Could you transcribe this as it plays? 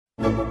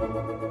And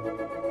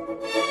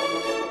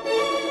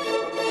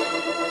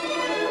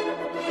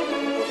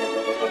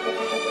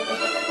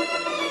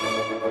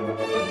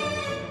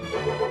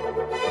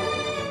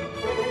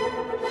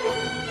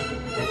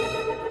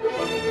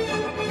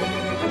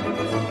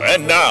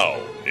now,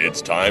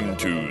 it's time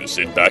to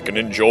sit back and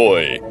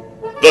enjoy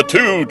the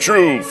Two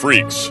True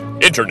Freaks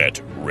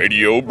Internet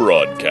Radio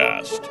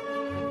Broadcast.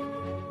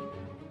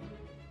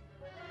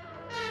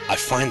 I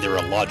find their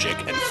illogic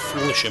and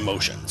foolish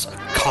emotions a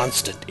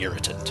constant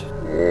irritant.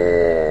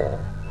 Oh,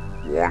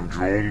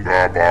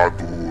 Wanjunga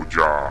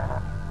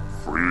Baduja,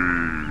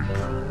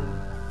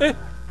 freak.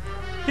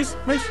 His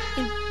Most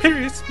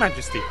Imperious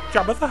Majesty,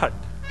 Jabba the Hutt,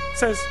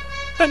 says,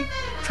 then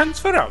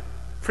transfer out,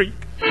 freak.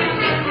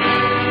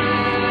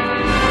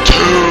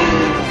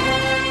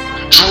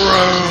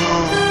 True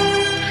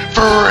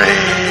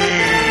Freaks!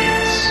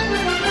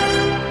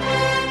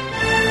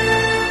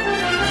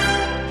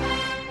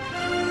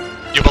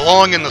 You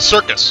belong in the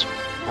circus,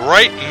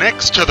 right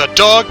next to the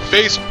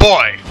dog-faced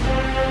boy.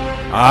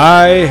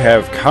 I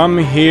have come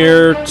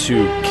here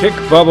to kick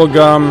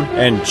bubblegum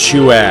and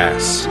chew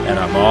ass, and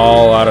I'm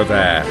all out of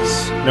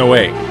ass. No,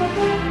 wait.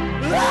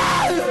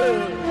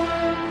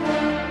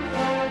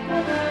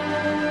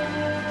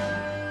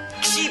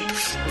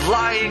 Cheap,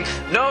 lying,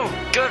 no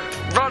good,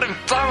 rotting,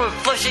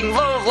 flower-flushing,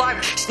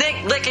 low-life,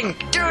 snake-licking,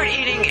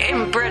 dirt-eating,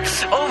 inbred,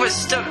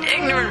 overstuffed,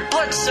 ignorant,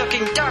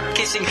 blood-sucking,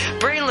 dark-kissing,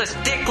 brainless,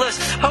 dickless,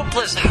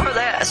 hopeless,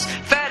 hard-ass,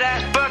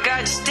 fat-ass,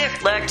 bug-eyed,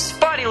 stiff-legged,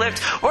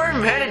 spotty-lipped,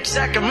 worm-headed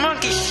sack of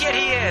monkey shit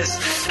he is.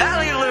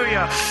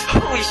 Hallelujah!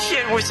 Holy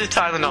shit, where's the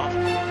Tylenol?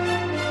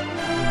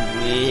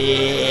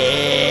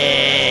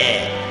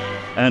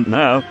 And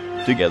now,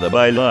 together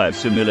by live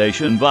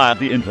simulation via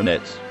the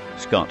internet,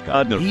 Scott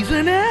Gardner. He's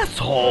an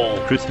asshole.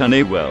 Chris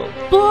Honeywell.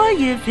 Boy,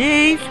 is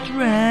he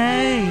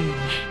strange.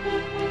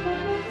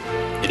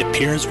 It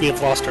appears we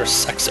have lost our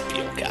sex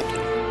appeal,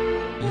 Captain.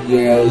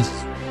 Yes.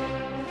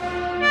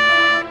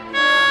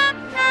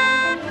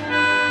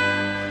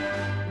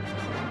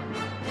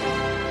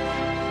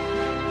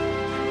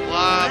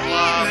 Blah,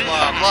 blah,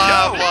 blah,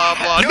 blah, blah,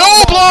 blah.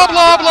 No blah,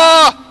 blah,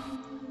 blah!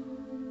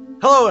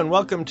 Hello and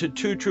welcome to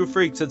Two True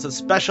Freaks. It's a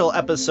special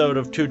episode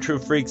of Two True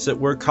Freaks that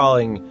we're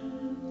calling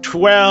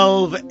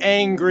 12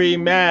 Angry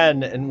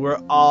Men, and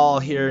we're all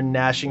here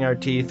gnashing our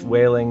teeth,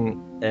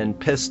 wailing, and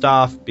pissed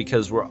off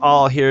because we're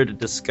all here to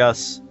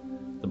discuss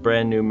the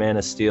brand new Man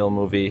of Steel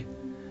movie.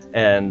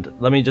 And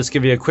let me just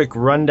give you a quick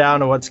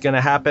rundown of what's going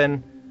to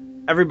happen.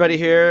 Everybody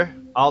here,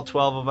 all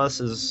 12 of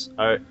us is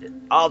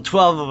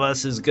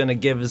going to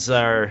give us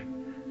our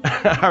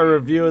our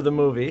review of the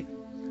movie,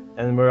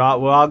 and we're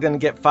all going to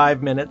get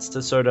 5 minutes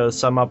to sort of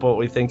sum up what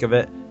we think of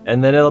it,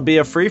 and then it'll be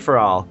a free for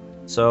all.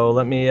 So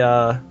let me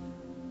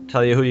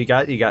tell you who you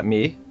got. You got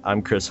me.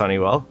 I'm Chris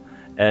Honeywell.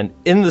 And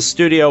in the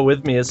studio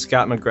with me is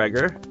Scott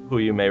McGregor, who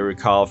you may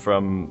recall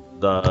from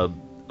the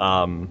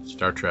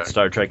Star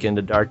Trek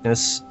Into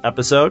Darkness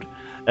episode.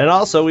 And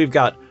also we've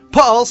got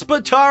Paul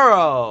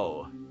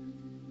Spataro,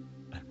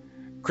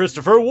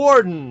 Christopher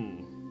Warden.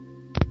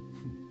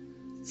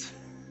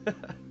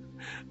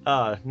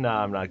 No,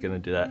 I'm not going to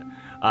do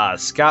that.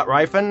 Scott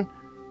Rifen,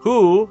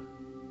 who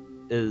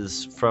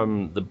is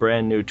from the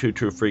brand new Two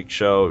True Freak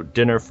show,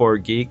 Dinner for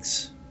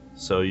Geeks.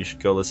 So you should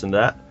go listen to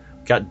that.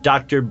 Got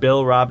Dr.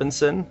 Bill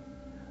Robinson,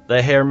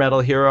 the hair metal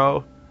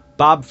hero.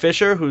 Bob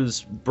Fisher,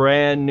 who's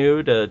brand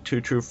new to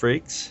Two True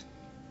Freaks.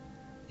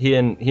 He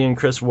and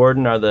Chris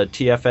Warden are the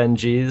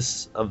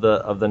TFNGs of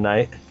the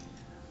night.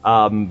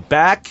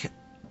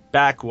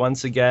 Back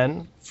once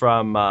again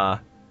from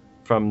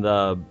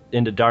the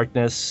Into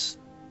Darkness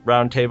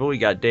roundtable, we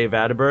got Dave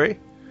Atterbury.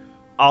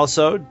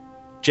 Also,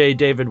 J.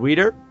 David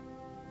Weeder.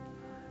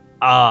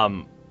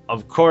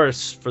 Of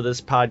course, for this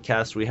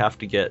podcast, we have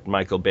to get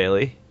Michael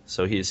Bailey,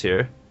 so he's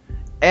here.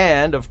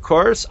 And, of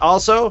course,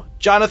 also,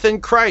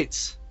 Jonathan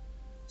Kreitz.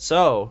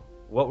 So,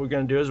 what we're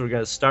going to do is we're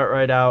going to start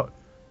right out.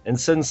 And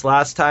since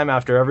last time,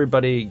 after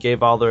everybody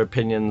gave all their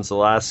opinions, the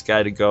last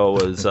guy to go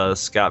was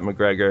Scott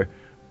McGregor.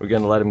 We're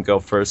going to let him go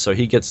first, so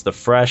he gets the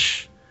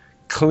fresh,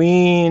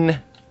 clean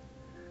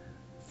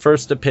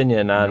first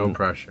opinion on... No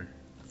pressure.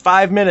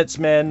 5 minutes,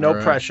 man. No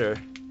right. Pressure.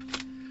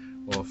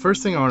 Well,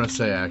 first thing I want to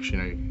say,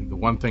 actually, the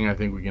one thing I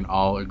think we can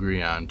all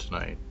agree on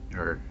tonight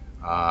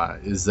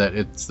is that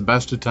it's the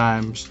best of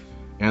times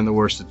and the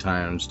worst of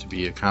times to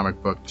be a comic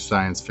book,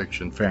 science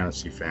fiction,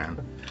 fantasy fan.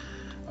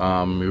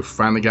 We've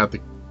finally got the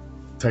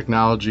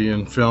technology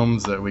in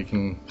films that we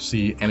can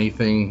see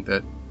anything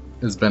that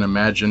has been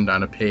imagined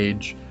on a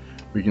page.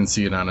 We can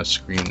see it on a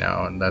screen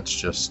now, and that's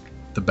just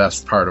the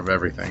best part of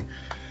everything.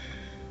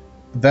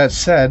 That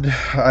said,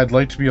 I'd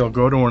like to be able to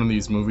go to one of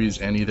these movies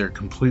and either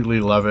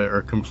completely love it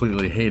or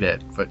completely hate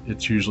it, but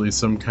it's usually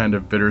some kind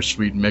of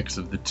bittersweet mix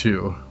of the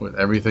two with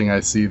everything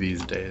I see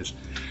these days.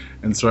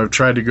 And so I've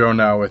tried to go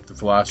now with the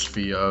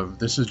philosophy of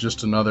this is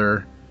just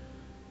another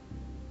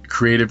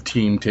creative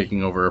team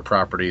taking over a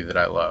property that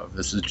I love.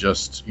 This is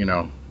just,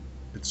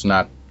 it's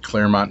not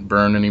Claremont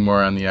Byrne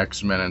anymore on the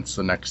X-Men, it's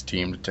the next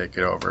team to take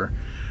it over.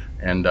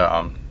 And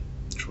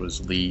which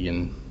was Lee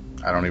and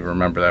I don't even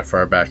remember that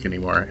far back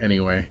anymore.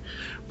 Anyway,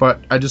 but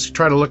I just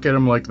try to look at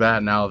him like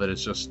that now that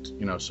it's just,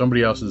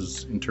 somebody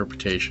else's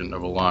interpretation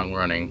of a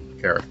long-running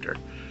character.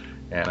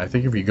 And I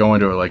think if you go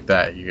into it like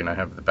that, you're going to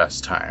have the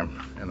best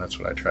time. And that's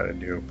what I try to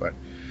do. But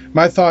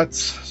my thoughts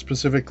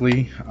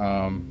specifically,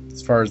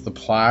 as far as the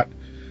plot,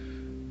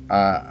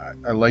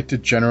 I liked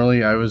it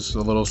generally. I was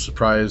a little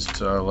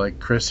surprised, like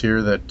Chris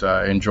here, that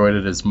I enjoyed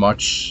it as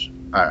much.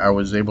 I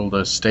was able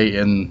to stay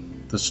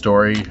in the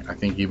story, I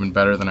think, even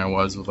better than I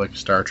was with like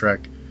Star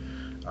Trek.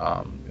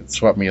 It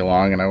swept me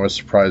along, and I was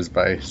surprised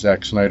by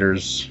Zack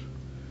Snyder's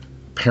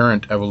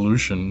apparent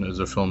evolution as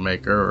a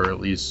filmmaker, or at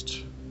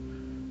least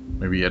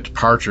maybe a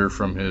departure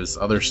from his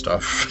other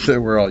stuff that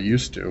we're all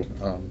used to.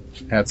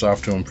 Hats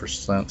off to him for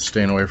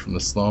staying away from the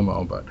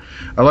slow-mo. But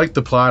I like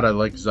the plot. I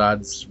like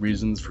Zod's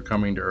reasons for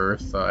coming to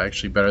Earth,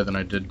 actually better than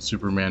I did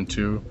Superman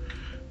 2.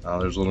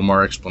 There's a little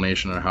more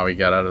explanation on how he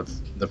got out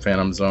of the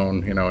Phantom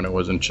Zone, and it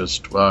wasn't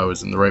just, well, I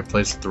was in the right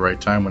place at the right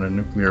time when a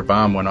nuclear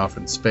bomb went off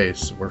in space,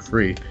 so we're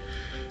free.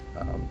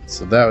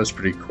 So that was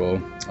pretty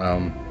cool.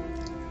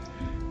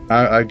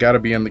 I got to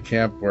be in the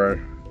camp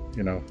where,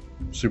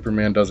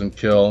 Superman doesn't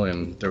kill,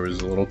 and there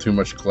was a little too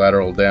much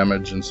collateral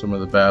damage in some of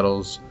the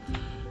battles.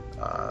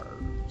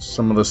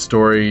 Some of the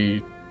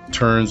story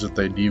turns that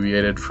they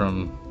deviated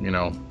from,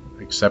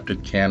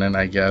 accepted canon,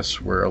 I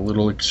guess, were a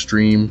little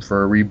extreme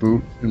for a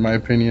reboot, in my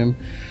opinion.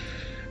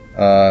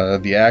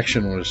 The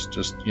action was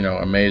just,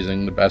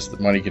 amazing. The best that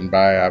money can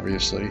buy,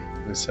 obviously.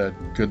 They said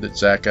good that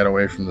Zack got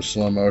away from the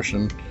slow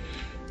motion.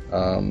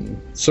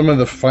 Some of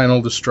the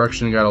final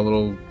destruction got a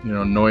little,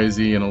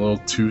 noisy and a little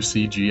too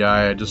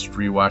CGI. I just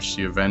rewatched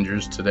the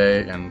Avengers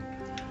today, and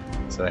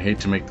so I hate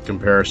to make the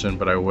comparison,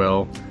 but I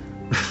will.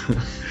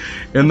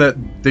 In that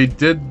they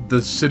did the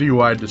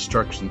citywide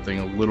destruction thing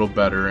a little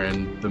better,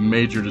 and the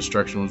major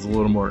destruction was a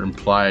little more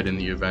implied in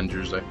the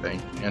Avengers, I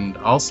think. And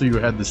also you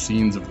had the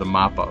scenes of the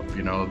mop-up,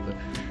 the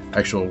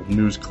actual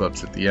news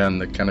clips at the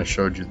end that kind of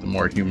showed you the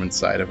more human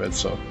side of it.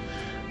 So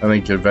I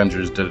think the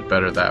Avengers did it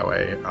better that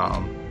way.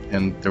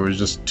 And there was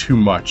just too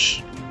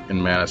much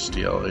in Man of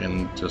Steel,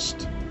 and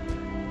just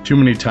too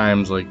many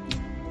times, like,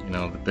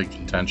 the big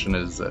contention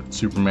is that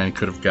Superman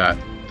could have got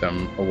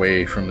them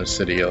away from the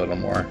city a little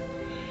more.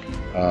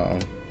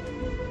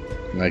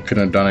 And they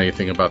couldn't have done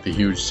anything about the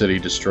huge city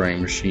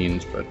destroying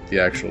machines, but the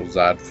actual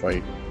Zod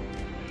fight.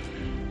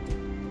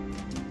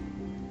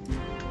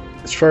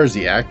 As far as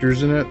the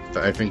actors in it,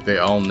 I think they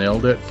all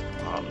nailed it.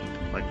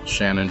 Like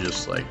Shannon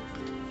just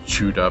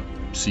chewed up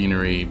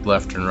scenery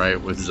left and right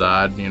with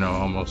Zod,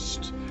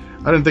 almost.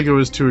 I didn't think it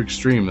was too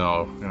extreme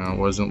though. It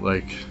wasn't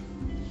like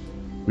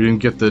we didn't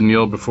get the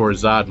kneel before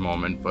Zod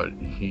moment, but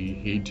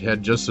he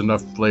had just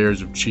enough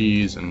layers of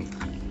cheese and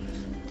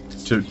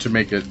to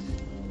make it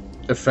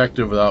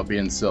effective without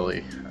being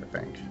silly, I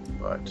think.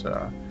 But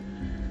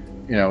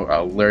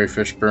Larry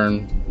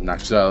Fishburne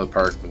knocks it out of the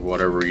park with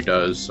whatever he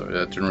does, so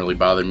that didn't really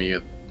bother me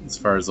as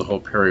far as the whole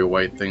Perry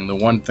White thing. The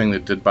one thing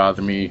that did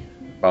bother me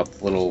about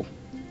the little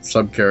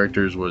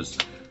sub-characters was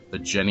the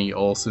Jenny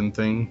Olsen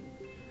thing.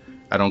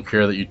 I don't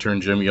care that you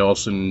turn Jimmy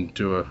Olsen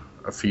into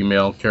a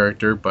female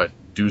character, but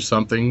do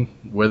something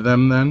with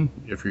them then.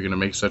 If you're going to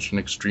make such an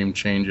extreme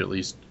change, at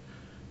least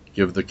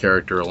give the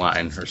character a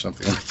line or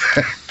something like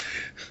that.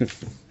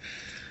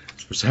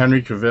 It was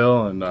Henry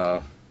Cavill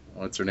and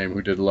what's her name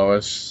who did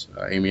Lois?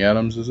 Amy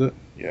Adams, is it?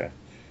 Yeah.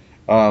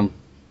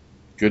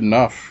 Good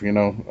enough,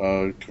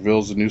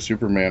 Cavill's the new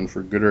Superman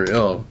for good or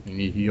ill, and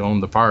he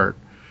owned the part.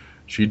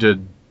 She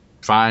did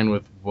fine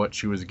with what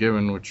she was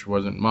given, which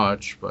wasn't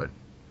much, but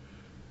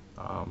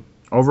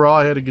overall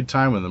I had a good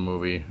time with the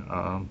movie.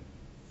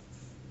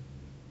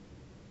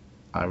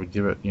 I would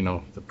give it,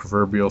 the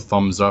proverbial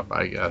thumbs up,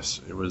 I guess.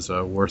 It was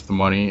worth the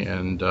money,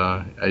 and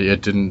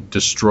it didn't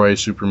destroy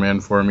Superman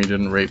for me,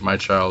 didn't rape my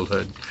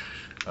childhood.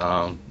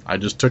 I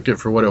just took it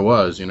for what it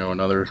was,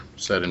 another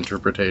set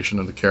interpretation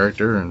of the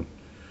character, and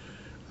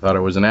I thought it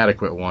was an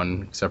adequate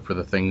one, except for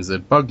the things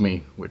that bugged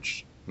me,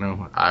 which,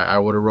 I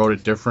would have wrote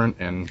it different,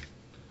 and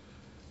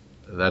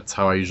that's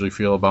how I usually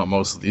feel about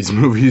most of these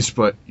movies,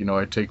 but,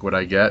 I take what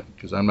I get,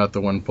 because I'm not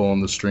the one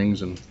pulling the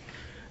strings and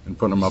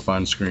putting them up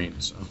on screen,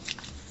 so...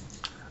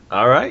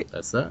 All right.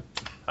 That's that.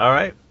 All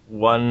right.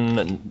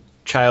 One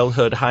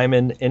childhood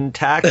hymen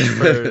intact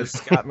for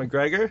Scott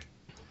McGregor.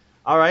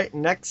 All right.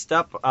 Next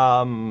up,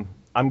 I'm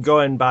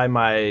going by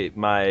my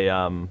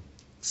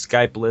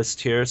Skype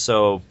list here.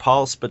 So,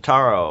 Paul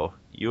Spataro,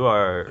 you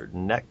are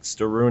next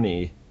to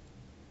Rooney.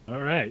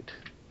 All right.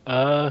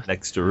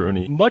 Next to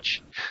Rooney.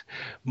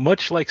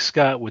 Much like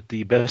Scott with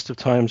the best of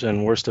times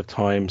and worst of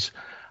times,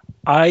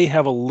 I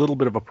have a little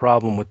bit of a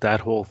problem with that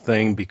whole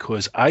thing,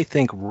 because I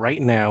think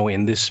right now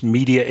in this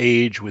media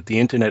age with the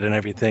internet and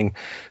everything,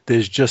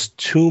 there's just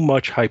too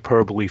much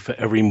hyperbole for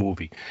every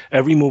movie.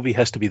 Every movie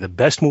has to be the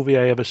best movie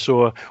I ever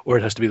saw, or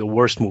it has to be the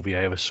worst movie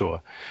I ever saw.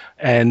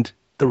 And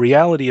the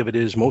reality of it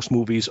is most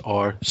movies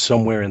are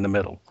somewhere in the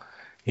middle.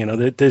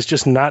 There's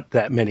just not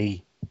that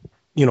many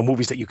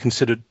movies that you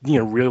consider,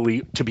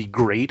 really to be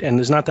great, and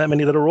there's not that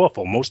many that are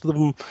awful. Most of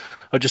them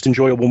are just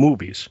enjoyable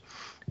movies.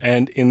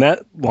 And in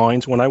that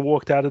lines, when I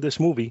walked out of this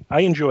movie,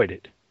 I enjoyed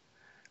it.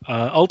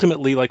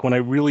 Ultimately, like when I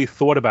really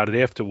thought about it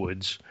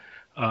afterwards,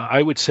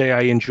 I would say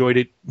I enjoyed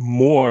it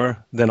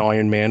more than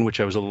Iron Man, which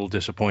I was a little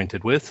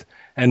disappointed with,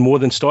 and more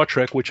than Star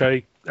Trek, which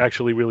I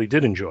actually really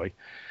did enjoy.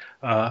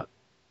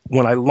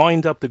 When I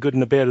lined up the good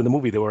and the bad of the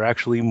movie, there were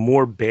actually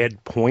more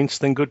bad points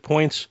than good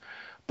points,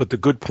 but the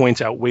good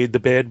points outweighed the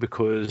bad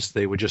because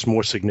they were just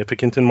more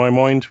significant in my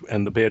mind,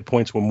 and the bad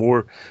points were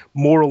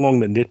more along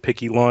the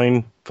nitpicky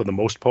line for the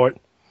most part.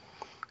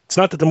 It's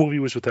not that the movie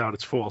was without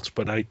its faults,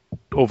 but I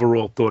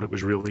overall thought it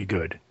was really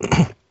good.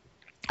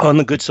 On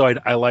the good side,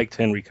 I liked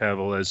Henry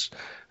Cavill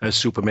as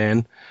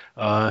Superman.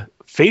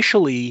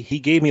 Facially, he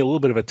gave me a little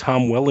bit of a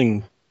Tom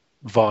Welling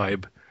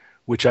vibe,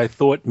 which I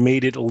thought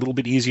made it a little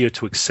bit easier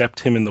to accept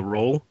him in the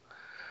role.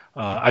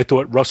 I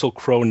thought Russell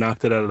Crowe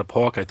knocked it out of the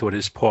park. I thought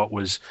his part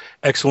was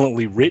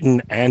excellently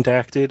written and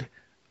acted.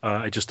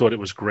 I just thought it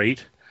was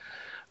great.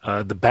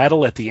 The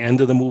battle at the end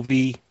of the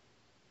movie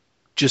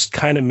just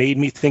kind of made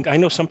me think. I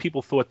know some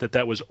people thought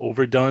that was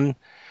overdone,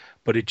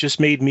 but it just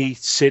made me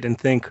sit and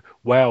think,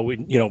 wow,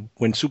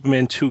 when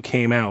Superman 2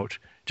 came out,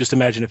 just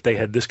imagine if they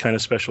had this kind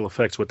of special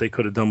effects, what they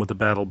could have done with the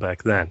battle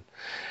back then.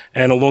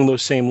 And along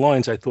those same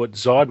lines, I thought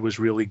Zod was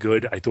really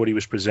good. I thought he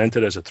was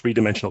presented as a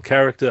three-dimensional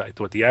character. I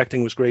thought the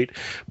acting was great.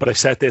 But I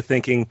sat there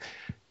thinking,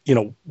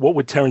 what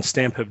would Terrence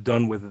Stamp have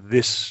done with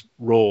this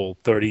role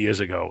 30 years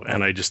ago?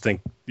 And I just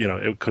think,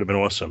 it could have been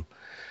awesome.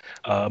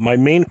 My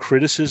main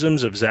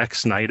criticisms of Zack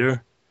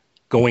Snyder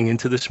going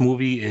into this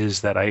movie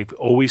is that I've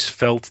always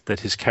felt that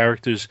his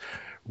characters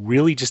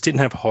really just didn't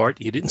have heart.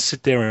 You didn't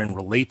sit there and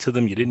relate to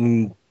them. You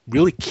didn't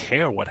really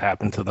care what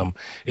happened to them.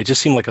 It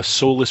just seemed like a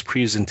soulless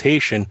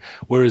presentation,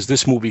 whereas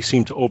this movie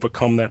seemed to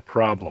overcome that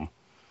problem.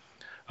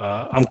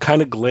 I'm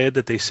kind of glad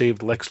that they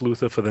saved Lex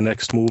Luthor for the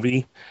next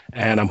movie,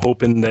 and I'm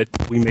hoping that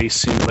we may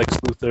see Lex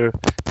Luthor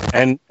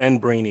and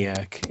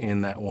Brainiac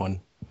in that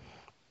one.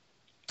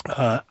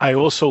 I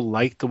also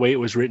liked the way it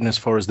was written as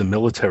far as the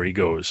military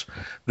goes.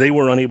 They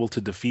were unable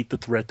to defeat the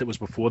threat that was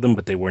before them,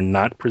 but they were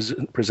not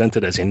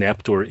presented as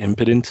inept or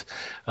impotent,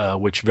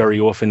 which very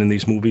often in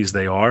these movies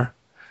they are.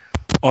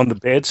 On the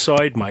bad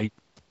side, my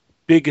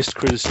biggest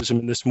criticism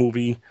in this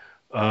movie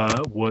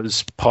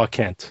was Pa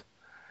Kent.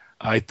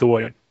 I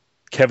thought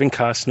Kevin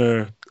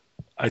Costner,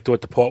 I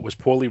thought the part was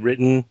poorly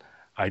written.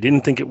 I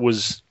didn't think it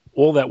was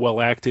all that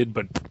well acted,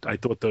 but I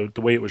thought the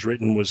way it was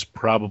written was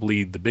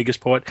probably the biggest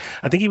part.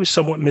 I think he was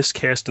somewhat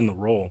miscast in the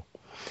role.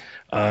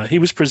 He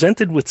was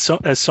presented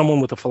as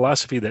someone with a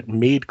philosophy that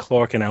made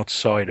Clark an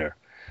outsider.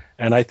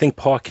 And I think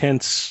Pa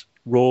Kent's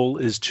role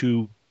is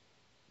to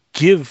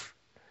give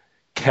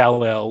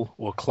Kal-El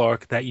or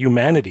Clark that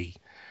humanity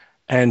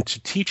and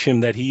to teach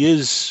him that he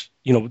is,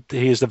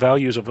 he has the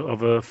values of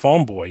a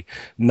farm boy,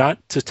 not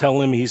to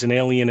tell him he's an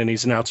alien and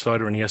he's an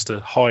outsider and he has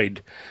to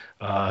hide.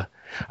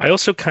 I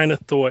also kind of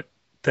thought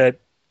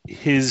that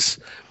his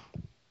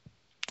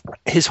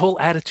whole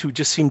attitude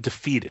just seemed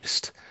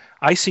defeatist.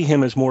 I see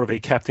him as more of a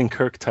Captain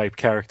Kirk type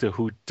character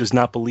who does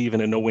not believe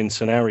in a no-win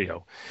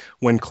scenario.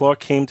 When Clark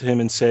came to him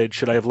and said,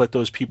 should I have let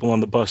those people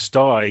on the bus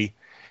die?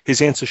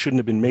 His answer shouldn't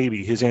have been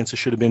maybe. His answer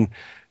should have been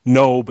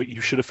no, but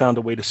you should have found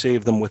a way to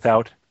save them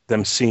without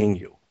them seeing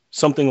you.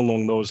 Something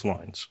along those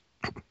lines.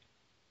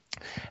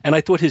 And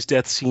I thought his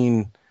death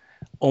scene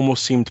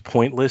almost seemed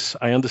pointless.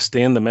 I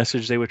understand the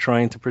message they were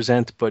trying to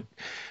present, but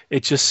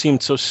it just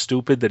seemed so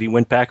stupid that he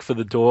went back for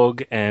the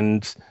dog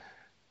and,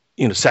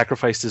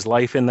 sacrificed his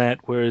life in that,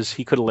 whereas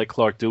he could have let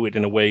Clark do it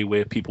in a way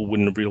where people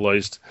wouldn't have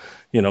realized,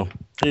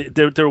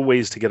 there are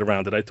ways to get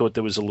around it. I thought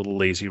there was a little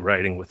lazy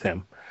writing with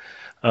him.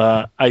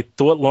 I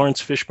thought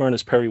Lawrence Fishburne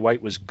as Perry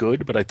White was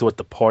good, but I thought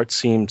the part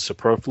seemed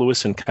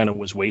superfluous and kind of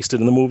was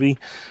wasted in the movie.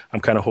 I'm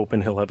kind of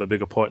hoping he'll have a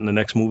bigger part in the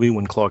next movie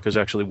when Clark is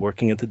actually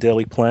working at the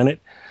Daily Planet.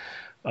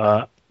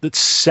 The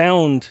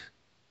sound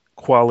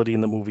quality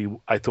in the movie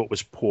I thought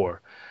was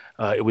poor.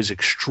 It was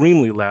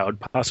extremely loud,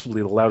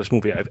 possibly the loudest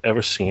movie I've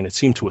ever seen. It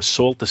seemed to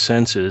assault the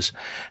senses,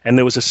 and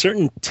there was a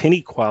certain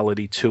tinny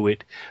quality to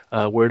it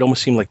where it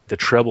almost seemed like the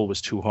treble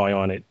was too high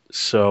on it.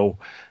 So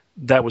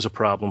that was a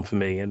problem for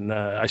me. And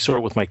I saw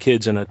it with my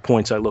kids, and at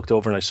points I looked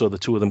over and I saw the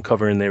two of them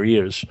covering their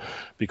ears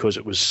because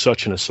it was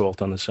such an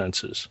assault on the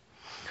senses.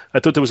 I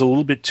thought there was a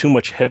little bit too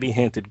much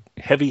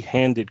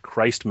heavy-handed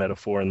Christ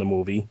metaphor in the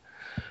movie.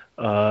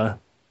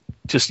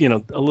 Just, a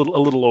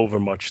little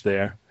overmuch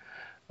there.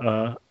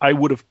 I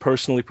would have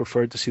personally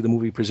preferred to see the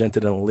movie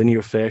presented in a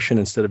linear fashion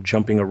instead of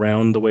jumping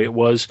around the way it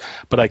was,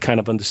 but I kind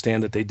of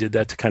understand that they did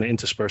that to kind of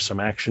intersperse some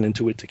action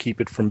into it to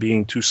keep it from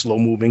being too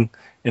slow-moving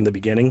in the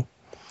beginning.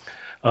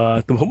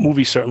 The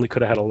movie certainly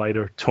could have had a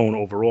lighter tone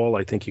overall.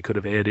 I think you could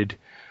have added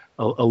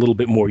a little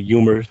bit more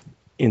humor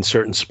in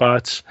certain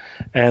spots.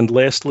 And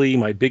lastly,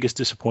 my biggest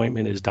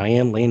disappointment is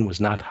Diane Lane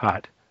was not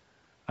hot.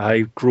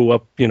 I grew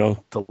up, I've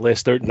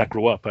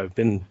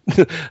been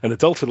an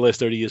adult for the last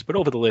 30 years, but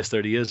over the last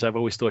 30 years, I've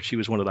always thought she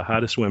was one of the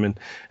hottest women,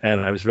 and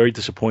I was very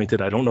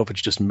disappointed. I don't know if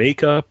it's just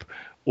makeup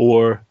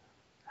or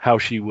how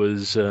she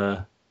was,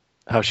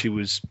 how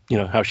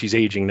she's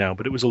aging now,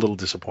 but it was a little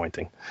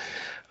disappointing.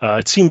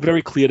 It seemed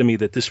very clear to me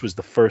that this was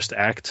the first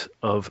act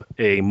of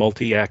a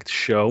multi-act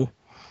show,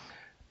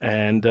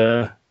 and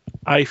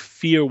I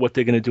fear what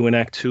they're going to do in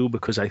Act 2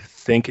 because I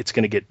think it's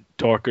going to get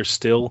darker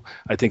still.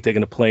 I think they're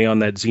going to play on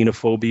that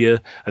xenophobia.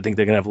 I think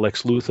they're going to have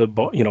Lex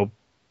Luthor,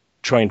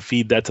 try and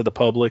feed that to the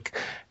public,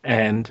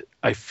 and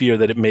I fear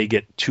that it may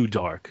get too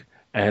dark,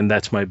 and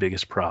that's my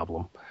biggest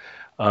problem.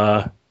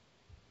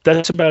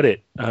 That's about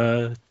it.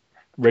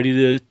 Ready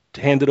to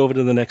hand it over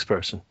to the next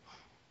person.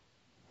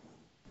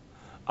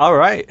 All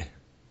right.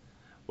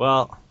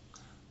 Well,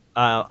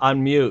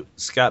 on mute,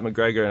 Scott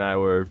McGregor and I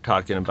were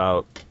talking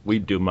about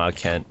we'd do Ma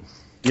Kent.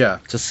 Yeah.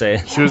 Just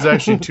saying. She was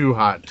actually too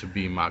hot to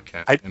be Ma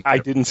Kent. I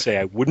didn't say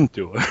I wouldn't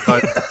do it.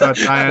 But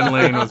Diane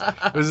Lane was...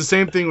 It was the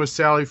same thing with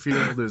Sally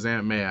Field as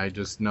Aunt May. I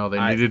just know they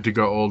needed to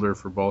go older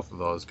for both of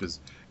those because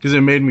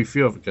it made me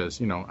feel,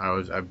 because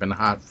I've been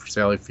hot for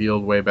Sally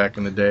Field way back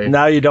in the day.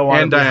 Now you don't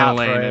want to be Diane hot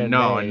Lane, for and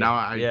Aunt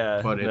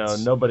May. Now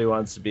nobody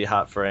wants to be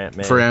hot for Aunt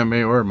May. For Aunt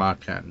May or Ma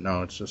Kent.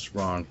 No, it's just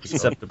wrong.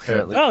 Except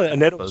apparently. Oh,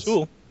 Annette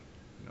O'Toole.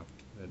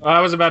 I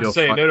was about to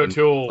say Annette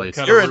O'Toole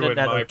kind of ruined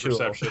my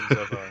perceptions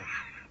of.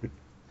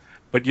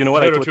 But you know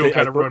what? Annette O'Toole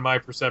kind of ruined my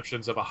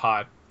perceptions of a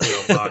hot,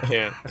 Ma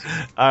Kent.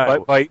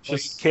 By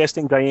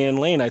casting Diane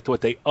Lane, I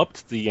thought they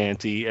upped the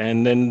ante,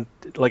 and then,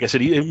 like I said,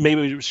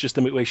 maybe it was just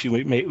the way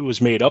it was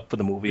made up for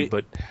the movie,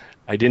 but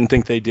I didn't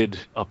think they did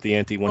up the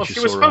ante once you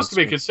saw her. She was supposed to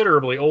be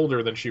considerably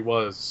older than she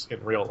was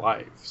in real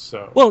life.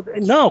 So. Well,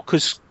 no,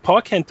 because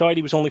Pa Kent died.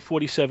 He was only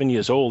 47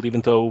 years old,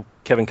 even though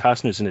Kevin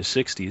Costner's in his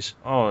 60s.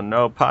 Oh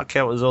no, Pa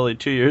Kent was only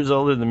 2 years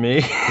older than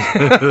me.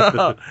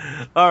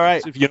 All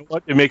right, so, you know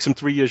what? It makes him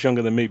 3 years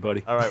younger than me,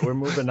 buddy. All right, we're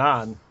moving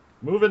on.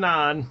 Moving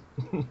on.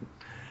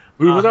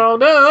 Moving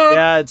on up.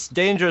 Yeah, it's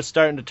dangerous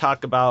starting to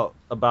talk about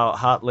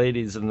hot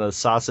ladies in the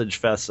sausage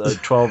fest, a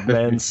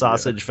 12-man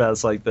sausage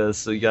fest like this.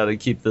 So you got to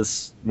keep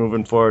this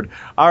moving forward.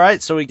 All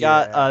right, so we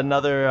got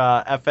another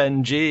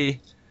FNG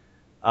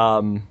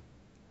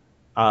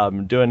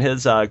doing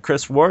his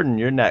Chris Warden.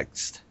 You're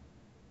next.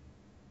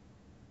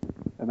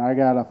 And I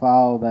got to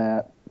follow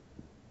that.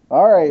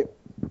 All right.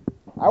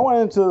 I went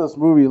into this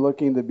movie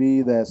looking to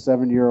be that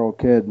 7-year-old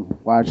kid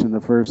watching the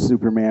first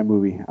Superman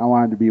movie. I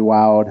wanted to be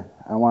wowed.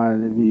 I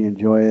wanted to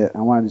enjoy it.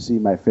 I wanted to see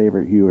my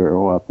favorite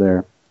hero up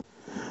there.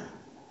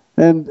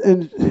 And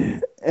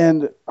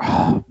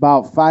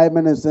about 5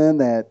 minutes in,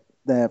 that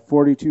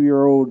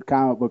 42-year-old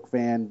comic book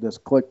fan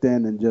just clicked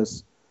in and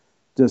just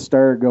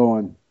started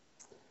going.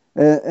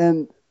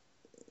 And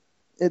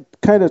it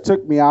kind of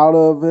took me out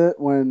of it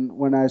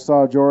when I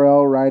saw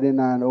Jor-El riding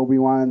on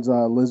Obi-Wan's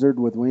lizard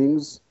with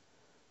wings.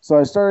 So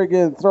I started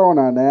getting thrown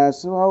on that. I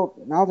said, well,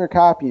 now they're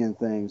copying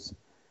things.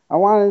 I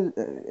wanted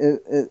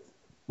it,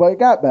 but it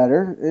got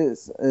better.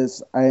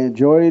 I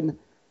enjoyed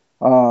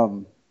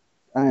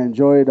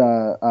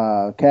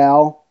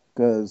Cal,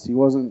 because he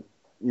wasn't,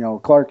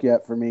 Clark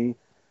yet for me.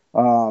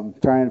 Trying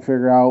to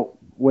figure out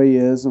where he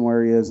is and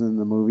where he is in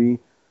the movie.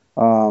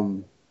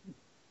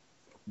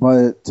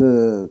 But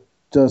to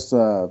just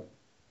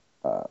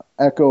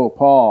echo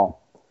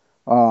Paul,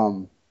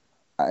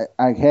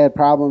 I had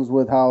problems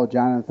with how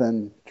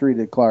Jonathan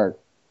treated Clark.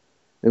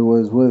 It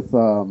was with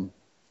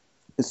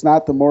it's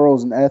not the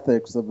morals and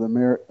ethics of a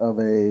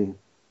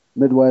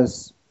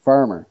Midwest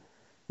farmer.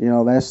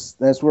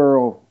 That's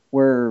where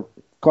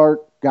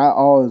Clark got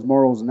all his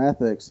morals and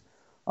ethics.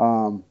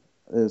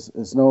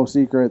 It's no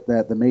secret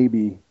that the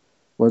maybe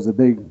was a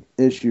big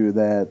issue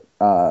that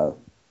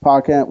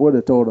Pa Kent would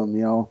have told him,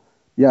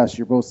 yes,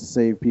 you're supposed to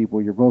save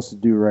people, you're supposed to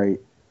do right,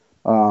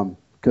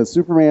 because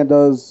Superman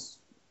does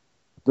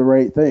the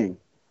right thing.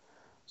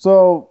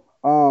 So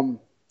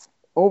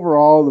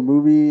overall, the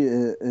movie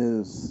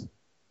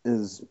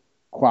is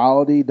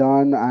quality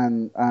done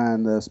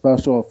on the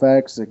special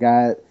effects. It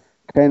got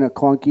kind of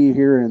clunky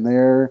here and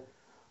there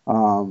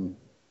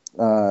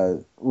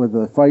with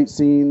the fight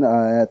scene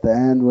at the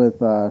end with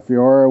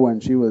Fiora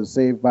when she was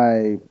saved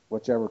by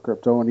whichever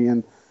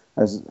Kryptonian.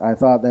 I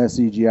thought that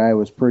CGI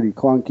was pretty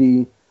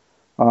clunky.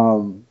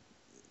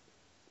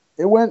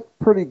 It went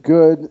pretty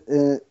good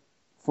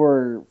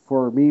for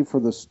me, for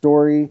the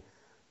story,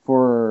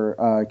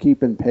 for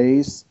keeping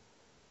pace.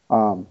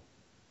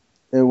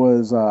 It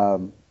was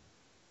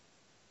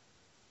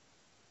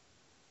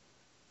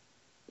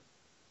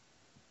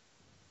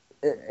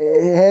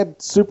it had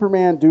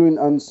Superman doing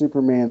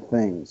un-Superman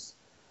things.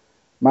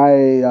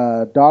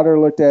 My daughter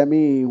looked at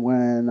me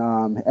when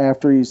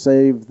after he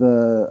saved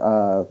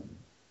the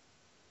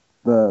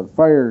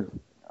fire,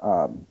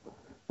 the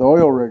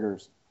oil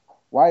riggers.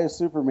 Why is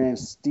Superman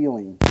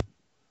stealing?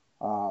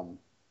 And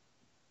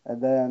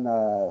then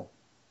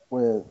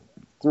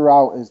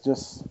throughout it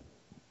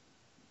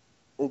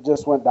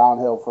just went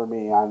downhill for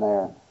me on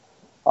there.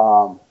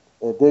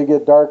 It did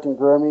get dark and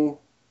grimy,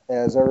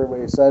 as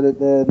everybody said it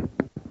did.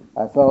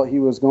 I felt he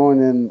was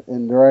going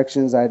in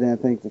directions I didn't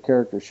think the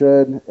character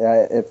should.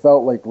 It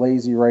felt like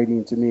lazy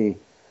writing to me,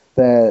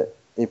 that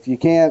if you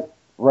can't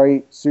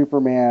write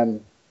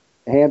Superman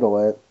handle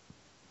it,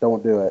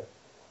 don't do it.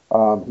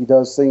 He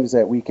does things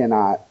that we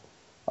cannot.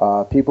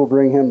 People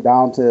bring him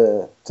down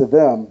to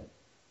them,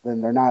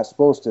 then they're not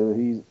supposed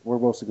to. We're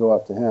supposed to go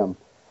up to him.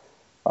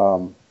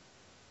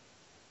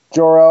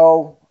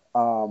 Jor-El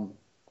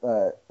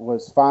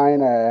was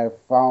fine. I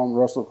found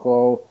Russell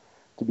Crowe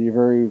to be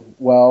very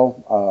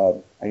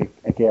well. I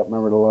can't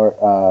remember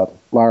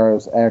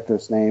Lara's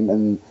actress name,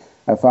 and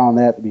I found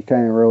that to be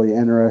kind of really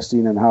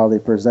interesting in how they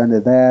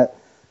presented that.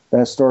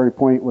 That story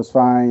point was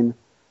fine.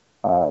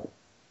 I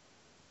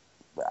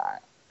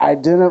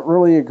didn't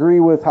really agree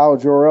with how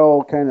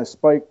Jor-El kind of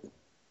spiked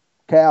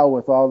Cal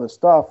with all this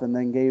stuff and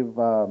then gave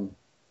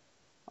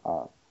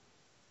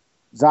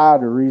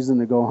Zod a reason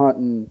to go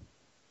hunting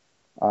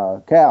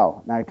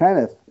Cal. And I kind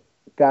of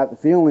got the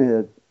feeling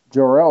that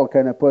Jor-El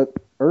kind of put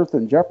Earth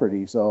in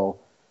jeopardy, so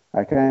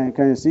I kind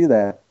of see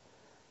that.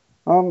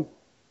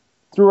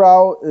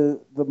 Throughout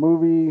the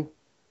movie,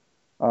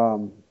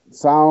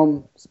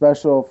 sound,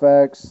 special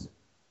effects,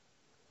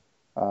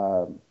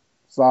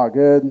 saw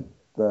good.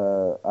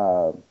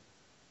 The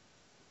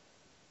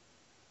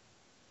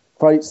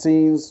fight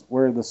scenes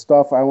were the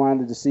stuff I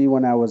wanted to see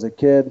when I was a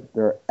kid.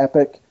 They're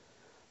epic.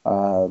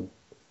 But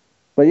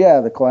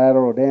yeah, the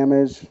collateral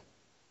damage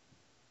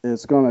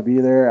is going to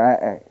be there.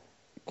 I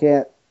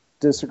can't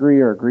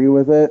disagree or agree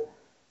with it.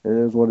 It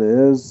is what it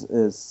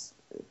is.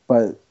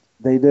 But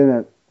they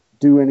didn't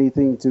do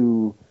anything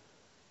to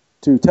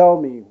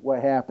tell me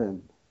what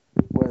happened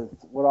with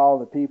all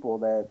the people,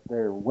 that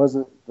there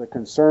wasn't the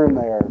concern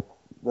there,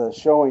 the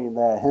showing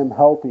that him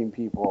helping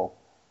people.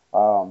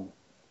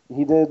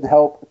 He did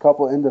help a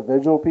couple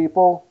individual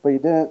people, but he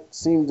didn't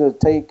seem to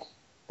take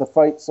the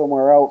fight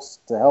somewhere else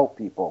to help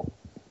people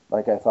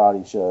like I thought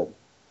he should.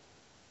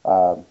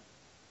 I'll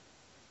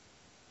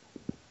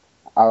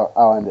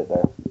end it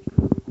there.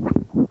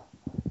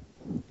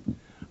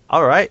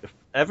 All right.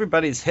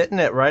 Everybody's hitting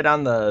it right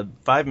on the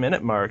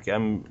 5-minute mark.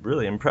 I'm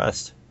really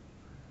impressed.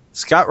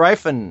 Scott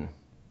Rifen,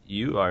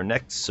 you are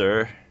next,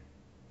 sir.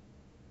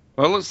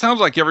 Well, it sounds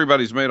like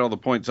everybody's made all the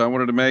points I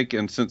wanted to make,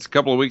 and since a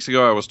couple of weeks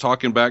ago I was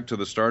talking back to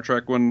the Star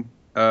Trek one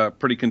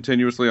pretty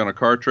continuously on a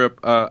car trip,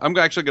 I'm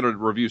actually going to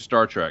review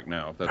Star Trek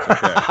now, if that's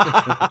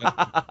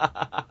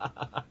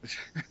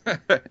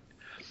okay.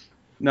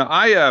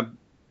 Now,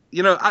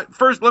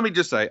 first let me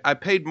just say, I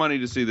paid money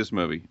to see this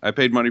movie. I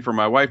paid money for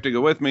my wife to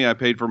go with me. I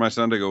paid for my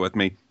son to go with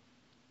me.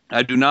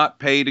 I do not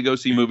pay to go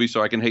see movies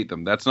so I can hate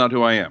them. That's not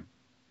who I am.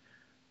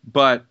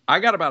 But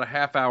I got about a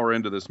half hour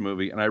into this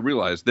movie, and I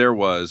realized there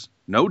was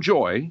no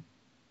joy,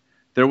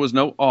 there was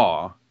no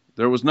awe,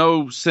 there was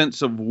no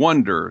sense of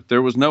wonder,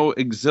 there was no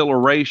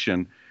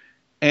exhilaration,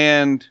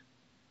 and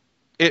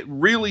it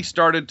really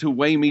started to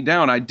weigh me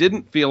down. I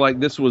didn't feel like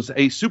this was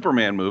a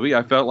Superman movie.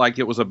 I felt like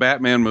it was a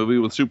Batman movie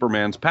with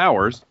Superman's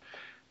powers.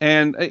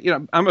 And,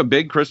 I'm a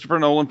big Christopher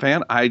Nolan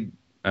fan. I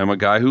am a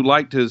guy who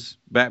liked his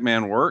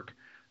Batman work,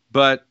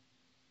 but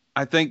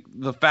I think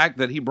the fact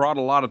that he brought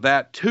a lot of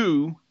that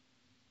to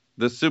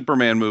the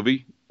Superman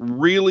movie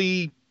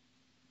really,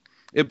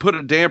 it put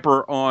a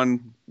damper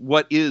on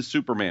what is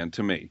Superman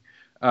to me.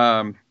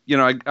 I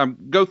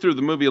go through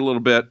the movie a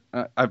little bit.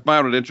 I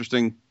found it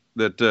interesting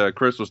that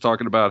Chris was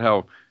talking about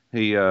how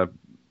he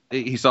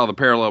saw the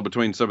parallel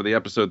between some of the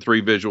episode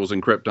 3 visuals in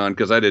Krypton,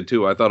 because I did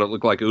too. I thought it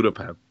looked like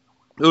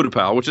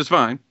Utapau, which is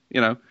fine.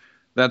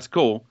 That's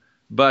cool.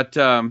 But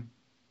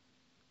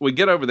we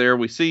get over there,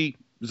 we see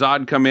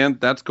Zod come in.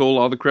 That's cool.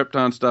 All the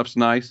Krypton stuff's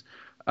nice.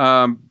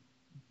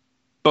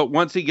 But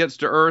once he gets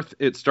to Earth,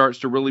 it starts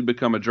to really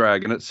become a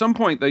drag. And at some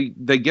point, they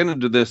get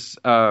into this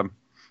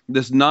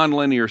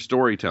nonlinear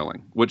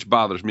storytelling, which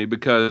bothers me,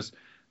 because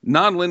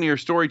nonlinear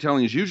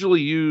storytelling is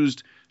usually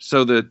used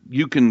so that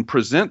you can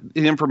present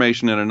the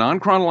information in a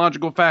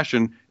non-chronological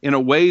fashion in a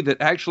way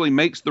that actually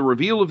makes the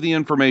reveal of the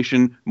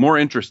information more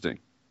interesting.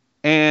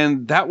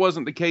 And that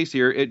wasn't the case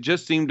here. It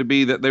just seemed to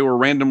be that they were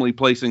randomly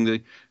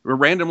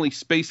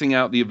spacing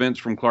out the events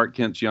from Clark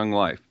Kent's young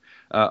life,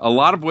 a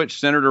lot of which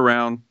centered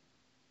around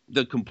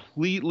the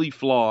completely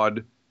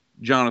flawed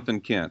Jonathan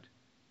Kent.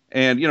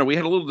 And, we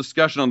had a little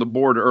discussion on the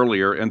board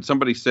earlier, and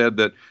somebody said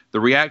that the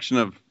reaction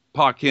of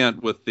Pa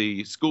Kent with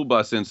the school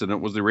bus incident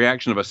was the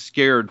reaction of a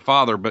scared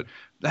father, but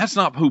that's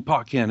not who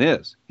Pa Kent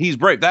is. He's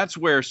brave. That's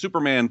where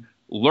Superman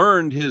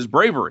learned his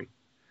bravery.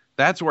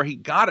 That's where he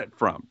got it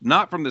from,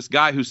 not from this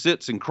guy who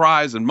sits and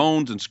cries and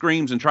moans and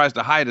screams and tries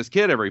to hide his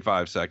kid every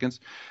 5 seconds.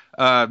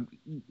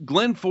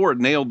 Glenn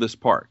Ford nailed this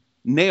part.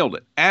 Nailed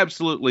it.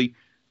 Absolutely.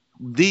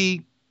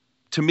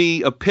 To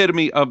me,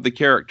 epitome of the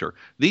character.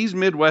 These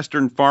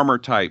Midwestern farmer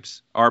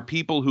types are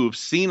people who have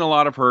seen a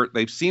lot of hurt,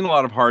 they've seen a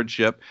lot of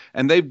hardship,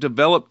 and they've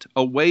developed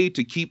a way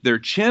to keep their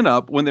chin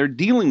up when they're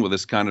dealing with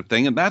this kind of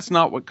thing, and that's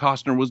not what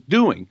Costner was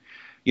doing.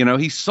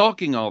 He's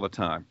sulking all the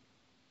time.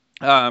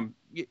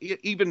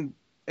 Even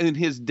in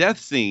his death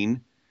scene,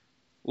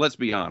 let's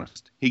be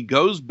honest, he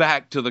goes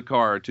back to the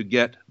car to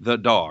get the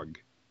dog.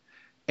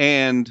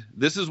 And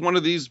this is one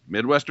of these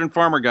Midwestern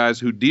farmer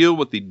guys who deal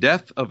with the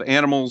death of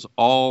animals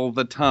all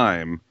the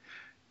time.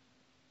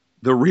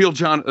 The real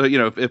John,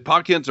 if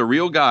Pa Kent's a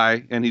real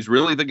guy and he's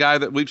really the guy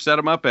that we've set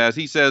him up as,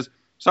 he says,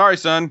 "Sorry,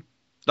 son,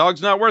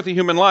 dog's not worth a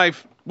human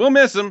life. We'll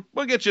miss him.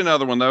 We'll get you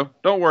another one, though.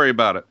 Don't worry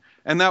about it."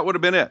 And that would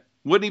have been it.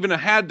 Wouldn't even have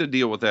had to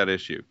deal with that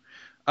issue.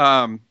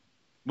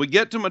 We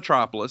get to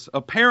Metropolis.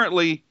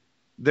 Apparently,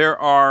 there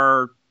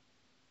are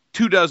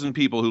 24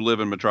 people who live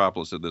in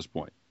Metropolis at this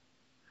point.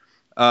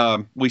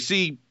 We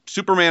see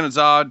Superman and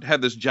Zod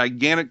have this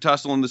gigantic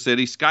tussle in the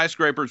city.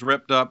 Skyscrapers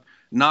ripped up,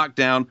 knocked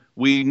down.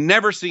 We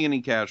never see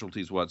any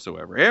casualties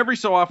whatsoever. Every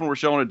so often, we're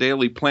showing a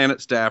Daily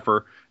Planet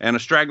staffer and a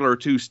straggler or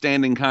two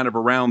standing kind of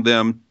around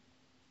them.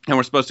 And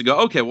we're supposed to go,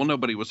 okay, well,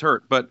 nobody was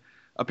hurt. But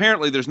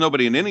apparently there's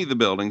nobody in any of the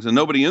buildings and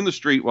nobody in the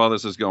street while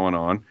this is going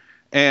on.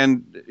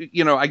 And,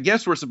 you know, I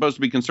guess we're supposed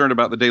to be concerned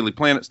about the Daily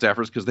Planet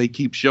staffers because they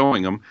keep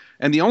showing them.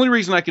 And the only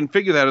reason I can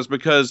figure that is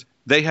because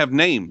they have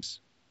names.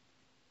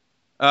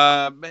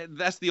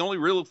 That's the only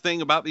real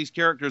thing about these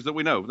characters that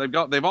we know.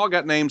 They've all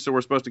got names, so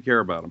we're supposed to care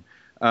about them.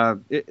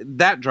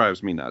 That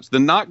drives me nuts. The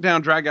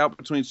knockdown drag out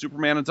between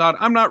Superman and Zod,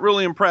 I'm not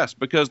really impressed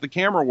because the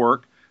camera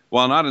work,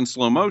 while not in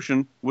slow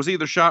motion, was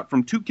either shot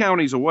from 2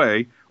 counties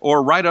away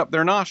or right up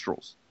their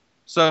nostrils.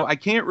 So I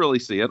can't really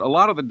see it. A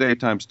lot of the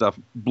daytime stuff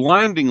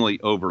blindingly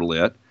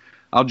overlit.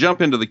 I'll jump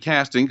into the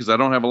casting because I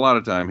don't have a lot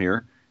of time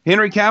here.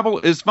 Henry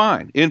Cavill is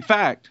fine. In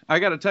fact, I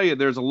got to tell you,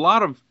 there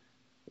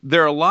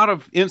are a lot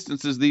of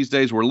instances these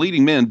days where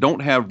leading men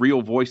don't have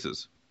real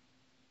voices.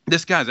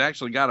 This guy's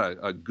actually got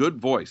a good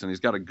voice, and he's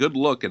got a good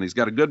look, and he's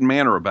got a good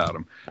manner about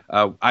him.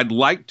 I'd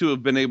like to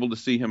have been able to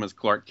see him as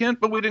Clark Kent,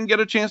 but we didn't get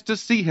a chance to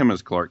see him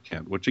as Clark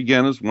Kent, which,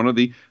 again, is one of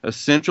the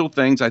essential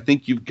things I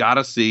think you've got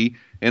to see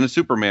in a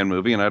Superman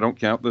movie, and I don't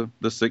count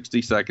the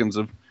 60 seconds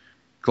of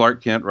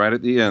Clark Kent right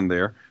at the end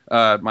there.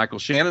 Michael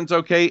Shannon's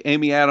okay.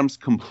 Amy Adams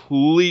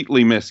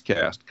completely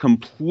miscast,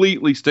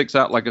 completely sticks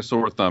out like a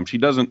sore thumb. She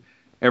doesn't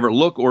ever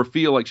look or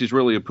feel like she's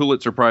really a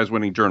Pulitzer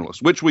Prize-winning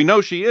journalist, which we know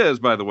she is,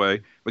 by the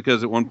way,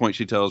 because at one point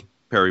she tells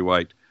Perry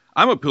White,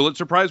 I'm a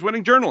Pulitzer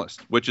Prize-winning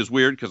journalist, which is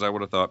weird because I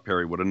would have thought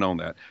Perry would have known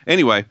that.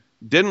 Anyway,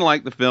 didn't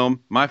like the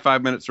film. My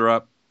 5 minutes are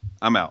up.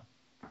 I'm out.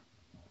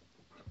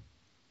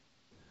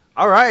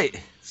 All right,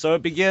 so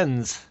it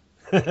begins.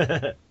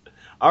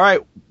 All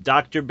right,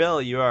 Dr.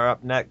 Bill, you are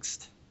up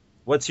next.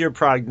 What's your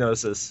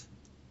prognosis?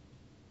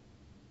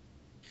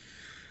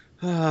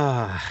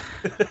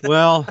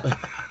 Well,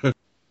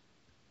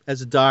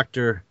 as a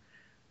doctor,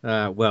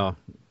 well,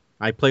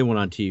 I play one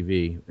on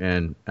TV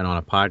and on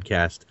a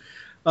podcast.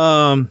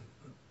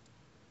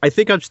 I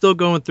think I'm still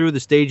going through the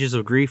stages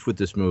of grief with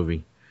this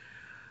movie.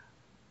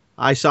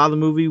 I saw the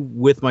movie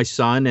with my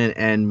son,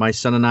 and my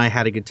son and I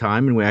had a good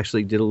time, and we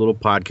actually did a little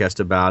podcast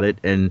about it.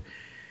 And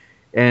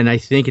I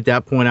think at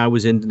that point I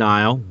was in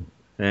denial,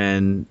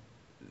 and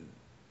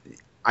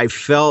I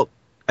felt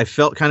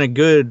kind of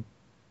good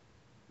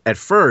at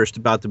first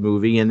about the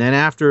movie, and then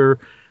after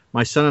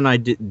my son and I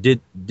did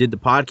the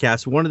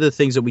podcast, one of the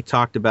things that we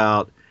talked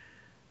about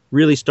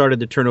really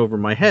started to turn over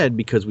my head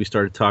because we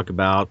started to talk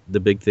about the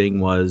big thing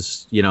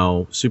was, you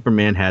know,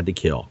 Superman had to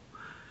kill.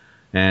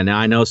 And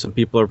I know some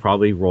people are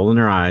probably rolling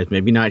their eyes,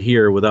 maybe not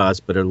here with us,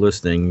 but are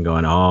listening and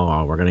going,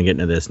 oh, we're going to get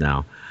into this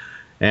now.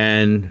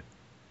 And,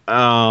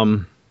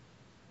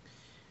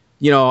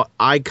 you know,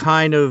 I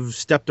kind of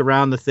stepped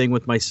around the thing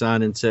with my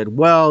son and said,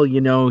 well,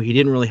 you know, he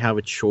didn't really have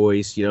a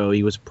choice. You know,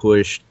 he was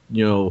pushed,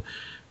 you know,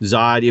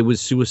 Zod, it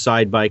was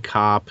suicide by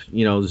cop.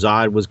 You know,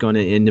 Zod was going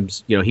to end him,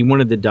 you know, he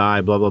wanted to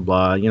die, blah, blah,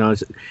 blah. You know,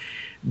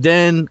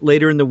 then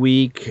later in the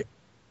week,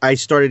 I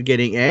started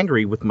getting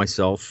angry with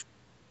myself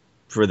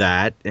for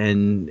that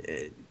and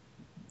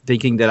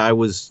thinking that I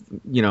was,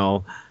 you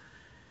know,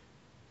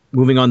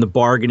 moving on the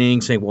bargaining,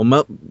 saying,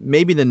 well,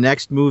 maybe the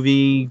next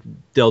movie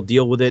they'll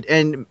deal with it.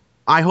 And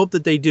I hope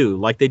that they do,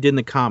 like they did in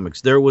the comics.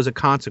 There was a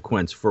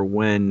consequence for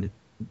when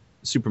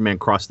Superman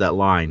crossed that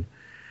line.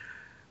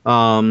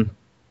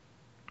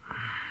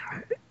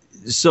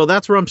 So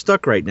that's where I'm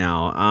stuck right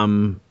now.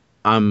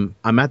 I'm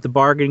at the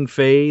bargaining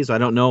phase. I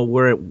don't know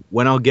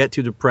when I'll get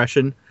to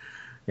depression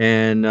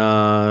and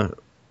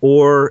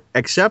or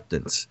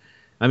acceptance.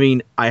 I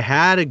mean, I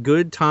had a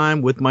good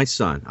time with my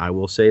son. I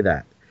will say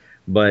that,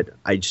 but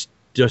I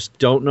just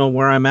don't know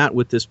where I'm at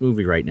with this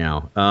movie right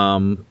now.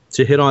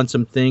 To hit on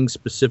some things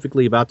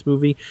specifically about the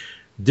movie,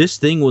 this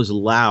thing was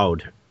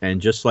loud,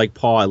 and just like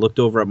Paul, I looked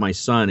over at my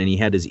son, and he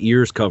had his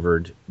ears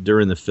covered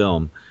during the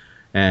film.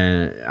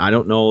 And I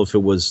don't know if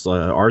it was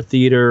our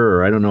theater,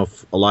 or I don't know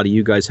if a lot of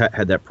you guys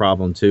had that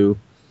problem too.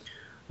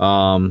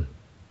 Henry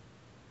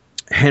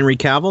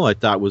Cavill, I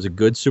thought, was a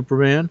good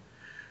Superman.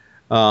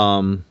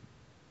 And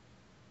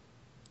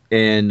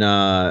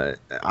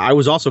I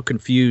was also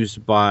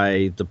confused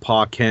by the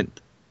Pa Kent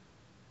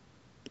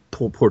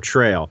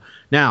portrayal.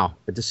 Now,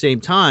 at the same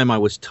time, I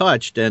was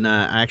touched, and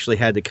I actually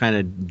had to kind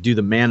of do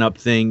the man up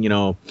thing, you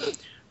know,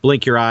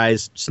 blink your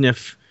eyes,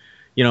 sniff,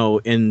 you know,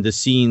 in the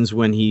scenes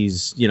when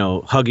he's, you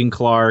know, hugging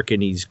Clark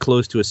and he's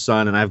close to his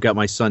son, and I've got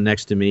my son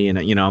next to me,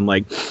 and, you know, I'm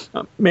like,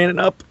 I'm manning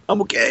up.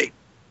 I'm okay.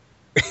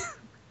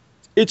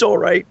 It's all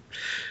right.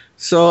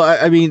 So,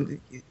 I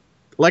mean,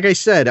 like I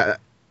said,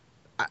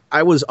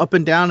 I was up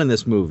and down in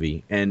this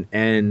movie,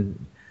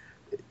 and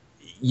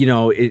you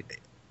know,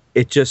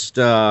 it just,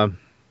 I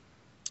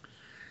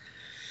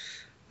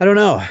don't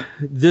know.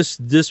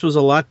 This was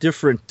a lot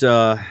different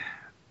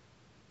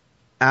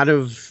out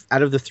of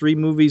the 3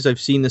 movies I've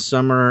seen this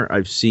summer,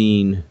 I've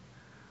seen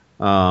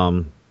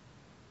Iron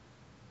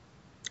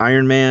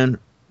Man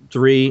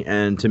 3,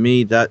 and to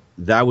me that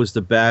was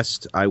the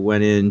best. I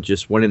went in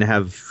to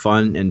have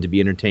fun and to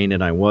be entertained,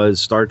 and I was.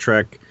 Star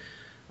Trek,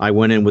 I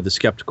went in with a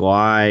skeptical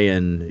eye,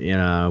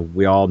 and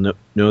we all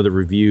know the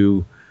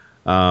review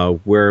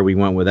where we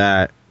went with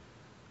that.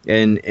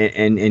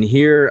 And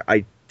here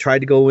I tried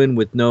to go in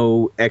with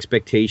no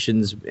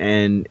expectations,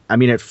 and I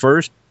mean at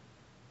first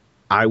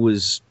I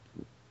was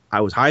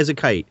high as a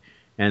kite,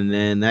 and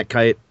then that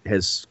kite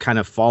has kind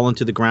of fallen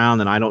to the ground,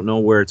 and I don't know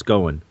where it's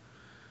going.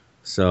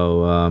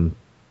 So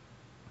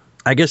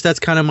I guess that's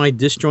kind of my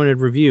disjointed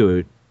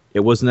review.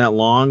 It wasn't that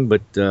long,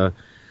 but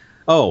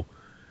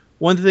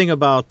one thing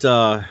about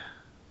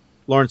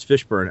Lawrence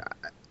Fishburne,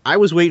 I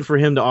was waiting for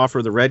him to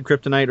offer the red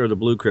kryptonite or the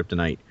blue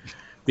kryptonite,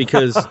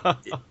 because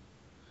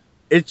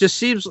it just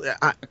seems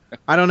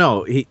I don't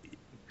know.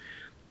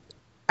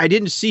 I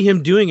didn't see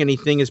him doing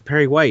anything as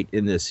Perry White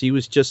in this. He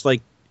was just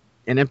like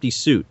an empty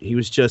suit. He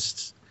was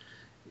just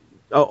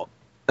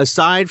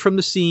aside from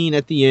the scene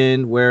at the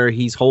end where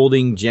he's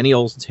holding Jenny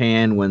Olsen's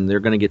hand when they're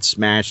going to get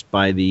smashed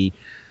by the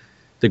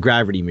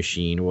gravity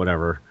machine or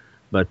whatever.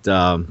 But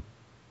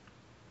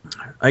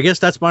I guess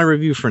that's my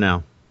review for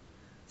now.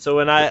 So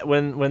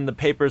when the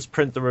papers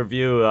print the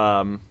review,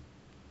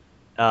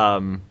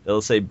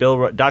 it'll say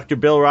Dr.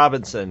 Bill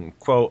Robinson,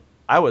 quote,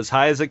 "I was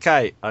high as a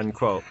kite,"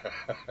 unquote.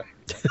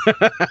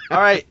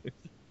 All right,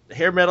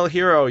 Hair Metal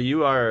Hero,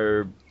 you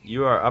are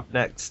up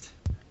next.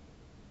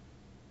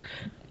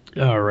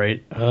 All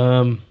right.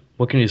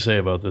 What can you say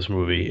about this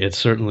movie? It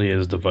certainly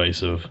is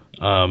divisive.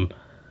 And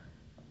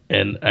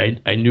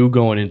I knew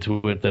going into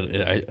it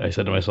that I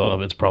said to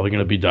myself, it's probably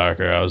going to be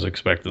darker. I was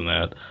expecting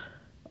that.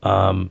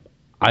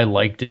 I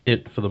liked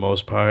it for the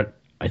most part.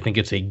 I think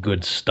it's a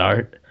good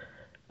start.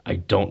 I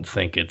don't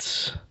think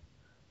it's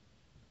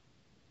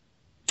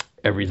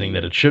everything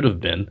that it should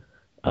have been.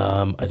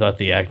 I thought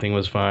the acting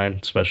was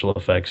fine, special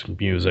effects,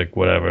 music,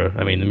 whatever.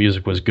 I mean, the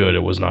music was good.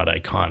 It was not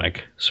iconic,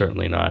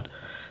 certainly not.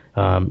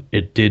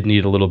 It did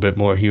need a little bit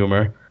more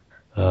humor.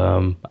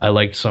 I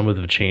liked some of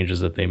the changes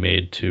that they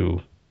made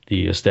to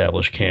the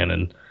established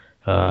canon.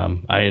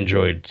 I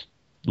enjoyed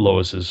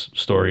Lois's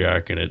story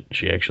arc in it.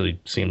 She actually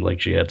seemed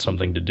like she had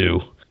something to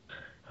do.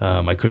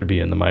 I could be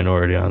in the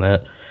minority on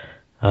that.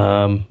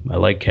 I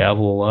like Cavill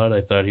a lot.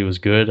 I thought he was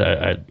good.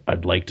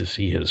 I'd like to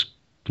see his,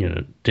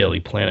 Daily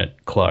Planet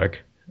Clark.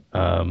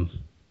 I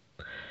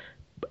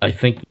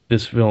think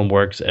this film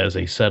works as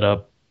a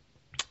setup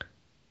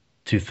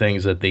to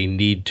things that they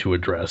need to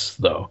address,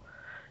 though.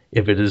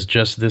 If it is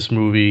just this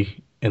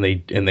movie and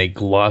they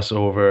gloss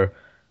over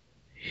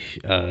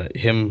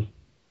him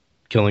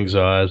killing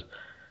Zod,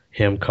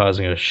 him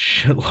causing a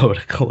shitload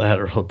of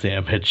collateral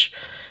damage,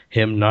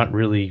 him not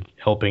really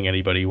helping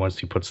anybody once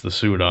he puts the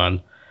suit on,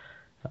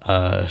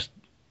 they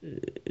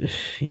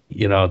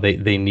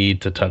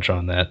need to touch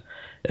on that.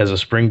 As a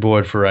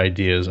springboard for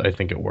ideas, I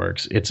think it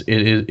works. It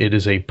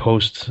is a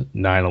post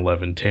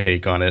 9/11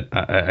 take on it.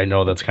 I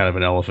know that's kind of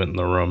an elephant in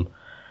the room,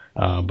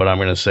 but I'm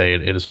going to say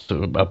it is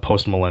a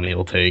post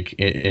millennial take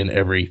in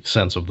every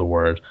sense of the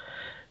word.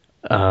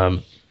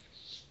 Pa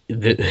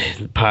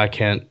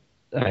Kent,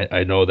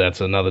 I know that's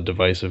another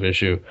divisive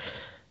issue.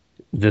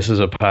 This is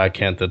a Pa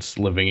Kent that's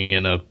living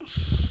in a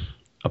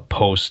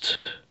post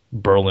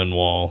Berlin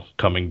Wall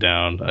coming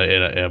down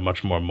in a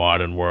much more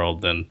modern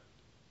world than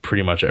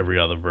pretty much every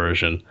other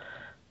version.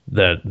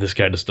 That this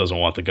guy just doesn't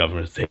want the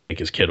government to take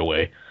his kid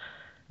away,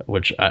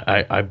 which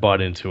I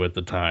bought into at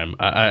the time.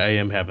 I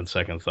am having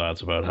second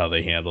thoughts about how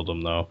they handled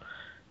him, though.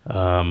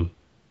 I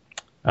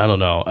don't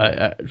know.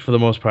 For the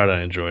most part,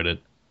 I enjoyed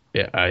it.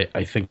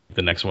 I think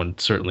the next one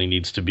certainly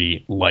needs to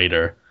be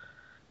lighter.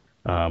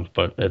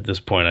 But at this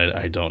point,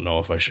 I don't know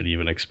if I should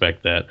even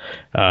expect that.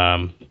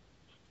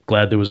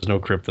 Glad there was no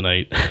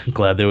Kryptonite.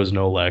 Glad there was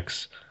no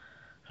Lex.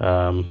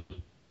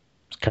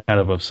 Kind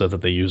of upset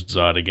that they used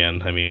Zod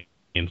again. I mean,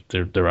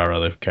 there are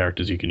other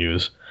characters you can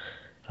use.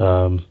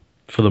 For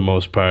the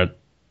most part,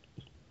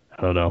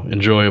 I don't know,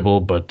 enjoyable,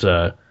 but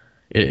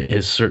it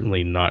is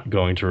certainly not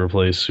going to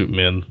replace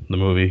Superman the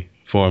movie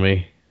for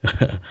me,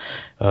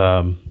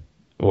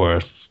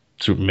 or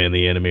Superman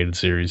the animated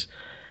series.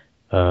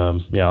 I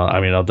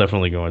mean, I'll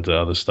definitely go into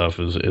other stuff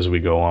as we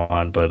go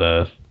on,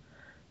 but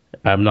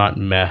I'm not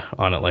meh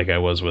on it like I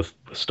was with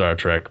Star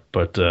Trek.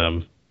 But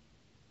the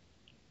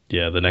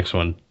next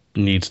one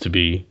needs to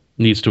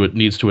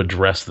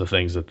address the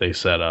things that they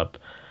set up.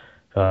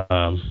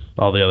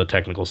 All the other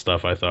technical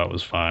stuff I thought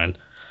was fine,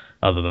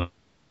 other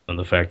than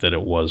the fact that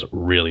it was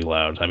really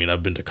loud. I mean,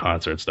 I've been to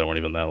concerts that weren't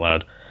even that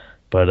loud.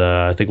 But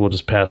I think we'll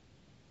just pass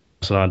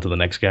it on to the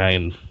next guy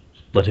and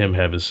let him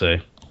have his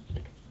say.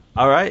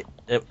 All right,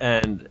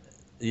 and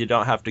you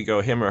don't have to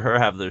go him or her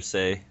have their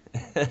say.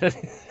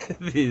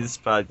 These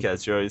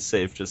podcasts, you're always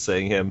safe just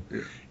saying him.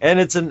 And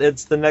it's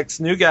the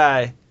next new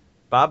guy,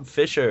 Bob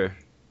Fisher.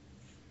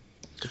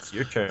 It's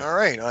your turn. All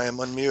right, I am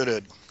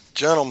unmuted.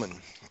 Gentlemen,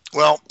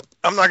 well,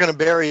 I'm not going to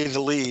bury the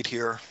lead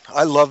here.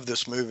 I love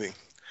this movie.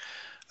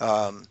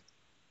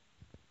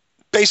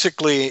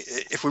 basically,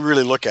 if we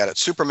really look at it,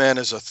 Superman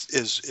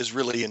is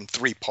really in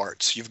three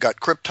parts. You've got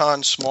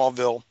Krypton,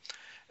 Smallville,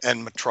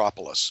 and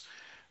Metropolis.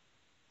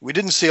 We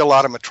didn't see a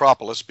lot of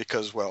Metropolis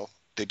because, well,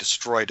 they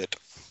destroyed it.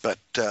 But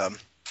the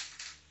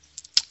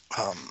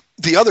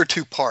other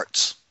two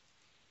parts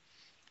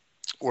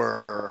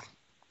were,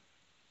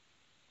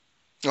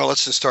 well,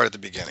 let's just start at the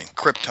beginning.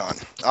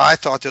 Krypton. I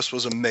thought this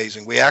was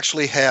amazing. We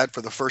actually had,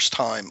 for the first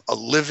time, a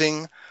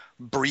living,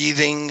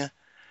 breathing,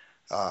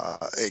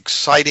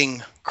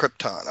 exciting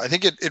Krypton. I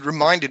think it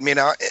reminded me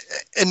now,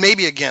 and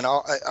maybe again,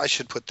 I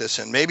should put this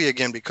in, maybe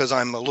again because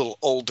I'm a little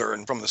older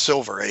and from the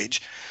Silver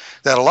Age,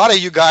 that a lot of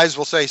you guys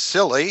will say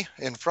silly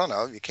in front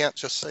of. You can't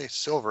just say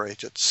Silver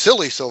Age. It's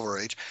silly Silver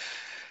Age.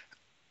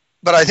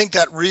 But I think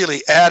that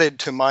really added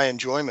to my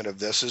enjoyment of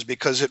this is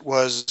because it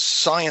was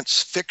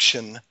science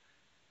fiction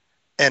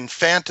and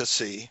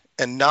fantasy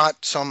and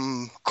not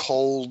some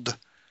cold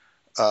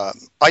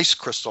ice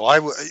crystal.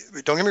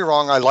 Don't get me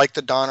wrong, I like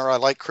the Donner, I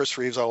like Chris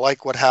Reeves, I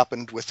like what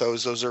happened with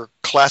those. Those are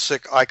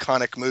classic,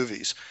 iconic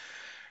movies.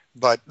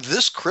 But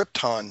this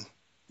Krypton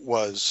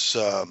was,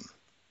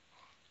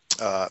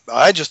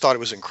 I just thought it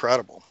was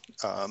incredible.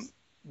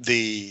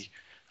 The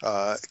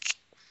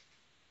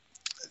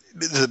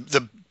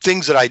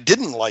things that I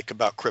didn't like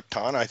about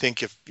Krypton, I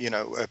think if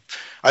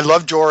I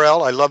loved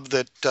Jor-El, I loved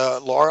that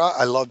Laura,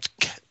 I loved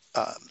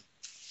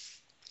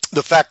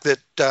the fact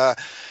that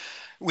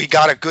we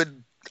got a good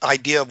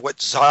idea of what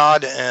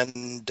Zod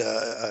and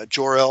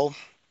Jor-El,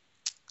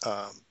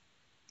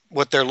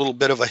 what their little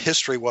bit of a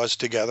history was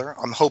together.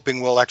 I'm hoping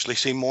we'll actually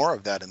see more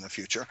of that in the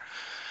future.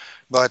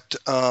 But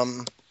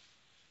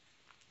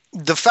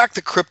the fact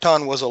that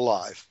Krypton was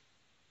alive,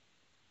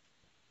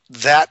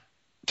 that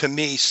to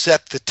me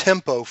set the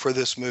tempo for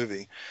this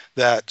movie,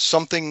 that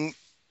something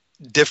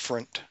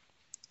different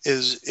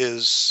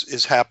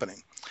is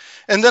happening.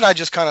 And then I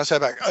just kind of sat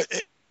back.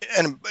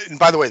 And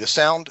by the way, the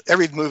sound,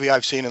 every movie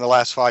I've seen in the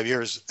last 5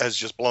 years has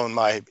just blown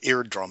my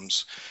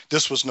eardrums.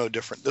 This was no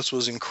different. This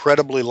was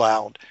incredibly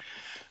loud.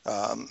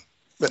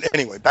 But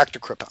anyway, back to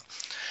Krypton.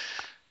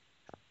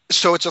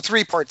 So it's a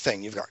three-part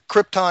thing. You've got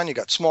Krypton, you've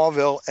got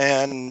Smallville,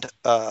 and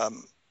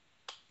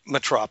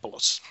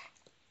Metropolis.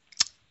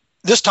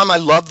 This time I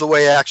love the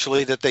way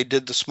actually that they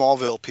did the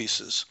Smallville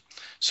pieces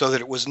so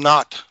that it was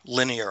not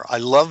linear. I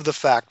love the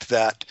fact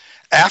that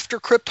after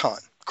Krypton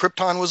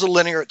was a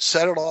linear, it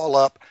set it all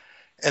up,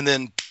 and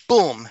then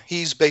boom,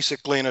 he's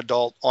basically an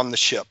adult on the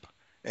ship.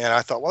 And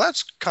I thought, well,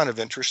 that's kind of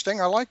interesting.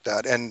 I like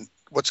that. And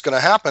what's going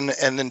to happen,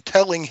 and then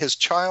telling his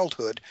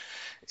childhood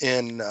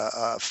in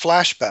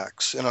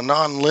flashbacks in a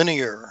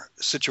non-linear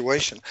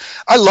situation.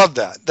 I love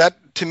that. That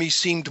to me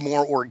seemed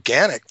more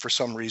organic for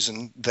some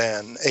reason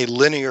than a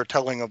linear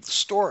telling of the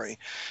story,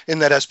 in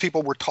that as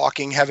people were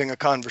talking, having a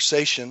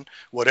conversation,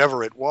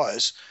 whatever it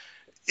was,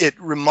 it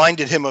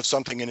reminded him of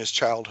something in his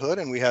childhood,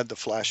 and we had the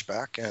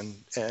flashback,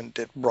 and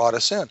it brought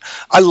us in.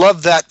 I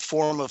love that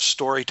form of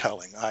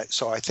storytelling.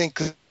 So I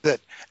think that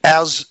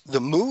as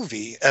the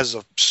movie, as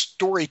a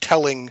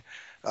storytelling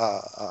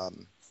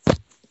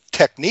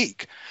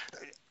technique,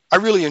 I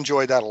really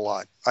enjoyed that a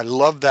lot. I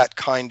love that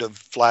kind of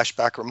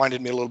flashback. It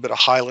reminded me a little bit of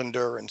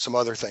Highlander and some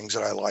other things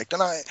that I liked,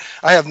 and I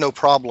have no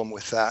problem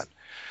with that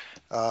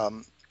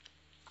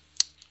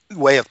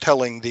way of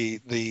telling the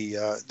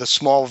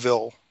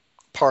Smallville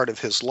part of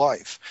his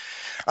life.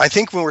 I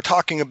think when we're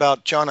talking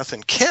about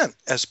Jonathan Kent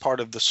as part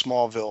of the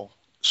Smallville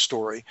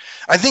story,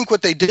 I think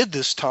what they did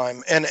this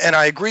time, and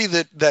I agree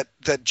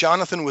that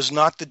Jonathan was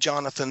not the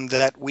Jonathan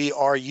that we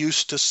are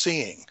used to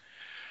seeing.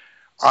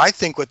 I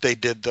think what they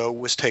did, though,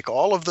 was take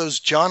all of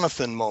those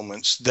Jonathan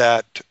moments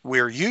that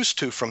we're used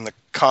to from the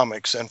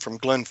comics and from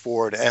Glenn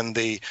Ford, and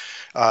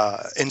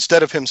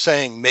instead of him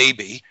saying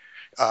maybe,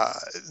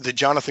 the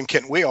Jonathan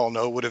Kent we all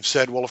know would have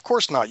said, well, of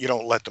course not, you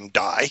don't let them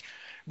die,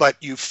 but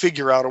you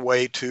figure out a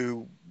way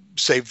to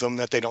save them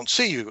that they don't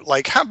see you.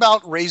 Like, how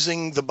about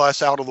raising the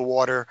bus out of the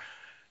water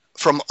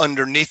from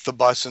underneath the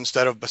bus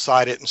instead of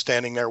beside it and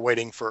standing there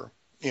waiting for,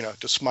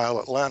 to smile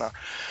at Lana?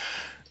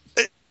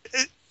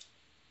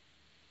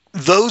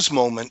 Those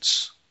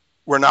moments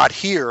were not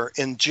here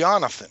in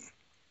Jonathan,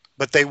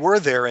 but they were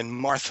there in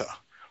Martha.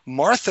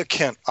 Martha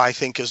Kent, I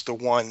think, is the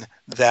one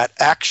that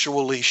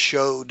actually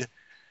showed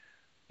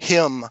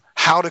him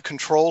how to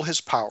control his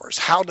powers,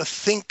 how to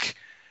think,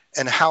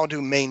 and how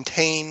to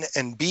maintain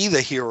and be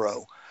the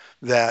hero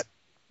that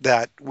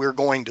we're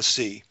going to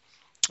see.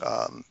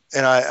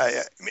 And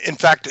I, in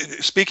fact,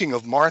 speaking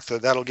of Martha,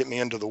 that'll get me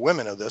into the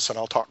women of this, and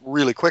I'll talk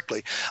really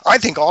quickly. I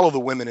think all of the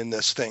women in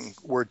this thing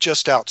were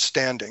just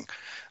outstanding.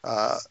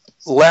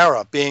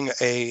 Lara being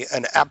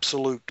an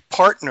absolute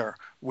partner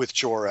with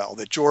Jor-El,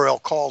 that Jor-El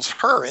calls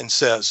her and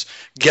says,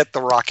 get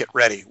the rocket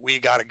ready, we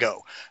got to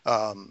go.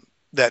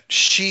 That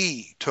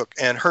she took,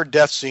 and her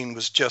death scene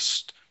was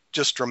just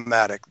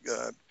dramatic.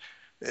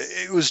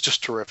 It was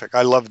just terrific.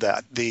 I love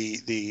that.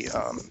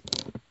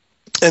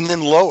 And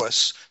then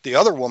Lois, the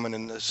other woman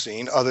in this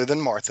scene, other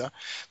than Martha,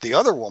 the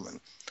other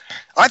woman,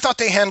 I thought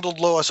they handled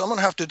Lois. I'm going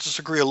to have to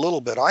disagree a little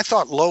bit. I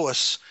thought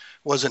Lois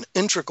was an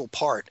integral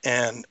part,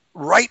 and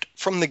right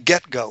from the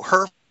get-go,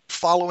 her kept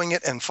following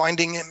it and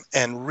finding him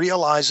and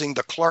realizing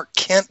the Clark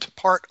Kent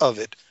part of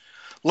it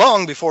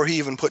long before he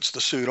even puts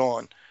the suit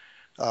on.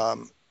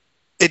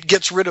 It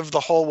gets rid of the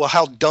whole, well,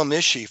 how dumb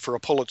is she for a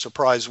Pulitzer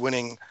Prize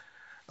winning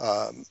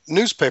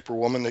newspaper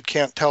woman that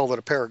can't tell that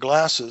a pair of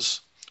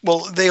glasses.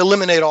 Well, they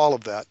eliminate all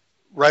of that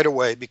right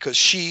away because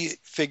she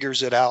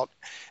figures it out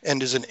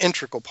and is an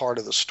integral part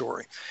of the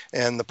story.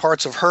 And the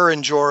parts of her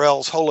and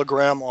Jor-El's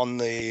hologram on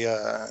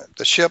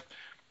the ship,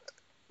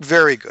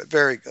 very good,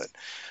 very good.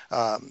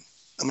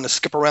 I'm going to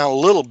skip around a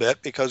little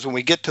bit because when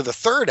we get to the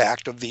third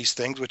act of these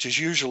things, which is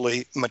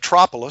usually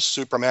Metropolis,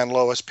 Superman,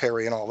 Lois,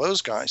 Perry, and all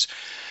those guys,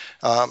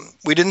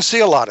 we didn't see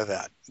a lot of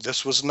that.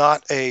 This was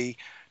not a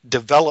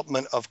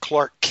development of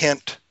Clark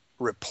Kent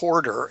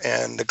reporter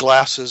and the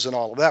glasses and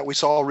all of that. We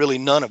saw really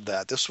none of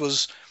that. This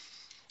was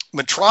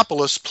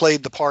Metropolis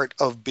played the part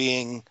of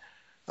being,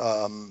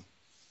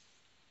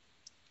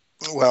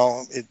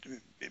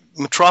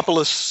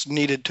 Metropolis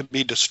needed to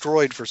be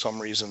destroyed for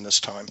some reason this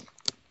time,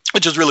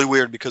 which is really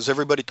weird because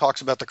everybody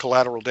talks about the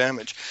collateral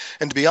damage.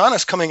 And to be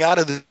honest, coming out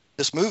of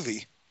this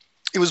movie,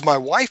 it was my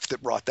wife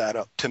that brought that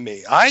up to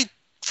me.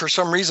 For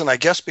some reason, I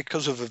guess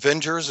because of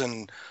Avengers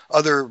and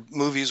other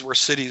movies where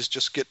cities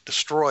just get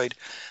destroyed,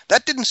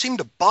 that didn't seem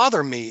to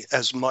bother me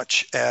as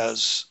much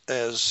as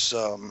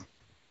the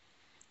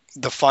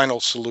final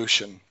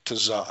solution to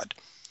Zod,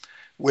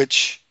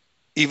 which,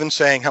 even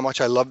saying how much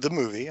I loved the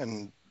movie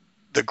and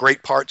the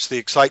great parts, the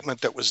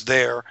excitement that was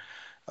there,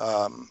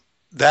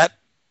 that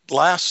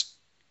last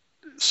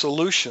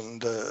solution,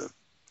 the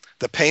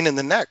pain in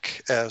the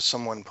neck, as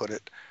someone put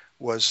it,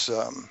 was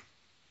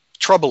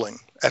troubling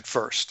at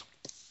first.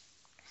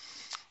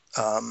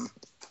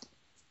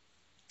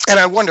 And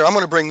I wonder, I'm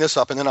going to bring this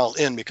up and then I'll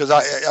end because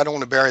I don't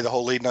want to bury the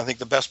whole lead, and I think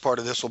the best part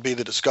of this will be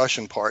the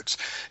discussion parts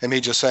and me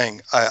just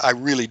saying I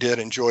really did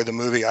enjoy the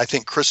movie. I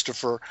think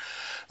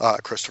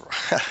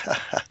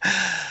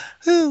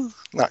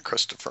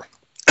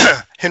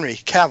Henry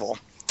Cavill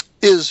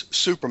is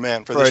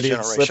Superman for this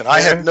generation.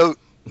 I had no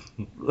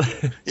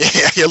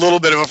a little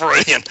bit of a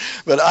Freudian,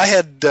 but I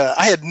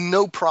had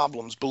no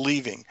problems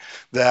believing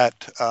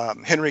that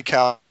Henry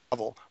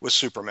Cavill was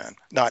Superman,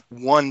 not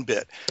one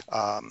bit.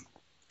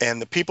 And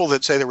the people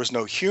that say there was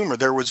no humor,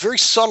 there was very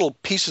subtle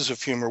pieces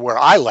of humor where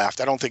I laughed.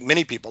 I don't think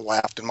many people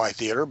laughed in my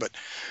theater, but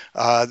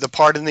the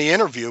part in the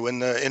interview, in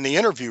the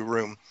interview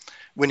room,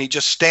 when he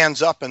just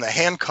stands up and the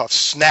handcuffs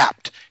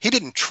snapped. He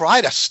didn't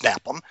try to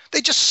snap them;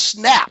 they just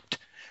snapped.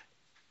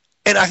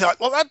 And I thought,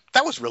 well,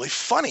 that was really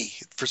funny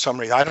for some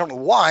reason. I don't know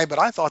why, but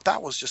I thought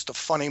that was just a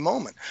funny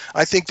moment.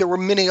 I think there were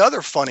many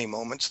other funny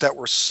moments that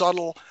were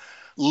subtle,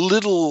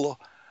 little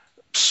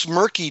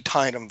smirky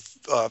kind of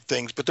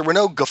things, but there were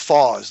no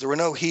guffaws. There were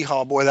no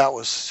hee-haw, boy, that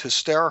was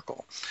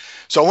hysterical.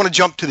 So I want to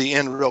jump to the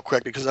end real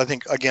quick because I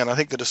think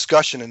the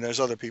discussion, and there's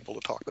other people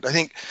to talk, but I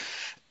think,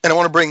 and I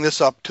want to bring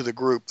this up to the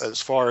group as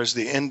far as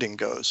the ending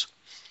goes.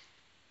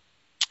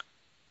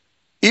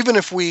 Even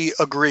if we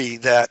agree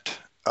that,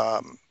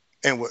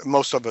 and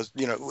most of us,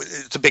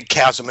 it's a big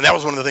chasm, and that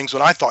was one of the things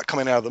when I thought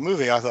coming out of the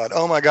movie, I thought,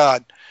 oh my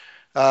God,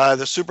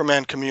 the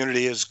Superman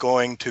community is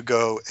going to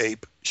go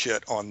ape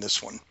shit on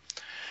this one.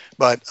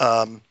 But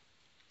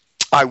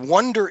I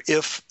wonder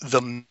if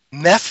the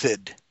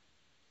method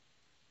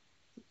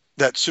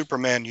that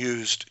Superman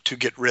used to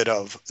get rid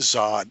of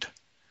Zod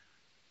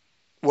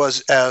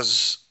was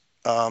as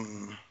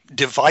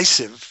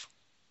divisive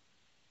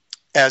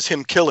as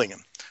him killing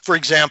him. For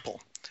example,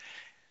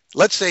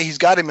 let's say he's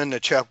got him in the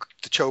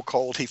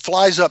chokehold. He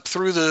flies up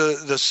through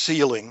the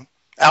ceiling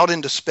out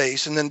into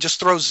space and then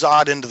just throws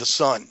Zod into the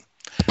sun.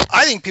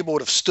 I think people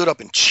would have stood up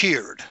and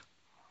cheered.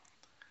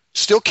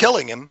 Still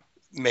killing him.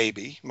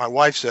 Maybe. My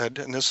wife said,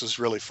 and this is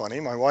really funny,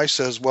 my wife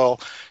says, well,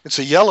 it's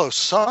a yellow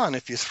sun.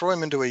 If you throw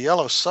him into a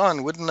yellow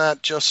sun, wouldn't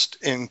that just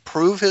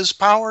improve his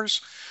powers?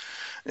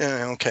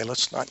 Okay,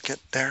 let's not get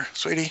there,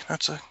 sweetie.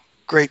 That's a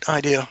great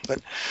idea.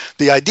 But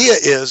the idea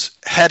is,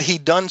 had he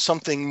done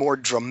something more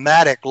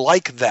dramatic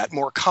like that,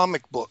 more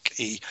comic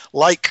book-y,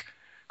 like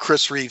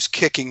Chris Reeves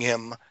kicking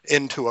him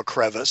into a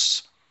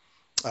crevice.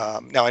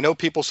 Now, I know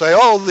people say,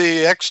 oh,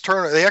 the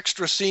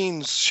extra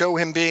scenes show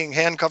him being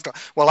handcuffed.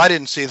 Well, I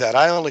didn't see that.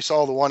 I only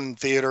saw the one in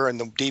theater, and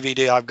the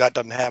DVD I've got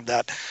doesn't have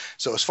that.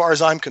 So as far as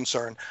I'm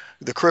concerned,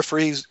 the Chris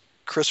Reeves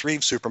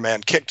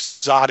Superman kicked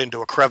Zod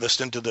into a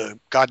crevice, into the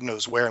God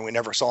knows where, and we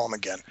never saw him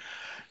again.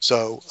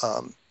 So,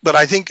 but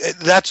I think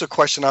that's a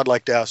question I'd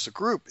like to ask the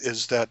group,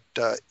 is that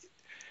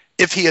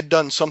if he had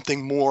done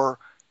something more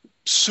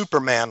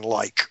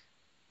Superman-like,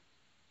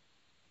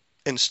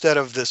 instead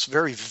of this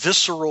very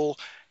visceral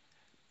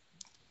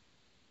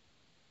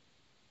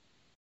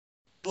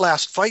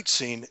last fight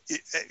scene,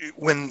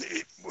 when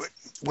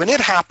it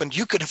happened,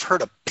 you could have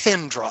heard a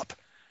pin drop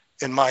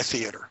in my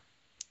theater.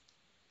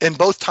 And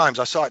both times,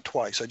 I saw it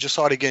twice. I just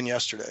saw it again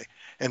yesterday.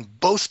 And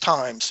both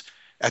times,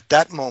 at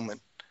that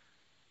moment,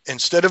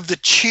 instead of the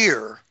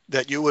cheer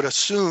that you would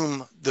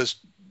assume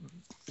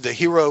the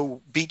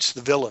hero beats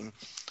the villain,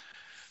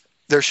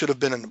 there should have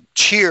been a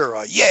cheer,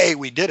 a yay,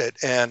 we did it.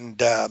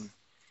 And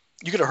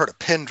you could have heard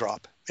a pin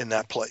drop in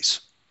that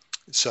place.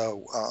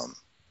 So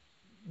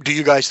do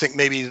you guys think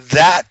maybe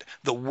that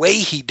the way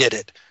he did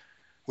it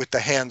with the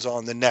hands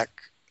on the neck,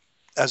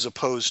 as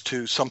opposed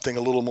to something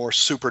a little more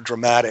super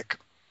dramatic,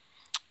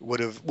 would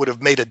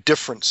have made a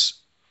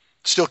difference?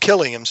 Still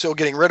killing him, still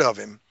getting rid of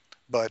him,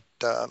 but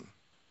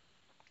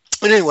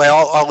anyway,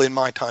 I'll end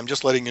my time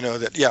just letting you know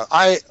that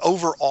I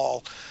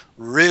overall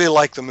really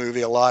like the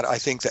movie a lot. I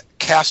think that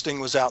casting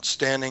was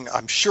outstanding.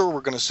 I'm sure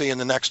we're going to see in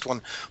the next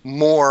one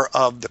more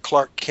of the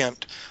Clark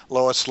Kent,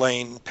 Lois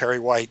Lane, Perry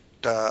White,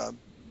 the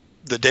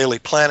Daily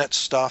Planet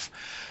stuff.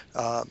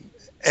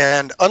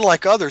 And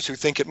unlike others who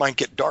think it might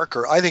get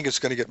darker, I think it's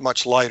going to get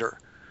much lighter.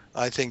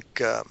 I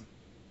think, of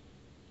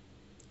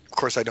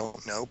course, I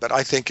don't know, but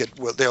I think it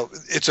will.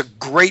 It's a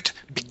great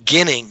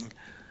beginning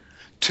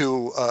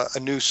to a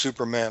new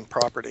Superman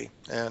property,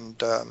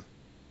 and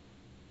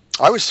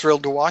I was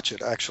thrilled to watch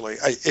it. Actually,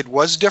 it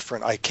was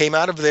different. I came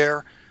out of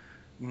there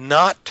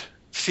not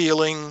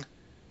feeling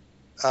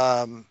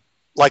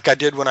like I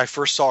did when I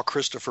first saw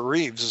Christopher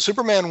Reeves.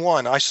 Superman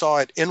 1, I saw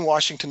it in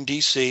Washington,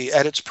 D.C.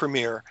 at its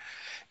premiere,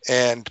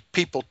 and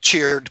people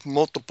cheered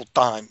multiple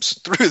times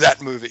through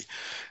that movie.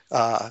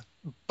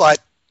 But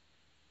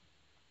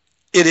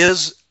it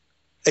is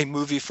a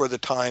movie for the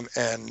time,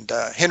 and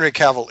Henry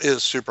Cavill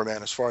is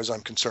Superman as far as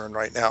I'm concerned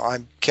right now. I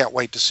can't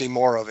wait to see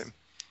more of him.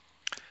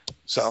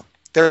 So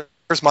there's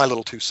my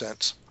little 2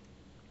 cents.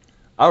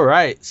 All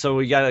right, so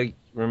we got to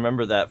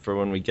remember that for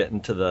when we get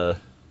into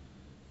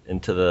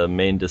the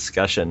main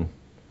discussion.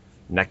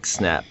 Neck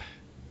snap,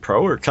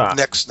 pro or con?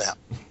 Neck snap.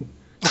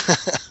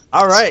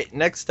 All right,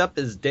 next up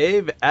is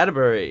Dave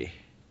Atterbury.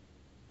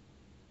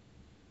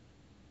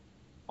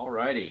 All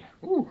righty.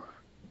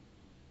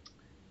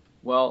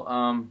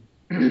 Well,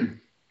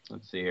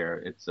 let's see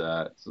here. It's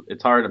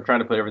hard. I'm trying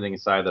to put everything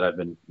aside that I've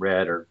been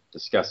read or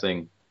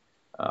discussing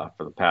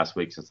for the past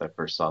week since I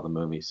first saw the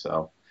movie.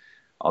 So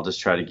I'll just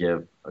try to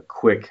give a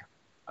quick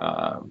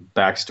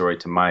backstory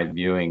to my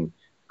viewing.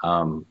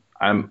 I'm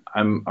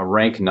a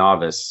rank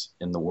novice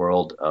in the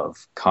world of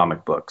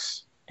comic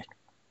books,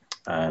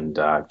 and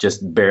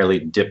just barely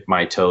dipped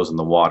my toes in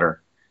the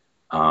water.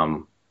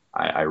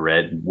 I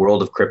read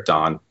World of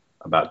Krypton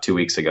about 2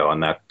 weeks ago,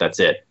 and that's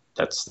it.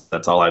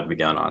 That's all I've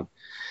begun on.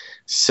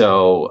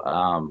 So,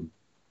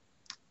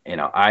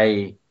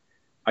 I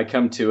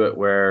come to it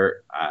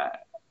where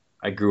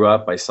I grew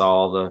up. I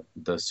saw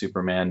the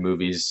Superman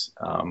movies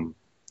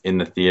in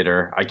the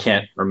theater. I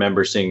can't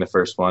remember seeing the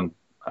first one.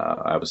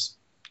 I was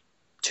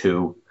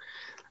 2,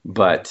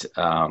 but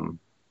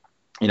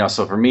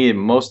so for me,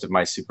 most of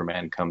my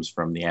Superman comes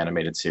from the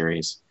animated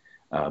series.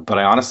 But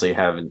I honestly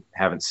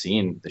haven't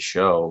seen the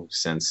show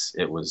since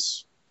it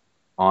was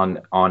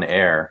on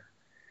air.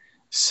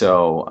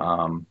 So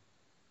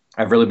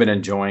I've really been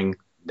enjoying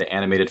the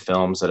animated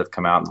films that have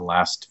come out in the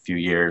last few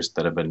years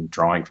that have been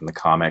drawing from the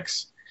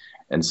comics.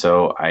 And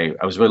so I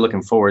was really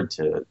looking forward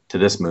to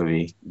this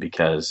movie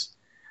because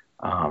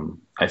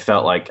I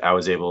felt like I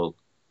was able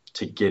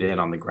to get in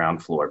on the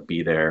ground floor,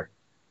 be there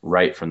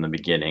right from the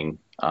beginning,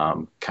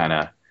 kind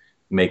of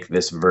make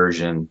this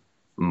version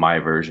my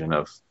version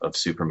of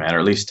Superman, or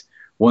at least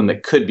one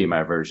that could be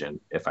my version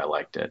if I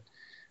liked it.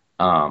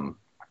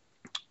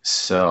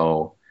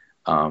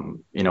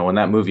 When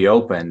that movie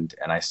opened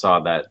and I saw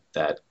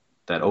that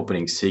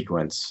opening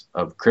sequence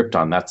of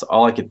Krypton, that's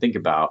all I could think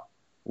about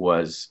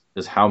was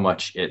how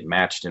much it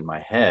matched in my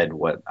head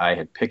what I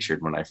had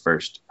pictured when I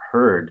first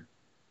heard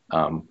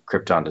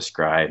Krypton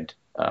described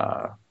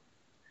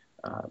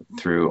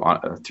through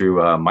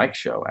Mike's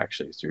show,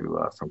 actually,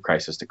 through From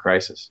Crisis to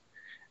Crisis,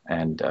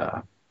 and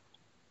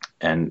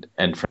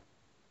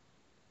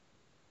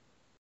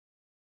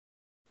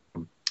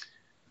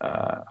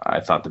I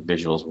thought the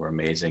visuals were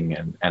amazing,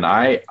 and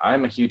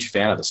I'm a huge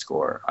fan of the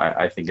score.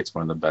 I think it's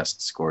one of the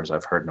best scores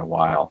I've heard in a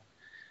while.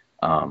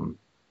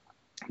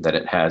 That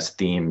it has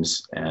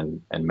themes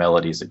and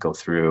melodies that go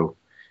through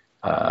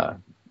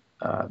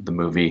the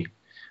movie.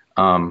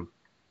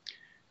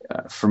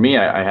 For me,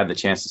 I had the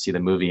chance to see the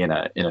movie in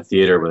a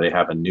theater where they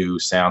have a new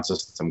sound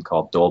system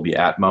called Dolby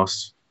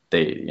Atmos.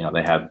 They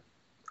had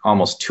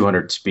almost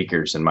 200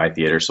 speakers in my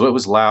theater, so it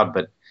was loud,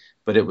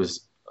 but it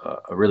was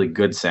a really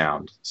good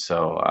sound.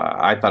 So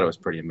I thought it was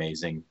pretty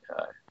amazing,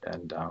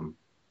 and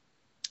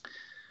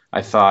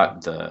I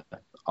thought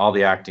all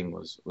the acting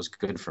was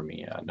good for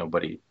me.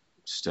 Nobody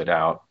stood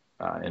out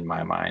in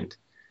my mind.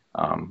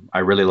 I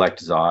really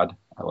liked Zod.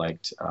 I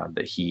liked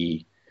that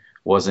he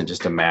wasn't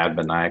just a mad,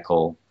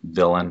 maniacal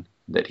villain,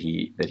 that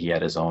he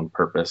had his own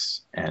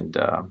purpose and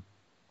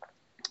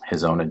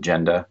his own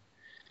agenda.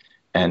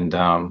 And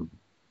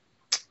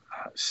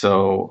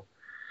so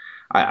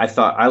I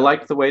thought I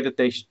liked the way that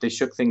they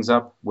shook things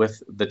up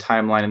with the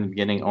timeline in the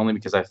beginning, only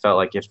because I felt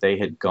like if they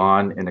had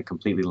gone in a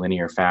completely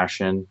linear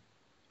fashion,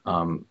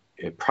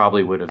 it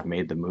probably would have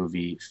made the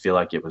movie feel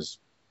like it was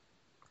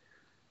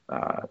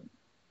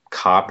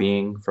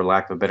copying, for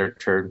lack of a better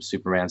term,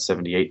 Superman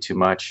 78 too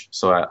much.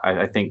 So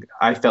I think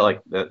I felt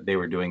like that they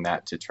were doing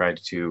that to try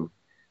to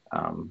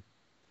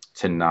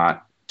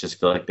not just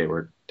feel like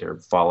they're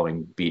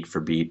following beat for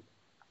beat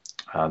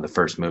the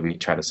first movie,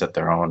 try to set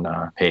their own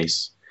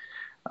pace.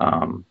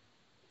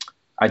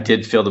 I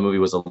did feel the movie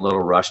was a little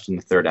rushed in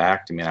the third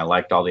act. I mean, I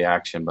liked all the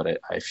action, but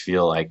I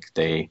feel like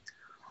they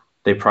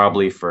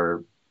probably,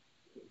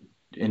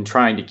 in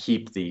trying to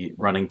keep the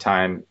running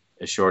time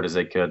as short as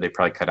they could, they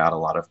probably cut out a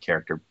lot of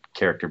character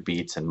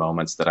beats and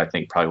moments that I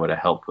think probably would have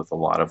helped with a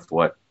lot of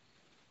what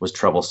was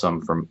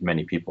troublesome for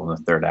many people in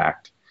the third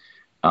act.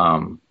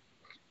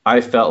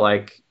 I felt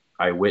like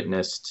I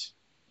witnessed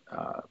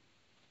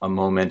a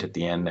moment at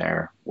the end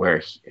there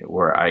where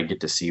I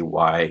get to see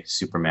why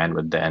Superman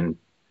would then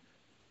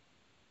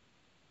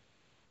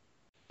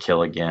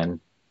kill again.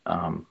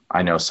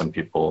 I know some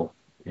people,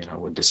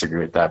 would disagree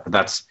with that, but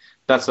that's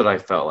what I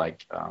felt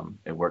like.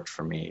 It worked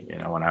for me,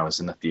 when I was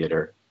in the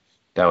theater.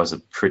 That was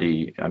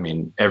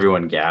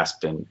everyone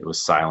gasped and it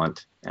was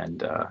silent,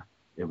 and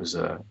it was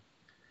a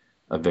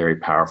very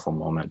powerful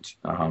moment.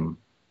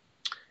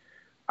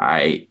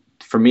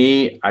 For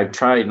me, I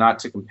try not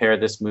to compare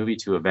this movie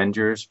to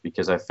Avengers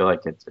because I feel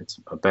like it's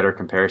a better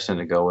comparison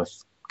to go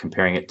with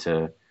comparing it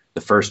to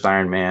the first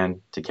Iron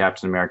Man, to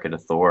Captain America, to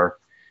Thor.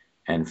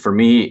 And for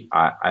me,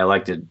 I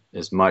liked it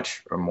as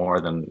much or more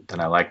than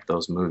I liked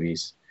those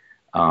movies.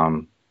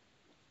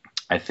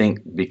 I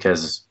think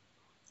because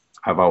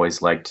I've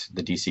always liked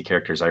the DC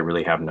characters, I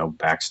really have no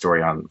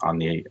backstory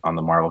on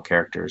the Marvel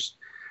characters.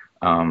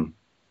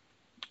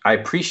 I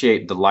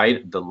appreciate the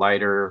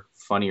lighter,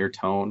 funnier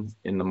tone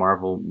in the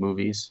Marvel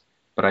movies,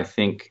 but I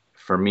think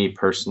for me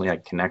personally, I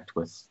connected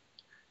with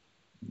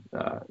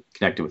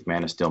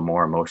Man of Steel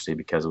more emotionally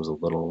because it was a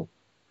little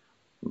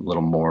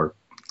more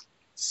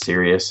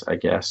serious, I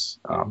guess.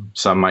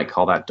 Some might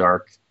call that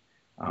dark.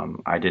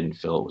 I didn't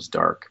feel it was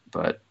dark,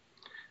 but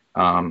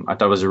I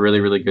thought it was a really,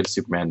 really good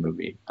Superman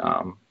movie.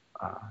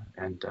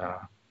 And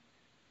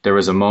there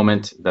was a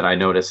moment that I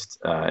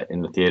noticed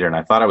in the theater, and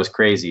I thought I was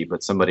crazy,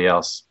 but somebody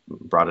else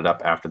brought it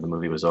up after the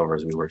movie was over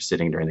as we were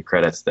sitting during the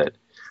credits, that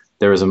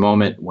there was a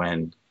moment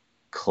when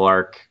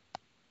Clark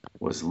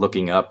was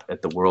looking up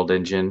at the world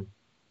engine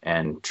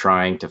and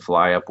trying to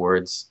fly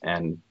upwards,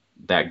 and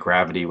that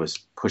gravity was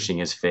pushing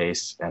his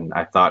face. And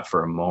I thought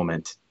for a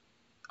moment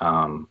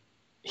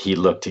he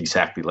looked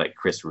exactly like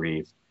Chris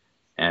Reeve,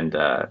 and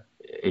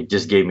it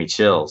just gave me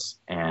chills.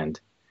 And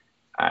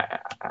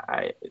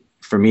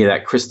for me,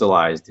 that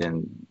crystallized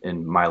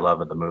in my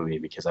love of the movie,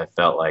 because I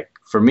felt like,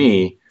 for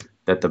me,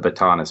 that the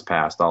baton is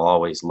passed. I'll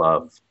always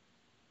love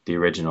the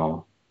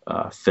original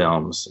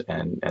films,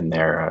 and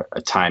they're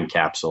a time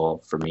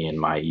capsule for me in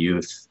my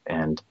youth.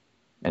 And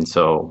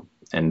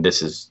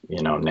this is,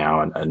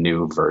 now a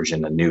new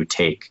version, a new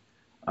take,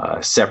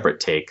 a separate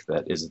take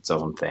that is its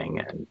own thing.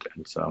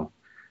 And so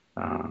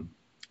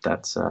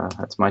that's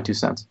my 2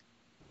 cents.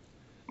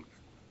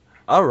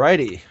 All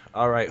righty.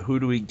 All right. Who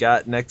do we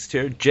got next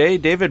here? J.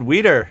 David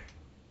Weeder.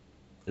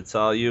 It's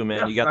all you,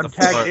 man. You got the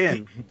floor.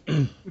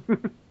 In.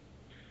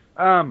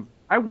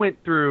 I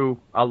went through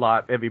a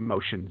lot of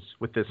emotions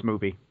with this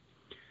movie.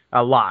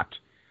 A lot.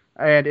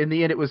 And in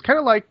the end, it was kind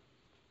of like,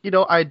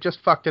 I just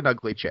fucked an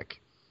ugly chick.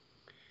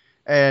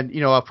 And,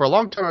 for a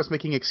long time, I was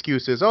making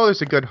excuses. Oh,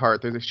 there's a good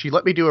heart. She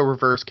let me do a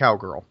reverse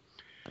cowgirl.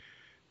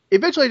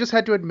 Eventually, I just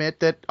had to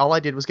admit that all I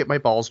did was get my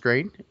balls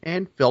drained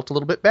and felt a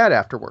little bit bad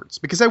afterwards,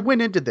 because I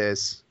went into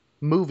this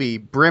movie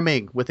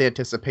brimming with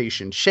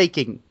anticipation,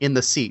 shaking in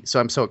the seat. So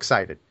I'm so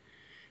excited.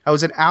 I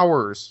was in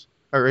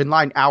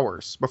line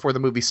hours before the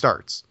movie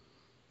starts.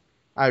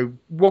 I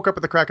woke up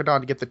at the crack of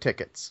dawn to get the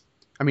tickets.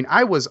 I mean,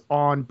 I was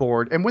on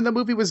board. And when the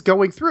movie was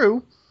going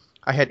through,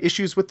 I had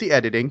issues with the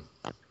editing,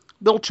 a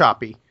little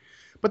choppy.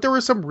 But there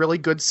were some really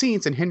good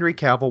scenes, and Henry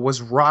Cavill was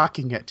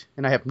rocking it.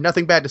 And I have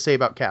nothing bad to say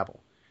about Cavill.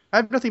 I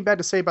have nothing bad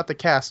to say about the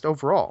cast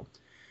overall.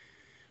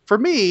 For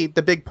me,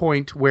 the big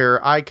point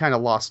where I kind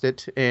of lost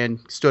it and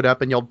stood up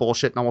and yelled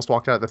bullshit and almost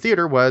walked out of the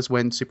theater was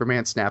when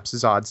Superman snaps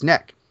Zod's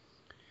neck.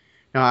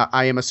 Now,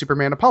 I am a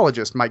Superman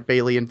apologist. Mike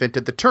Bailey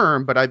invented the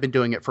term, but I've been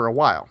doing it for a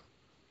while.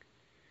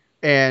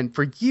 And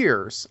for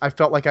years, I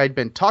felt like I'd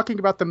been talking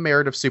about the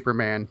merit of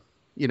Superman,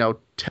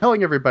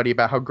 telling everybody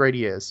about how great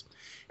he is.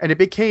 And it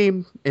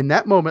became, in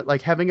that moment,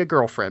 like having a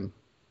girlfriend.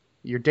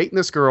 You're dating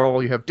this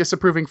girl, you have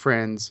disapproving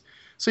friends,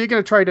 so you're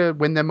going to try to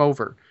win them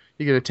over.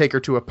 You're going to take her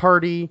to a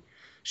party.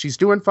 She's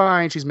doing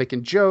fine. She's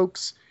making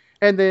jokes.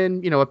 And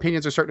then,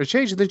 opinions are starting to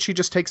change. And then she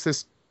just takes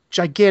this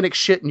gigantic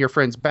shit in your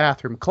friend's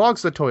bathroom,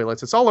 clogs the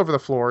toilets. It's all over the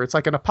floor. It's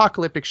like an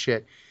apocalyptic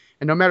shit.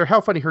 And no matter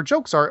how funny her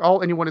jokes are,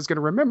 all anyone is going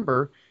to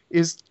remember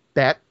is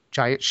that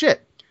giant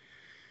shit.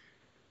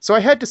 So I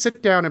had to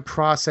sit down and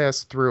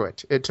process through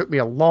it. It took me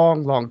a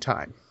long, long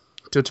time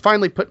to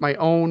finally put my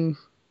own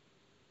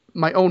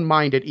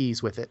mind at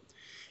ease with it.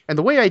 And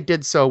the way I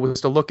did so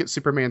was to look at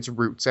Superman's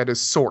roots, at his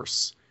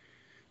source.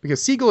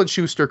 Because Siegel and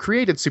Schuster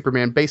created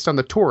Superman based on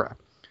the Torah.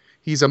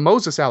 He's a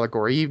Moses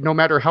allegory, no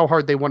matter how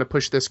hard they want to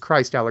push this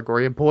Christ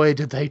allegory, and boy,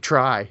 did they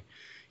try.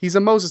 He's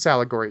a Moses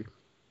allegory.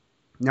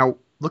 Now,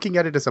 looking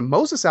at it as a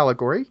Moses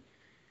allegory,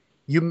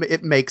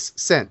 it makes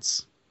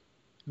sense.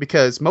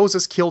 Because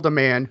Moses killed a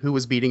man who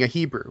was beating a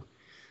Hebrew.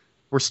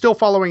 We're still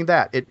following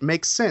that. It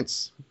makes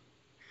sense.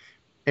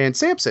 And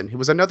Samson, who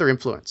was another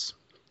influence.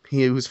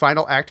 Whose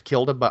final act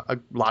killed a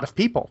lot of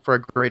people for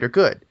a greater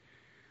good.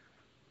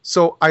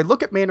 So I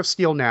look at Man of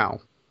Steel now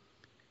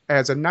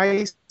as a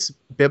nice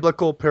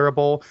biblical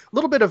parable, a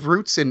little bit of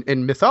roots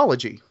in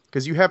mythology,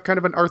 because you have kind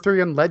of an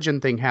Arthurian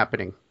legend thing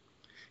happening.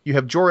 You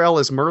have Jor-El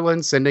as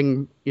Merlin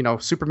sending,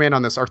 Superman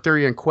on this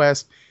Arthurian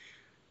quest.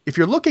 If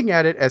you're looking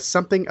at it as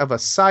something of a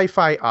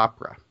sci-fi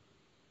opera,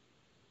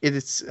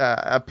 it's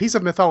a piece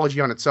of mythology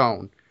on its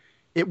own.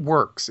 It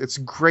works. It's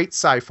great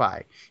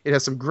sci-fi. It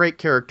has some great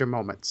character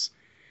moments.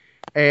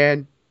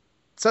 And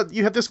so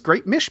you have this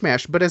great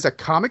mishmash, but as a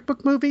comic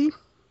book movie,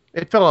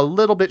 it fell a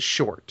little bit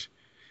short.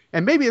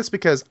 And maybe it's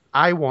because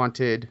I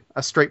wanted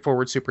a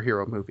straightforward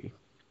superhero movie.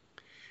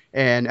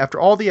 And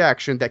after all the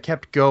action that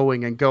kept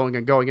going and going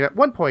and going, and at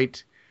one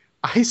point,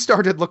 I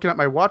started looking at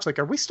my watch like,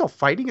 are we still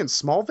fighting in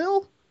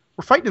Smallville?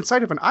 We're fighting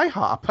inside of an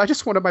IHOP. I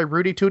just wanted my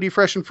Rudy Tooty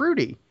Fresh and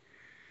Fruity.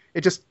 I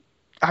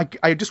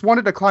just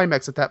wanted a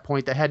climax at that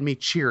point that had me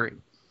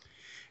cheering.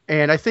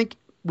 And I think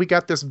we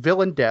got this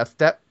villain death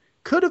that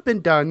could have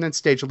been done and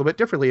staged a little bit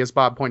differently, as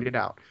Bob pointed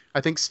out.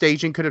 I think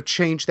staging could have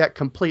changed that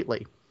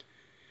completely.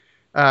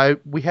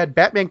 We had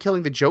Batman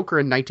killing the Joker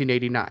in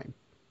 1989.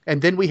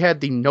 And then we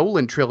had the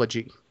Nolan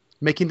trilogy,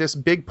 making this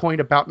big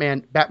point about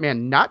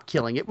Batman not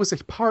killing. It was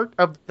a part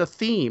of the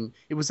theme.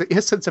 It was the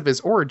essence of his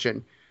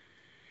origin.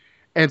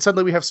 And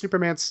suddenly we have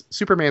Superman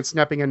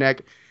snapping a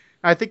neck.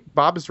 I think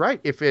Bob is right.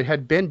 If it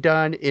had been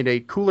done in a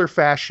cooler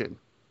fashion,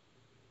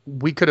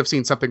 we could have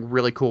seen something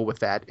really cool with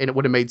that, and it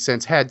would have made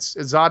sense. Had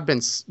Zod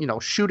been,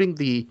 shooting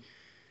the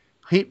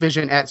heat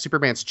vision at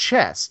Superman's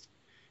chest,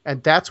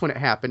 and that's when it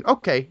happened.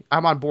 Okay,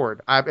 I'm on board.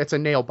 It's a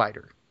nail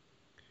biter.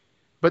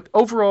 But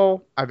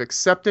overall, I've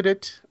accepted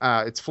it.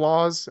 Its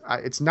flaws.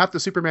 It's not the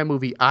Superman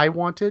movie I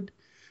wanted,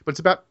 but it's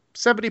about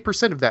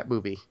 70% of that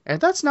movie, and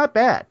that's not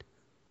bad.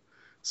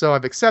 So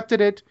I've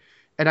accepted it.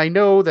 And I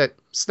know that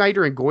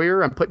Snyder and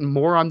Goyer, I'm putting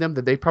more on them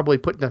than they probably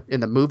put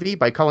in the movie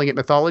by calling it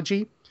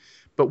mythology.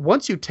 But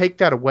once you take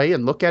that away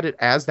and look at it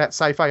as that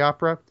sci-fi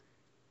opera,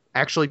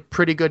 actually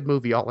pretty good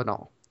movie all in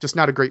all. Just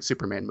not a great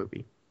Superman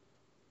movie.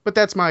 But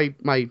that's my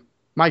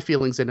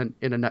feelings in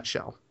a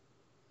nutshell.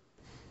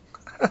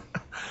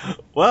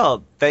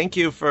 Well, thank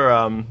you for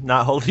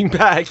not holding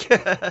back.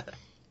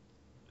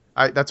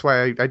 That's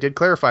why I did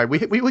clarify. We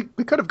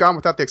could have gone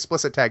without the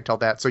explicit tag till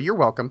that, so you're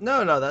welcome.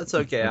 No, that's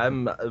okay.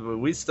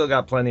 We still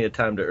got plenty of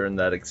time to earn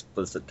that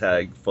explicit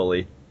tag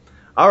fully.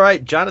 All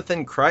right,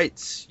 Jonathan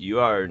Kreitz,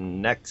 you are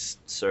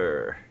next,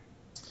 sir.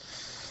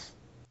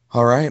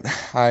 All right,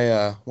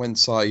 I went and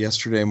saw it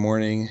yesterday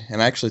morning,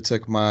 and I actually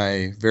took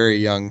my very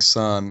young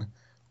son,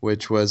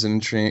 which was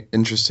an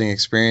interesting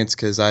experience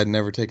because I had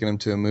never taken him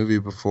to a movie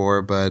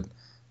before, but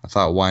I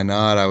thought, why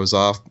not? I was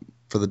off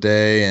for the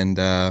day, and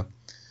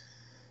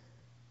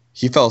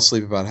he fell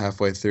asleep about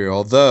halfway through,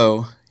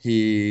 although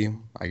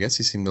I guess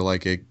he seemed to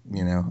like it,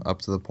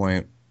 up to the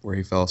point where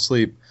he fell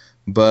asleep.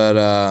 But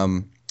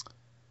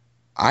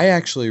I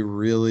actually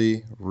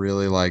really,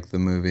 really like the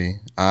movie.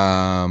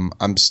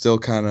 I'm still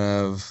kind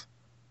of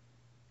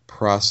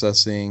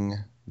processing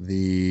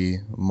the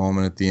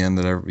moment at the end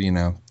that,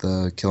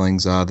 the killing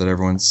Zod that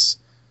everyone's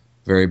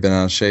very bent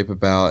out of shape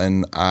about.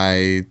 And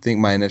I think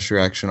my initial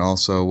reaction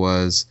also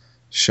was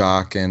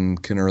shock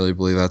and couldn't really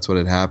believe that's what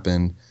had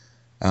happened.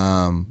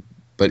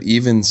 But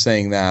even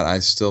saying that, I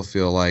still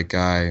feel like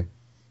I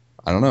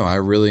don't know, I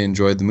really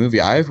enjoyed the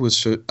movie. I was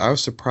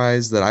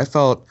surprised that I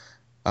felt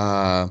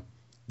the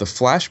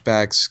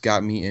flashbacks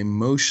got me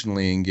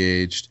emotionally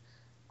engaged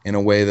in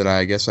a way that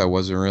I guess I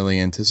wasn't really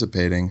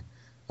anticipating.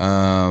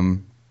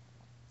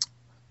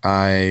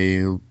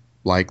 I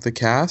like the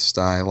cast.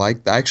 I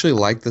actually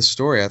liked the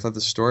story. I thought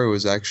the story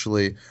was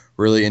actually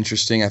really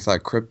interesting. I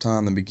thought Krypton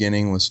in the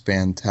beginning was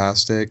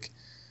fantastic.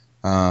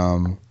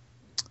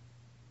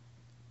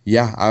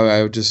 Yeah,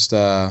 I just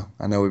I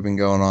know we've been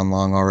going on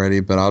long already,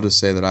 but I'll just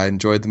say that I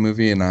enjoyed the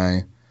movie, and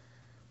I'm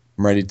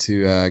ready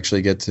to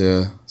actually get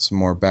to some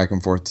more back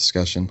and forth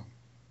discussion.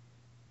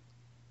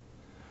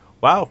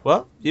 Wow,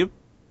 well, you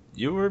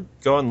were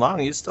going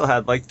long. You still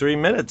had like 3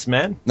 minutes,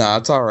 man. No,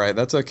 it's all right.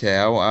 That's okay.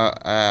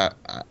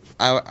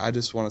 I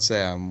just want to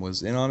say I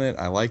was in on it.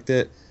 I liked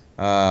it,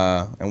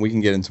 and we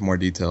can get into more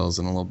details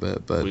in a little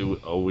bit. But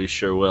we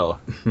sure will.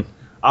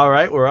 All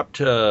right, we're up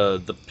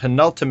to the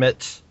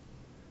penultimate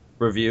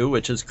review,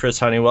 which is Chris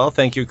Honeywell.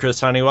 Thank you, Chris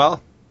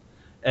Honeywell.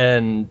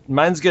 And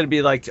mine's going to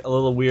be like a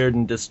little weird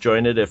and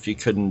disjointed if you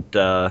couldn't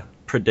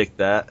predict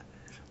that.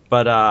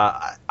 But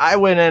I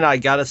went in, I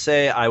got to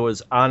say, I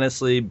was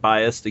honestly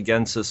biased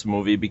against this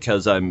movie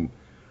because I'm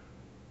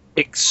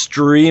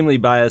extremely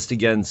biased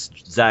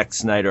against Zack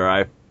Snyder.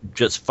 I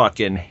just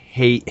fucking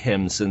hate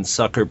him since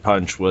Sucker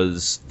Punch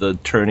was the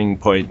turning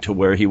point to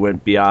where he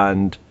went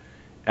beyond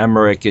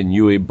Emmerich and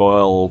Yui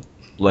Boyle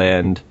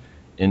land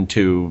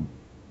into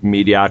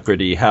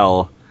mediocrity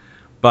hell.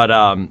 But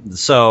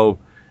so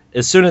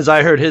as soon as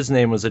I heard his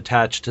name was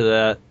attached to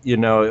that,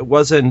 it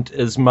wasn't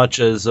as much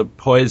as a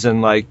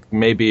poison like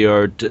maybe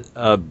or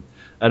an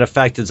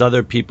effect as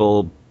other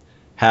people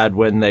had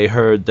when they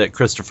heard that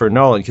Christopher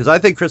Nolan, because I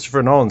think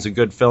Christopher Nolan's a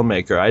good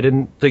filmmaker. I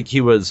didn't think he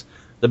was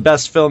the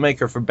best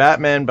filmmaker for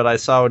Batman, but I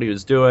saw what he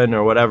was doing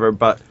or whatever.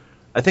 But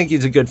I think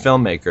he's a good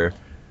filmmaker.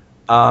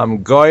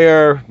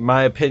 Goyer,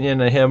 my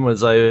opinion of him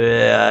was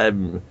like,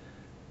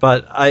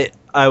 but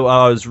I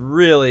was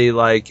really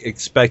like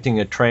expecting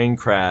a train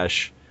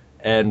crash,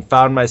 and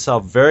found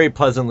myself very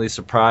pleasantly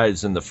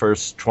surprised in the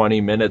first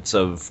 20 minutes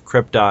of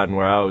Krypton,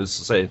 where I was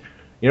saying,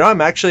 I'm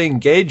actually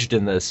engaged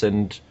in this,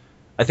 and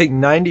I think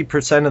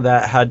 90% of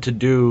that had to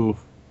do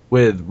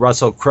with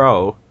Russell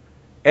Crowe,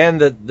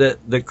 and that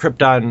the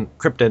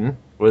Krypton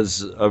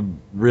was a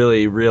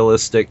really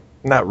realistic,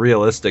 not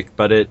realistic,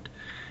 but it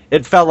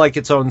felt like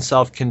its own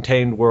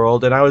self-contained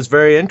world, and I was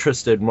very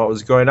interested in what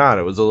was going on.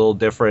 It was a little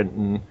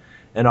different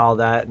and all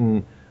that,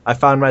 and I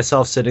found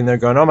myself sitting there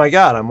going, oh my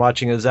God, I'm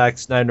watching a Zack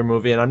Snyder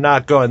movie, and I'm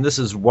not going, this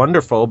is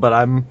wonderful, but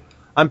I'm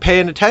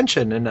paying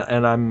attention,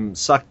 and I'm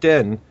sucked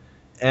in.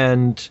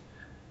 And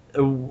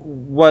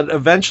what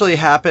eventually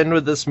happened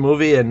with this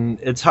movie, and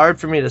it's hard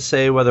for me to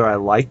say whether I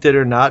liked it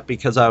or not,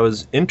 because I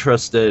was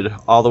interested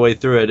all the way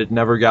through it. It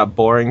never got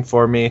boring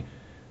for me.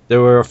 There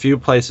were a few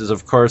places,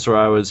 of course, where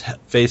I was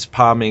face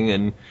palming,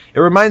 and it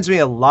reminds me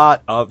a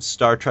lot of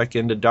Star Trek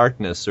Into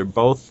Darkness.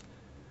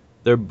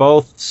 They're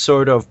both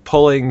sort of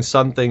pulling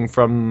something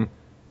from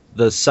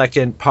the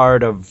second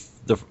part of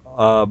the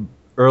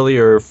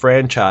earlier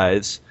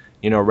franchise,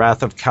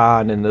 Wrath of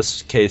Khan, in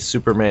this case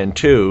Superman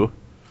 2,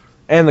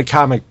 and the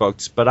comic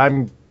books, but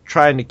I'm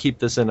trying to keep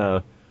this in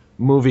a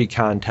movie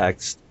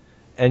context.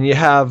 And you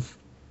have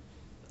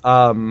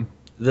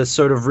this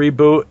sort of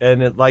reboot,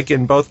 and like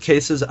in both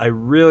cases, I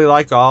really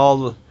like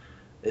all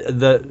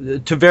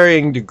to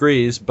varying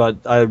degrees, but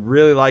I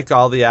really like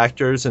all the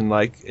actors, and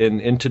like in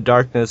Into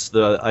Darkness,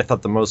 I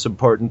thought the most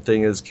important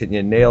thing is, can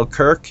you nail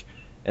Kirk?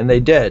 And they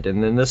did.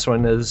 And then this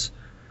one is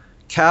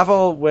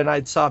Cavill. When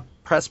I saw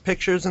press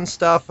pictures and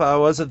stuff, I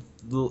wasn't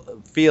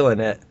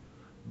feeling it,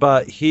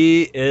 but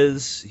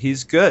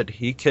he's good.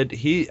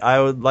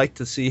 I would like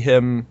to see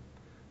him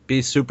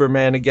be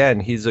Superman again.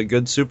 He's a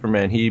good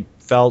Superman. He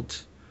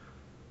felt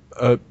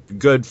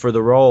good for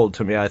the role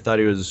to me. I thought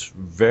he was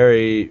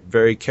very,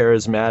 very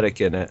charismatic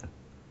in it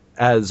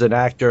as an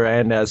actor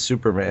and as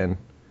Superman.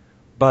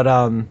 But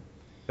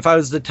if I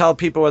was to tell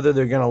people whether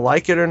they're going to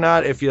like it or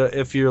not, if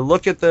you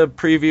look at the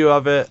preview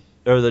of it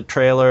or the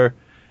trailer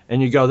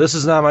and you go, this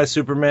is not my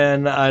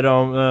Superman,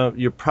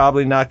 you're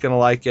probably not going to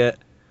like it.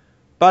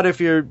 But if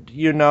you're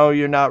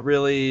not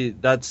really,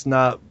 that's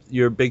not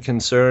your big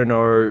concern,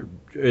 or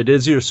it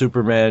is your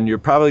Superman, you're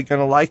probably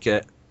going to like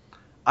it.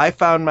 I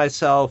found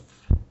myself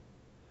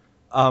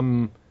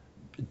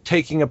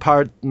taking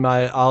apart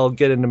I'll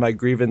get into my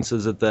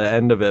grievances at the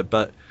end of it,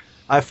 but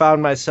I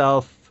found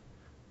myself,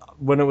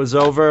 when it was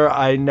over,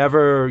 I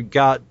never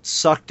got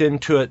sucked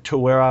into it to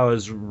where I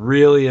was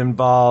really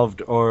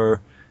involved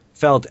or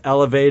felt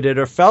elevated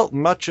or felt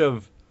much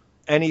of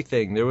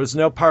anything. There was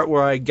no part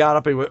where I got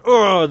up and went,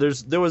 oh,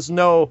 there was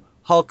no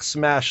Hulk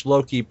smash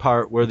Loki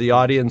part where the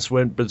audience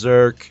went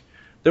berserk.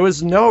 There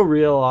was no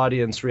real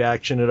audience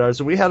reaction at ours,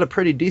 and we had a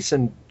pretty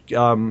decent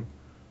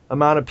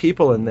amount of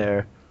people in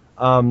there.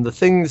 The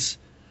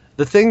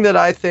thing that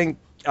I think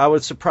I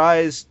was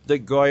surprised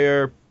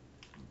that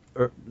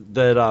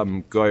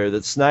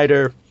that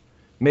Snyder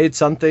made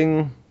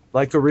something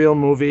like a real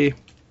movie,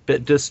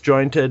 bit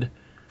disjointed.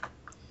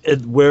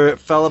 Where it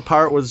fell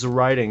apart was the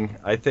writing.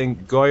 I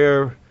think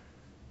Goyer,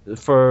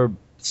 for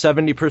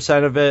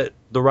 70% of it,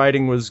 the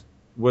writing was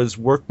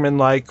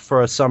workmanlike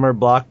for a summer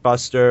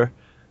blockbuster.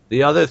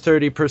 The other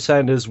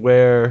 30% is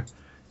where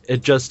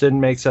it just didn't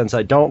make sense.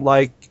 I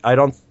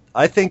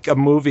think a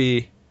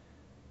movie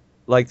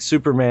like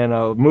Superman,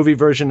 a movie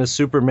version of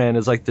Superman,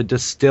 is like the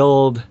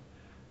distilled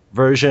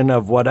version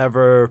of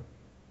whatever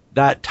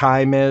that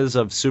time is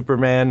of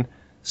Superman.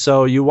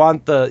 So you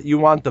want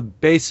the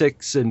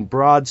basics and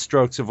broad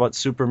strokes of what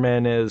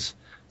Superman is.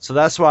 So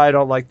that's why I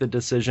don't like the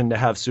decision to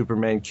have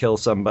Superman kill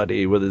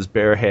somebody with his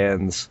bare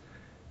hands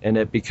in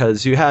it,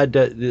 because you had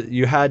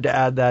to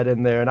add that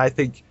in there. And I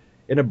think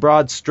in a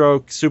broad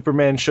stroke,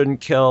 Superman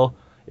shouldn't kill.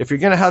 If you're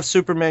going to have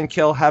Superman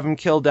kill, have him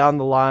kill down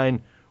the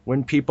line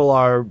when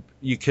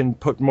you can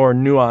put more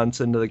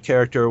nuance into the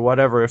character or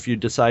whatever if you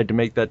decide to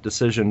make that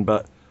decision.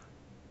 But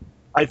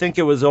I think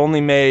it was only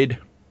made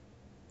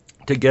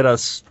to get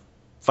us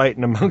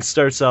fighting amongst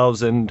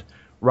ourselves and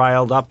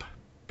riled up,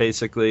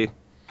 basically.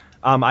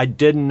 I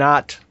did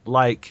not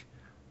like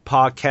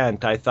Pa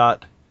Kent. I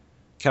thought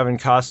Kevin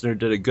Costner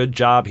did a good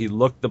job. He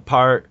looked the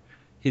part.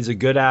 He's a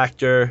good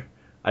actor.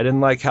 I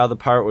didn't like how the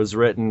part was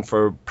written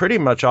for pretty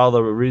much all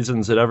the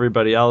reasons that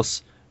everybody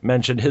else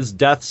mentioned. His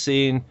death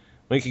scene,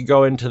 we could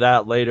go into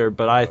that later,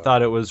 but I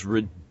thought it was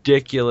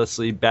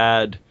ridiculously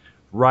bad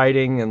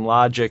writing and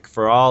logic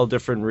for all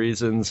different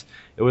reasons.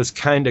 It was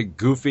kind of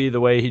goofy the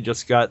way he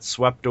just got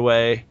swept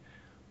away.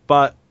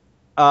 But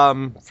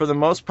for the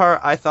most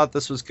part, I thought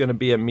this was going to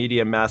be a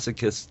media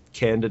masochist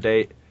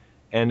candidate,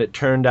 and it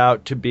turned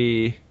out to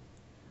be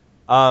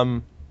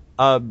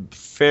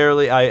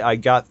fairly... I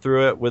got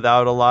through it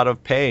without a lot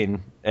of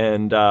pain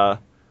and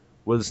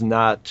was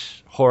not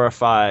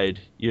horrified.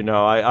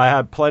 I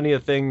had plenty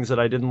of things that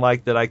I didn't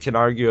like that I can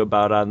argue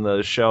about on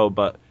the show,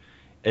 but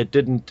it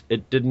didn't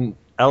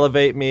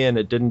elevate me, and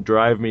it didn't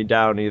drive me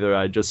down either.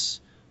 I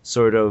just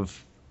sort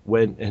of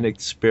went and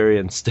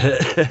experienced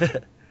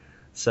it.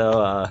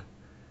 So,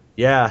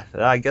 yeah,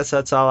 I guess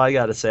that's all I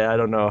got to say. I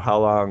don't know how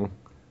long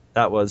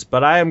that was,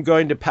 but I am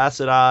going to pass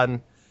it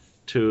on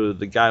to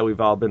the guy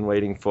we've all been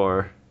waiting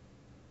for.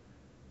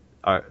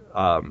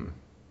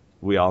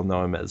 We all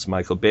know him as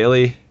Michael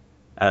Bailey,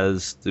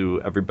 as do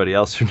everybody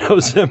else who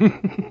knows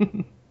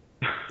him,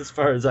 as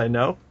far as I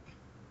know.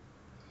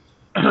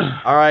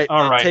 All right,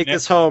 take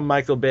us home,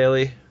 Michael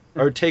Bailey,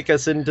 or take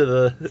us into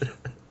the...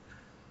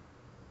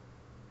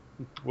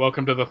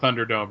 Welcome to the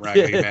Thunderdome,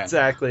 Raggedy Man.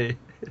 Exactly.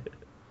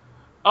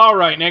 All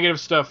right, negative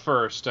stuff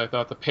first. I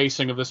thought the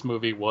pacing of this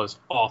movie was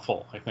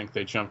awful. I think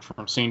they jumped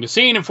from scene to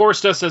scene and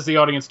forced us as the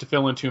audience to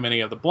fill in too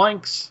many of the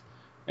blanks.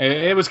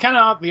 It was kind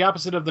of the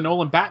opposite of the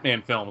Nolan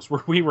Batman films,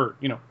 where we were,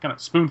 kind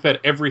of spoon-fed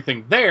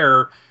everything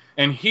there,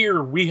 and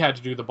here we had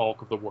to do the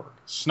bulk of the work.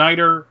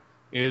 Snyder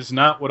is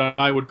not what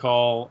I would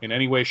call, in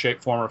any way,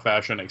 shape, form, or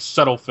fashion, a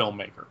subtle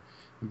filmmaker.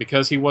 And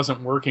because he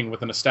wasn't working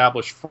with an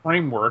established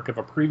framework of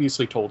a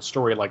previously told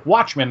story like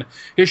Watchmen,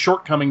 his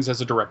shortcomings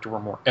as a director were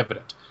more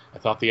evident. I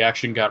thought the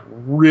action got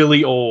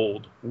really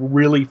old,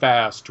 really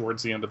fast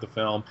towards the end of the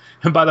film,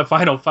 and by the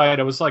final fight,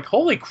 I was like,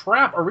 holy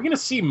crap, are we going to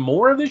see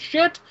more of this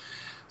shit?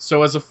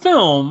 So as a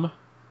film,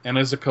 and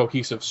as a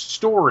cohesive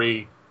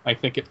story, I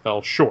think it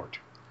fell short.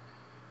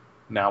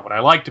 Now, what I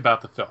liked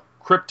about the film,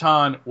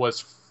 Krypton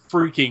was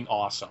freaking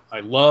awesome. I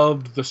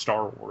loved the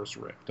Star Wars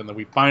rift, and then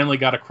we finally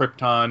got a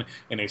Krypton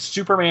in a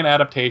Superman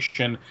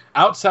adaptation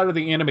outside of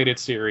the animated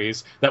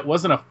series that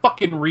wasn't a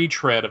fucking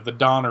retread of the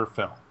Donner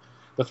film.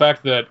 The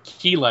fact that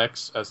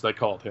Kelex, as they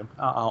called him,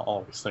 I'll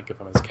always think of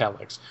him as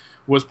Kelex,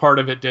 was part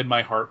of it did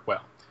my heart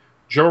well.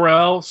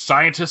 Jor-El,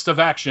 scientist of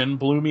action,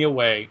 blew me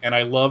away, and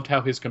I loved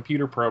how his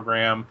computer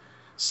program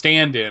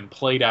stand-in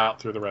played out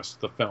through the rest of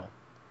the film.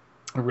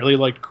 I really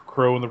liked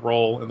Crow in the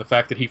role, and the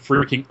fact that he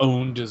freaking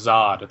owned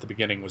Zod at the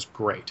beginning was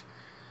great.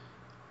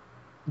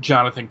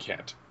 Jonathan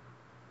Kent.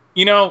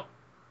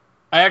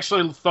 I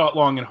actually thought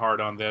long and hard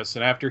on this,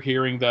 and after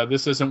hearing the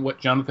 "this isn't what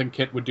Jonathan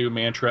Kent would do"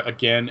 mantra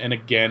again and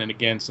again and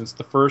again since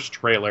the first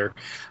trailer,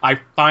 I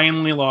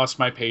finally lost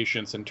my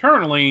patience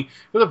internally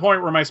to the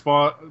point where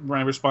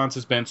my response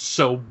has been,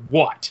 so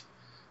what?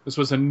 This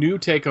was a new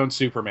take on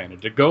Superman,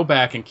 and to go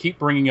back and keep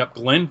bringing up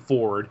Glenn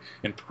Ford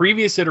and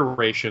previous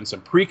iterations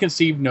and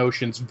preconceived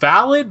notions,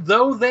 valid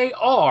though they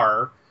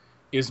are,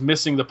 is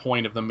missing the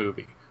point of the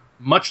movie.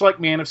 Much like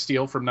Man of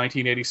Steel from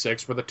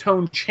 1986, where the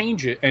tone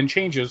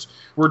changes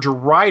were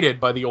derided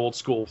by the old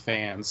school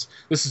fans,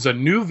 this is a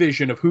new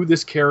vision of who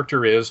this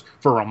character is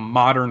for a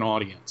modern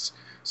audience.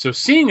 So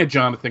seeing a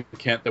Jonathan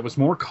Kent that was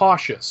more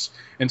cautious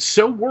and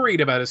so worried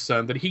about his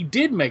son that he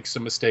did make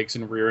some mistakes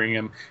in rearing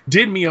him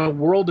did me a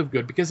world of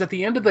good, because at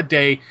the end of the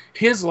day,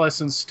 his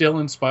lessons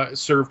still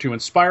serve to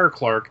inspire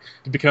Clark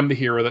to become the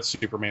hero that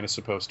Superman is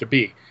supposed to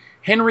be.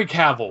 Henry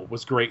Cavill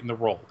was great in the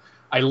role.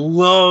 I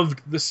loved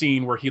the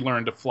scene where he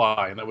learned to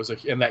fly,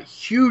 and that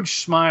huge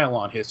smile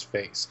on his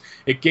face.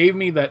 It gave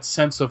me that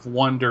sense of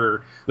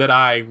wonder that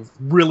I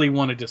really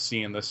wanted to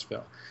see in this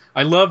film.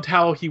 I loved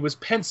how he was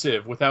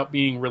pensive without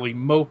being really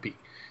mopey.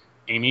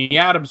 Amy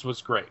Adams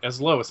was great as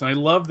Lois, and I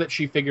love that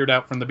she figured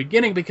out from the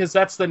beginning, because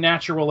that's the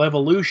natural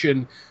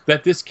evolution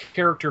that this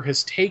character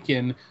has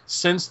taken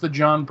since the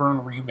John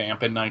Byrne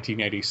revamp in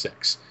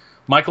 1986.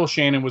 Michael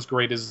Shannon was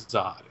great as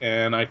Zod,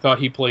 and I thought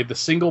he played the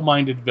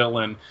single-minded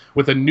villain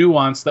with a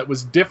nuance that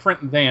was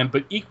different than,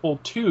 but equal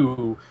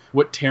to,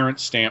 what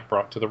Terrence Stamp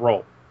brought to the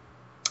role.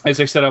 As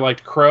I said, I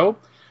liked Crow.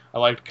 I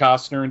liked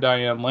Costner and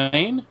Diane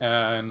Lane,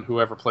 and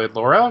whoever played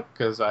Laura,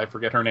 because I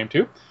forget her name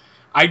too.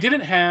 I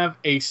didn't have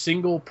a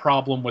single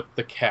problem with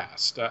the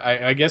cast.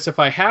 I guess if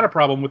I had a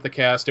problem with the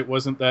cast, it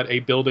wasn't that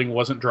a building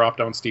wasn't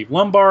dropped on Steve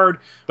Lombard,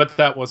 but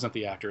that wasn't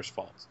the actor's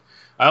fault.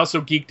 I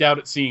also geeked out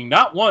at seeing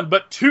not one,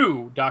 but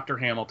two Dr.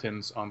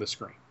 Hamiltons on the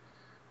screen.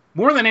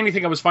 More than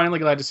anything, I was finally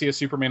glad to see a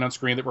Superman on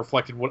screen that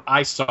reflected what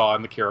I saw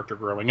in the character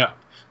growing up.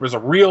 There was a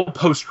real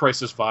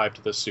post-crisis vibe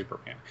to this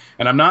Superman.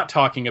 And I'm not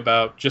talking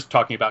about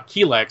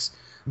Kelex.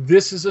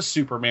 This is a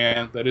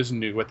Superman that is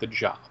new at the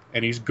job,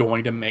 and he's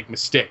going to make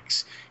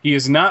mistakes. He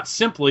is not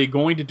simply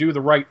going to do the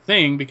right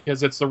thing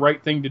because it's the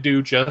right thing to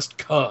do just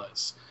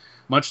 'cause.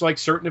 Much like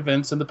certain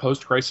events in the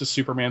post-crisis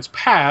Superman's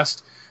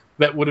past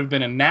that would have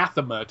been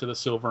anathema to the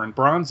Silver and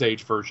Bronze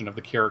Age version of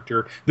the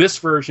character, this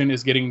version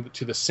is getting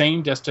to the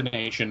same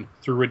destination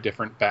through a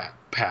different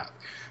path.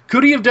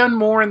 Could he have done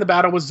more in the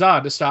battle with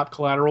Zod to stop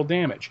collateral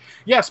damage?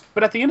 Yes,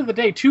 but at the end of the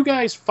day, two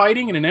guys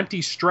fighting in an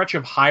empty stretch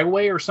of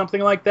highway or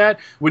something like that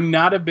would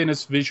not have been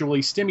as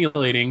visually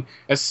stimulating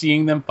as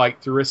seeing them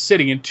fight through a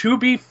city. And to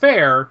be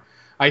fair,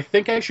 I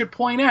think I should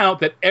point out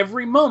that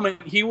every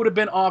moment he would have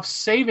been off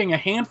saving a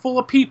handful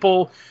of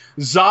people,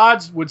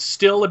 Zod would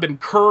still have been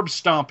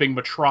curb-stomping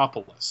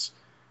Metropolis.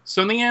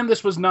 So in the end,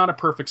 this was not a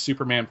perfect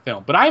Superman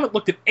film. But I haven't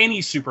looked at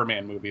any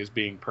Superman movie as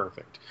being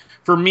perfect.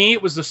 For me,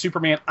 it was the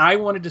Superman I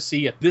wanted to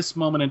see at this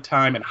moment in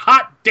time, and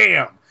hot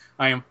damn,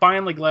 I am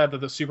finally glad that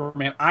the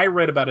Superman I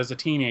read about as a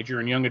teenager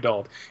and young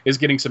adult is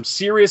getting some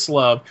serious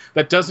love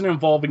that doesn't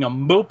involving a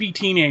mopey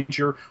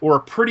teenager or a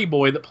pretty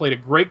boy that played a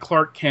great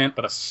Clark Kent,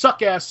 but a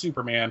suck-ass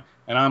Superman,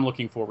 and I'm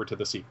looking forward to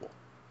the sequel.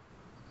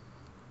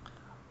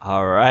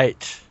 All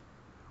right.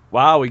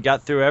 Wow, we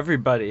got through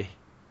everybody.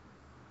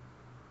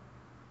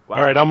 Wow.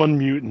 All right, I'm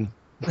unmuting.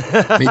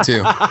 Me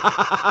too.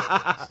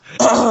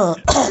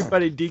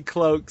 Everybody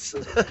decloaks.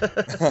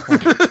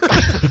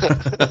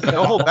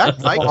 Don't hold back,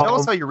 Mike. Tell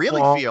us how you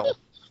really feel.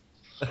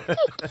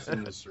 It's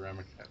in the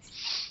ceramic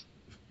ash.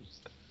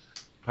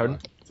 Pardon?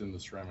 It's in the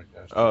ceramic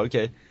ash. Oh,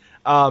 okay.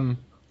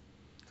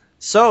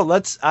 So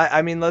let's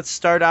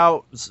start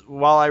out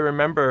while I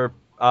remember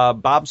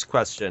Bob's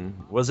question.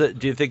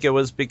 Do you think it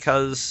was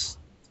because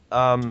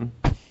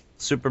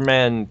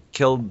Superman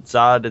killed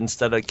Zod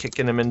instead of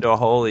kicking him into a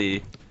hole?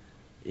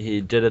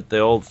 He did it the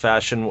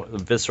old-fashioned,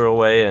 visceral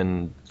way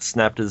and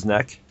snapped his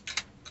neck?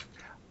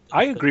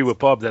 I agree with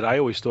Bob that I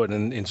always thought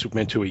in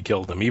Superman 2 he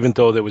killed him, even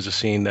though there was a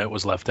scene that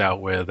was left out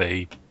where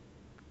they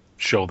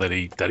show that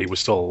he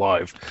was still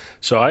alive.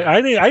 So I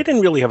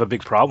didn't really have a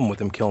big problem with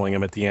him killing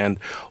him at the end,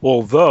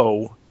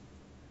 although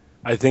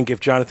I think if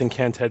Jonathan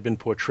Kent had been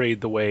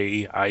portrayed the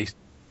way I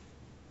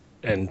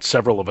and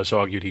several of us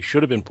argued he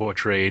should have been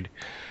portrayed,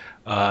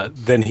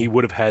 then he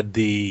would have had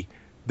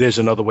there's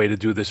another way to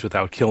do this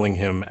without killing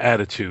him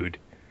attitude.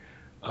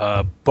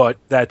 But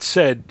that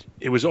said,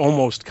 it was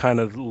almost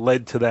kind of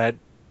led to that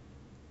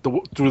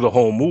through the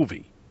whole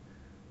movie.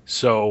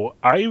 So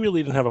I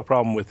really didn't have a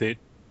problem with it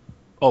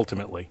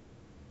ultimately.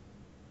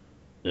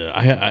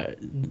 Yeah,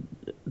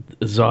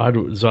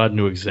 Zod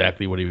knew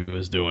exactly what he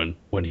was doing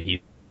when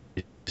he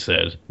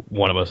said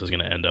one of us is going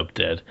to end up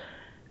dead.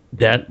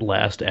 That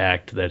last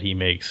act that he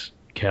makes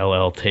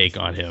Kal-El take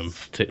on him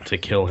to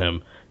kill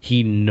him,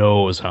 he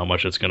knows how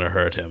much it's going to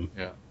hurt him.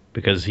 Yeah.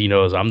 Because he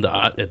knows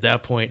at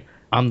that point,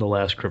 I'm the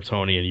last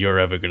Kryptonian you're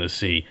ever going to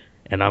see,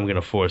 and I'm going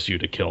to force you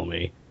to kill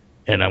me,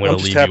 and I'm going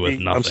to leave you with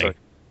nothing.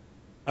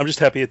 I'm just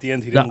happy at the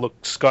end he didn't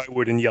look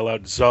skyward and yell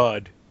out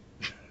Zod.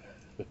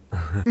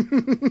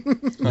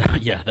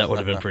 Yeah, that would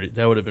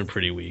have been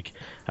pretty weak.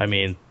 I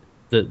mean,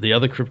 the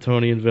other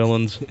Kryptonian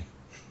villains,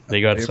 they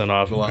got sent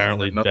off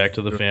apparently back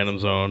to the Phantom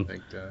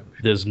Zone.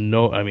 There's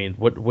no, I mean,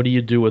 what do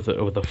you do with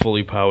a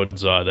fully powered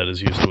Zod that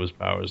is used to his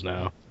powers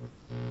now?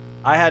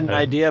 I had an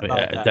idea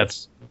about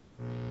that.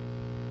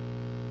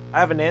 I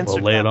have an answer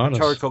to that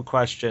rhetorical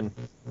question.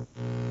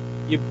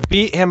 You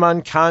beat him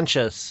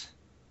unconscious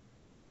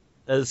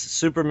as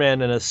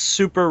Superman in a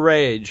super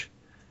rage,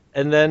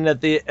 and then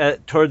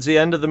towards the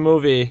end of the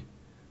movie,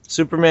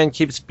 Superman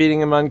keeps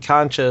beating him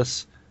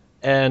unconscious,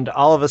 and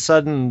all of a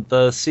sudden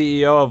the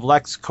CEO of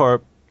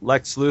LexCorp,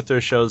 Lex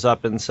Luthor, shows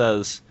up and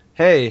says,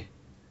 "Hey,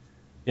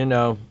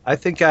 I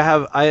think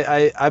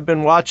I've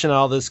been watching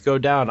all this go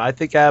down. I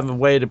think I have a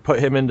way to put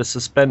him into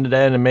suspended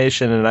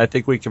animation, and I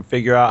think we can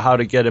figure out how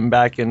to get him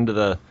back into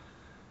the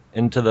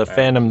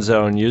Phantom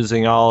Zone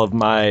using all of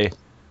my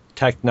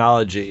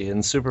technology."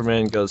 And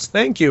Superman goes,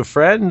 "Thank you,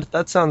 friend.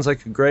 That sounds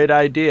like a great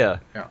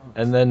idea." Yeah.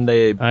 And then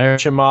they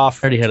push him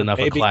off. I already had enough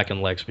of Clack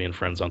and Lex being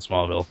friends on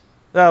Smallville.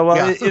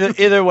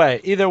 Either way,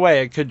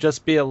 it could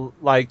just be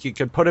like you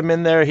could put him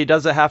in there. He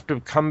doesn't have to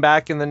come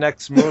back in the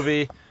next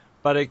movie,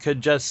 but it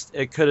could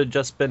have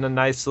just been a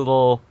nice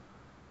little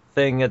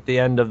thing at the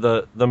end of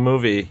the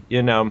movie,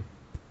 Yeah,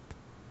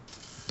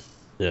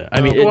 I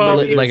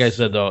mean, like I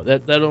said though,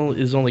 that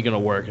is only going to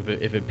work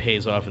if it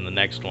pays off in the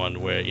next one,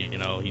 where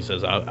he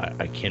says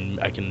I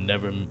can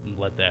never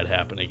let that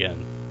happen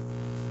again.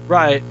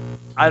 Right.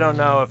 I don't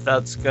know if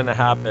that's going to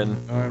happen.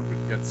 I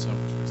would get some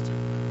twisted.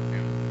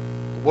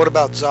 What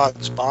about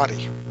Zod's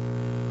body?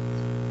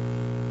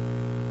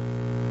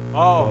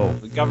 Oh,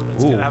 the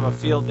government's going to have a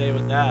field day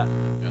with that.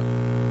 Yeah.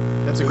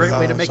 That's a great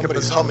way to make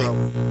a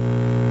humming.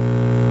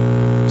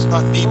 It's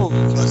not needle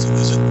cousin,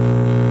 is it?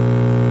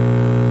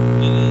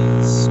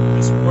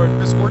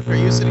 Chris Ward, are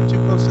you sitting too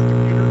close to the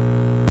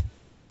computer?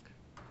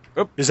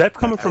 Oh, is that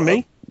coming from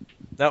me?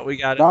 No, we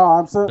got it. No,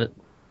 I'm sitting.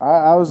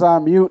 I was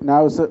on mute and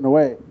I was sitting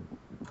away.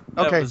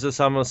 Okay. It was just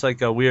almost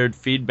like a weird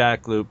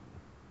feedback loop.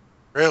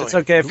 Really? It's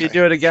okay. If you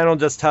do it again, we'll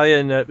just tell you,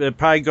 and it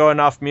probably going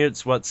off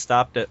mute's what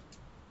stopped it.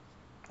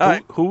 All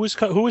right. Who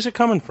is it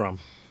coming from?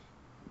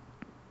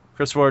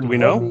 Chris Warden. We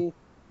know?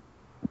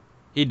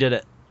 He did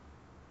it.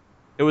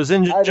 It was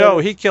Injun Joe.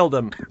 He killed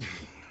him.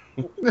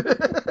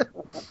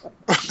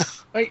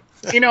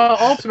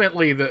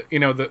 Ultimately,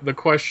 the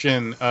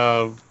question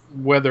of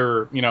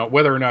whether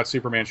or not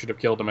Superman should have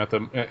killed him at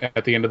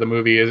the end of the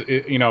movie is,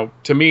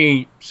 to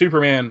me,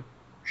 Superman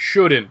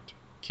shouldn't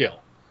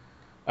kill.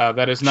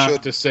 That is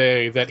not to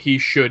say that he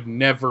should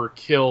never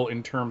kill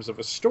in terms of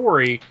a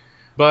story,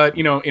 but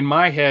in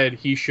my head,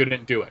 he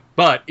shouldn't do it.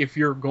 But if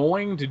you're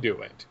going to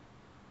do it,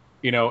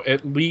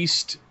 at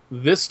least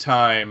this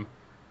time,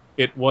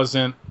 it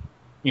wasn't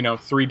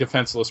three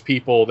defenseless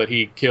people that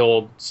he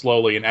killed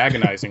slowly and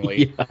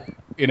agonizingly.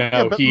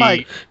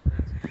 Mike,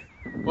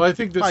 well, I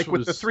think this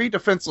with the three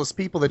defenseless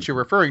people that you're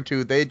referring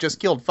to, they just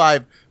killed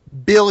 5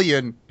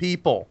 billion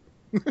people.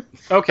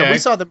 Okay. And we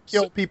saw them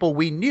kill people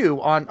we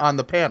knew on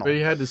the panel. But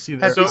you had to see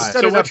their their eyes. So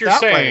Set it what up you're that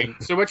saying? way.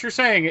 So what you're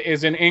saying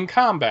is, in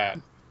combat,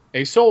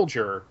 a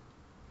soldier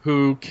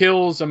who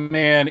kills a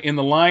man in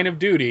the line of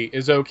duty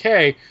is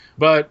okay,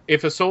 but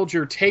if a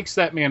soldier takes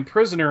that man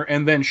prisoner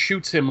and then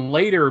shoots him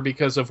later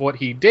because of what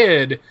he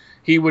did,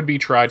 he would be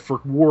tried for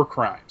war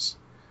crimes.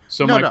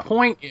 So my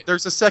point is,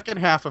 there's a second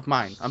half of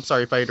mine. I'm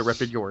sorry if I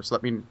interrupted yours.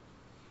 Let me.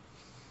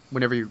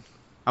 Whenever you,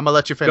 I'm gonna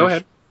let you finish. Go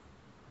ahead.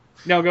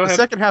 No, go ahead.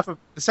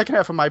 The second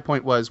half of my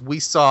point was we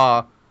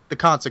saw the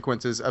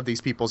consequences of these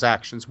people's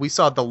actions. We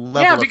saw the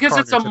level. Yeah, of because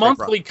it's a carnage that they brought.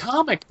 monthly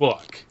comic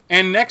book,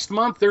 and next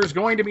month there's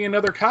going to be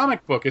another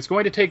comic book. It's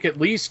going to take at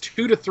least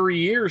 2 to 3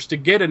 years to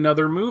get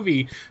another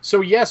movie.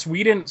 So yes,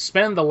 we didn't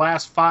spend the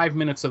last 5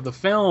 minutes of the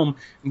film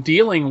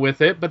dealing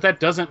with it, but that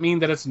doesn't mean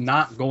that it's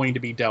not going to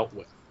be dealt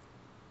with.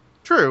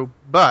 True,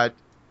 but,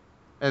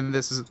 and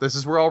this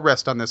is where I'll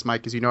rest on this,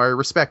 Mike, because you know I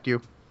respect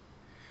you.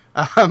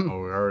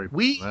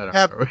 We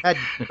have had,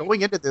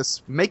 going into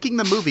this, making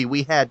the movie,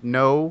 we had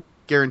no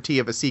guarantee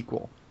of a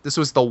sequel. This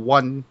was the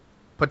one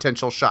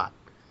potential shot.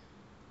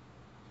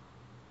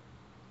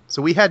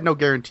 So we had no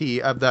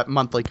guarantee of that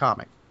monthly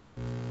comic.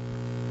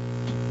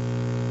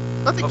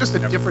 I think just a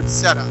different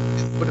setup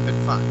would have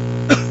been fine.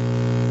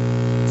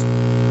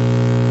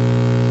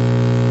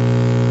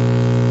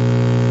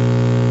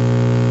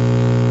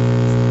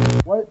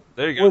 What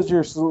There you go. was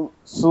your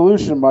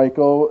solution,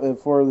 Michael,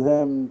 for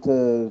them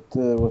to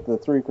with the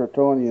 3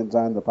 Kryptonians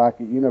on the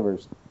Pocket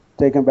Universe?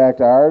 Take them back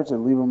to ours or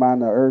leave them on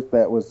the Earth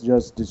that was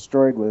just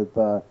destroyed with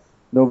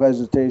no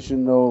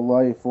vegetation, no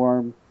life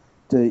form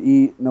to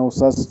eat, no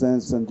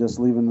sustenance, and just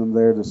leaving them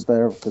there to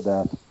starve to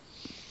death?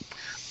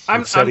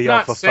 I'm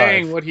not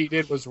saying what he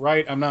did was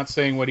right. I'm not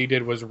saying what he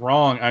did was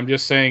wrong. I'm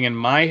just saying in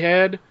my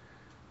head,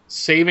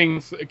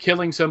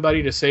 killing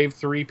somebody to save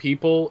 3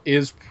 people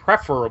is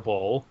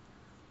preferable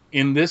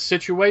in this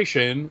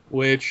situation,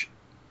 which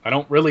I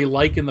don't really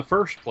like in the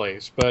first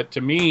place. But to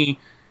me,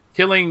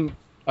 killing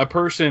a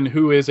person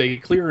who is a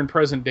clear and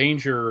present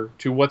danger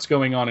to what's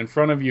going on in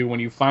front of you when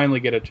you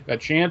finally get a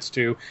chance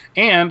to,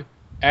 and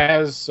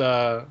as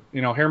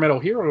Hair Metal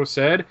Hero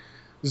said,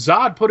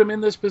 Zod put him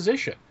in this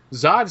position.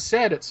 Zod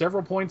said at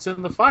several points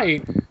in the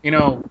fight,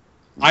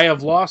 I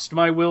have lost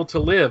my will to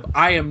live.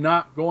 I am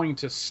not going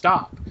to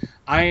stop.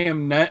 I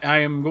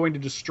am going to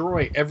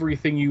destroy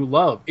everything you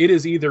love. It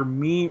is either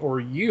me or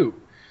you.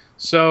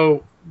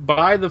 So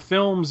by the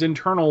film's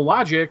internal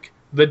logic,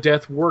 the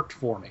death worked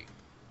for me.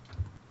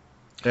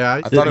 Yeah,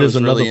 I thought it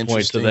was really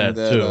interesting that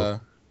too. Oh,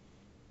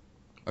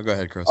 go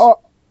ahead, Chris.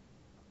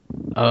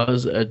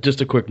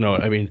 Just a quick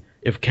note. I mean,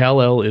 if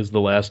Kal-El is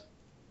the last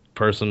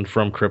person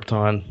from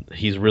Krypton,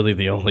 he's really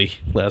the only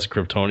last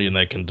Kryptonian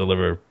that can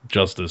deliver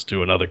justice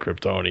to another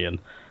Kryptonian,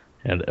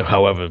 and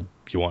however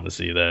you want to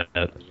see that.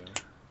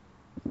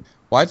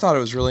 Well, I thought it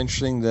was really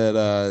interesting that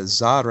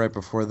Zod, right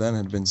before then,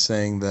 had been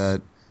saying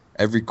that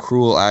every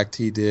cruel act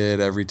he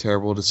did, every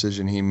terrible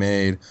decision he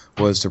made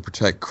was to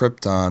protect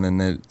Krypton,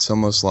 and it's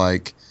almost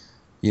like,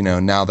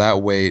 now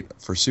that weight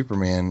for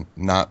Superman,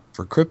 not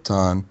for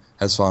Krypton,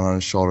 has fallen on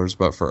his shoulders,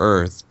 but for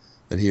Earth,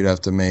 that he would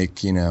have to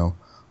make,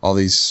 all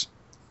these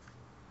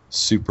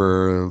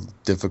super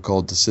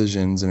difficult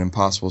decisions and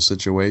impossible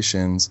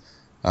situations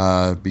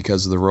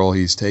because of the role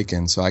he's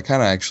taken. So I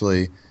kind of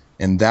actually,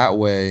 in that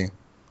way,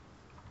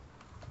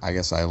 I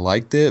guess I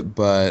liked it,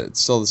 but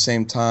still at the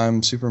same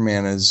time,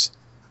 Superman is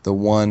the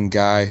one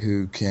guy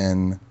who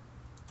can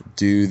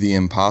do the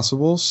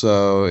impossible.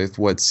 So if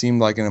what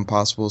seemed like an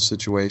impossible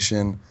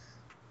situation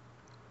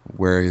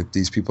where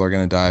these people are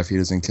going to die if he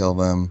doesn't kill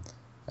them,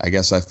 I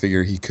guess I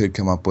figure he could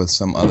come up with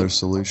some other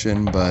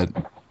solution, but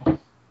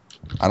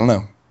I don't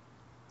know.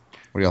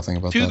 What do y'all think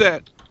about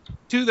that?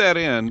 To that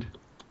end,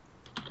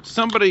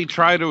 somebody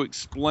try to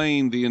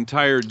explain the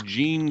entire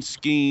gene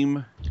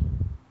scheme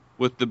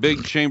with the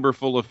big chamber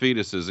full of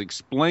fetuses.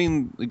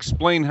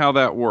 Explain how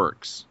that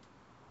works.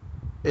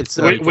 It's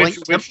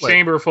which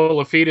chamber full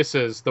of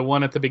fetuses? The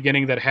one at the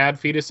beginning that had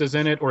fetuses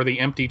in it, or the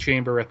empty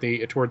chamber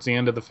towards the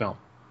end of the film?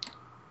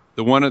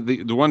 The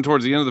one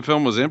towards the end of the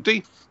film was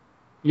empty?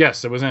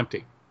 Yes, it was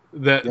empty.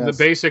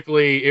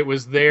 Basically, it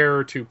was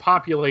there to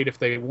populate if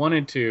they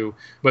wanted to,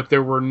 but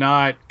there were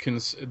not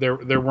there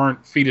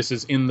weren't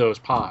fetuses in those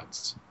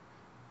pods.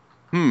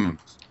 When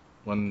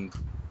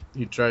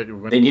he tried,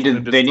 they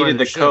needed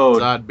the ship,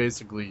 code. Zod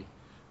basically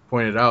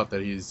pointed out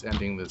that he's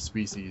ending the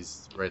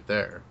species right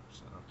there.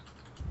 So.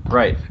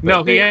 Right.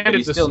 No,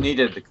 he still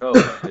needed the code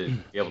to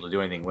be able to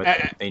do anything with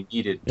it. They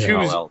needed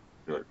Kal-El to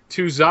do it.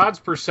 To Zod's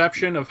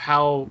perception of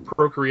how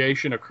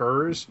procreation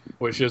occurs,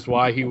 which is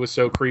why he was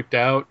so creeped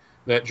out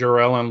that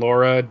Jor-El and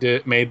Laura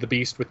made the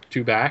beast with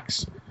 2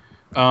 backs.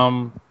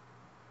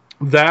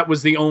 That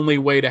was the only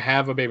way to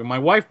have a baby. My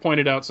wife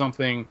pointed out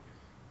something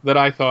that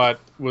I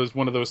thought was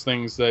one of those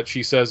things that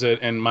she says it,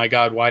 and my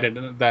God, why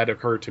didn't that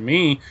occur to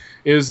me,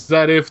 is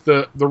that if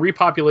the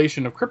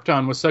repopulation of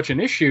Krypton was such an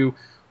issue,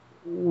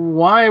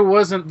 why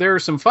wasn't there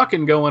some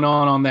fucking going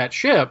on that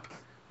ship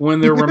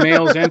when there were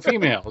males and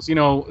females?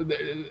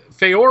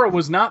 Feora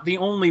was not the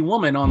only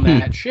woman on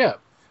that ship.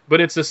 but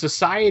it's a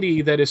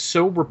society that is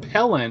so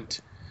repellent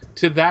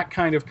to that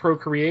kind of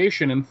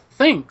procreation and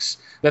thinks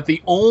that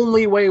the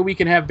only way we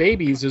can have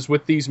babies is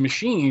with these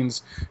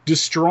machines.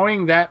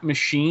 Destroying that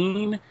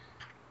machine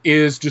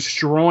is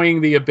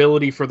destroying the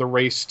ability for the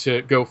race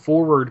to go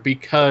forward,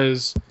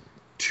 because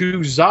to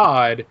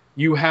Zod,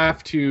 you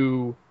have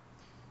to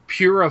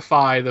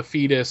purify the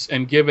fetus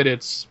and give it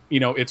its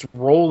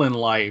role in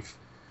life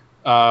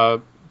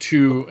as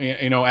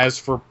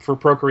for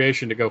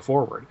procreation to go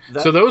forward.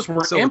 So those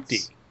were empty.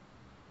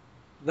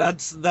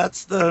 That's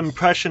the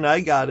impression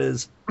I got,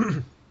 is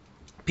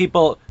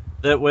people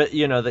that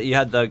you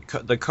had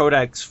the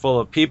codex full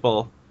of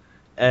people,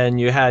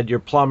 and you had your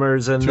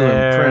plumbers in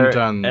there,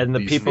 and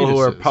the people who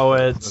are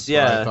poets.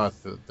 I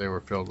thought that they were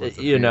filled with.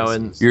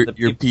 And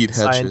your Pete Hedges,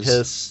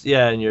 scientists,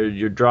 and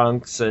your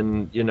drunks,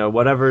 and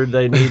whatever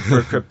they need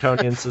for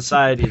Kryptonian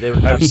society, they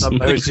would have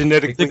some. I was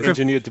genetically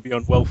engineered to be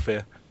on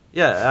welfare.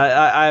 Yeah,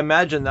 I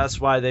imagine that's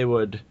why they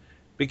would.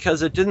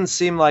 Because it didn't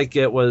seem like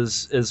it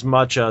was as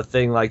much a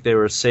thing like they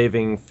were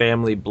saving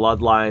family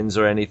bloodlines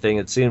or anything.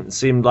 It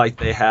seemed like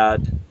they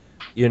had,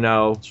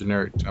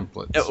 generic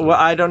templates. Well,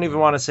 I don't even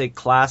want to say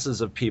classes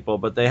of people,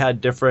 but they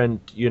had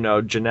different,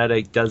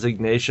 genetic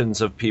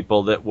designations of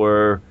people that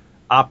were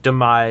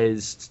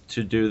optimized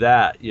to do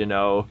that,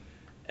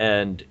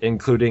 and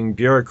including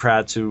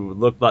bureaucrats who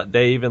looked like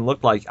they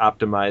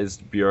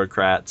optimized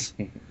bureaucrats.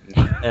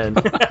 And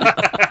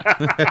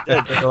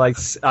they're like,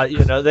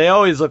 they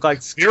always look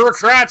like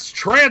bureaucrats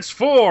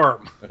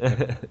transform.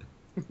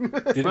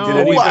 Did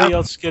anybody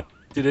else get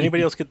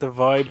the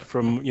vibe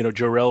from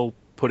Jor-El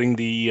putting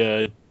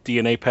the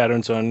DNA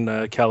patterns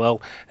on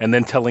Kal-El and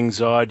then telling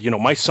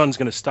Zod, my son's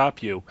going to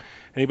stop you?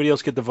 Anybody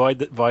else get the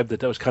vibe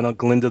that was kind of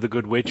Glinda the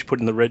Good Witch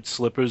putting the red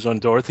slippers on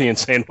Dorothy and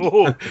saying,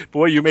 "Oh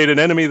boy, you made an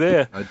enemy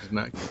there"? I did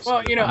not.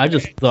 Well, I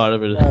just thought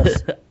of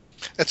it.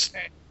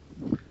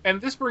 And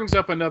this brings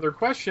up another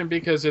question,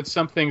 because it's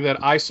something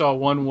that I saw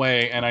one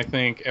way and I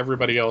think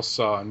everybody else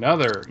saw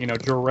another.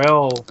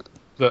 Jor-El,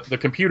 the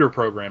computer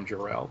program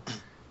Jor-El,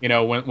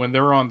 when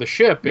they're on the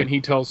ship and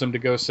he tells them to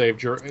go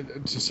save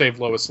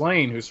Lois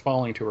Lane, who's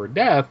falling to her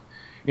death,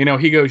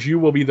 he goes, "You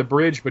will be the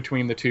bridge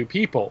between the two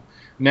people."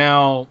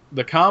 Now,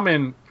 the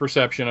common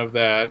perception of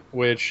that,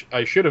 which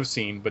I should have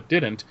seen but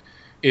didn't,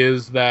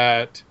 is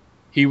that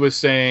he was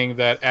saying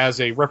that as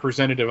a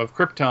representative of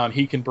Krypton,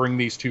 he can bring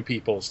these two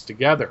peoples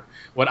together.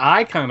 What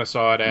I kind of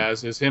saw it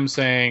as is him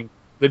saying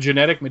the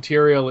genetic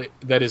material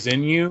that is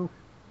in you,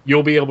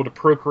 you'll be able to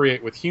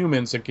procreate with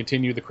humans and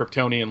continue the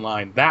Kryptonian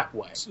line that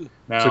way.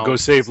 Now, so go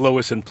save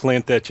Lois and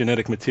plant that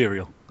genetic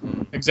material.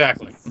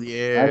 Exactly.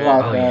 I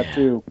thought that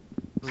too.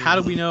 How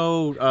do we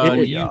know?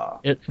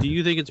 Do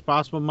you think it's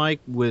possible, Mike?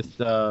 With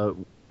all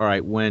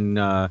right, when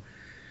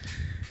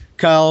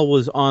Kyle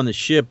was on the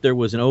ship, there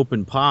was an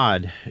open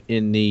pod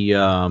in the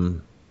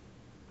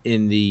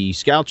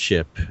scout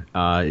ship.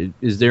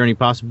 Is there any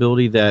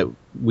possibility that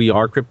we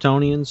are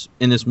Kryptonians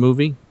in this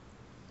movie?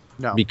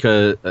 No.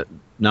 Because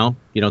no,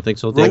 you don't think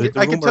so, David?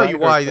 I can tell you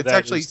why. It's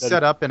actually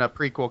set up in a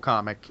prequel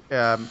comic.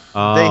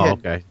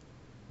 Okay.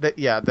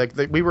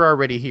 We were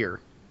already here.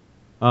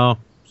 Oh,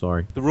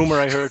 sorry. The rumor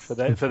I heard for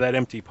that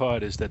empty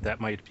pod is that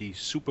might be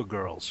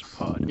Supergirl's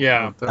pod.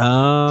 Yeah.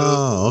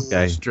 Oh,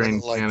 okay. Strain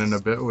canon a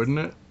bit, wouldn't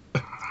it?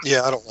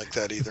 Yeah, I don't like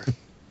that either.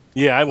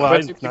 Yeah,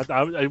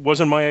 it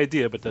wasn't my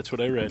idea, but that's what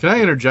I read. Can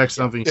I interject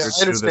something? Yeah,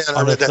 I understand.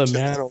 I read that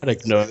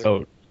thematic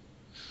note.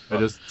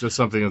 Just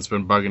something that's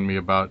been bugging me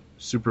about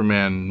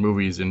Superman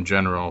movies in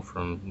general,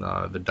 from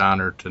the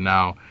Donner to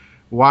now.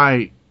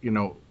 Why,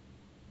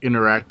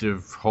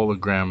 interactive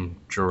hologram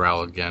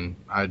Jor-El again?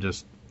 I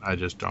just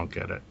don't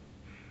get it.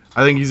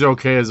 I think he's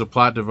okay as a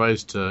plot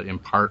device to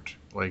impart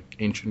like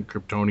ancient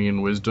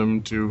Kryptonian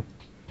wisdom to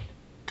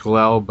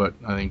Kal-El, but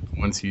I think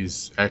once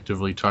he's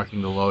actively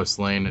talking to Lois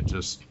Lane,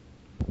 it's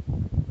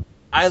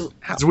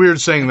weird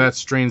saying that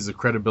strains the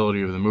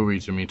credibility of the movie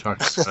to me,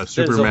 talking about a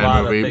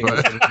Superman movie.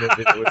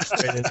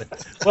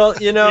 Well,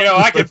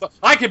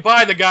 I could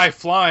buy the guy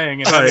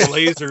flying and have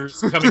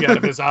lasers coming out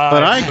of his eyes.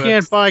 But I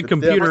can't buy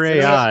computer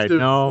AI.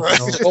 No.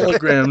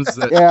 Holograms.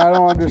 Yeah, I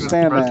don't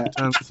understand that.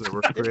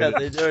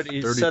 They do it.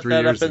 You set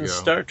that up in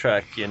Star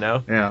Trek,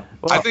 Yeah.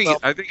 Well, I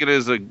think it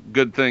is a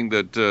good thing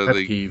that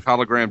the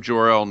hologram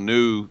Jor-El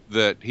knew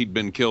that he'd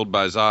been killed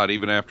by Zod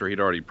even after he'd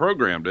already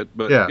programmed it.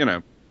 But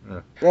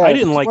I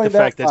didn't like the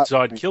fact that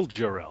Zod killed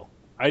Jor-El.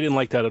 I didn't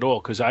like that at all,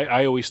 because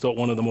I always thought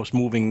one of the most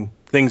moving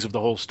things of the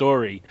whole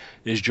story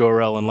is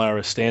Jor-El and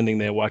Lara standing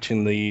there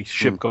watching the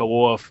ship go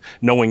off,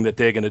 knowing that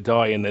they're going to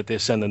die and that they're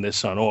sending their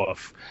son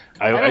off.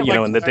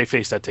 And that they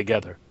face that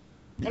together.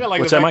 I don't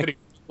like the fact that he,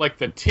 like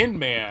the Tin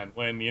Man,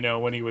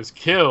 when he was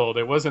killed,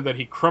 it wasn't that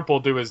he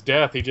crumpled to his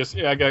death. He just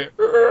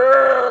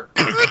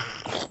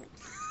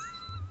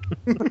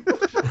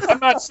I'm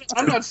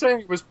not saying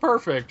it was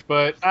perfect,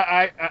 but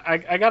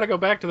I got to go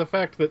back to the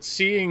fact that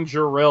seeing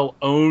Jor-El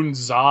own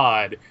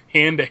Zod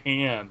hand to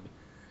hand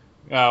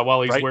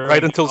while he's wearing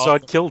right until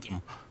Zod killed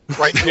him.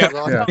 Right.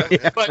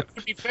 Yeah. But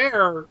to be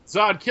fair,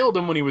 Zod killed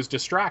him when he was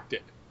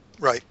distracted.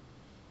 Right.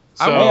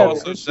 I would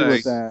So- also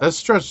say that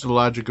stretched the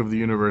logic of the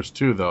universe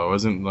too, though. It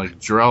wasn't like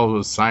Jor-El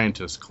was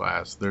scientist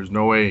class. There's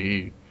no way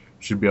he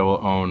should be able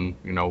to own,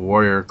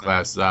 warrior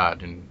class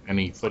Zod in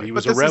any. But he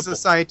But this is a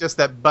scientist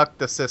that bucked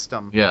the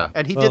system. Yeah.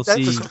 And he Well, did that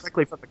see-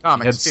 specifically from the He had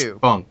comics too.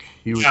 spunk.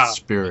 He was Yeah.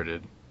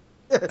 spirited.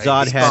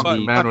 Zod He's had a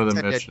the man with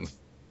a mission.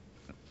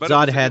 But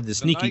Zod it had was the a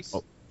sneaky. nice-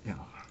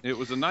 It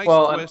was a nice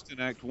Well, twist in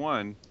Act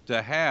 1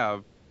 to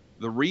have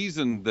the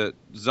reason that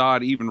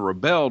Zod even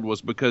rebelled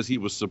was because he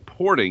was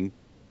supporting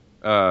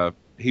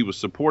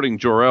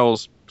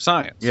Jor-El's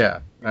science. Yeah,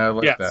 I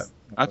like that.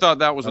 I thought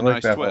that was I a like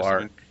nice that twist. whole I,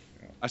 arc. mean,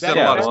 I said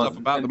Yeah, a lot of well, stuff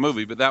about the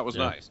movie, but that was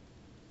nice.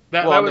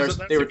 That Well, was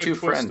they were a good two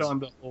twist friends. on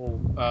the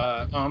whole.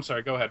 Oh, I'm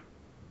sorry. Go ahead.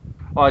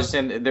 Well, I was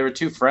saying there were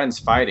two friends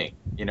fighting,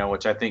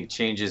 which I think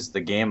changes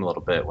the game a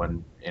little bit.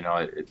 When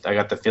I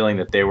got the feeling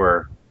that they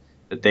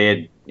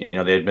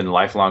had been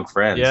lifelong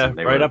friends. Yeah, and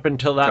they right were up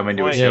until that coming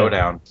point. to a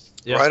showdown.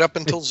 Right up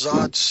until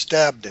Zod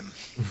stabbed him.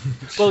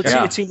 Well,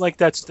 it seemed like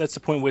that's the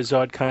point where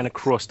Zod kind of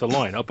crossed the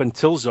line. Up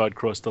until Zod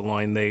crossed the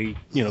line, they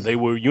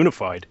were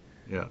unified.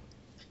 Yeah.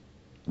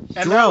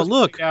 And Jor-El, that was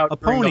look, played out a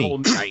during pony. The whole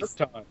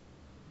Krypton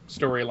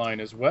storyline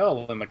as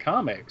well in the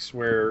comics,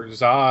 where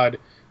Zod,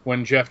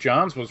 when Jeff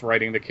Johns was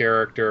writing the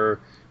character,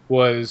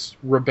 was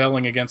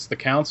rebelling against the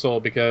Council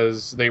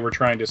because they were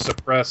trying to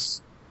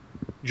suppress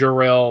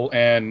Jor-El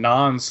and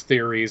Nan's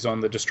theories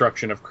on the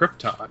destruction of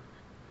Krypton.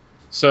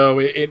 So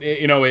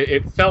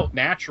it felt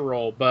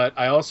natural, but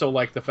I also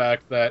like the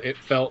fact that it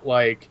felt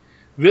like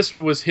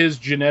this was his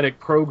genetic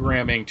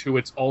programming to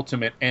its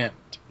ultimate end.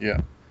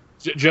 Yeah.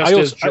 Just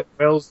as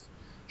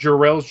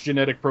Jor-El's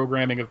genetic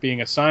programming of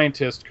being a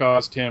scientist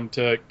caused him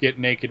to get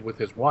naked with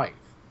his wife.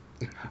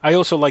 I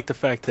also like the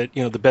fact that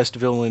the best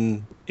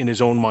villain in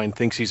his own mind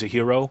thinks he's a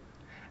hero,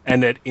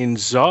 and that in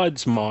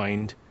Zod's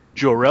mind,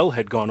 Jor-El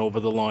had gone over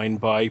the line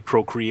by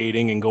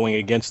procreating and going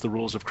against the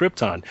rules of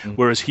Krypton,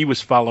 whereas he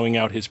was following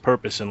out his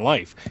purpose in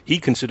life. He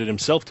considered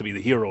himself to be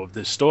the hero of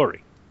this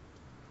story.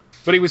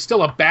 But he was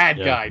still a bad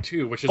guy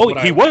too, which is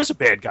he was a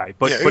bad guy,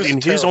 but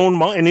in his own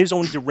mind, in his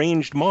own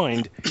deranged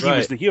mind, he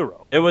was the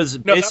hero. It was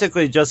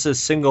basically just his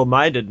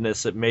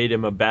single-mindedness that made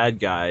him a bad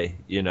guy.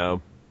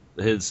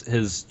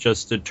 His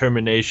just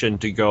determination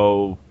to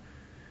go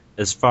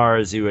as far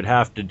as he would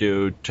have to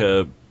do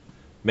to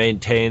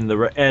maintain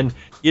and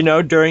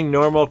during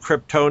normal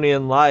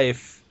Kryptonian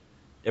life,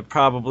 it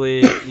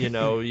probably you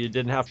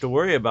didn't have to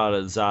worry about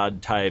a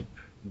Zod type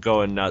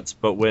going nuts.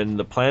 But when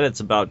the planet's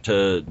about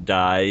to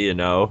die,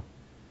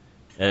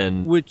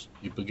 and which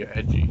people get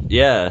edgy.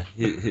 Yeah,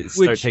 he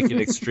start taking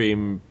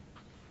extreme.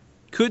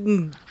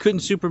 Couldn't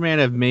Superman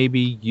have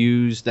maybe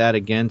used that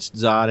against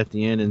Zod at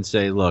the end and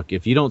say, "Look,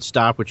 if you don't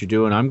stop what you're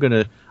doing, I'm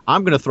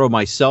gonna throw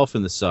myself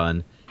in the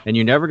sun, and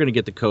you're never gonna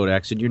get the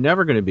Codex, and you're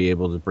never gonna be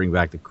able to bring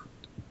back the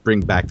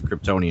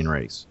Kryptonian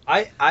race."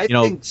 I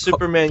think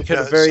Superman could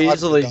have very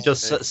easily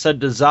just said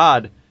to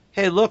Zod,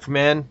 "Hey, look,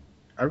 man,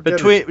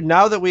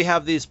 now that we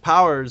have these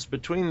powers,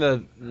 between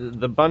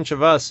the bunch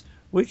of us,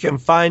 we can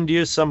find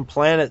you some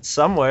planet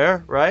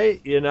somewhere,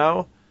 right?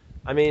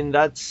 I mean,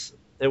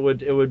 it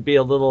would be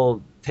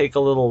take a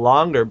little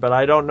longer, but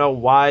I don't know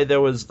why there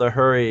was the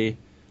hurry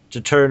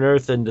to turn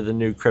Earth into the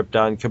new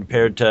Krypton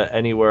compared to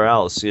anywhere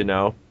else.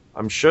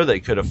 I'm sure they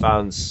could have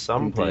found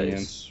some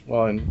place.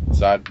 Well, and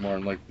Zod more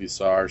than likely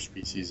saw our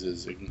species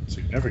as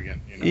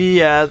insignificant.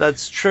 Yeah,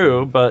 that's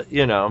true, but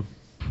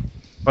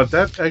But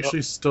that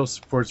actually still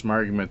supports my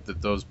argument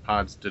that those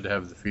pods did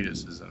have the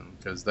fetuses in them,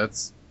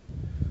 because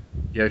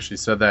he actually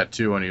said that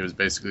too when he was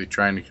basically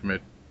trying to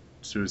commit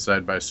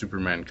suicide by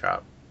Superman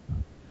cop.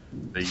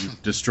 They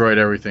destroyed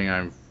everything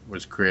I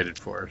was created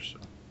for, so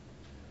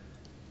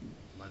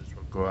might as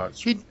well go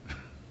out.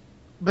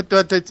 But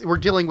we're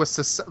dealing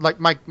with, like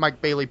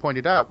Mike Bailey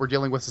pointed out, we're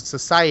dealing with a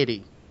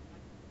society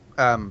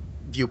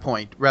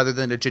viewpoint rather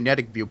than a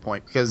genetic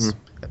viewpoint, because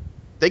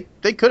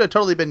they could have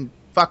totally been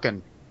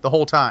fucking the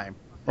whole time.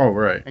 Oh,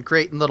 right. And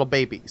creating little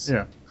babies.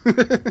 Yeah.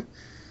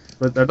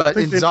 But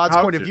in Zod's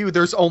point of view,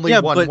 there's only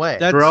one way.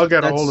 Jor-El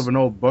got a hold of an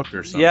old book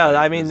or something. Yeah,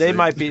 I mean, they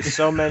might be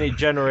so many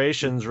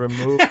generations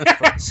removed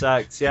from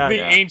sex. Yeah, the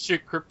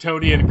ancient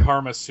Kryptonian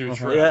Karma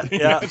Sutra.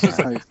 Yeah. Just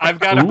like, I've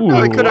got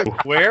a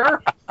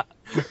where?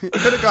 Could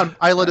have gone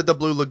Island of the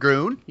Blue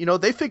Lagoon.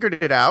 They figured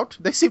it out.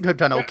 They seem to have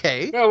done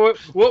okay. Yeah,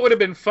 what would have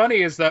been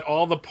funny is that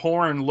all the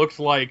porn looked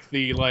like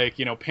the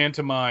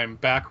pantomime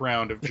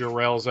background of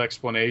Jor-El's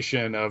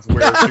explanation of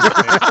where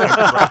Superman came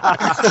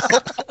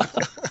from.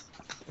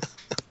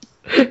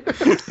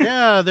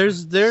 Yeah,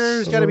 there's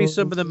got to be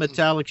some of the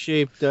metallic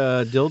shaped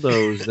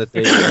dildos that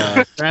they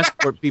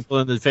transport people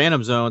in the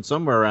Phantom Zone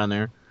somewhere around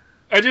there.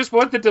 I just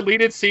want the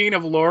deleted scene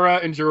of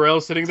Laura and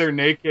Jor-El sitting there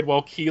naked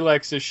while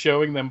Kelex is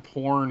showing them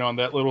porn on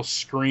that little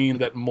screen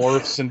that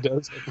morphs and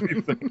does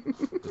everything.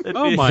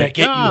 Oh my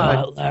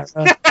god!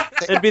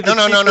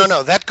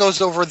 No. That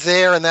goes over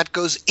there, and that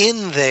goes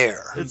in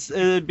there.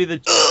 It'd be the.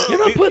 You're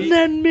not putting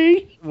that in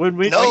me.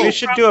 We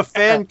should do a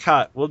fan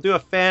cut. We'll do a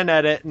fan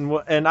edit,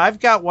 and I've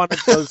got one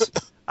of those.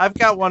 I've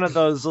got one of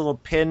those little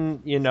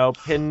pin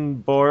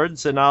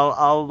boards, and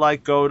I'll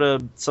go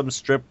to some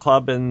strip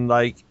club and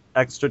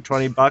extra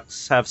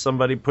 $20, have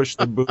somebody push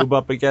the boob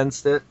up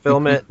against it,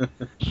 film it,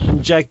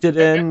 inject it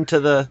into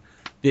the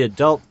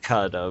adult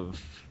cut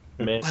of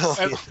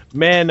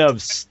Man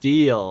of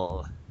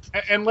Steel.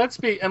 And let's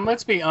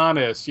be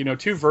honest,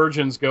 two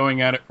virgins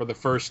going at it for the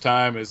first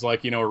time is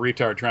like, a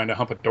retard trying to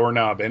hump a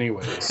doorknob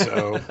anyway.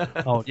 So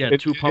oh yeah,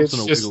 two pumps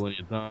and a wiggle and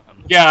you're done.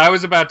 Yeah, I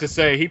was about to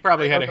say he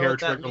probably had a hair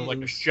trigger like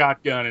a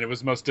shotgun, and it was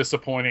the most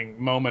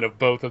disappointing moment of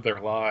both of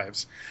their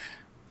lives.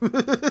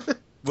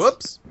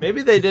 Whoops.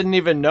 Maybe they didn't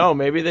even know.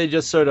 Maybe they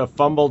just sort of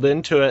fumbled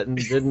into it and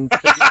didn't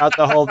figure out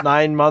the whole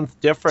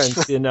 9-month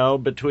difference,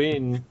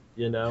 between.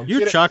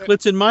 Your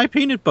chocolate's in my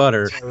peanut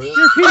butter.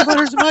 Your peanut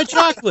butter's in my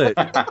chocolate.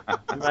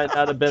 There might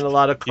not have been a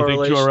lot of You think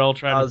correlation. Jor-El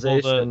trying to pull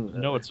the...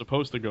 causation. No, it's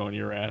supposed to go in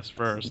your ass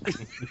first.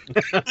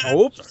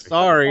 Oops,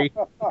 sorry.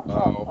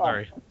 Oh,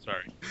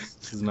 Sorry.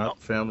 This is not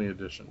Family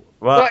Edition.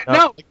 But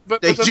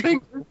the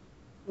thing,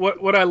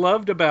 what I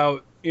loved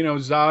about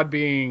Zod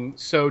being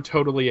so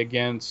totally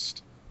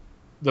against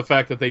the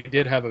fact that they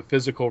did have a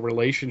physical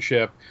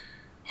relationship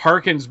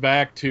harkens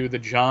back to the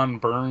John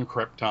Byrne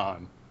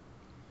Krypton.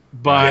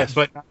 But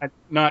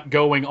not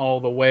going all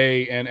the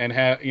way and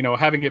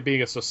having it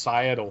being a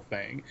societal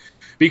thing,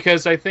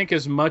 because I think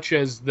as much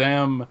as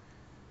them,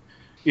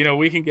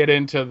 we can get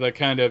into the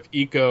kind of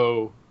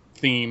eco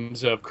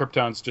themes of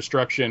Krypton's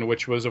destruction,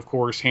 which was of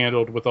course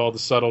handled with all the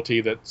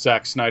subtlety that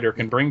Zack Snyder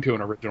can bring to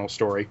an original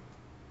story.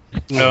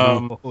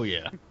 Oh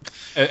yeah,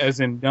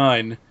 as in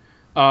none.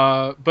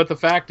 But the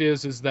fact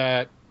is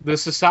that the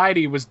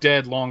society was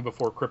dead long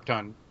before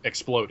Krypton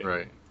exploded.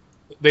 Right.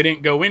 They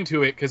didn't go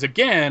into it because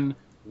again,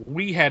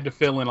 we had to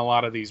fill in a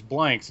lot of these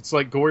blanks. It's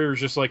like Goyer's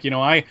just like,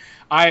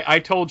 I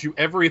told you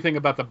everything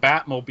about the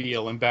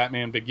Batmobile in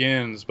Batman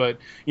Begins, but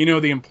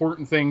the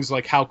important things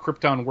like how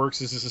Krypton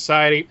works as a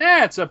society,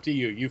 it's up to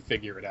you. You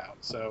figure it out.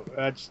 So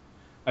that's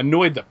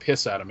annoyed the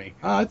piss out of me.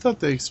 I thought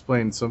they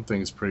explained some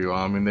things pretty well.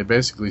 I mean, they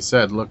basically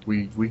said, look,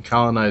 we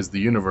colonized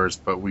the universe,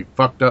 but we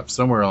fucked up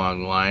somewhere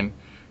along the line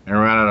and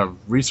ran out of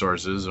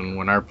resources, and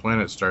when our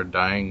planet started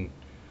dying,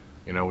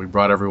 we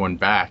brought everyone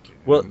back.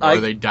 Or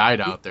they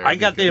died out there. I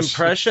got the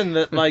impression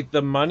that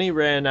the money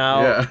ran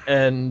out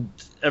and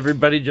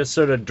everybody just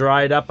sort of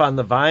dried up on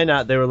the vine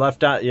out. They were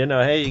left out,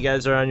 hey, you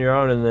guys are on your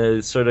own, and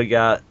they sort of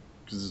got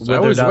I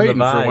was waiting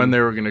for when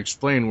they were going to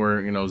explain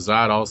where,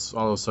 Zod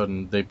all of a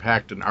sudden they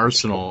packed an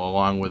arsenal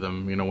along with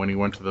him, when he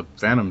went to the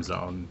Phantom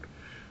Zone.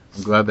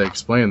 I'm glad they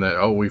explained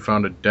that, we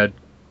found a dead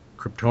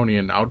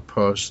Kryptonian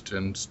outpost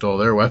and stole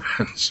their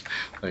weapons.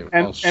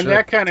 And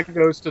that kind of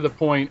goes to the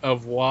point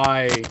of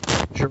why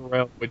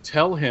Jor-El would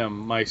tell him,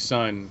 my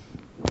son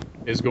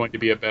is going to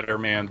be a better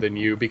man than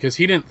you, because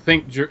he didn't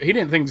think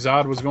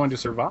Zod was going to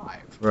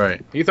survive.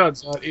 Right. He thought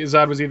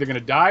Zod was either going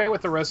to die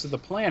with the rest of the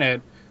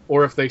planet,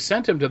 or if they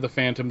sent him to the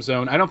Phantom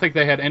Zone, I don't think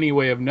they had any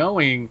way of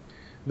knowing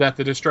that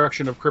the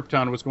destruction of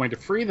Krypton was going to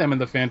free them in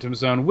the Phantom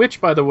Zone, which,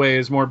 by the way,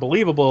 is more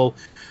believable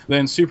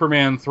than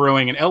Superman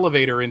throwing an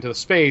elevator into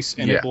space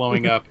and it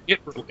blowing up. We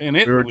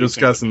were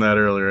discussing that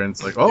earlier, and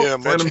it's like,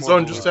 Phantom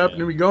Zone just happened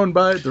to be going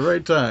by at the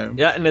right time.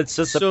 Yeah, and it's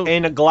just a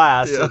pane of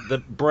glass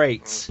that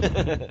breaks.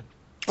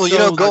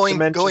 Well,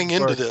 going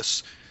into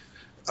this,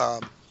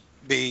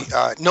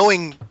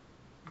 knowing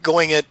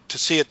going to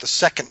see it the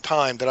second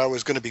time that I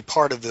was going to be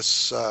part of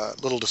this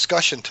little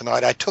discussion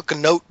tonight, I took a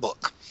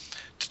notebook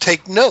to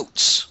take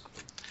notes.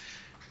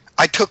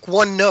 I took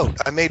one note.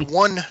 I made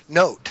one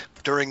note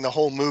during the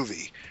whole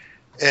movie,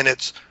 and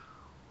it's,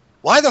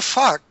 why the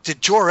fuck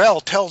did Jor-El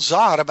tell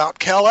Zod about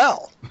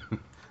Kal-El?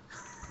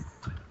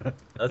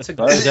 That's a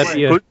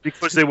good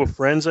because they were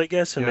friends, I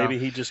guess, and maybe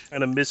he just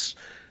kind of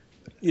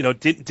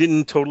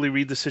didn't totally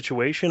read the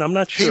situation. I'm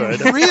not sure.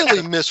 He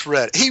really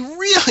misread. He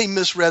really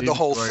misread the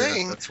whole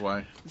thing. That's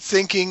why.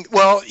 Thinking,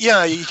 well,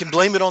 yeah, you can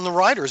blame it on the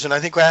writers, and I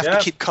think I have to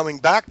keep coming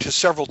back to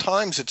several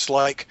times. It's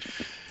like,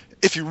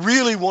 if you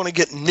really want to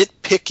get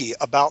nitpicky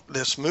about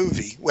this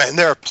movie, and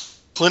there are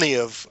plenty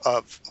of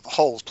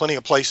holes, plenty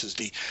of places.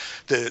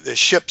 The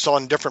ship's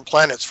on different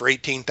planets for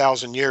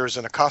 18,000 years,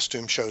 and a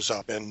costume shows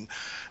up, and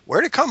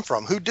where'd it come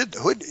from? Who did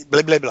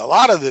blah blah blah? A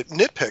lot of the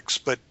nitpicks,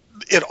 but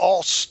it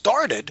all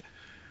started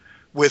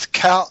with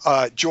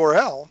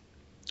Jor-El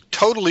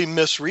totally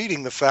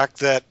misreading the fact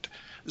that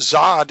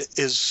Zod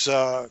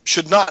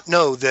should not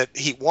know that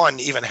he, one,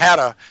 even had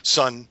a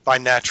son by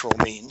natural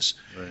means,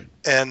 right.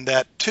 And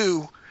that,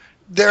 two,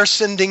 they're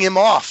sending him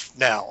off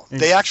now.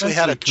 They actually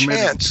had a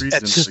chance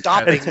at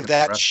stopping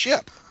that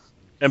ship.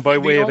 And by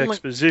way of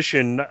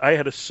exposition, I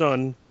had a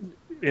son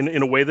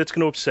in a way that's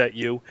going to upset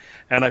you,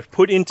 and I've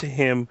put into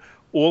him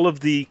all of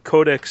the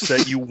codex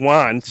that you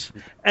want,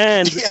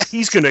 and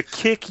he's going to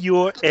kick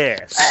your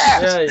ass.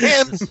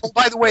 And,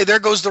 by the way, there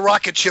goes the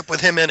rocket ship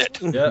with him in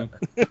it. Yeah.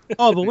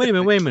 Oh, but wait a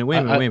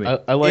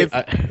minute. I like...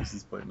 This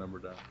is plate number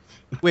down.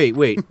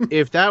 Wait.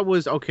 If that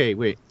was... Okay,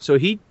 wait. So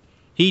he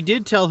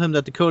did tell him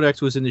that the codex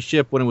was in the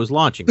ship when it was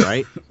launching,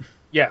 right?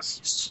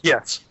 Yes.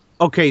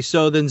 Okay,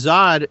 so then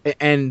Zod...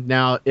 And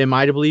now, am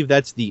I to believe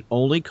that's the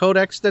only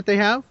codex that they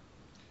have?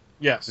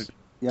 Yes.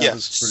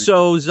 Yes.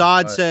 So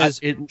Zod says,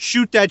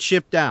 shoot that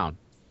ship down.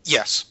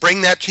 Yes,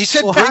 bring that. He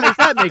said, Well, how does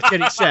that make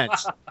any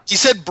sense? He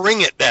said,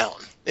 "Bring it down."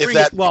 If Bring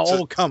that it, well, makes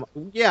oh come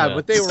on, yeah,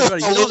 but they were going to,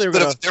 you know, they were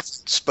bit of going a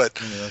difference,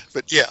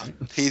 but yeah,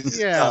 he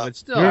but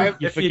still,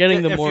 You're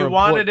forgetting the if more you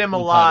wanted him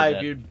important part of alive,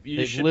 that. you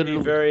They've should literally-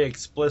 be very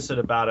explicit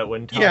about it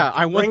when talking. Yeah,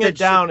 I want bring that it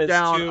down. shit It's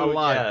down too,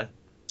 alive. Yeah.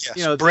 yes,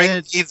 you know, bring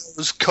then- me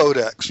those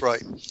codex,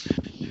 right?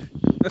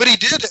 But he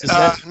did.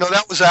 No,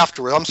 that was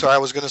afterward. I'm sorry. I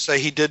was going to say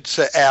he did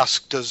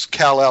ask, "Does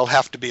Kal-El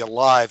have to be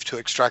alive to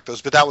extract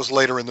those?" But that was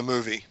later in the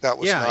movie. That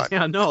was not.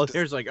 yeah, no.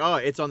 There's like, oh,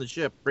 it's on the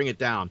ship. Bring it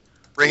down.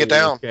 Bring it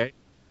down. Okay.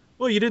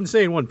 Well, you didn't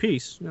say in one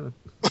piece. You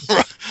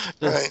know.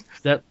 Right.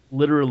 That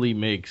literally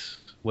makes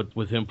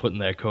with him putting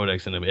that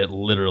codex in him. It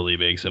literally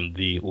makes him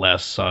the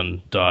last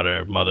son,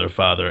 daughter, mother,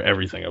 father,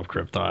 everything of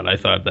Krypton. I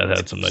thought that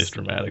had some nice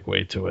dramatic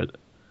weight to it.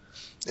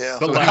 Yeah.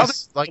 The So last, how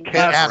does, like, the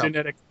last Adam-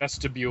 genetic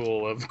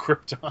vestibule of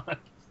Krypton.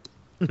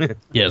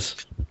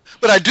 Yes.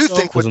 But I do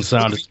think what Doesn't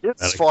sound the movie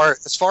did,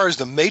 as far as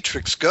the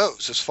Matrix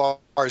goes, as far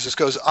as this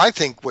goes, I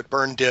think what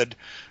Byrne did.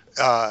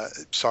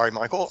 Sorry,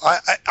 Michael.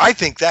 I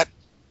think that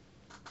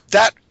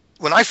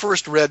when I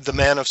first read the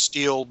Man of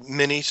Steel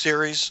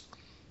miniseries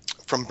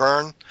from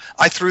Byrne,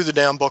 I threw the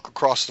damn book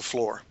across the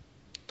floor.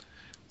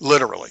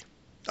 Literally,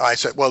 I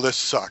said, "Well, this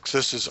sucks.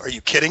 This is. Are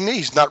you kidding me?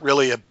 He's not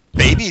really a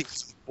baby.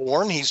 He's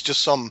born. He's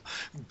just some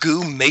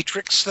goo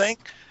Matrix thing."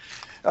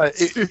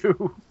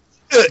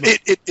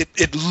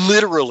 It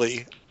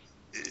literally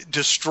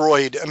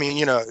destroyed. I mean,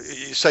 you know,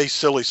 you say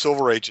silly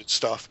Silver Age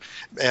stuff,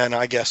 and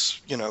I guess,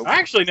 you know, I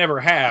actually never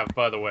have,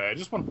 by the way. I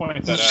just want to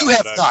point that out. you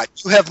have not.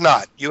 You have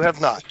not. You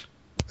have not.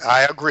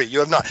 I agree. You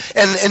have not.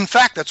 And in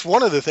fact, that's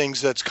one of the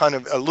things that's kind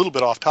of a little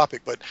bit off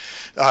topic, but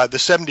the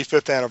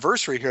 75th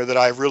anniversary here that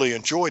I've really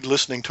enjoyed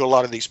listening to a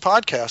lot of these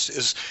podcasts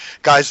is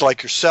guys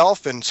like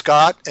yourself and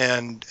Scott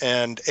and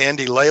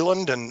Andy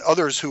Leyland and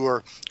others who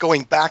are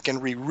going back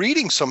and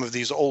rereading some of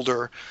these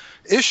older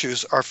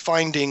issues are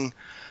finding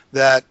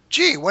that,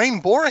 gee, Wayne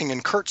Boring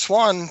and Kurt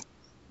Swan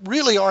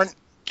really aren't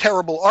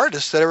terrible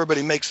artists that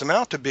everybody makes them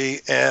out to be.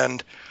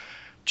 And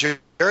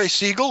Jerry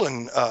Siegel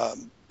and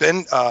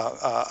Ben,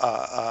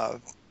 I've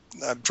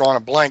drawn a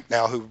blank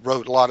now, who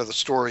wrote a lot of the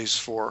stories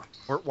for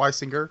Mort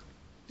Weisinger.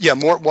 Yeah,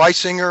 Mort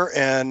Weisinger,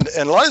 and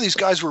a lot of these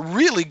guys were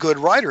really good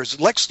writers.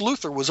 Lex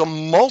Luthor was a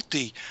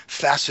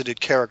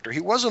multi-faceted character. He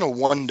wasn't a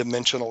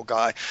one-dimensional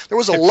guy. There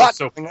was a lot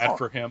so going bad on.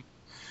 for him.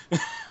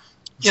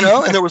 You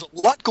know, and there was a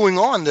lot going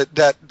on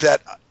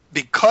that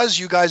because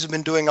you guys have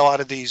been doing a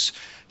lot of these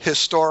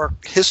historic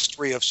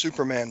history of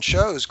Superman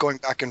shows, going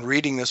back and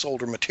reading this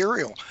older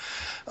material,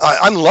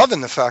 I'm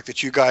loving the fact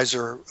that you guys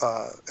are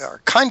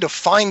kind of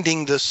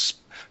finding this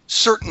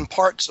certain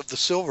parts of the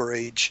Silver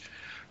Age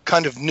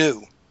kind of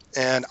new.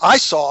 And I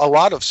saw a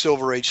lot of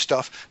Silver Age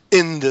stuff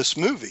in this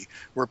movie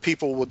where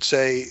people would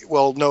say,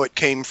 well, no, it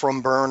came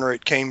from Byrne, or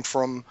it came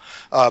from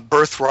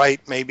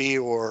Birthright maybe,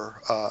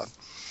 or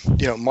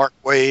you know, Mark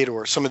Waid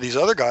or some of these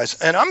other guys.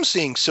 And I'm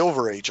seeing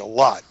Silver Age a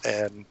lot,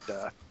 and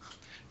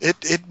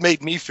it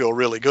made me feel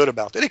really good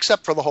about it,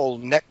 except for the whole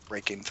neck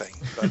breaking thing.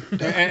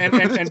 But,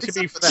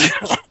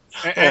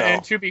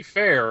 and to be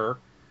fair,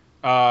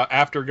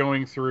 after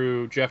going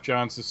through Jeff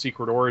Johns'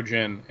 Secret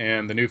Origin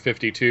and the New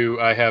 52,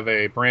 I have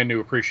a brand new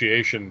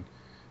appreciation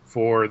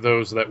for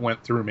those that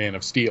went through Man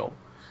of Steel,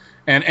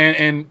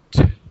 and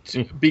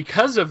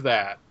because of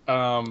that,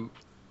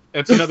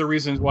 that's another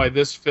reason why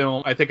this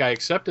film. I think I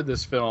accepted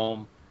this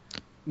film,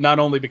 not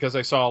only because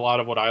I saw a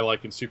lot of what I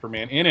like in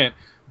Superman in it,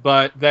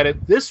 but that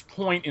at this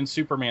point in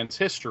Superman's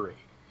history,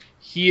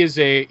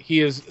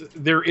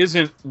 there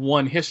isn't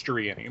one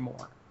history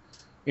anymore.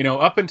 You know,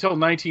 up until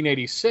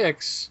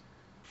 1986,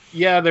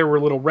 yeah, there were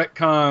little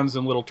retcons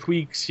and little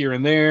tweaks here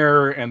and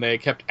there, and they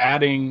kept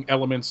adding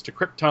elements to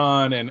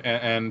Krypton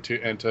and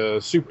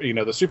to super, you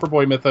know, the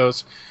Superboy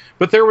mythos,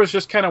 but there was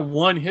just kind of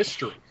one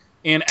history.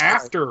 And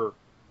after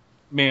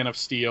Man of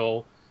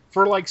Steel,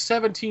 for like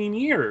 17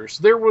 years,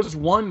 there was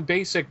one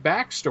basic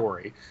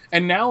backstory,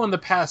 and now in the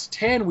past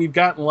 10, we've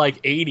gotten like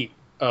 80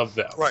 of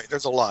them. Right,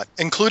 there's a lot,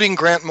 including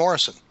Grant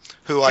Morrison,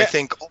 who I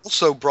think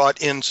also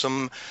brought in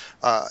some,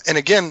 and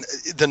again,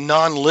 the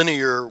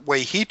non-linear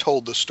way he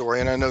told the story,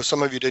 and I know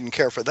some of you didn't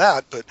care for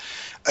that, but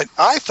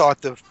I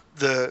thought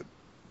the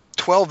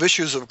 12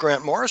 issues of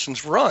Grant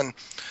Morrison's run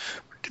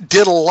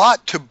did a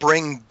lot to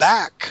bring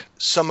back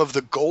some of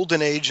the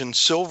Golden Age and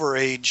Silver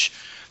Age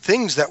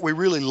things that we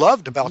really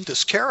loved about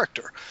this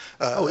character,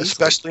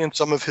 especially in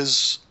some of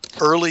his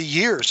early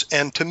years.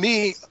 And to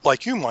me,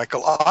 like you,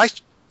 Michael, I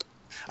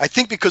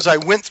think because I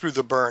went through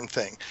the Byrne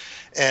thing,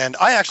 and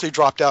I actually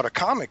dropped out of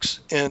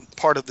comics in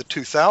part of the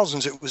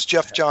 2000s. It was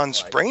Jeff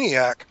Johns'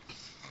 Brainiac.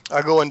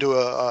 I go into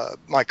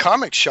my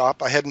comic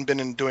shop. I hadn't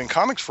been doing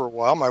comics for a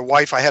while. My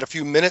wife, I had a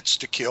few minutes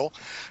to kill.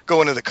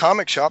 Go into the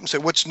comic shop and say,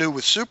 "What's new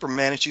with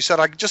Superman?" And she said,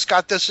 "I just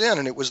got this in,"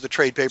 and it was the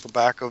trade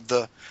paperback of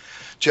the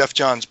Jeff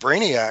Johns'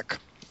 Brainiac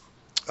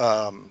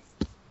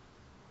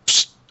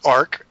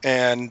arc,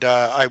 and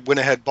I went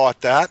ahead,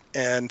 bought that,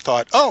 and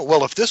thought, oh,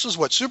 well, if this is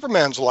what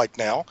Superman's like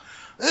now,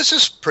 this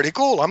is pretty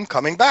cool. I'm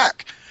coming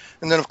back.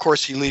 And then, of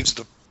course, he leaves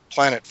the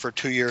planet for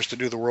 2 years to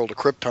do the world of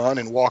Krypton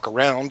and walk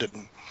around,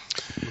 and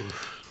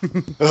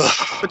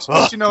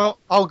But you know,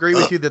 I'll agree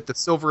with you that the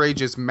Silver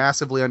Age is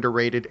massively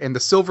underrated, and the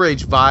Silver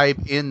Age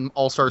vibe in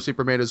All-Star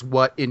Superman is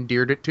what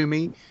endeared it to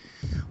me.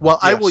 While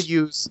I will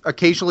use,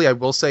 occasionally I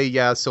will say,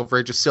 yeah, Silver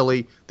Age is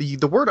silly,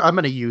 the word I'm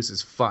going to use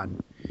is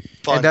fun.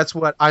 And that's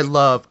what I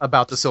love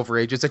about the Silver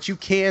Age, is that you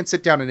can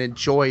sit down and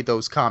enjoy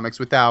those comics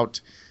without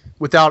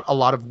a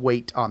lot of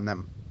weight on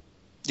them.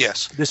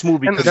 Yes. This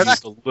movie could have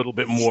used a little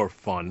bit more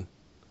fun,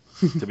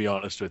 to be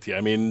honest with you.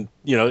 I mean,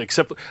 you know,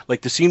 except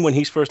like the scene when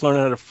he's first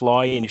learning how to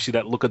fly and you see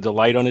that look of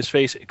delight on his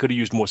face, it could have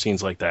used more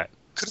scenes like that.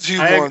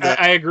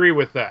 I agree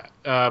with that.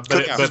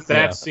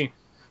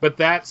 But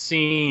that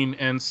scene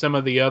and some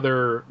of the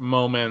other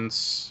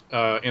moments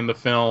in the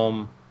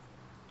film,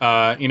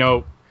 you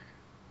know,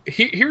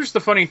 here's the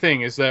funny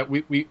thing is that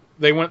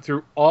they went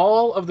through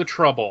all of the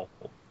trouble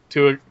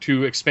to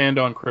expand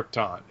on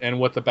Krypton and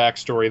what the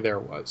backstory there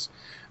was.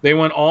 They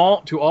went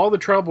all the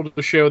trouble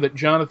to show that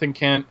Jonathan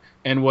Kent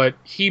and what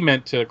he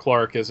meant to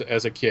Clark as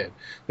a kid.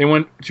 They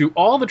went to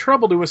all the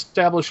trouble to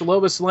establish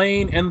Lois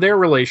Lane and their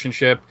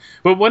relationship.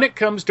 But when it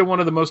comes to one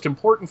of the most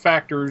important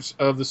factors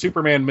of the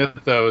Superman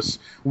mythos,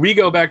 we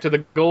go back to the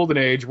Golden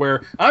Age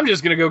where I'm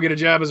just going to go get a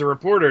job as a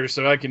reporter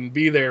so I can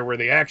be there where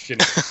the action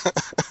is.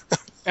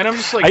 And I'm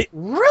just like,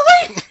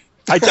 really?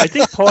 I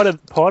think part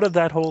of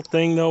that whole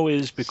thing though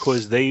is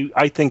because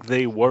I think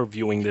they were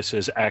viewing this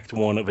as Act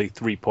 1 of a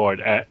three-part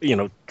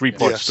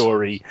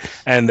story,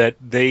 and that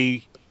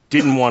they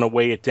didn't want to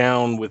weigh it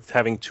down with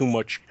having too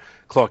much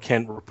Clark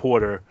Kent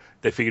reporter.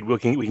 They figured we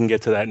can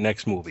get to that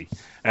next movie,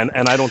 and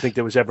I don't think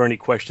there was ever any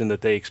question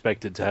that they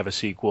expected to have a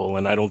sequel,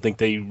 and I don't think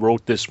they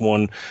wrote this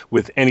one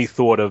with any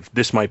thought of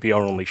this might be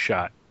our only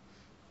shot.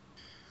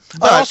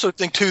 I also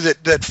think, too,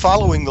 that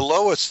following the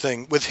Lois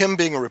thing, with him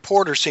being a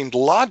reporter, seemed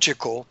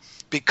logical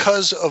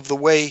because of the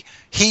way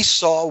he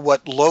saw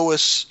what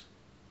Lois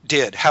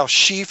did, how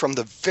she, from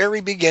the very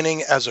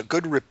beginning, as a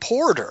good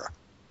reporter,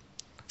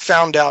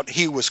 found out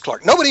he was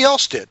Clark. Nobody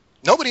else did.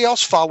 Nobody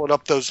else followed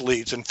up those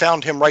leads and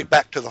found him right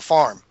back to the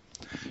farm.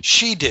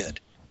 She did.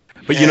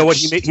 But you know what?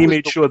 He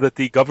made sure that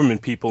the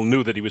government people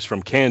knew that he was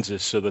from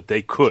Kansas so that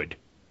they could.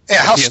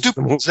 Yeah, how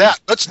stupid is that?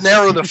 Let's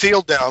narrow the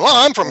field down. Well,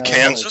 I'm from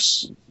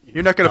Kansas.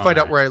 You're not going to find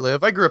out where I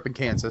live. I grew up in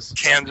Kansas.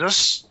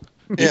 Kansas.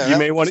 Yeah. You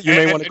may want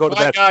to go to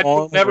that farm.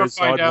 You'll never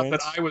find out that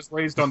I was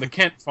raised on the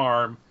Kent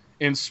farm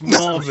in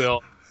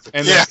Smallville,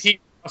 and that Pete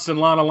Ross and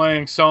Lana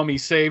Lang saw me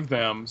save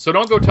them. So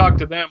don't go talk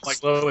to them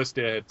like Lois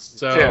did.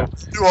 So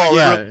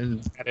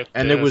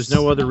and there was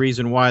no other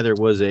reason why there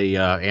was a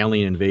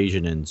alien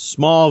invasion in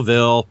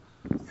Smallville.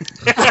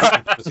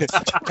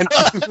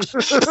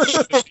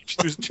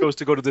 She chose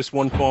to go to this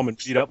one farm and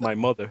beat up my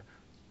mother.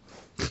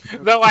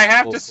 Though I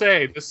have to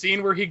say, the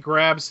scene where he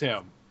grabs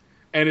him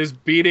and is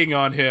beating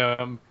on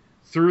him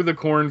through the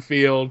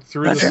cornfield,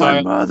 through the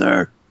silence.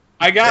 Mother.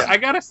 I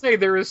gotta say,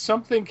 there is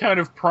something kind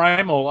of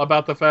primal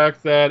about the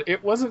fact that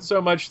it wasn't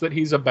so much that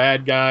he's a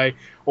bad guy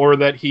or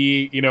that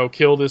he,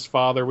 killed his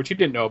father, which he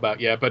didn't know about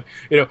yet, but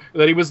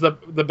that he was the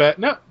bad.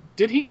 No,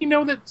 did he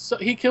know that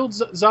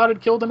Zod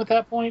had killed him at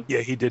that point? Yeah,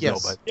 he did know,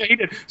 but yeah, he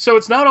did. So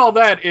it's not all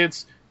that.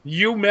 It's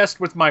you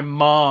messed with my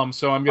mom,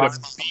 so I'm gonna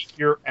beat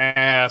your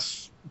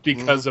ass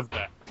because of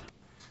that.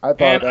 I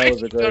thought that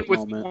was a great with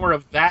moment. More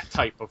of that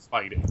type of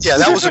fighting. Yeah,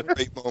 that was a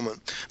great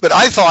moment. But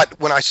I thought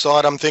when I saw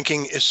it, I'm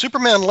thinking, is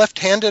Superman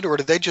left-handed, or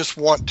did they just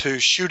want to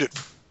shoot it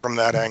from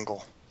that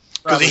angle?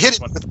 Because he hit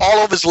it with all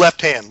of his left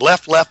hand.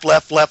 Left,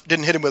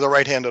 didn't hit him with the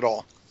right hand at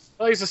all.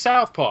 Well, he's a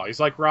southpaw. He's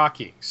like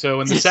Rocky.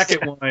 So in the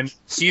second one,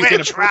 he's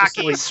going to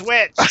Rocky,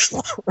 switch.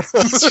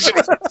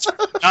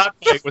 not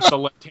fight with the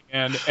left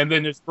hand, and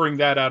then just bring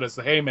that out as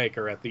the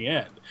haymaker at the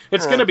end.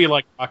 It's going to be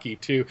like Rocky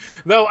too.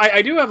 Though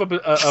I do have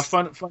a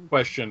fun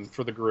question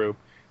for the group.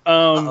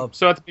 So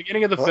at the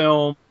beginning of the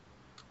film,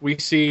 we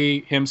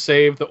see him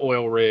save the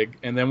oil rig,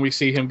 and then we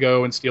see him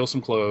go and steal some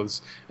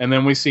clothes, and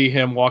then we see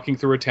him walking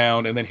through a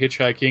town and then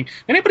hitchhiking.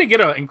 Anybody get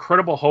an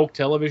Incredible Hulk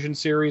television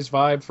series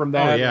vibe from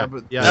that?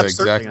 Oh, yeah,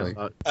 exactly.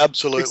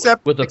 Absolutely.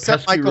 Except With a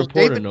pesky Michael,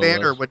 reporter, David no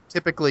Banner less. would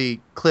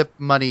typically clip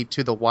money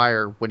to the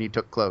wire when he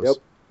took clothes. Yep.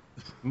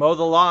 Mow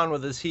the lawn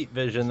with his heat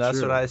vision. That's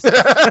True. what I said.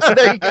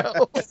 There you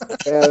go.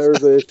 Yeah,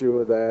 there's an issue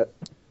with that.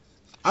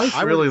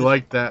 I really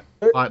like that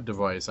plot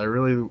device. I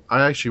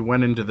actually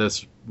went into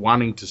this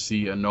wanting to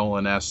see a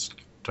Nolan-esque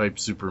type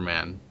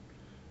Superman.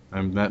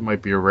 That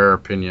might be a rare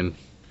opinion,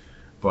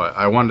 but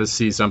I wanted to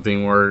see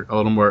something where a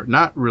little more,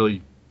 not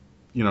really,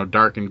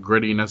 dark and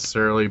gritty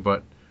necessarily,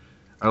 but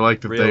I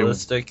like that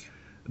Realistic.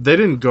 They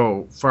didn't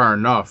go far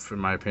enough, in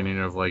my opinion.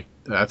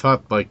 I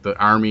thought the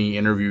army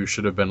interview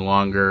should have been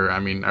longer. I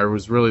mean, I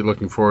was really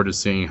looking forward to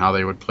seeing how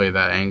they would play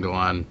that angle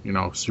on,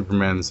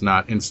 Superman's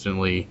not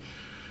instantly,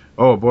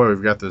 oh boy,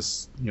 we've got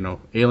this,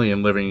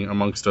 alien living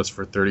amongst us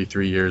for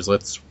 33 years.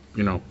 Let's,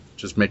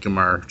 just make him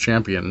our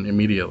champion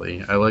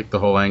immediately. I like the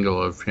whole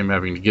angle of him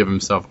having to give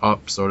himself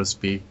up, so to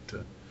speak,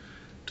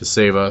 to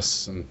save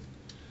us. And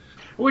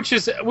Which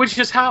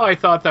is how I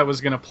thought that was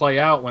going to play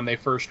out when they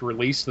first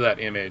released that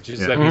image, is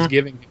that he's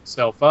giving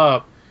himself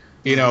up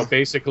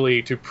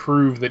basically to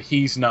prove that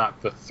he's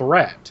not the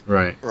threat.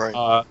 Right.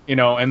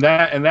 And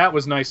that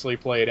was nicely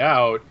played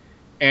out.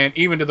 And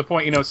even to the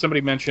point, somebody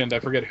mentioned, I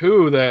forget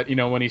who, that,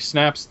 when he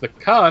snaps the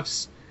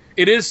cuffs,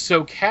 it is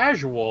so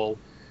casual.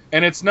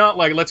 And it's not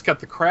like, let's cut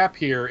the crap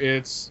here.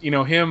 It's,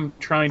 him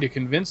trying to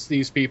convince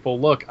these people,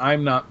 look,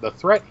 I'm not the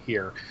threat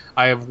here.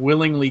 I have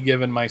willingly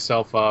given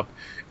myself up.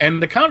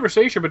 And the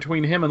conversation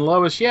between him and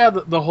Lois,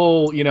 the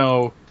whole,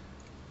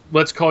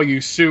 let's call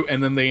you Sue,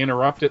 and then they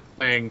interrupt it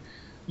thing.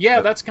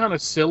 Yeah, that's kind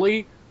of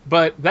silly.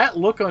 But that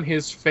look on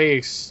his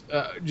face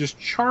just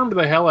charmed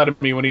the hell out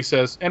of me when he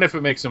says, "And if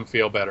it makes him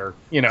feel better,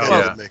 It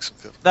makes him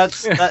feel.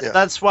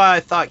 That's why I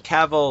thought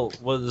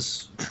Cavill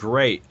was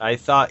great. I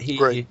thought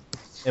he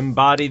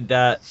embodied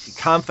that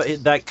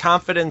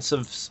confidence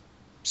of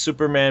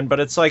Superman, but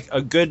it's like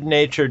a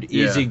good-natured,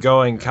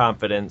 easygoing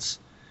confidence.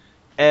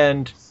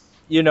 And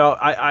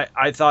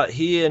I thought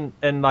he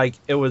and like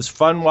it was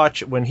fun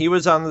watching when he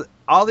was on.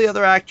 All the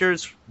other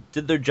actors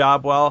did their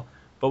job well.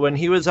 But when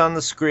he was on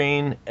the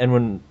screen, and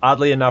when,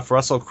 oddly enough,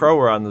 Russell Crowe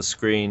were on the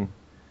screen,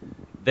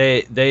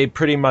 they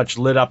pretty much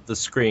lit up the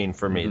screen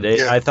for me.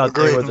 I thought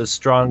they were the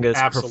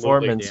strongest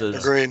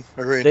performances. Agreed.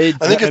 I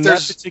think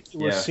that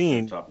particular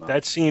scene,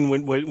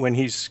 when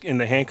he's in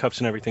the handcuffs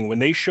and everything, when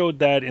they showed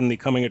that in the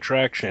coming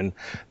attraction,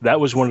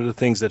 that was one of the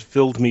things that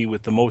filled me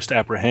with the most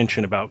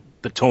apprehension about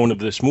the tone of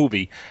this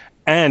movie.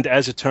 And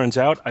as it turns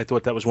out, I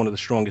thought that was one of the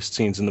strongest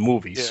scenes in the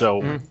movie. Yeah.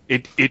 So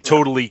it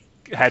totally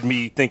had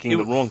me thinking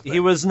the wrong thing. He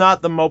was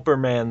not the moper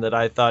man that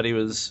I thought he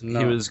was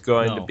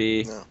going to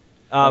be.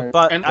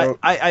 But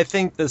I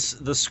think the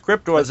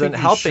script wasn't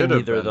helping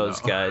either of those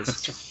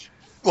guys.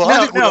 Well,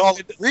 I think we all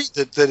agree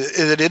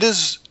that it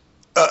is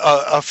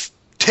a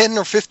 10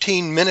 or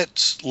 15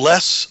 minutes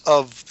less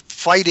of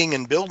fighting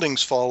and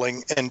buildings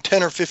falling and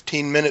 10 or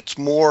 15 minutes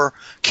more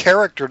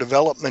character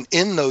development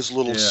in those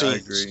little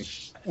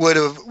scenes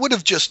would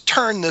have just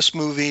turned this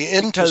movie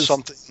into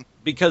something.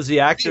 Because the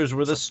actors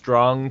were the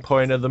strong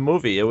point of the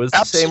movie. It was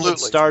the same with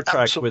Star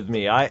Trek with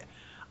me.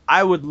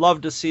 I would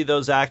love to see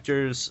those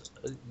actors,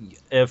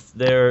 if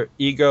their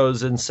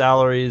egos and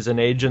salaries and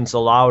agents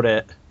allowed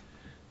it,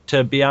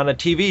 to be on a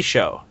TV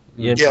show.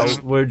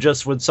 We're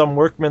just with some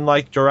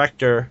workman-like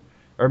director,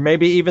 or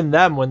maybe even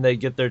them when they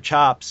get their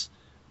chops,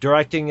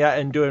 directing that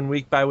and doing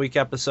week-by-week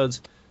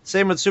episodes.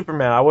 Same with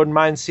Superman. I wouldn't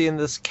mind seeing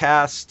this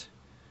cast,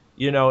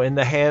 in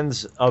the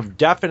hands of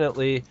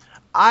definitely.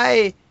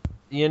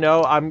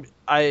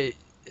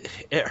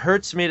 It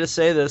hurts me to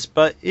say this,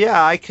 but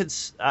I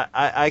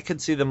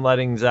could see them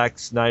letting Zack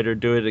Snyder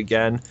do it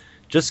again.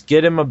 Just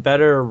get him a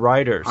better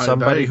writer,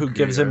 somebody who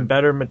gives him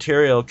better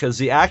material, because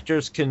the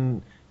actors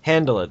can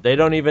handle it. They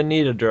don't even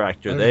need a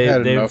director. They've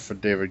had enough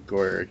of David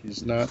Goyer.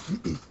 He's not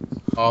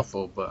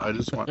awful, but I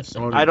just want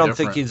somebody I don't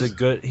different. think he's a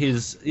good.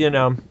 Goyer's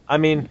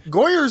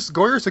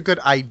a good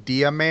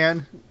idea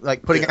man,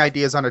 like putting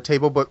ideas on a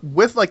table. But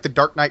with like the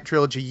Dark Knight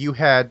trilogy, you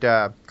had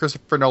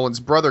Christopher Nolan's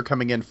brother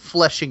coming in,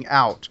 fleshing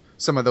out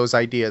some of those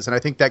ideas, and I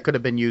think that could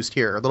have been used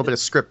here. A little bit of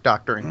script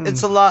doctoring.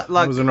 It's a lot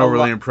like. I wasn't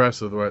overly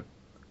impressed with what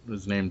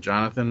his name,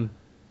 Jonathan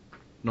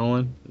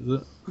Nolan,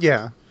 is it?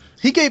 Yeah.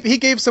 He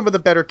gave some of the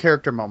better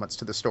character moments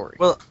to the story.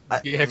 Well,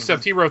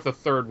 except he wrote the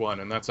third one,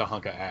 and that's a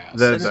hunk of ass.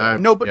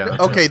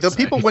 The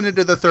people went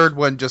into the third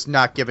one just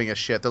not giving a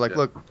shit. They're like,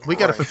 look, we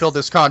got to fulfill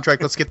this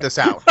contract. Let's get this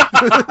out.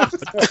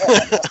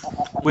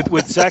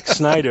 With Zack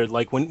Snyder,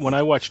 like when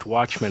I watched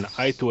Watchmen,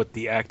 I thought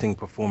the acting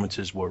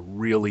performances were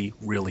really,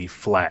 really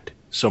flat.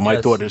 So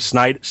my thought is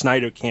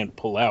Snyder can't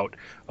pull out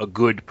a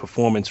good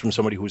performance from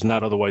somebody who's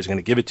not otherwise going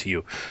to give it to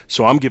you.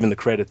 So I'm giving the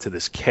credit to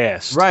this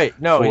cast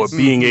for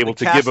being able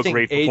to give a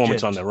great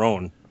performance on their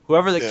own.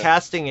 Whoever the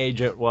casting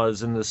agent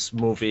was in this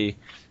movie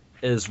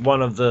is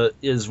one of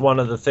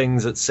the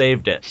things that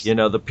saved it.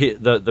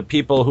 The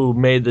people who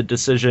made the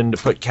decision to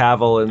put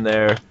Cavill in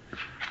there,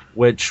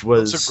 which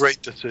was a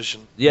great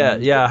decision.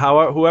 Yeah.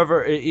 However,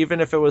 whoever, even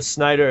if it was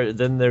Snyder,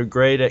 then they're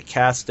great at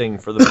casting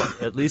for the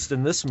at least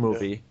in this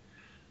movie.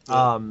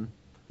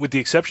 With the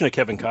exception of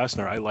Kevin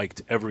Costner, I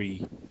liked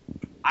every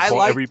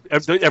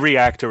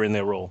actor in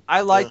their role.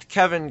 I liked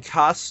Kevin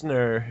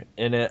Costner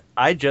in it.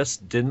 I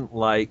just didn't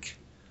like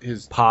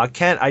Pa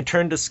Kent. I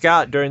turned to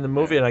Scott during the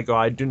movie and I go,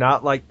 I do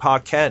not like Pa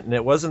Kent. And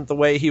it wasn't the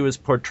way he was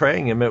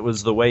portraying him. It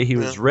was the way he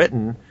was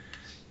written.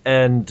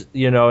 And,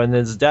 and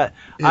his death.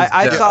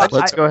 I thought...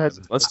 Let's go ahead.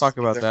 Let's talk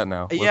about that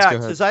now.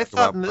 Because I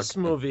thought in this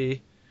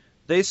movie,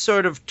 they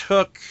sort of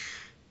took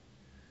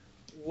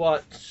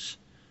what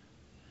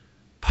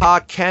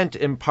Pa Kent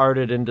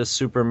imparted into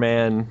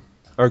Superman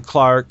or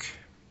Clark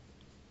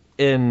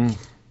in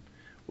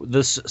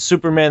the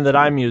Superman that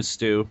I'm used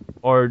to,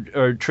 or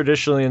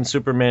traditionally in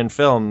Superman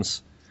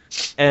films,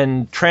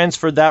 and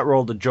transferred that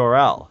role to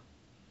Jor-El.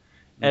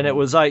 And it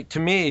was like, to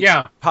me,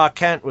 Pa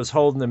Kent was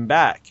holding him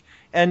back.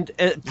 And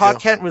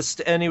Kent was,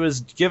 and he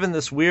was given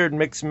this weird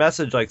mixed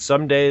message, like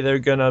someday they're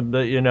gonna,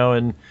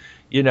 and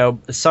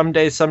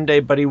someday,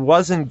 but he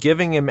wasn't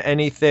giving him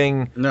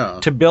anything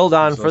to build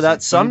on So for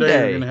that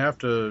someday. You're gonna have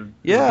to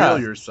reveal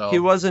yourself. he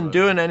wasn't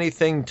doing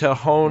anything to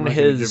hone I'm not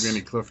gonna his. give you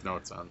any cliff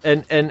notes on.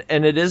 And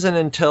it isn't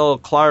until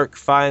Clark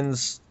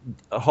finds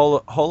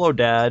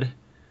Holodad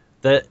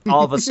that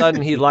all of a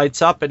sudden he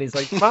lights up and he's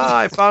like, "Ma,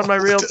 I found my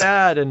real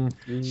dad," and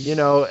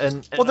all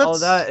of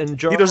that.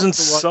 And he doesn't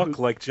suck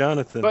like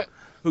Jonathan.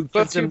 Who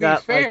gives him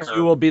that like,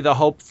 you will be the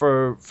hope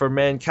for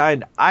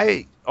mankind.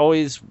 I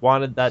always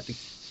wanted that to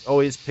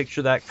always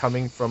picture that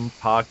coming from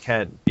Pa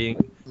Kent.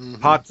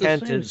 Pa It's the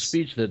Kent same is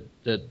speech that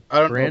I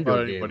don't know Brando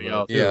about gave, anybody though.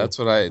 else. Yeah,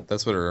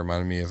 that's what it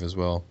reminded me of as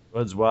well.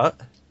 Was what?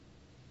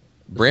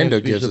 Brando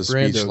speech gives that a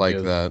speech Brando like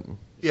gives. that.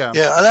 Yeah.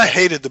 Yeah, and I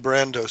hated the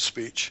Brando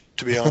speech,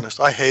 to be honest.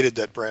 I hated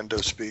that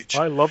Brando speech.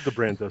 I love the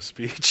Brando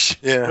speech.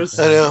 Yeah,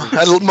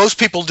 I know. Most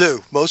people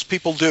do. Most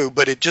people do.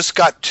 But it just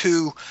got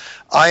too,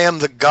 I am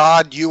the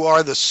God, you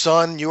are the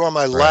Son, you are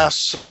my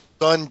last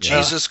son,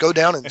 Jesus, go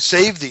down and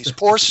save these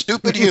poor,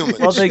 stupid humans.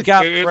 Well, they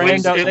got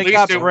Brando. They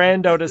got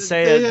Brando to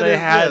say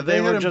it.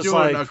 They were him just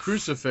doing like a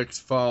crucifix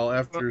fall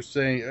after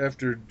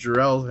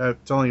Jarrell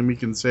telling him he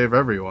can save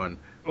everyone.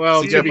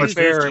 Well, So to be much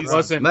fair, Jesus it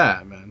wasn't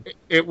that, man.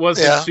 It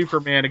wasn't Yeah.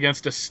 Superman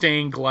against a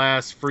stained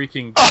glass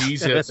freaking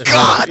Jesus.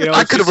 God, You know,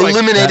 I it's could have just like-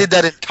 eliminated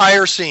that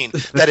entire scene.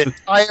 That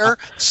entire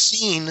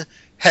scene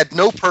had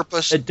no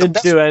purpose. it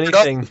didn't do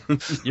anything.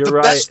 You're the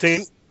right. best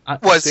Stained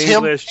was stained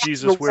him glass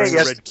Jesus wearing a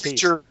as red the cape.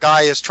 teacher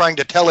guy is trying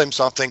to tell him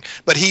something,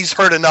 but he's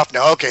heard enough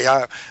now. Okay,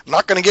 I'm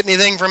not going to get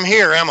anything from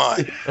here, am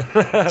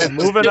I?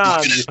 Moving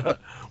on.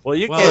 Well,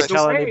 you Well, can't the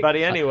tell way-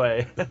 anybody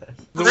anyway.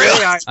 The way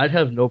I, I'd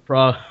have no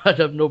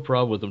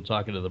problem with him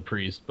talking to the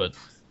priest, but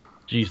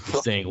geez, the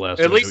stained glass.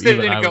 at least they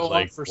even didn't I go was on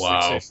like, for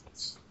wow. 6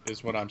 issues,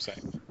 is what I'm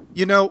saying.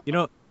 Before we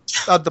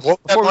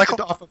Michael?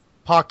 get off of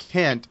Pa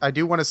Kent, I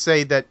do want to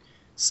say that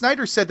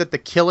Snyder said that the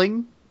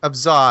killing of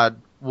Zod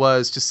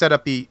was to set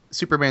up the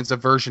Superman's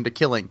aversion to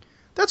killing.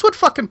 That's what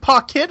fucking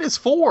Pa Kent is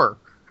for.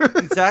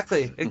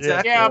 Exactly.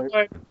 Yeah,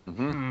 but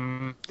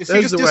Is That's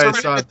he the just way I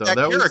saw it, discredited though. that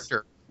That was-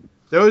 character?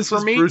 That was For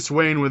just me- Bruce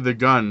Wayne with the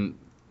gun.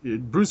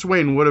 Bruce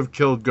Wayne would have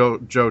killed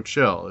Joe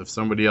Chill if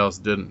somebody else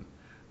didn't.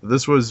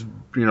 This was,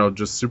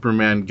 just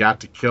Superman got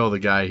to kill the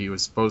guy he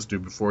was supposed to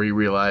before he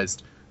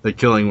realized that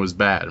killing was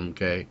bad,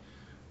 okay?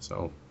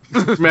 So,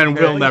 Superman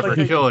will never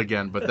kill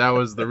again, but that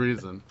was the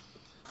reason.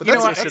 But You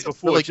know, I that's said a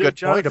before, really good point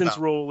Jonathan's about.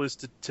 role is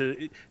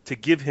to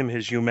give him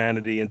his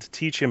humanity and to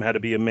teach him how to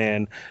be a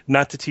man,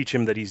 not to teach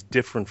him that he's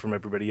different from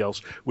everybody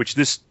else, which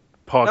this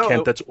Pa No,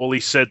 Kent, that's all he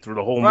said through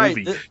the whole Right,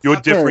 movie. th- You're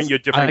that's- different, you're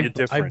different, I you're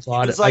different.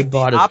 bought It's it. like I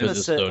bought the it because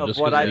opposite though, of just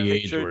what because I of the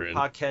age we're pictured in.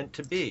 Pa Kent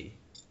to be.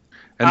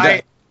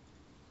 And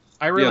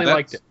I really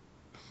liked it.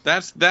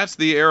 That's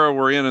the era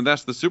we're in, and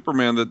that's the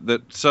Superman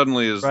that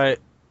suddenly is Right.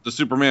 the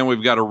Superman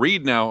we've got to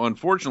read now,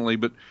 unfortunately.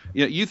 But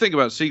you think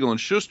about Siegel and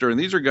Schuster, and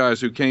these are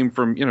guys who came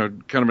from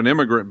kind of an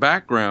immigrant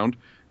background,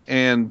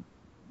 and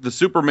the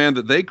Superman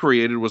that they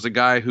created was a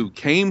guy who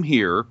came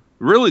here,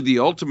 really the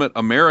ultimate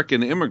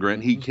American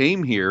immigrant. He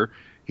came here,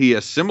 he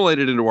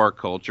assimilated into our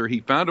culture, he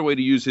found a way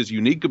to use his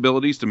unique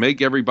abilities to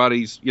make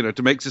everybody's,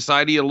 to make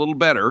society a little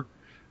better.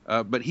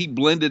 But he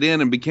blended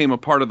in and became a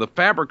part of the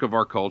fabric of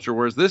our culture,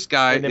 whereas this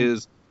guy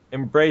is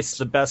embrace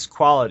the best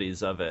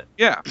qualities of it.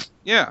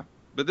 Yeah.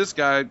 But this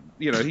guy,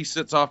 he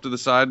sits off to the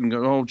side and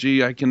goes, "Oh,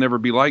 gee, I can never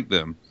be like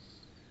them."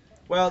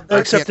 Well,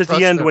 except at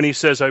the end when he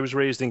says, "I was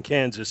raised in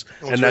Kansas,"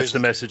 was and that's raised the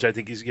in message I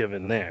think he's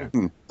given there.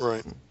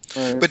 Right.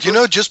 But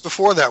just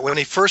before that, when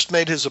he first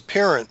made his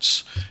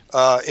appearance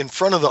in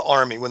front of the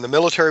army, when the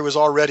military was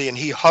all ready and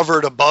he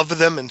hovered above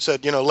them and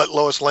said, let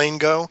Lois Lane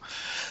go.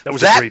 That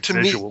was a great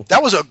visual. Me,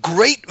 that was a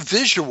great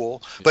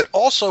visual, but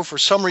also for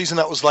some reason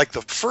that was like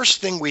the first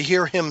thing we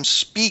hear him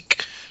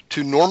speak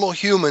to normal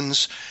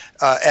humans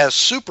as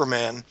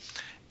Superman.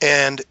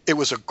 And it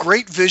was a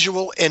great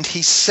visual, and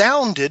he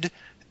sounded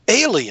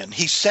alien.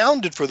 He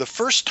sounded for the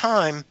first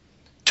time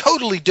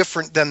totally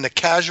different than the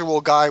casual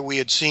guy we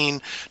had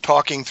seen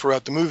talking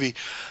throughout the movie.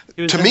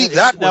 To me,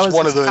 that was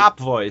one his of the cop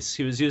voice.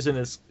 He was using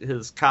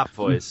his cop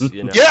voice.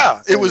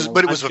 Yeah, it was,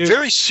 but it was a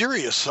very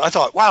serious. I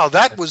thought, wow,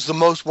 that was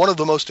one of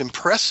the most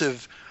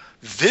impressive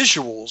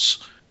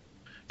visuals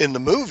in the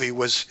movie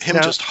was him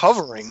Now, just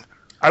hovering.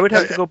 I would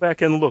have to go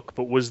back and look,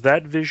 but was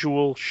that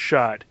visual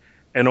shot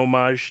an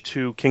homage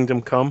to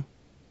Kingdom Come?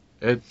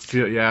 It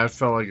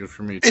felt like it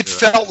for me too. It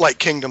felt like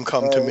Kingdom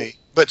Come to me,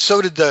 but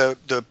so did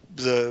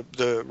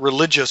the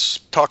religious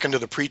talking to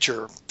the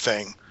preacher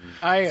thing.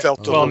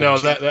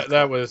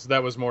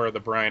 That was more of the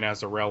Brian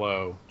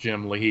Azzarello,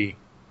 Jim Lee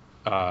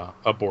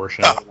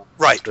abortion.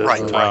 Right.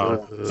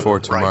 For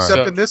tomorrow.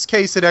 Except in this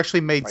case, it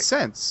actually made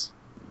sense.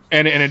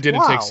 And it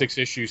didn't Wow. take 6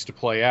 issues to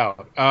play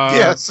out.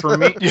 Yes. For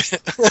me,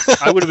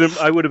 I would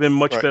have been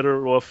much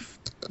better off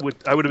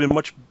with. I would have been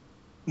much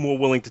more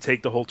willing to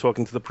take the whole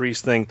talking to the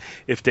priest thing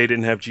if they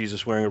didn't have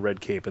Jesus wearing a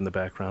red cape in the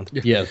background.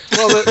 Yes.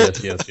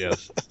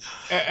 Yes.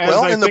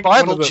 Well, in the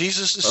Bible,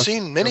 Jesus is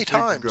seen many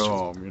times. Go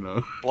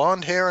home,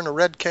 Blonde hair and a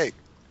red cape.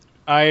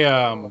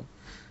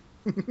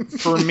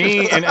 For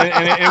me, and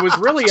it was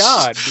really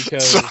odd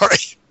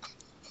because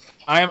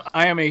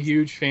I am a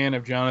huge fan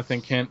of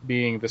Jonathan Kent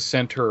being the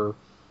center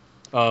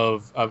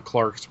of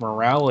Clark's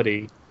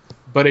morality.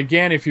 But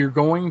again, if you're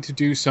going to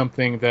do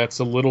something that's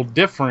a little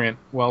different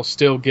while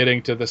still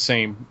getting to the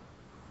same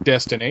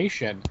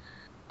destination,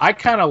 I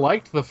kind of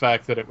liked the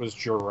fact that it was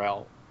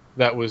Jor-El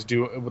that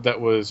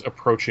was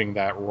approaching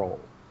that role.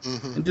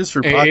 Mm-hmm. And just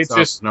for box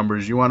office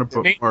numbers, you want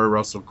to put more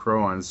Russell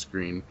Crowe on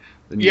screen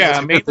than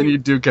you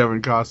do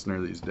Kevin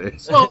Costner these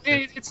days. Well,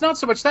 it's not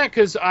so much that,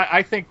 because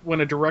I think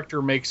when a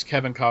director makes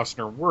Kevin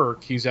Costner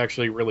work, he's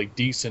actually really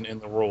decent in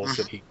the roles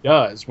that he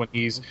does. When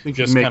he's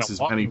just he makes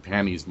his many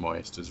panties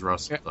moist as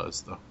Russell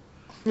does, though.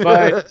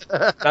 But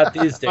not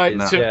these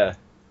days. No.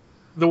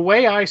 The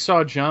way I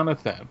saw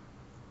Jonathan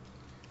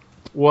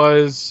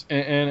was,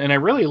 and I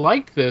really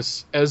liked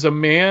this, as a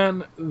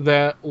man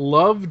that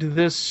loved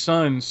this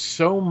son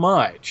so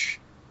much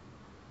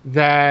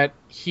that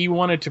he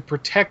wanted to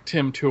protect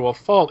him to a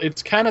fault.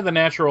 It's kind of the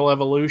natural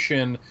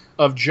evolution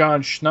of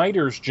John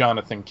Schneider's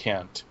Jonathan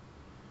Kent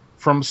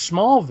from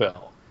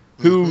Smallville,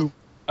 who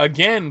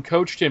again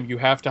coached him. You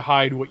have to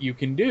hide what you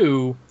can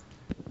do.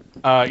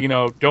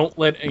 Don't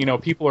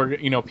let people are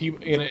people.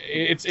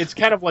 It's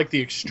kind of like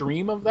the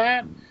extreme of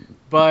that.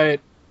 But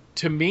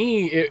to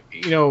me, it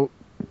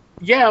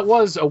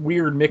was a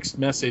weird mixed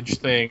message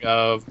thing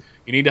of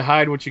you need to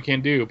hide what you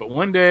can do. But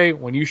one day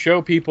when you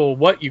show people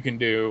what you can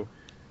do,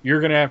 you're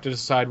going to have to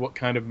decide what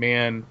kind of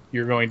man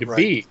you're going to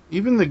be.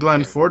 Even the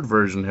Glenn Ford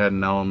version had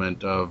an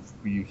element of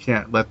you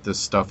can't let this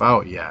stuff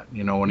out yet.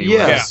 When he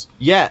was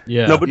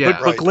No,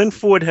 but Glenn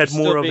Ford had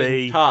more of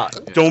a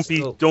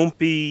don't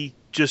be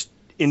just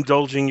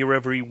indulging your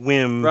every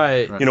whim.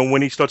 Right.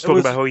 When he starts talking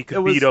about how he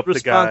could beat up the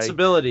guy.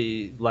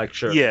 Responsibility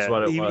lecture. Yeah, is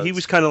what it was. He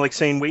was kind of like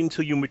saying, wait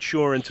until you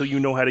mature, until you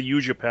know how to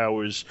use your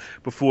powers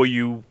before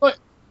you.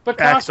 But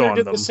Costner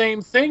did the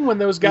same thing when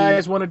those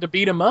guys wanted to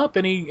beat him up,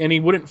 and he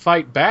wouldn't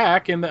fight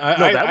back. And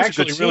I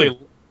actually really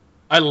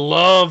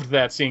loved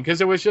that scene, because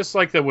it was just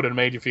like that would have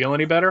made you feel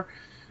any better.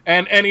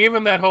 And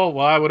even that whole,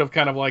 I would have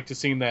kind of liked to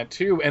seen that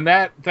too. And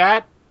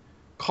that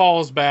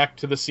calls back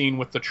to the scene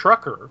with the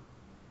trucker,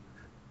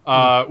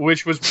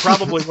 which was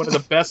probably one of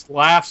the best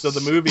laughs of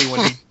the movie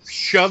when he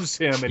shoves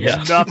him and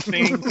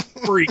nothing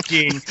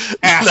freaking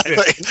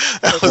happens.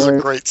 That was a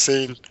great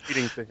scene.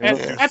 And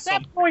at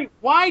that point,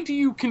 why do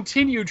you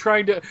continue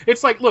trying to?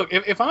 It's like, look,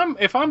 if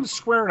I'm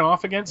squaring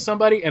off against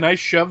somebody and I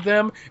shove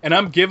them and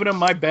I'm giving them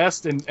my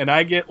best and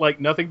I get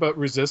like nothing but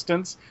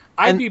resistance,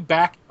 I'd be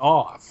backing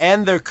off.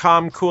 And they're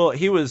calm, cool.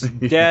 He was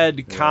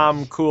dead,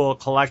 calm, cool,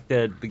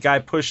 collected. The guy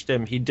pushed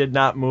him. He did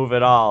not move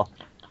at all.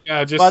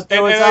 Yeah, but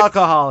there was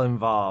alcohol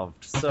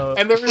involved. So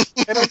and I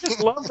just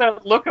love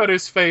that look on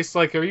his face.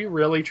 Like, are you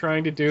really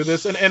trying to do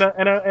this? And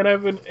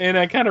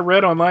I kind of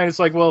read online. It's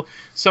like, well,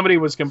 somebody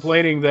was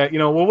complaining that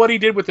what he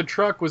did with the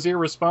truck was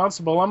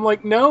irresponsible. I'm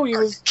like, no, he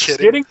was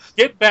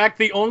get back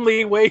the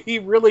only way he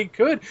really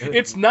could.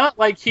 It's not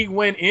like he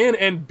went in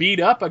and beat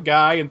up a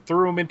guy and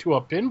threw him into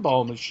a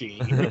pinball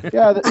machine.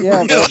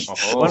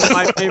 One of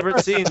my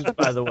favorite scenes,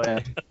 by the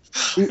way.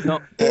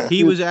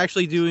 He was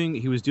actually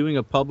doing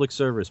a public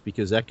service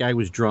because that guy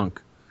was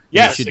drunk.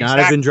 Yes, he should not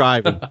have been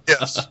driving.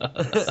 Yes.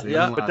 But he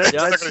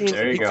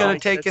could have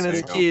taken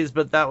his keys,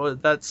 but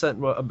that sent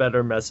a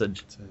better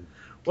message.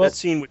 Well, that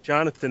scene with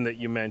Jonathan that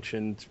you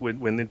mentioned,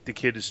 when the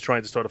kid is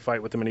trying to start a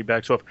fight with him and he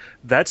backs off,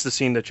 that's the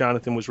scene that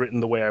Jonathan was written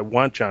the way I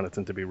want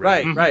Jonathan to be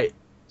written. Right.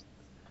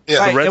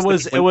 Yeah. Right.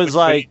 It was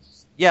like,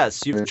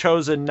 yes, you've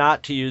chosen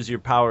not to use your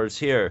powers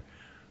here,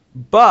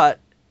 but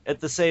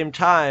at the same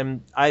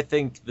time, I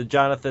think the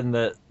Jonathan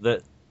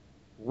that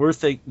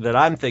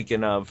I'm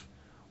thinking of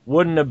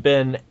wouldn't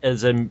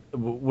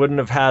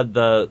have had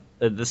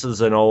this is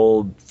an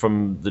old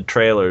from the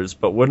trailers,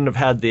 but wouldn't have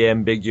had the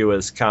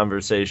ambiguous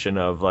conversation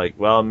of like,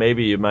 well,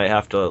 maybe you might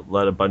have to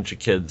let a bunch of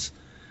kids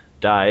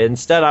die.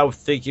 Instead, I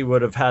think he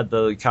would have had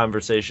the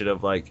conversation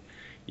of like,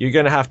 you're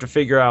going to have to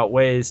figure out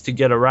ways to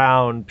get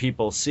around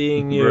people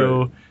seeing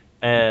you. Right.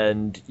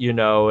 And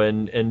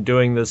and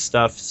doing this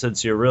stuff,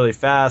 since you're really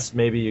fast,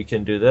 maybe you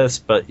can do this,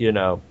 but you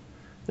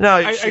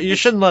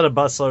shouldn't let a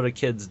busload of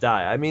kids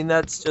die. I mean,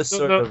 that's just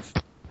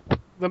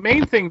the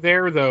main thing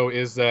there, though,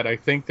 is that I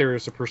think there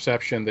is a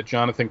perception that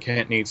Jonathan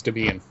Kent needs to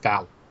be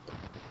infallible.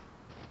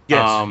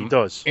 Yes, he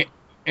does.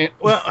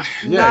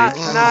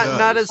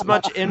 Not as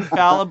much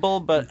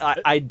infallible, but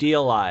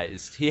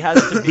idealized. He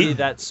has to be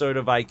that sort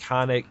of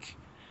iconic,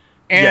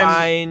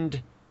 kind,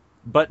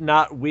 but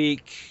not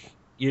weak.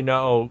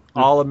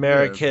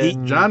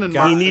 All-American. John and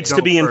he needs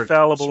to be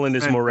infallible in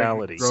his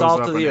morality.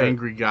 Salt of the earth.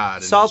 Angry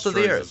God. Salt of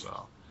the earth.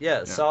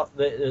 Yeah, salt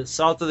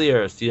of the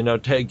earth.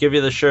 Give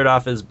you the shirt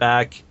off his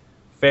back,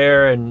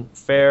 fair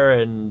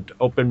and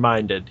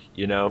open-minded.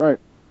 Right.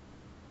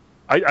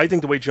 I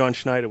think the way John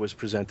Schneider was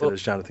presented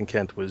as Jonathan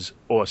Kent was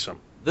awesome.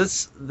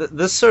 This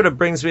sort of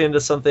brings me into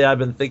something I've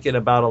been thinking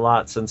about a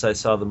lot since I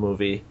saw the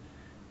movie,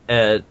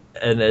 and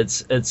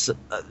it's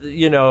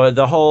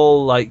the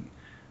whole like.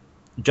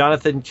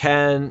 Jonathan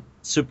Kent,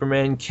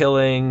 Superman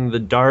killing, the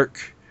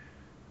dark,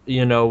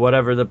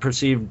 whatever the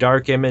perceived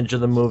dark image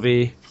of the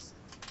movie.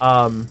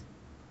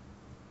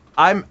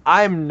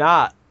 I'm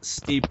not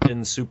steeped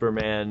in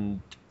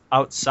Superman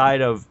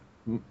outside of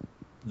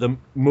the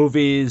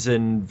movies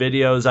and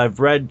videos. I've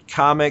read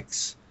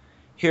comics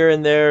here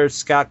and there.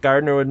 Scott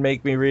Gardner would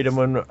make me read them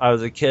when I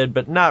was a kid,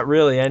 but not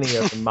really any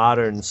of the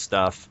modern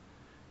stuff.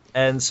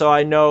 And so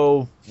I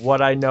know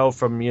what I know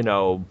from,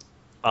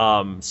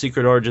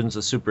 Secret Origins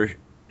of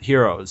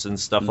Superheroes and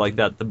stuff like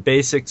that, the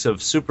basics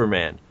of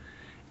Superman.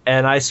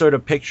 And I sort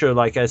of picture,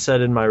 like I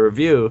said in my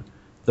review,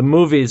 the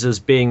movies as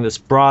being this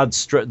broad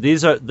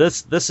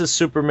this is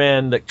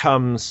Superman that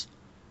comes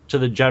to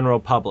the general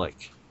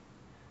public.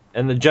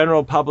 And the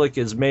general public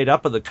is made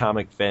up of the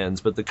comic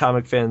fans, but the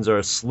comic fans are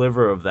a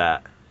sliver of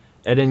that.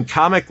 And in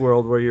comic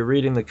world, where you're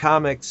reading the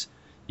comics,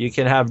 you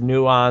can have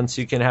nuance,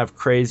 you can have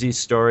crazy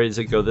stories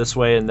that go this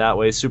way and that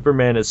way.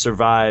 Superman has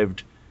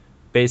survived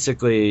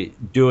basically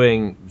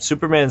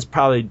Superman's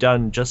probably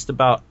done just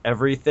about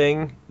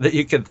everything that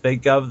you could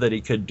think of that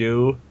he could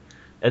do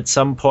at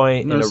some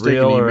point in a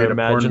real or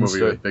imagined movie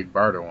story. with Big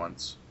Barda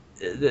once.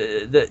 And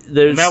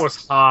that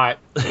was hot.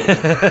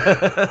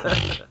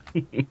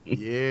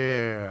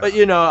 Yeah. But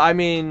I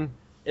mean,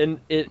 and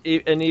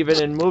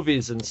even in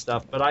movies and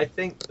stuff. But I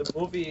think the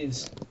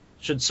movies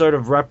should sort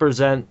of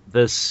represent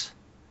this.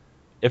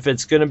 If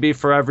it's going to be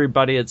for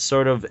everybody, it's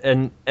sort of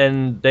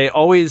and they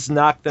always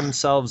knock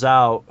themselves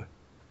out.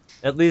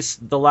 At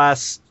least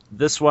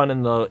this one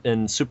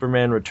in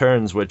Superman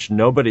Returns, which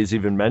nobody's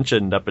even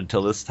mentioned up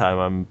until this time.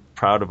 I'm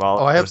proud of all.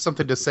 Oh, I have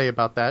something to say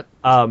about that.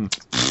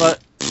 But.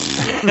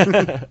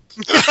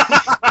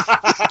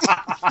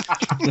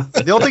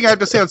 The only thing I have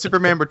to say on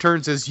Superman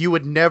Returns is you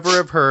would never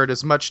have heard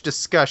as much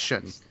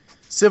discussion,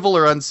 civil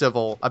or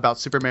uncivil, about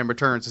Superman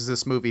Returns as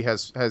this movie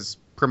has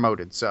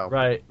promoted. So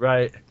right.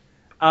 What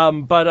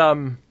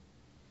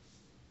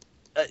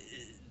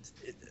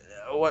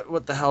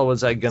the hell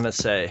was I gonna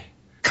say?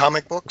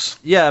 Comic books?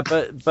 Yeah,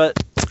 but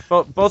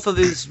both of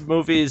these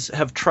movies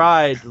have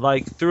tried,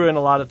 threw in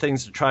a lot of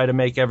things to try to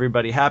make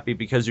everybody happy,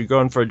 because you're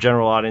going for a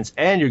general audience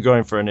and you're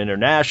going for an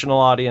international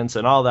audience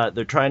and all that.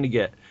 They're trying to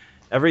get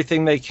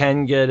everything they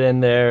can get in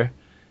there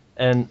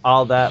and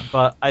all that.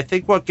 But I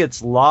think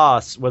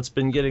what's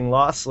been getting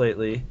lost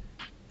lately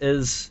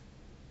is,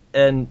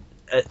 and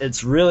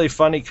it's really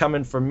funny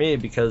coming from me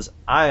because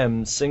I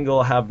am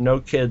single, have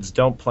no kids,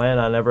 don't plan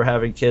on ever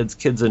having kids.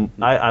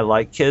 I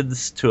like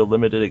kids to a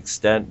limited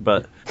extent,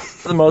 but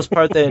for the most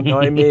part they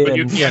annoy me. But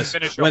you can't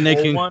finish a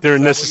whole one? They're a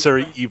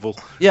necessary evil.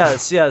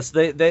 Yes,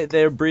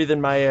 they're breathing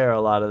my air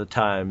a lot of the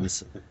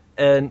times.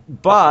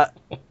 But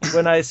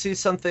when I see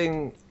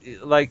something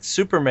like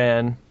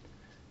Superman,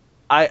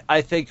 I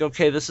think,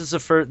 okay, this is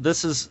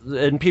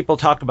and people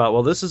talk about,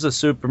 well, this is a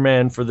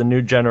Superman for the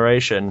new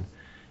generation.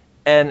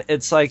 And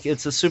it's like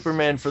it's a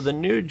Superman for the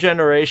new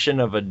generation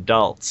of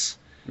adults.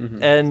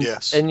 Mm-hmm.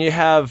 And you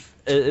have,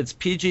 it's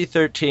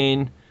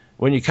PG-13.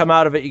 When you come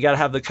out of it, you got to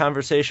have the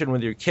conversation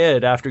with your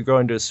kid after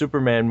going to a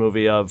Superman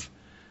movie of,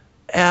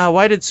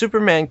 why did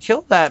Superman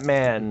kill that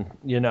man,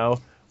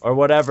 or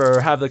whatever, or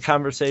have the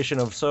conversation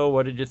of, so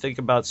what did you think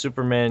about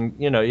Superman?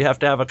 You have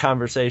to have a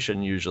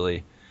conversation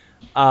usually.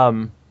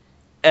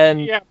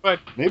 And yeah, but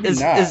maybe is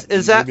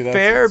that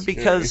fair?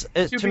 Because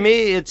to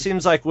me, it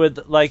seems like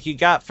you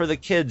got for the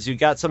kids, you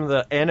got some of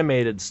the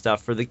animated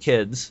stuff for the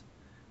kids,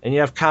 and you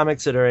have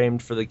comics that are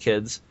aimed for the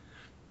kids.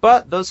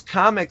 But those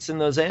comics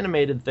and those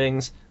animated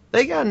things,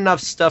 they got enough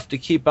stuff to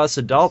keep us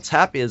adults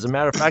happy. As a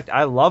matter of fact,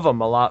 I love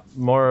them a lot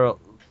more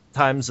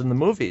times than the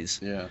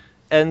movies. Yeah.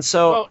 And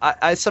so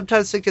I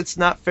sometimes think it's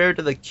not fair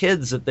to the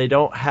kids that they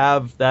don't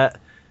have that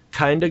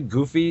kind of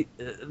goofy,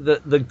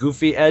 the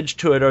goofy edge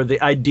to it, or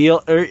the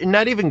ideal, or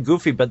not even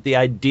goofy, but the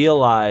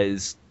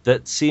idealized,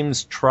 that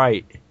seems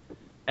trite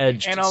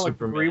edge and to I'll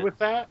Superman. agree with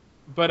that,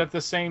 but at the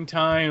same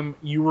time,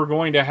 you were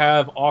going to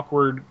have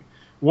awkward.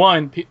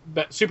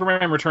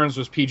 Superman Returns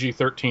was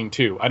PG-13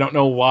 too. I don't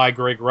know why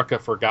Greg Rucka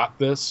forgot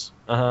this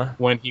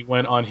when he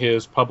went on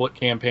his public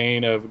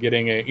campaign of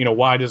getting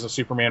why does a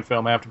Superman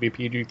film have to be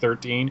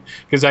PG-13?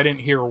 Because I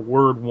didn't hear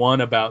word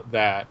one about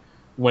that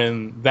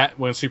when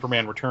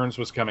Superman Returns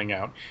was coming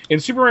out. In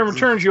Superman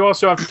Returns, you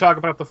also have to talk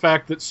about the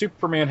fact that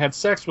Superman had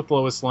sex with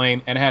Lois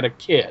Lane and had a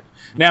kid.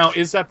 Now,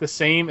 is that the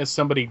same as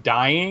somebody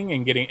dying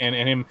and getting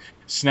and him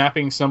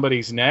snapping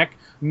somebody's neck?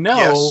 No.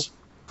 Yes.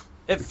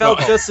 It felt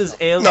just as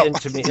alien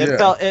to me.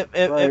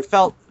 It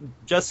felt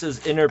just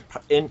as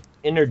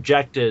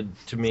interjected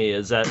to me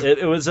as that.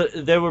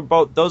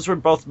 Those were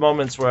both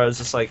moments where I was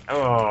just like, oh.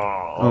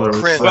 I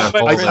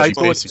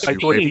thought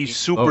the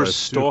super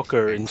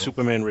stalker in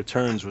Superman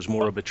Returns was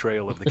more a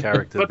betrayal of the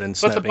character than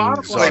snapping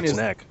Zod's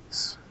neck.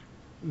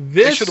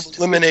 They should have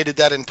eliminated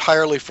that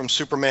entirely from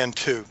Superman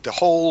 2. The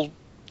whole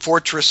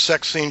fortress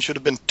sex scene should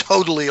have been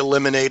totally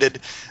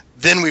eliminated.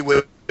 Then we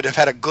would have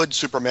had a good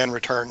Superman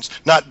Returns,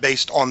 not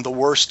based on the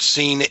worst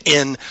scene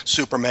in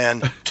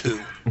Superman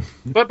 2.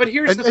 But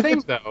here's the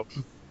thing, though.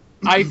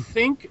 I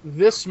think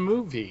this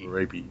movie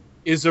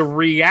is a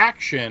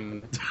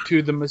reaction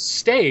to the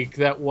mistake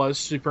that was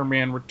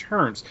Superman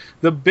Returns.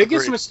 The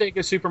biggest mistake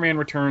of Superman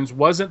Returns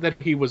wasn't that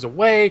he was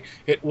away.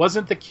 It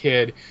wasn't the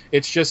kid.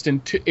 It's just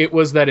it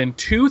was that in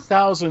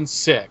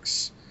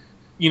 2006,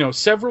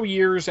 several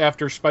years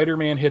after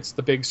Spider-Man hits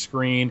the big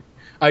screen,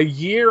 a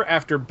year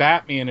after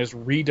Batman is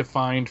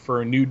redefined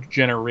for a new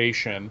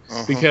generation,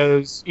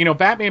 because,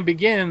 Batman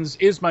Begins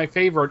is my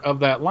favorite of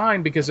that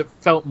line because it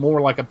felt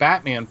more like a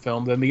Batman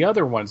film than the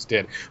other ones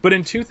did. But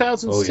in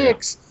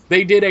 2006,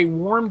 they did a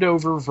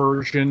warmed-over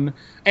version,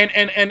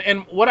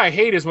 and what I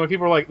hate is when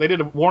people are like, they did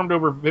a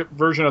warmed-over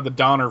version of the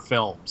Donner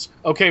films.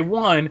 Okay,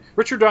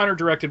 Richard Donner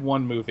directed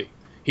one movie.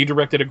 He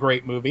directed a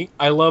great movie.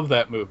 I love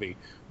that movie.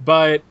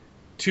 But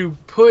to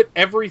put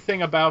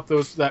everything about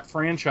that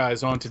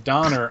franchise onto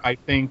Donner, I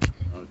think,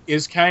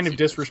 is kind of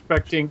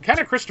disrespecting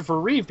Christopher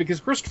Reeve, because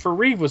Christopher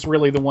Reeve was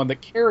really the one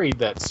that carried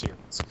that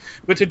series.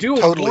 But to do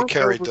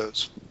carried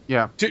those.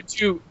 Yeah.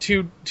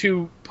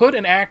 To put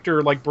an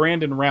actor like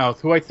Brandon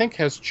Routh, who I think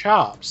has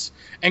chops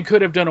and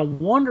could have done a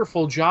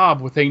wonderful job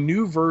with a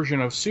new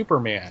version of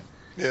Superman.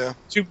 Yeah.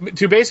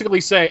 To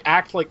basically say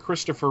act like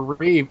Christopher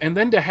Reeve, and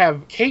then to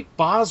have Kate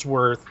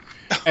Bosworth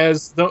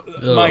as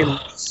my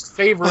least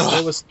favorite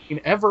Lois Lane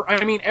ever.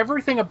 I mean,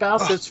 everything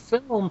about this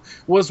film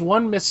was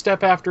one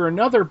misstep after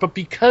another, but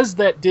because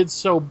that did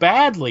so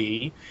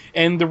badly,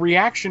 and the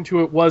reaction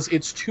to it was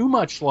it's too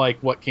much like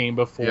what came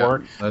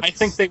before, I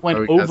think they went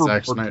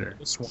overboard with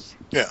this one.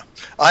 Yeah.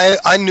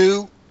 I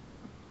knew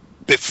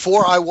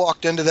before I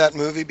walked into that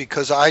movie,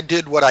 because I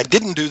did what I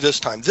didn't do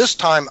this time. This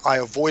time I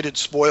avoided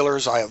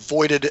spoilers. I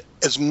avoided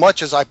as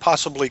much as I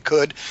possibly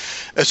could,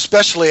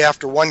 especially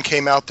after one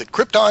came out that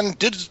Krypton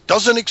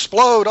doesn't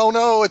explode. Oh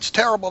no, it's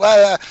terrible.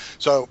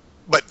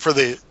 But for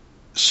the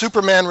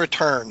Superman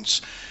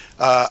Returns,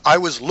 I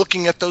was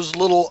looking at those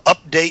little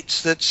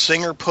updates that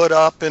Singer put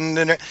up,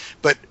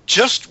 but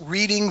just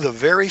reading the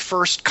very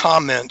first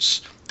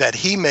comments that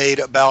he made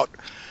about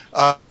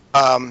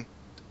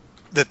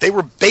that they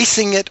were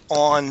basing it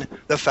on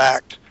the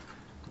fact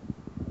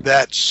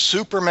that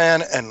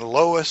Superman and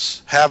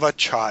Lois have a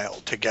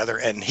child together,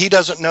 and he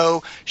doesn't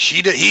know,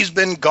 he's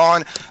been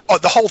gone. Oh,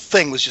 the whole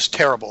thing was just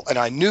terrible, and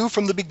I knew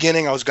from the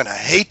beginning I was going to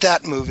hate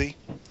that movie,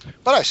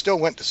 but I still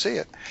went to see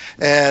it,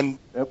 and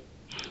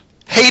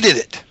hated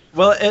it.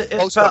 Well,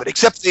 most of it,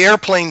 except the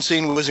airplane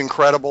scene was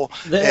incredible,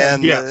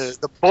 and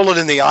the bullet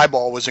in the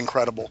eyeball was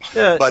incredible,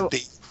 but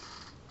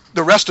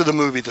the rest of the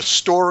movie, the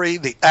story,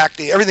 the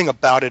acting, everything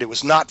about it, it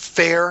was not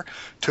fair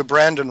to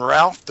Brandon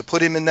Routh to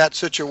put him in that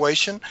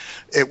situation.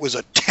 It was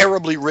a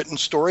terribly written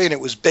story, and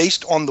it was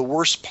based on the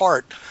worst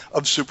part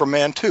of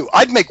Superman 2.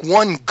 I'd make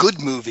one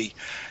good movie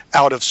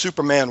out of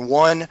Superman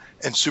 1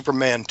 and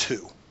Superman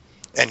 2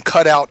 and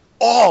cut out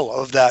all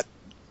of that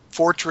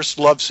fortress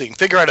love scene.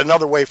 Figure out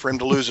another way for him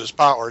to lose his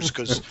powers,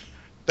 because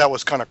that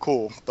was kind of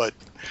cool. But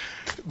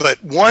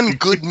one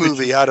good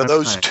movie out of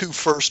those two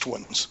first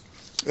ones.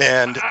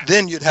 And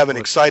then you'd have an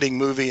exciting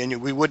movie,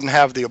 and we wouldn't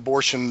have the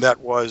abortion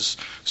that was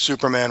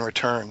Superman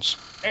Returns.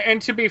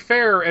 And to be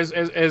fair,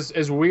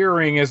 as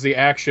wearing as the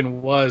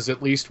action was,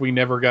 at least we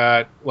never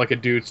got like a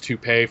dude's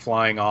toupee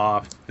flying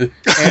off.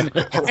 And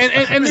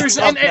there's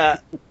and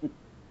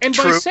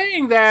by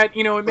saying that,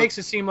 it makes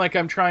it seem like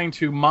I'm trying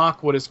to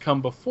mock what has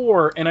come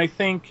before. And I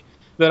think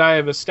that I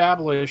have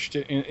established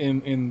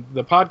in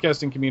the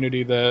podcasting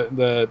community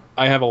that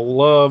I have a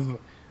love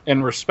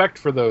and respect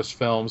for those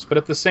films, but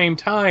at the same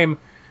time,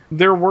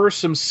 there were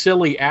some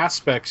silly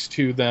aspects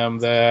to them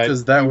that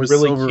you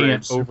really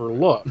can't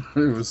overlook.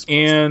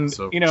 And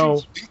Mr.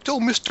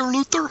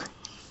 Luthor,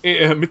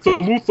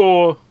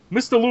 Mr.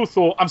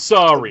 Luthor, I'm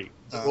sorry.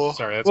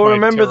 Sorry, that's well, my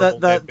remember that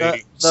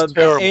terrible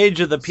the age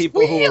of the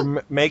people who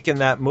were making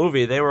that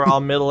movie, they were all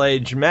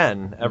middle-aged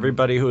men.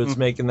 Everybody who was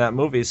making that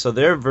movie, so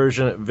their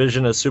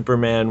vision of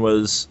Superman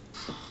was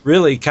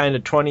really kind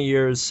of 20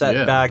 years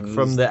set back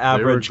from the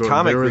average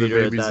comic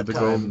reader at that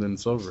time.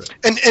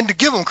 And to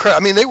give them credit, I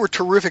mean, they were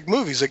terrific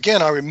movies.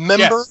 Again, I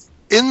remember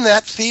in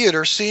that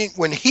theater seeing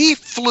when he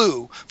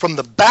flew from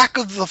the back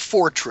of the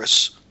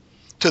fortress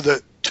to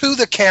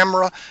the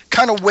camera,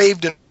 kind of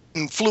waved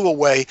and flew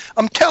away.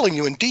 I'm telling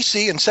you, in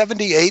DC in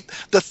 '78,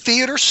 the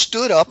theater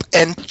stood up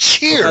and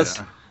cheered.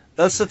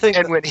 That's the thing.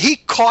 And when he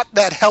caught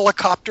that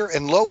helicopter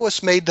and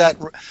Lois made that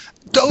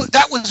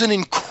was an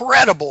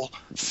incredible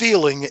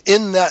feeling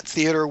in that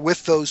theater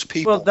with those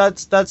people. Well,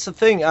 that's the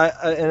thing.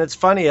 And it's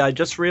funny. I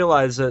just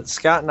realized that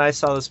Scott and I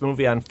saw this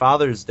movie on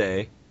Father's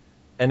Day,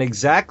 and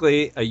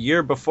exactly a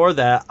year before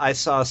that, I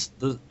saw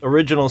the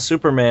original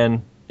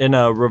Superman in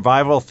a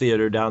revival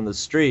theater down the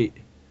street.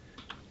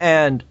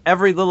 And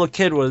every little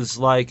kid was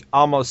like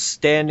almost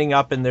standing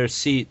up in their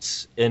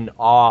seats in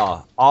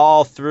awe,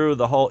 all through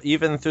the whole,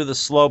 even through the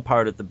slow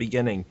part at the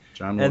beginning.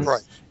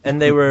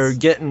 And they were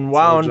getting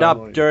wound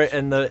up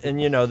and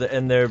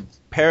their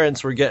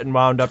parents were getting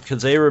wound up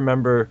because they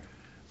remember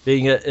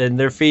and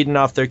they're feeding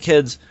off their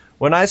kids.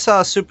 When I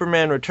saw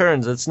Superman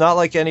Returns, it's not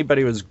like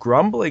anybody was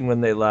grumbling when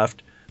they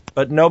left,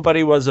 but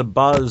nobody was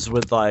abuzz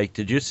with like,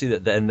 did you see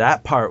that? And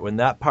that part, when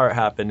that part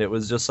happened, it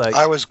was just like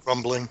I was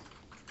grumbling.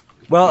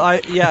 Well,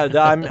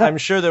 I'm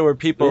sure there were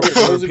people,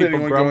 There wasn't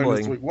anyone going grumbling.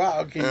 this week,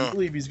 wow, can you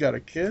believe he's got a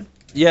kid?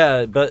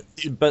 Yeah, but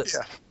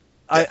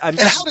And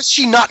how does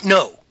she not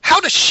know? How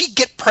does she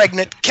get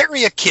pregnant,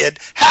 carry a kid,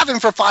 have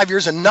him for 5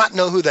 years, and not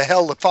know who the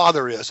hell the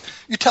father is?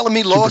 You telling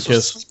me Lois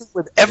was sleeping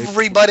with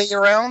everybody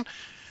around?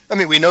 I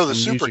mean, we know the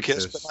super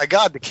kiss, but my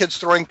God, the kid's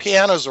throwing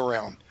pianos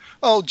around.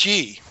 Oh,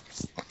 gee.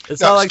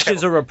 It's not like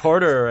she's a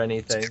reporter or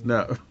anything.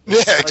 No.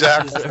 Yeah,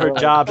 exactly. Her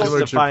job is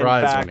to find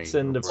facts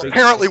and to figure.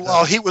 Apparently,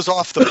 while he was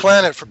off the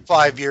planet for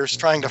 5 years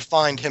trying to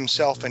find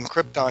himself in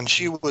Krypton,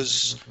 she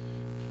was,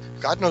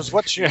 God knows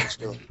what she was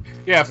doing.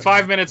 Yeah,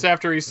 5 minutes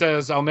after he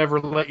says, "I'll never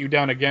let you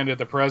down again" to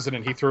the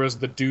president, he throws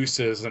the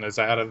deuces and is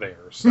out of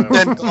there. So.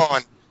 And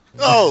gone.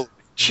 Oh,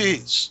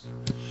 jeez.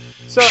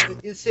 So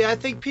you see, I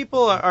think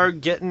people are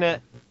getting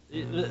it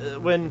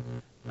when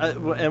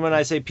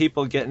I say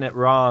people getting it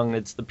wrong,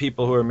 it's the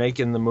people who are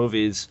making the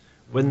movies.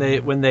 When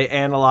they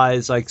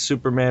analyze like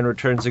Superman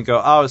Returns and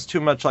go, oh, it's too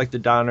much like the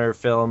Donner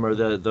film or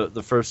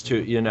the first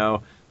two,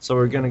 so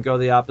we're going to go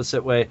the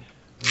opposite way.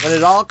 When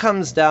it all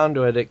comes down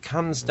to it, it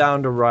comes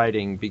down to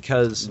writing,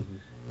 because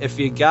if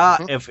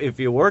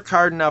you work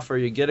hard enough or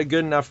you get a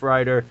good enough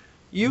writer,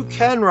 you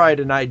can write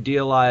an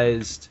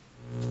idealized,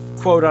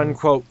 quote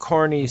unquote,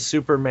 corny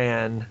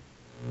Superman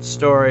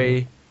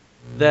story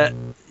that,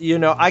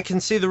 I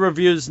can see the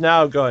reviews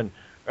now going,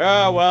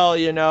 oh,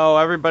 well,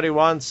 everybody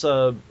wants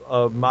a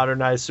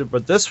modernized super.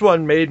 But this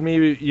one made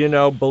me,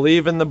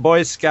 believe in the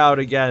Boy Scout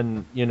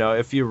again,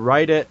 if you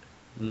write it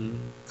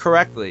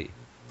correctly.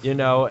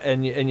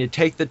 And you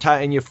take the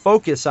time and you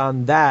focus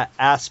on that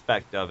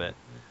aspect of it.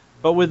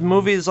 But with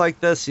movies like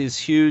this, these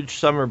huge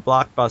summer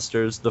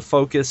blockbusters, the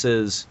focus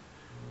is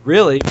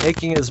really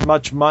making as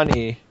much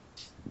money,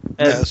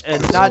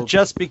 and not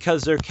just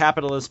because they're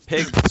capitalist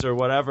pigs or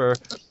whatever,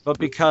 but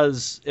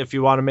because if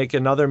you want to make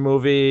another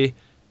movie,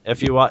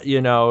 if you want,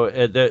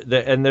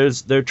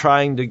 they're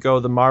trying to go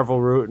the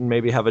Marvel route and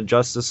maybe have a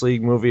Justice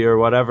League movie or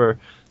whatever.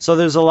 So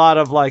there's a lot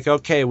of like,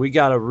 okay, we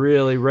got to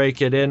really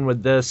rake it in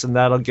with this, and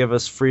that'll give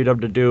us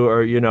freedom to do,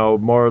 or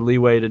more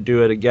leeway to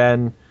do it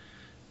again.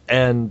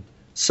 And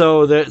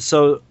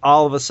so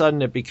all of a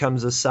sudden it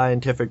becomes a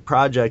scientific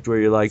project where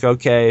you're like,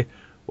 okay,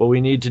 well,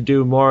 we need to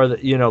do more,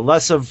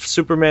 less of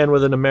Superman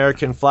with an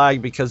American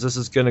flag because this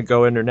is going to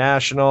go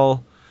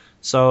international.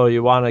 So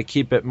you want to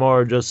keep it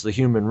more just the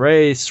human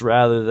race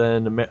rather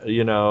than,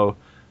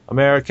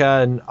 America,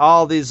 and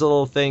all these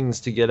little things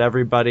to get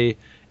everybody.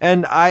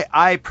 And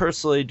I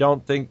personally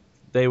don't think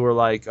they were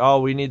like, oh,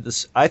 we need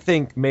this. I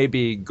think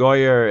maybe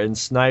Goyer and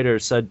Snyder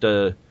said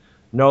to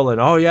Nolan,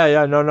 oh,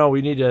 no,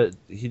 we need to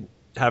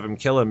have him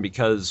kill him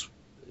because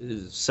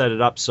set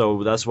it up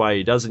so that's why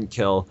he doesn't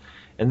kill.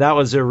 And that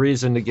was their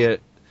reason to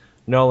get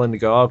Nolan to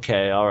go,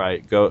 okay, all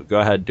right, go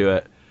ahead, do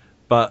it.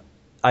 But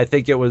I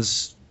think it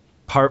was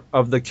part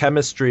of the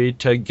chemistry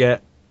to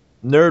get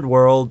Nerd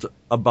World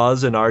a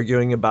buzz and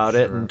arguing about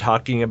it and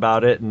talking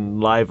about it and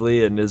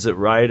lively, and is it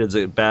right, is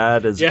it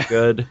bad, is it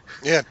good?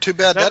 Yeah, too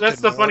bad that's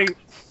the funny.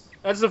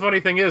 That's the funny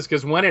thing is,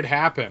 because when it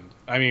happened,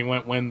 I mean,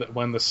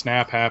 when the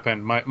snap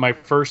happened, my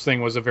first thing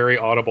was a very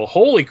audible,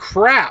 holy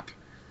crap!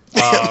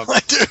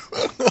 I do.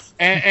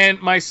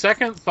 and my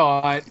second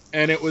thought,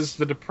 and it was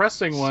the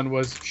depressing one,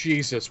 was,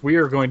 Jesus, we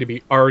are going to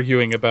be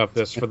arguing about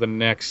this for the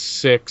next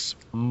 6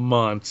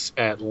 months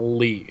at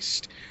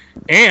least.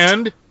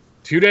 And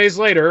 2 days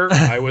later,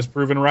 I was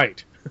proven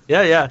right.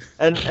 Yeah.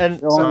 And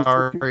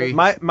sorry.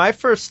 My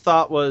first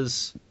thought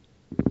was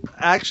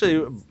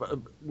actually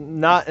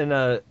not in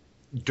a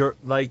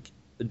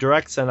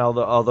direct sense,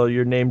 although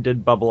your name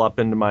did bubble up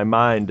into my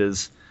mind,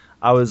 is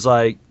I was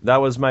like, that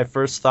was my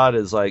first thought,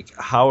 is like,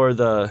 how are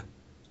the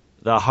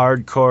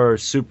hardcore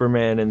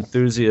Superman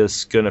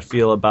enthusiasts going to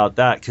feel about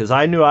that? Because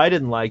I knew I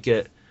didn't like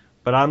it,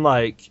 but I'm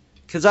like,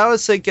 because I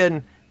was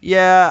thinking,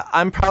 yeah,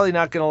 I'm probably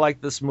not going to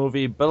like this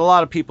movie, but a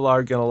lot of people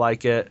are going to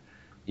like it,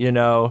 and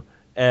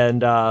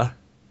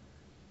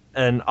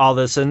all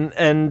this, and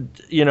I'm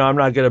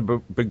not going to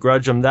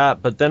begrudge them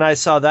that. But then I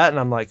saw that, and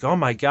I'm like, oh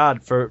my God,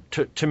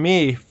 to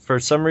me, for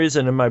some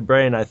reason in my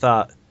brain, I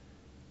thought,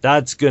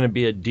 that's going to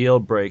be a deal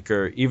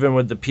breaker, even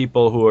with the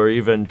people who are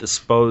even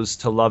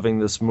disposed to loving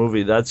this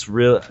movie. That's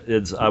real.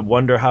 I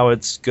wonder how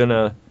it's going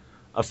to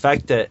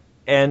affect it.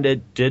 And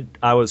it did.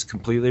 I was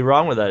completely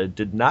wrong with that. It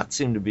did not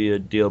seem to be a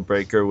deal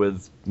breaker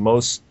with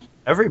most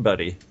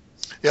everybody.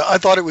 Yeah, I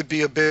thought it would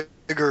be a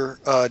bigger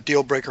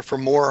deal breaker for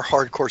more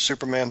hardcore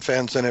Superman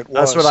fans than it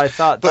was. That's what I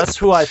thought. That's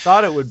who I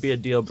thought it would be a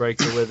deal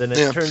breaker with, and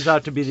it turns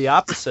out to be the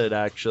opposite,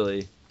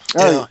 actually.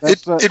 Yeah,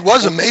 it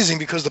was amazing,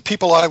 because the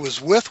people I was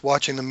with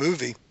watching the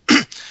movie,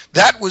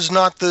 that was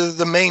not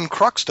the main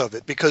crux of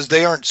it, because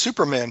they aren't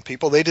Superman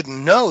people. They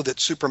didn't know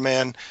that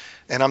Superman,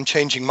 and I'm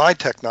changing my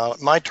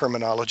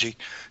terminology,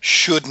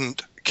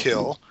 shouldn't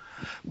kill.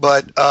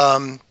 But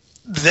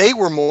they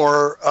were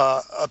more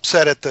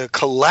upset at the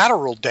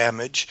collateral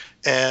damage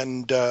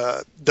and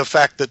the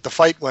fact that the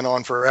fight went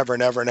on forever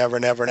and ever and ever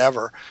and ever and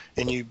ever,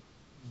 and you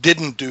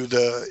didn't do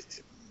the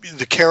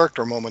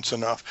character moments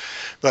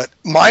enough. But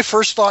my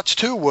first thoughts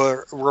too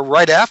were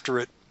right after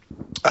it.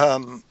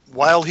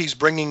 while he's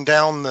bringing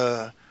down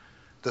the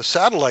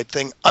satellite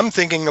thing, I'm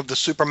thinking of the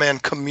Superman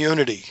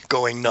community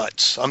going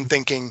nuts. I'm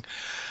thinking,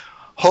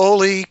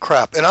 holy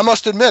crap. And I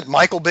must admit,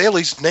 Michael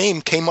Bailey's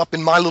name came up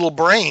in my little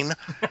brain.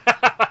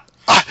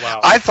 Wow.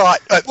 I thought,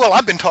 well,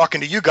 I've been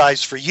talking to you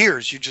guys for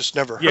years. You just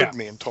never heard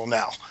me until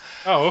now.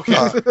 Oh,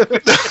 okay.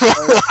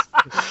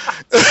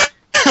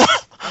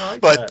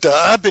 But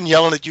I've been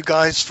yelling at you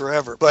guys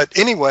forever. But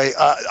anyway,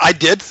 I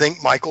did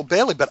think Michael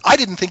Bailey, but I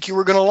didn't think you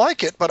were going to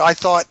like it. But I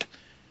thought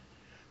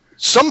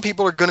some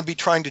people are going to be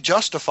trying to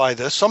justify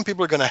this. Some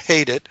people are going to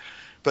hate it.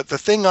 But the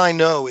thing I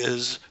know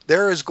is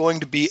there is going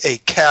to be a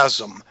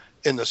chasm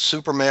in the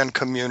Superman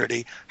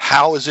community.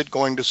 How is it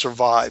going to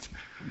survive?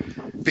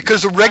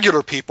 Because the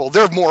regular people,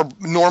 they're more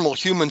normal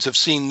humans, have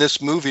seen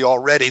this movie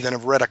already than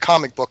have read a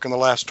comic book in the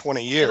last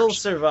 20 years. It'll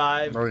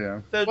survive. Oh,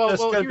 yeah. There's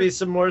just going to be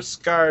some more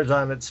scars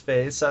on its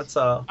face, that's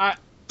all. I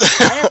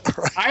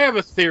have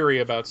a theory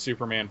about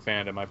Superman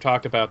fandom. I've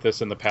talked about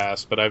this in the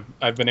past, but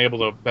I've been able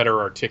to better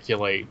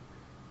articulate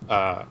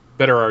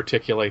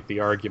the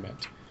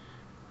argument.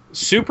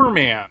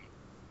 Superman,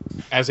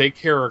 as a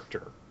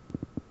character,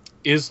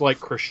 is like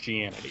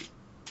Christianity.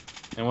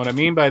 And what I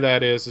mean by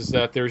that is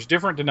that there's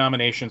different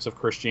denominations of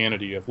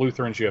Christianity. You have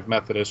Lutherans, you have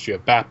Methodists, you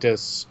have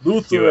Baptists,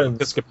 Lutherans, you have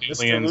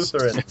Episcopalians,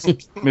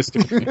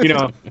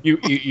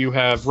 you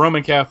have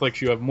Roman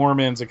Catholics, you have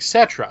Mormons,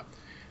 etc.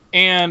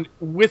 And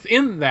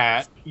within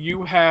that,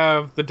 you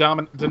have the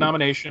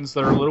denominations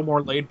that are a little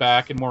more laid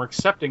back and more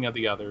accepting of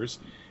the others.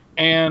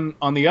 And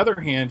on the other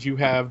hand, you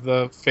have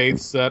the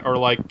faiths that are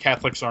like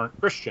Catholics aren't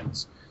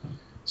Christians.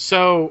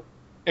 So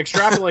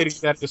extrapolating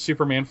that to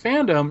Superman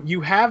fandom,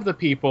 you have the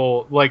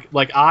people like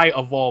I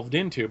evolved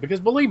into, because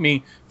believe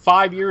me,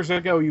 5 years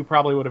ago you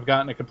probably would have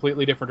gotten a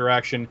completely different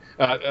reaction.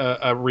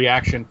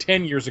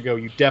 10 years ago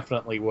you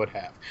definitely would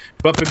have.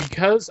 But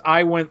because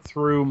I went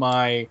through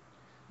my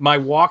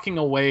walking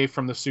away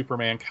from the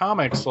Superman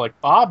comics like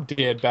Bob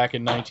did back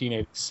in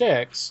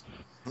 1986,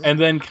 and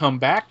then come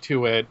back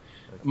to it,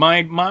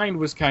 my mind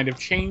was kind of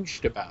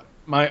changed about it.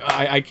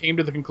 I came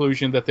to the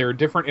conclusion that there are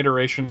different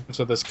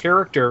iterations of this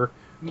character.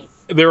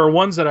 There are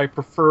ones that I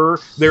prefer.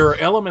 There are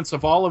elements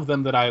of all of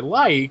them that I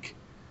like.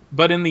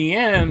 But in the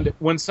end,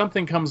 when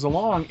something comes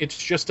along, it's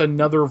just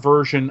another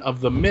version of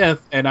the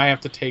myth, and I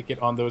have to take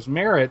it on those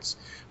merits.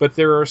 But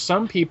there are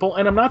some people,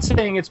 and I'm not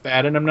saying it's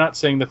bad, and I'm not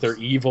saying that they're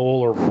evil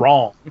or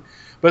wrong,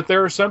 but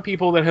there are some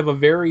people that have a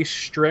very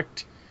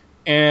strict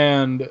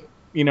and,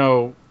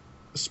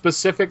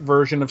 specific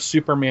version of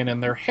Superman in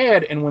their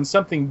head, and when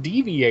something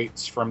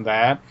deviates from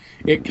that,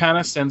 it kind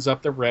of sends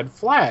up the red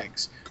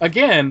flags.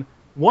 Again,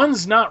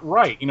 one's not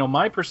right.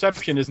 My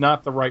perception is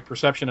not the right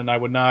perception, and I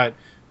would not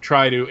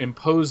try to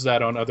impose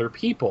that on other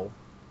people.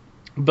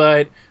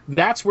 But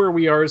that's where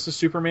we are as the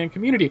Superman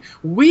community.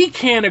 We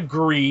can't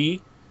agree,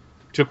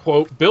 to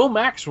quote Bill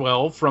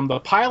Maxwell from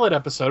the pilot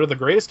episode of The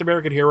Greatest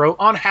American Hero,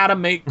 on how to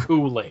make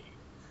Kool-Aid.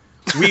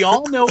 We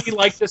all know we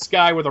like this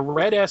guy with a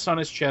red S on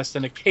his chest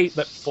and a cape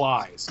that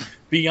flies.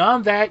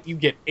 Beyond that, you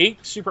get 8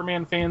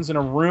 Superman fans in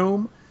a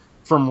room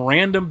from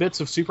random bits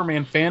of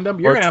Superman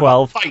fandom. You're going to have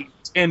a fight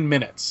in 10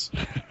 minutes.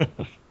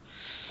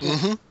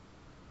 Mm-hmm.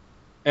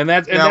 And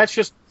that's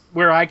just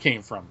where I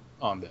came from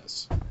on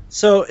this.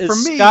 So is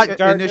For me, Scott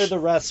Gardner the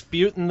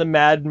Rasputin, the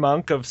Mad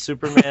Monk of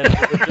Superman?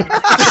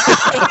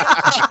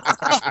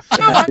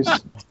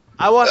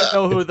 I want to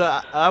know who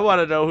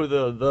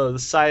the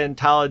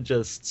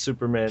Scientologist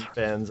Superman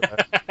fans are.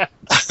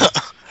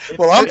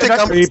 Well, I'm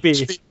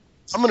creepy.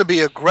 I'm going to be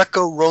a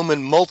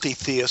Greco-Roman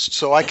multi-theist,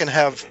 so I can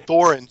have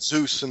Thor and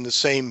Zeus in the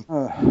same.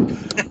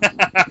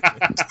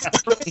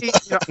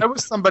 I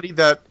was somebody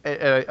that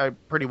I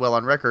pretty well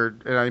on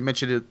record, and I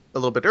mentioned it a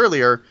little bit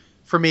earlier.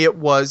 For me, it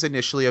was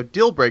initially a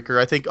deal breaker.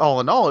 I think all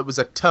in all, it was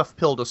a tough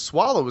pill to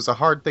swallow. It was a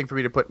hard thing for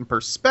me to put in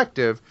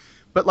perspective.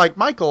 But like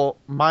Michael,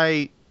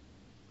 my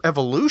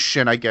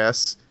evolution, I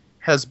guess,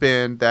 has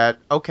been that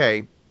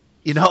okay,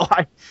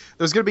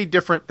 there's going to be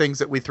different things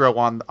that we throw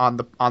on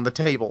the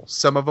table.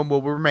 Some of them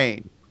will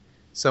remain,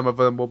 some of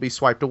them will be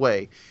swiped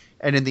away,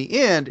 and in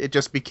the end, it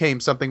just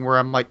became something where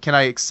I'm like, can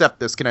I accept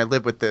this? Can I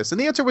live with this?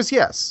 And the answer was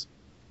yes.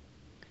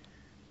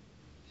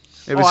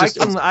 It was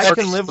I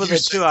can live with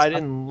it too. I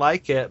didn't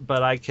like it,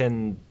 but I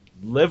can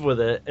live with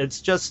it. It's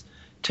just,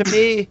 to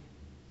me,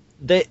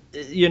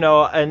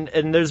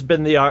 and there's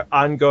been the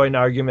ongoing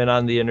argument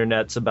on the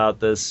internets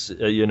about this,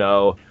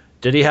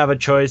 did he have a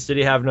choice? Did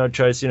he have no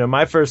choice?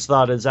 My first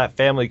thought is that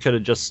family could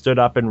have just stood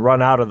up and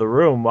run out of the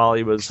room while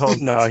he was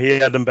home. No, he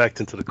had them backed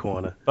into the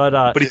corner.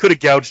 But he could have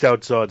gouged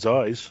out Zod's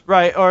eyes.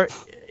 Right, or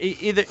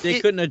either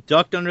they couldn't have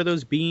ducked under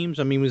those beams.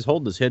 I mean, he was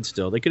holding his head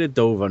still. They could have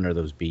dove under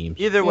those beams.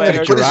 Either way,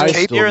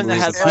 you're in the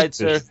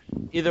headlights. Or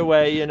either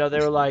way, they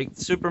were like,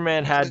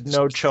 Superman had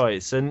no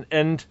choice,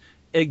 and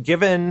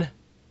given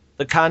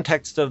the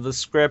context of the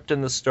script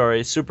and the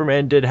story,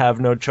 Superman did have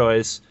no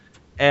choice,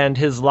 and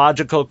his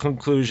logical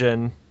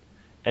conclusion.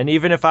 And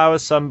even if I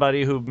was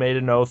somebody who made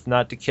an oath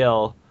not to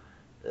kill,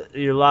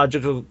 your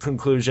logical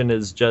conclusion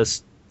is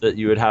just that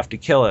you would have to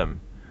kill him.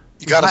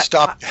 You got to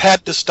stop.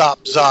 Had to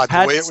stop Zod.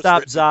 Had to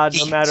stop Zod,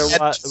 no matter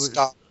what.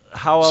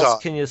 Zod.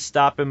 else can you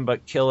stop him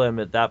but kill him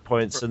at that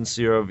point, since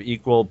you're of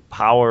equal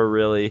power,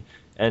 really,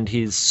 and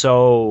he's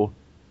so,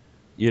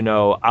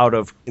 out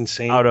of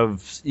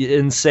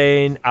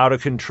insane, out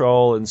of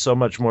control, and so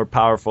much more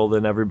powerful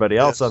than everybody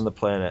else on the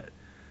planet.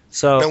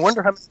 So I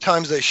wonder how many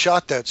times they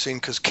shot that scene,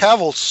 because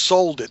Cavill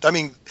sold it. I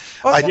mean,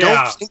 I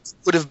don't think it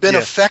would have been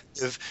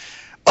effective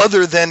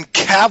other than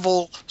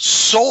Cavill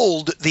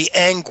sold the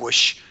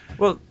anguish.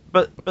 Well,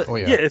 but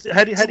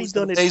had he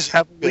done it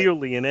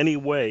cavalierly in any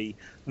way,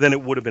 then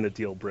it would have been a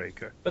deal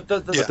breaker. But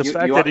the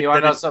fact that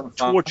it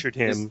tortured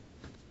him.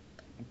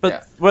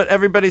 But what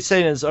everybody's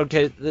saying is,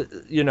 okay,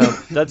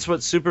 that's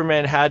what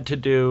Superman had to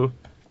do.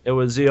 It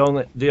was the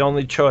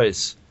only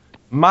choice.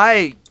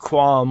 My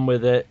qualm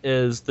with it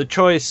is the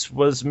choice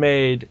was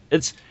made.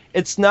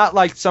 It's not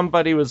like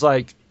somebody was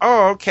like,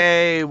 oh,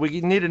 okay,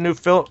 we need a new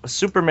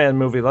Superman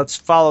movie. Let's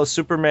follow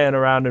Superman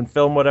around and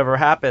film whatever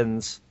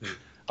happens.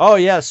 Oh,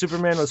 yeah,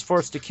 Superman was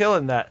forced to kill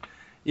in that.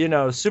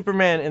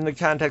 Superman in the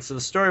context of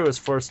the story was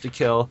forced to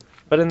kill,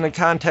 but in the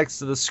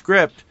context of the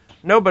script,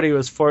 nobody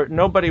was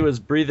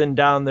breathing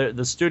down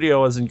the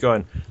studio wasn't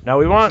going, now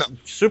we want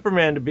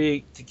Superman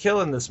to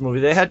kill in this movie.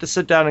 They had to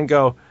sit down and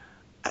go,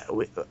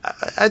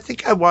 I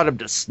think I want him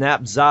to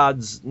snap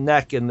Zod's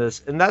neck in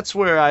this. And that's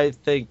where I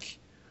think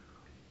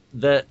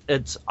that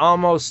it's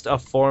almost a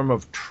form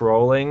of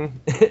trolling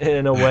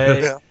in a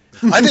way. Yeah.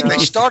 I think they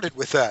started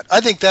with that.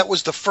 I think that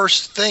was the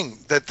first thing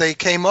that they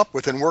came up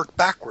with and worked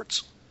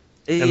backwards.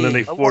 And then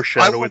they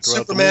foreshadow I want it throughout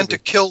Superman the movie. to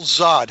kill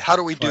Zod. How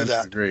do we do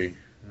that? Agree.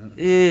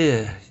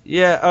 Yeah.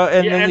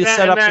 And then you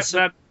set up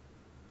the...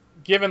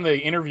 Given the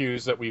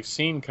interviews that we've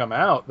seen come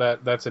out,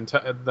 that's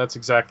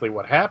exactly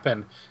what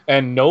happened,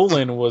 and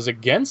Nolan was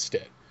against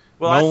it.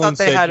 Well, I thought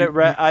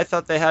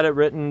they had it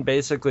written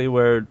basically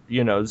where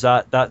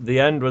Zod, the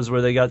end was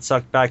where they got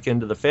sucked back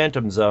into the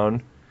Phantom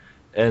Zone,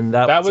 and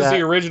that was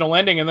the original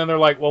ending. And then they're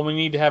like, "Well, we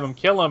need to have him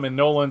kill him," and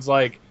Nolan's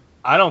like,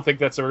 "I don't think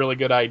that's a really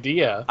good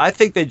idea." I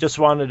think they just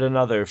wanted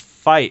another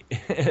fight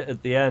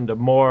at the end, a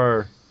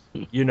more,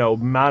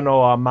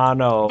 mano a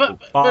mano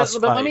boss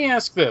but fight. let me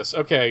ask this,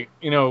 okay?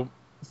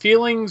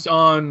 Feelings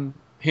on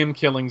him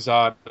killing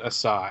Zod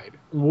aside,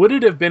 would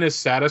it have been as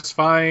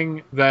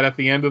satisfying that at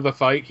the end of the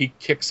fight he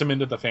kicks him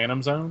into the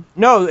Phantom Zone?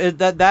 No,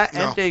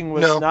 ending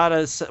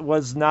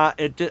was not.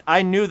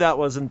 I knew that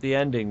wasn't the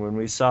ending when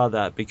we saw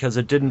that, because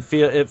it didn't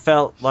feel. It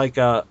felt like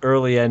a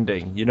early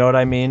ending. You know what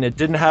I mean? It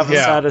didn't have a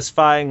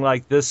satisfying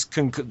like this.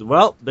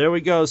 Well, there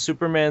we go.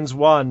 Superman's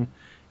won.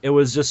 It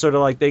was just sort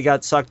of like they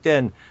got sucked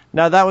in.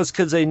 Now that was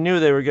because they knew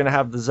they were going to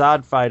have the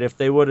Zod fight. If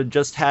they would have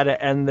just had it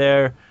end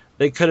there,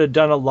 they could have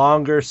done a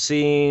longer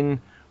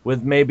scene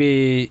with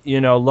maybe,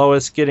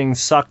 Lois getting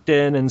sucked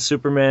in and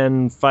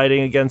Superman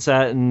fighting against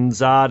that, and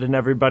Zod and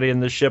everybody in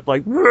the ship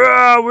like,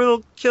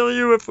 we'll kill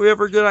you if we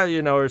ever get out,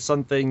 or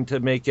something to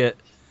make it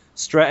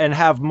and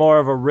have more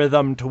of a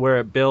rhythm to where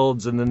it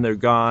builds and then they're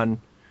gone.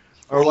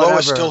 Or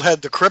Lois still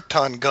had the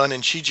Krypton gun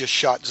and she just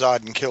shot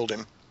Zod and killed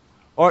him.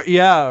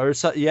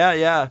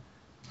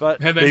 But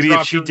maybe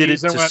if she did it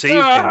to save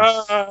him.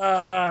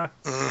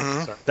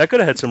 That could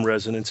have had some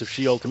resonance if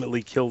she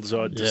ultimately killed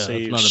Zod to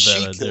save. That's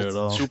not a bad idea at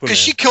all. Because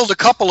she killed a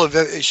couple of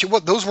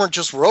those weren't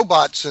just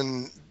robots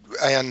and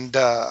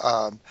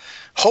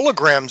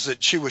holograms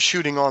that she was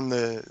shooting on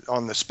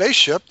the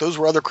spaceship. Those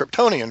were other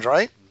Kryptonians,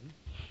 right?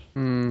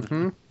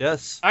 Mm-hmm.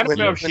 Yes. I don't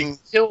know if she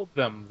killed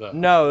them though.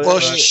 No. Well,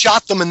 she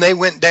shot them and they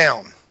went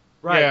down.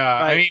 Right.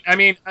 Yeah. Right. I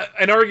mean,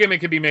 an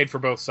argument could be made for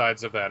both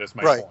sides of that. Is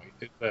my point.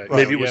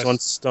 Maybe it was on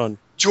stun.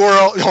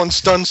 Jor-El on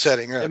stun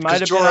setting. Right? It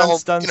might have been on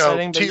stun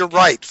setting. To your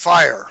right,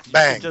 fire,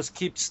 bang. Just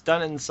keep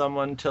stunning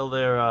someone till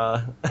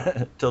they're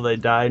till they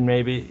died.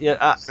 Maybe.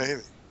 Yeah.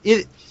 Maybe.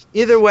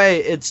 Either way,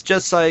 it's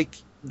just like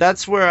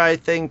that's where I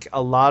think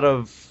a lot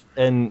of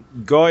and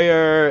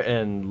Goyer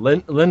and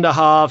Linda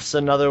Hoff's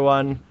another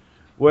one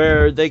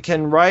where they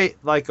can write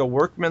like a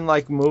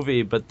workmanlike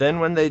movie, but then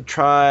when they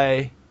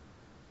try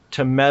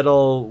to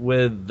meddle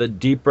with the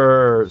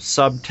deeper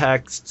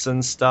subtexts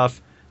and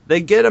stuff, they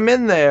get them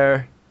in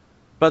there,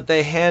 but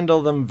they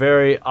handle them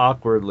very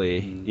awkwardly,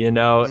 and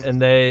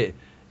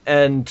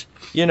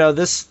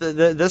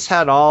this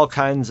had all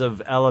kinds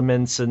of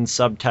elements and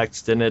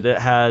subtext in it. It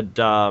had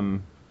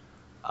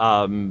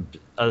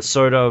a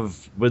sort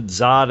of with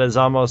Zod as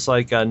almost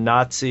like a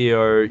Nazi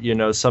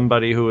or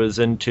somebody who is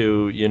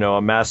into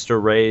a master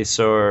race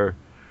or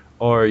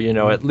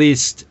at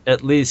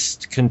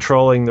least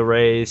controlling the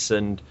race,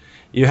 and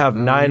you have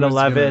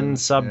 9/11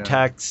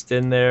 subtext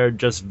in there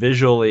just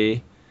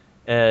visually,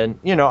 and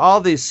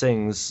all these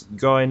things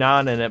going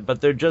on in it, but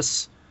they're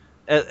just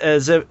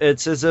as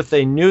if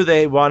they knew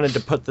they wanted to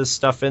put this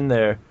stuff in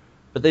there,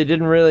 but they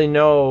didn't really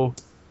know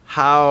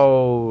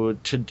how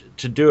to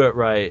do it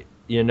right,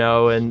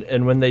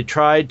 and when they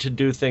tried to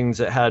do things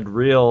that had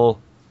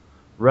real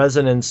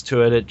resonance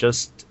to it,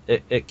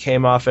 it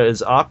came off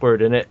as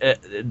awkward, and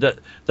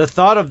the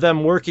thought of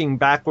them working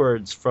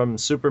backwards from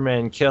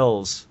Superman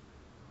kills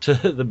to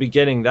the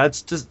beginning,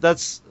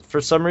 that's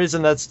for some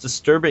reason, that's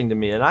disturbing to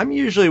me. And I'm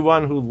usually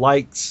one who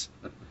likes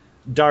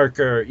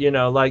darker,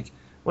 like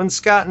when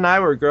Scott and I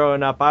were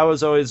growing up, I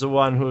was always the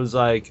one who was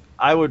like,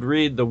 I would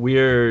read the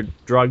weird,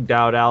 drugged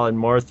out Alan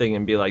Moore thing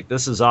and be like,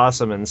 this is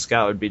awesome. And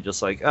Scott would be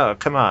just like, oh,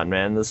 come on,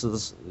 man. This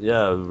is,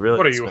 really.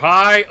 What are you,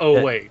 high?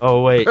 Oh, wait.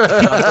 Oh, wait.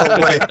 I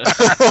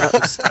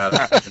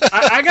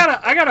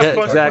got a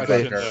fun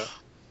exactly. question, though.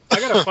 I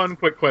got a fun,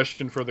 quick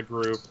question for the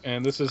group,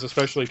 and this is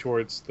especially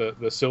towards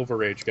the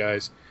Silver Age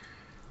guys.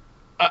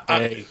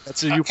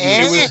 That's a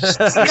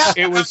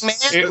it was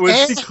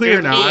Be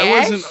clear now.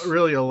 I wasn't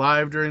really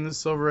alive during the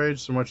Silver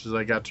Age so much as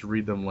I got to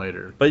read them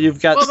later. But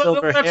you've got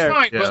silver hair.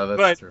 Fine, Yeah, but,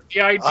 that's true.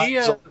 the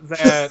idea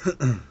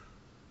that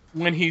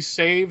when he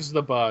saves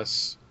the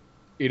bus,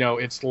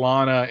 it's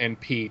Lana and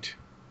Pete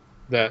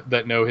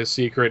that know his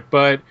secret.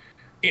 But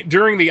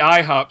during the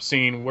IHOP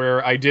scene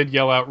where I did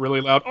yell out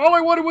really loud, all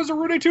I wanted was a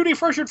Rudy Tooty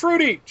Fresh and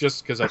Fruity,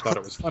 just because I thought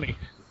it was funny.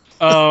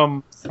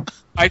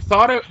 I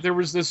thought there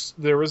was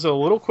a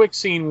little quick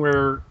scene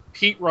where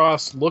Pete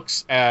Ross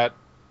looks at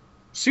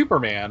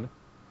Superman,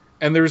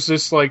 and there's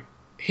this like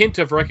hint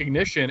of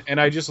recognition, and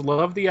I just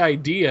love the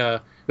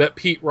idea that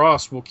Pete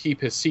Ross will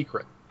keep his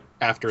secret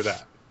after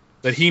that.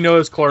 That he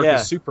knows Clark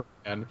is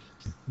Superman,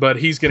 but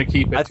he's going to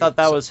keep it. I thought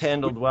that was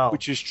handled well.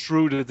 Which is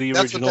true to the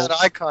That's original. what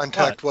that eye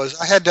contact was.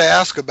 I had to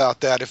ask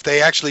about that, if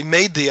they actually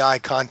made the eye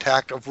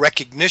contact of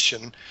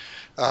recognition.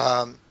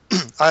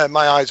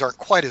 My eyes aren't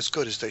quite as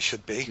good as they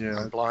should be. Yeah,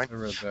 I'm blind. I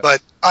read that.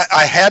 But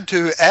I had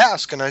to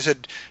ask, and I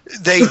said,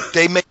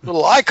 they make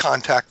little eye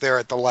contact there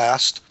at the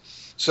last.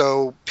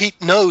 So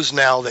Pete knows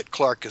now that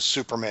Clark is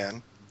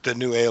Superman, the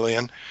new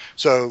alien.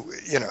 So,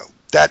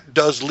 that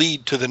does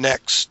lead to the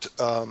next...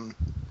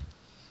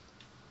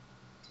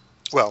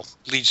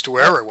 leads to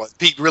wherever it was.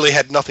 Pete really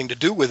had nothing to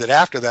do with it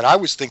after that. I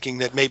was thinking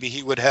that maybe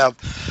he would have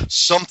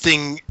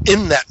something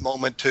in that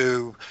moment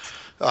to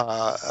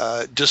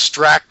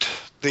distract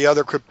the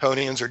other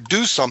Kryptonians or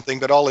do something,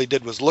 but all they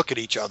did was look at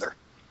each other.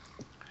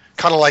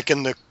 Kind of like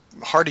in the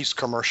Hardee's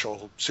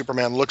commercial,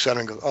 Superman looks at him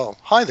and goes, oh,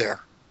 hi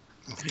there.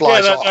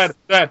 Flies off.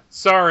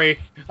 Sorry.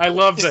 I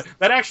love that.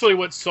 That actually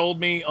what sold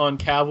me on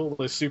Cavill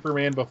as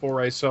Superman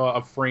before I saw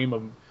a frame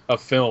of a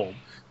film.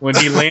 When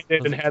he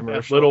landed and had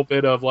that little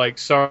bit of like,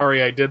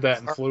 sorry, I did that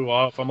and flew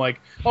off. I'm like,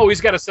 oh,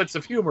 he's got a sense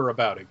of humor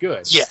about it.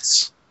 Good.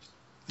 Yes.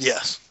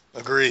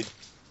 Agreed.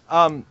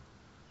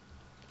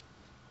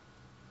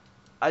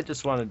 I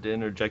just wanted to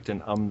interject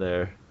an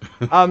there.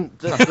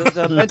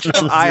 The mention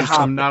of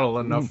IHOP. Not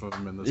enough of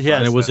them in this. Yeah,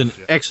 and it was an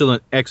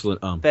excellent.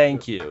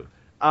 Thank you.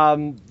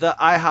 The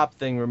IHOP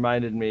thing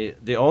reminded me.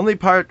 The only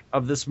part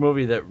of this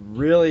movie that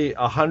really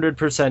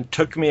 100%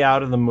 took me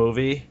out of the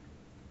movie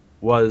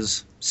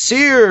was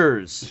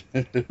Sears.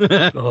 Oh,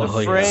 yeah.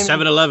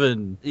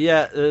 7-Eleven.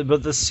 Yeah,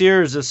 but the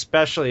Sears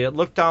especially. It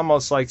looked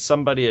almost like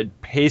somebody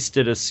had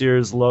pasted a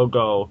Sears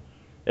logo.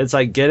 It's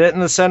like, get it in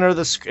the center of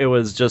the screen. It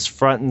was just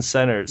front and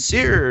center.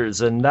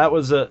 Sears, and that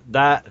was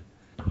that.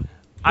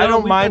 I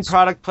don't mind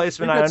product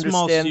placement. I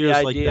understand the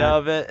idea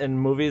of it in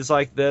movies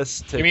like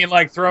this. You mean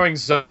like throwing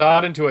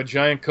Zod into a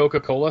giant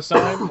Coca-Cola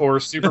sign, or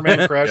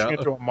Superman crashing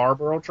into a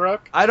Marlboro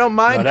truck? I don't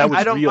mind.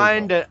 I don't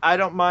mind it. I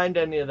don't mind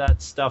any of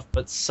that stuff.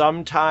 But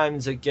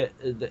sometimes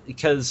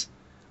because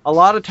a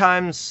lot of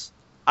times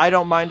I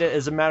don't mind it.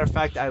 As a matter of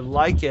fact, I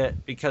like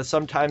it because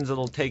sometimes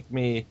it'll take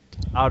me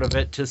out of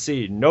it to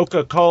see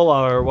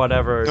Coca-Cola or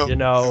whatever,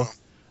 Or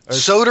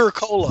Soda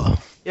Cola.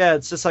 Yeah,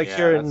 it's just like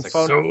hearing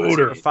phone numbers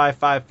for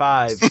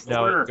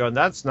 555, going,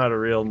 that's not a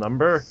real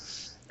number.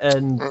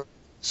 And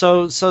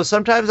so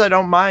sometimes I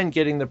don't mind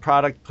getting the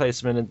product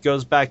placement. It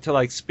goes back to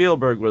like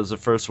Spielberg was the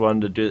first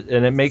one to do,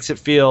 and it makes it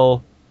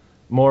feel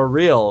more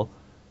real.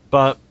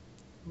 But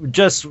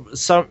just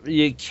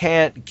you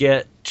can't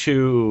get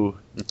too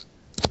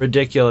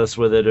ridiculous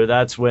with it, or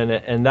that's when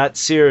and that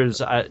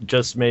Sears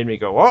just made me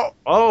go,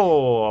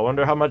 oh, I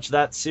wonder how much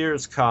that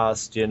Sears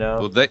cost,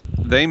 Well,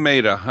 they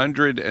made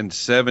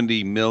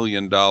 $170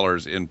 million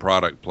in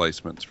product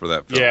placements for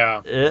that film.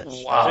 Yeah.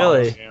 Wow.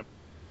 Really? Yeah.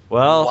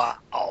 Well.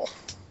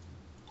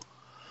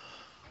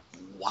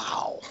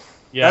 Wow.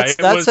 Yeah,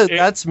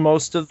 that's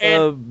most of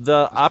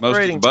the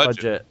operating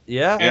budget.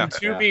 Yeah. And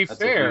to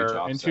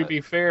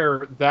be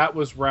fair, that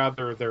was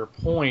rather their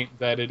point,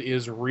 that it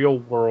is real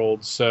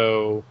world,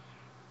 so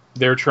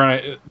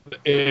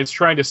it's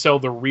trying to sell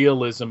the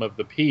realism of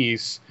the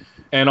piece.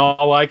 And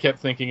all I kept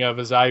thinking of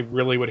is I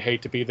really would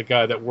hate to be the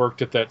guy that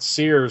worked at that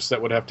Sears that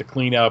would have to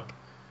clean up,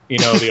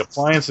 the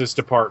appliances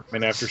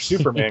department after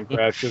Superman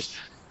crashes.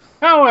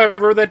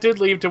 However, that did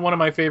lead to one of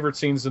my favorite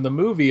scenes in the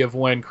movie of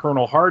when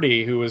Colonel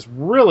Hardy, who is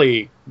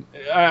really,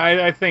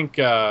 I think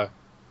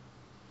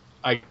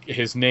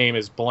his name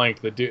is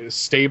blank, the dude,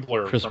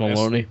 Stabler. Chris from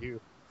Maloney.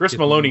 SCU. Chris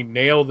Maloney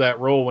nailed that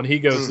role when he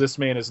goes, "This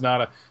man is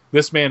not a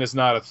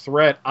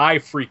threat." I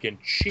freaking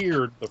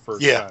cheered the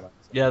first time.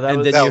 Yeah,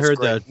 then you heard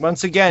that.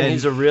 Once again,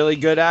 he's a really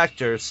good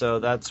actor, so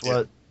that's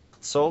what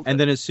sold. And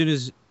then as soon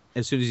as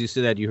you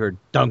said that, you heard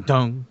dong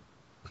dong.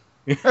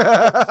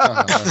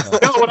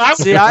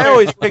 I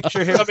always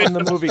picture him in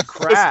the movie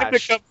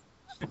Crash.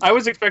 I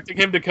was expecting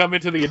him to come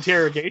into the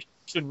interrogation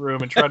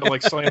room and try to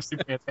slam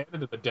Superman's hand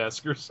into the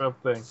desk or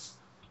something.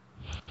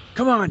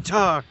 Come on,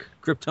 talk,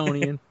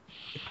 Kryptonian.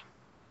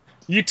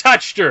 You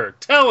touched her.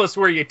 Tell us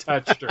where you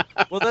touched her.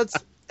 Well, that's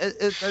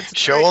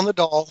Show on the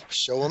doll.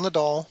 Show on the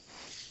doll.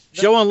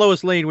 Show on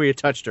Lois Lane where you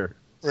touched her.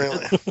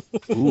 Really?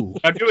 Ooh.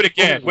 Now do it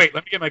again. Wait,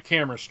 let me get my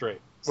camera straight.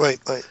 Wait.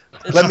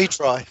 Let me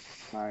try.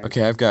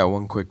 Okay, I've got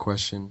one quick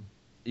question.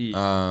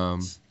 I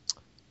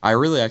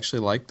really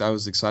actually I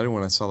was excited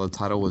when I saw the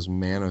title was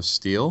Man of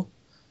Steel.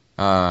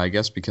 I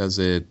guess because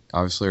it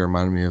obviously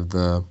reminded me of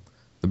the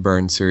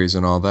Byrne series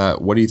and all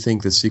that. What do you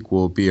think the sequel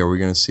will be? Are we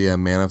going to see a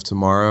Man of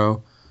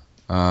Tomorrow?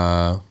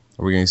 Are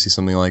we going to see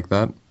something like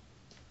that?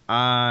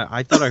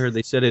 I thought I heard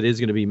they said it is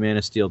going to be Man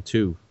of Steel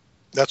 2.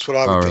 That's what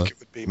I would think it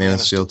would be. Man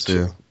of Steel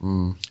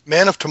 2.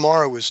 Man of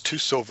Tomorrow is too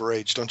Silver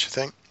Age, don't you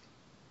think?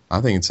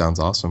 I think it sounds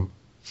awesome.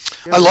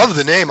 I love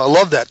the name. I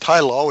love that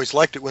title. I always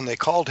liked it when they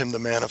called him the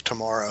Man of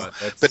Tomorrow.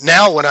 But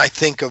now when I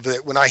think of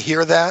it, when I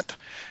hear that,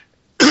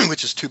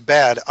 which is too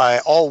bad, I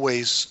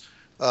always,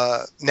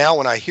 now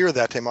when I hear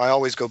that name, I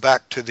always go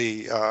back to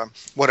the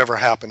Whatever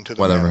Happened to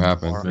the Whatever Man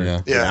Happened, of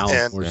Tomorrow.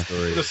 yeah.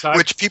 And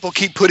which people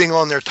keep putting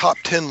on their top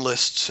 10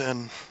 lists.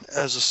 And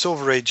as a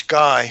Silver Age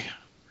guy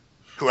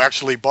who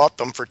actually bought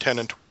them for 10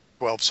 and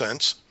 12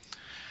 cents,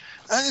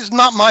 it's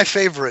not my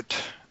favorite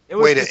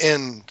way to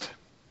end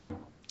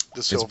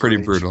the Silver It's pretty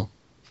Age. brutal.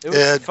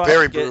 Yeah,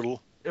 very brutal.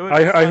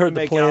 I heard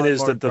the plan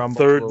is that the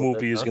third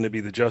movie is going to be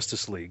the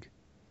Justice League.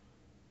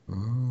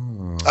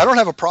 I don't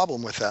have a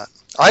problem with that.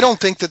 I don't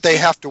think that they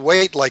have to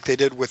wait like they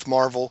did with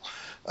Marvel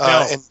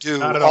and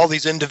do all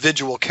these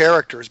individual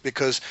characters,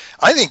 because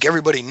I think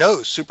everybody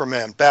knows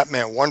Superman,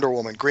 Batman, Wonder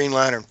Woman, Green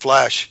Lantern,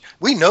 Flash.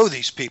 We know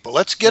these people.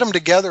 Let's get them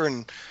together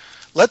and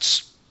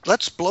let's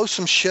blow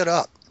some shit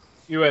up.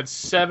 You had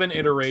 7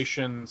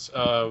 iterations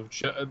of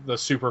the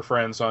Super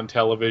Friends on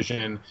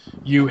television.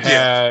 You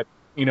had,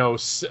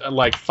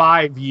 like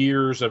 5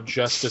 years of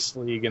Justice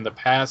League in the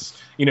past,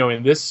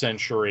 in this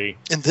century.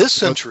 In this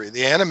century,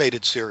 the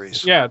animated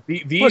series. Yeah,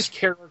 these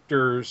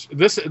characters,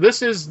 this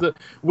is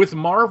with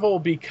Marvel,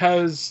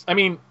 because,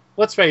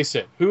 let's face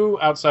it, who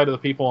outside of the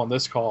people on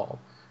this call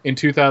in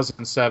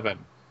 2007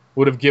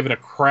 would have given a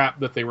crap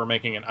that they were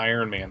making an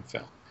Iron Man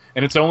film?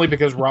 And it's only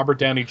because Robert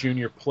Downey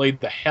Jr. played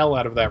the hell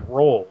out of that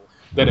role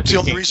that it the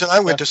only reason I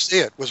went to see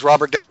it was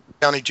Robert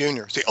Downey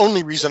Jr. It's the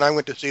only reason I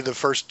went to see the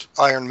first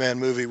Iron Man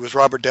movie was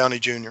Robert Downey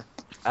Jr.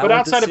 But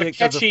outside of a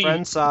catchy, a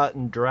friend saw it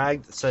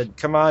and said,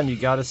 "Come on, you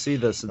got to see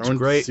this. It's I went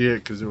great." to see it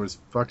because it was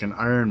fucking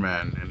Iron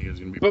Man, and he was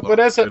gonna be. But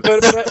outside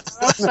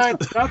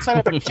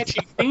of a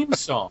catchy theme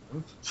song,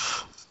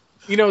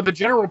 the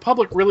general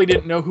public really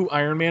didn't know who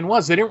Iron Man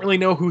was. They didn't really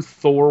know who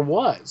Thor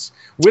was.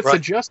 With the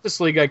Justice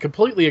League, I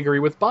completely agree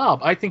with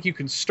Bob. I think you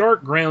can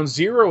start ground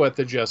zero at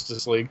the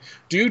Justice League,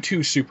 do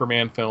 2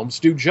 Superman films,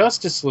 do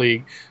Justice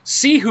League,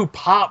 see who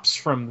pops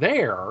from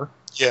there.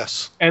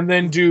 Yes. And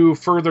then do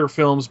further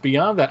films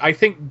beyond that. I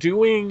think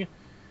doing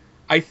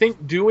a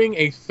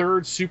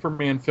third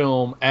Superman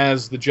film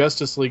as the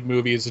Justice League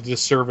movie is a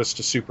disservice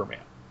to Superman.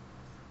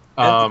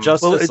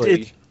 Justice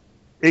League.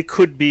 It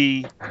could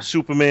be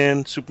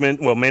Superman,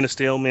 Man of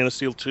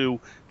Steel 2,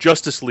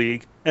 Justice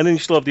League, and then you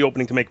still have the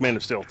opening to make Man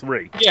of Steel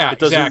 3. Yeah,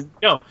 exactly.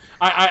 No,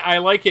 I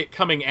like it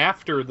coming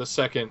after the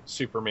second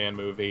Superman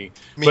movie,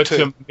 but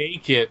to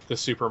make it the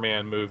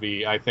Superman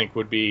movie, I think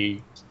would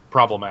be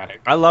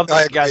problematic. I love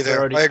I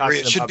agree.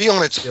 It should be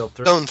on its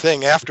own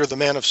thing after the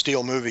Man of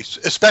Steel movies,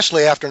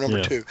 especially after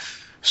number 2.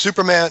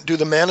 Superman, do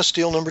the Man of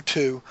Steel number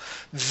 2,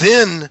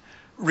 then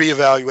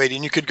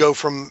reevaluating. You could go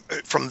from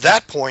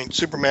that point.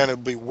 Superman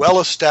would be well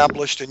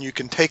established, and you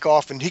can take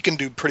off, and he can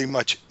do pretty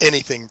much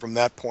anything from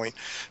that point.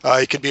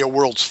 It could be a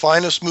world's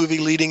finest movie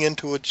leading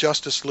into a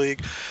Justice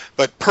League,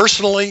 but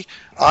personally,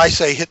 I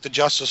say hit the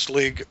Justice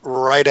League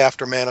right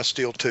after Man of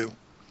Steel 2.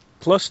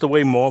 Plus, the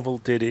way Marvel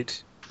did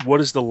it,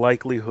 what is the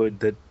likelihood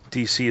that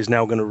DC is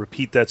now going to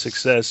repeat that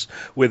success,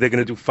 where they're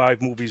going to do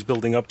 5 movies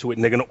building up to it,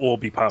 and they're going to all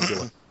be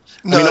popular?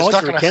 No, it's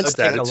not going going to against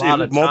that.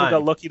 Marvel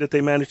got lucky that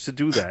they managed to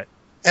do that.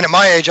 And at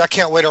my age, I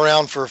can't wait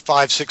around for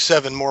 5, 6,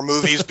 7 more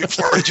movies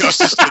before a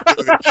Justice League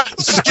movie.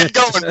 Let's get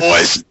going,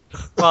 boys.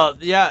 Well,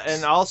 yeah,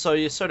 and also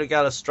you sort of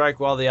got to strike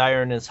while the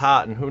iron is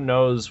hot, and who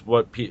knows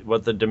what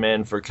the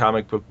demand for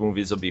comic book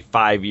movies will be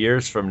 5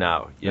 years from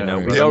now.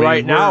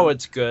 Right now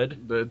it's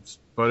good.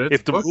 But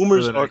if the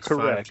rumors are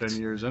correct, 5, 10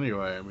 years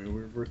anyway. I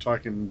mean, we're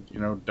talking.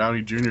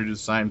 Downey Jr.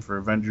 just signed for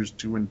Avengers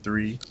 2 and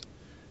 3,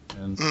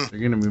 and they're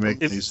going to be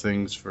making these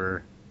things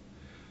for.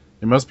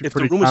 They must be if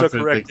pretty the rumors are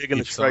confident correct, they they're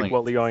going to strike selling.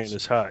 while the iron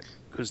is hot.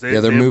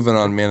 They're moving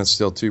on Man of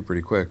Steel 2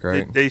 pretty quick,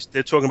 right?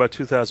 They're talking about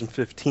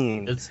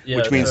 2015,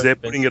 which means they're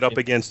putting it up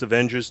against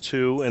Avengers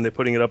 2, and they're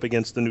putting it up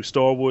against the new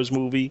Star Wars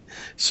movie.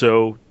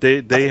 So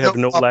they have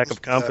no lack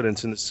of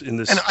confidence in this.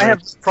 And I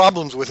have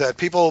problems with that.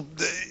 People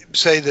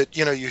say that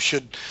you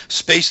should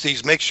space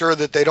these, make sure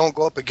that they don't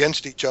go up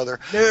against each other.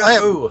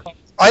 No.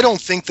 I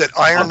don't think that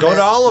Iron Man. Go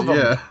to all of them.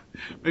 Yeah,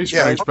 it's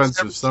an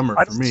expensive summer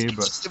for me,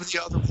 but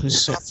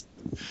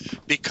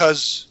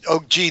because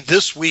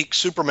this week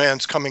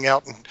Superman's coming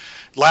out, and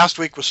last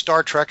week was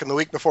Star Trek, and the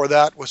week before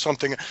that was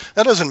something.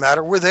 That doesn't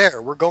matter. We're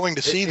there. We're going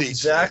to see these.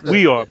 Exactly.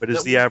 We are, but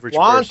it's the average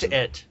want person.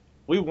 It.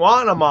 We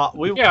want them all.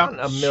 We Yeah, want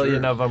a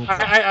million of them.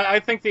 I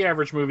think the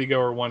average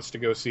moviegoer wants to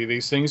go see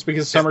these things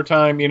because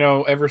summertime,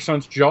 ever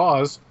since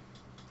Jaws,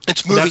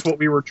 that's what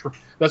we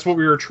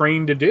were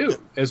trained to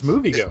do as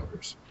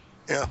moviegoers.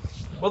 Yeah.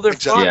 Well, they're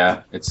fun.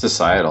 Yeah, it's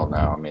societal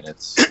now. I mean,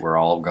 we're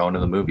all going to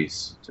the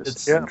movies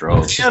just in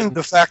droves. And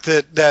the fact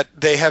that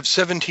they have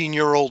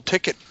 17-year-old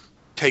ticket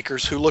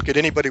takers who look at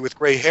anybody with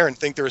gray hair and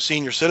think they're a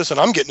senior citizen.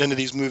 I'm getting into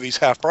these movies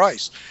half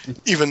price,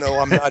 even though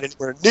I'm not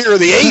anywhere near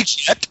the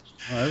age yet.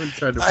 I haven't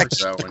tried to I push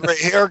keep that the one. gray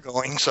hair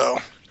going, so.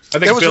 I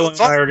think Bill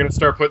and I are going to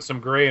start putting some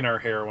gray in our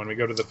hair when we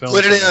go to the film.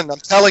 Put it in. I'm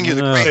telling you,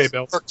 the gray Hey,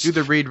 Bill. Do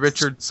the Reed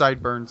Richards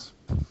sideburns.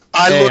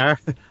 I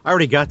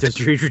already got this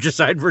Reed Richards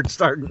sideburn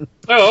starting.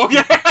 Oh,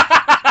 okay.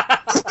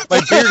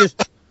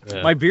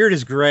 My beard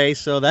is gray,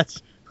 so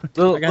that's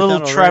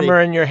Little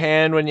tremor in your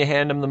hand when you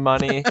hand them the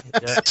money.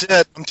 That's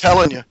it. I'm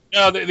telling you.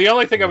 No, the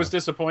only thing I was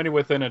disappointed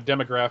with in a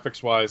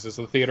demographics-wise is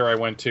the theater I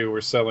went to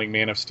were selling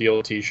Man of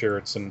Steel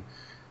T-shirts, and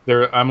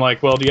I'm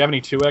like, well, do you have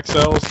any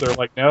 2XLs? They're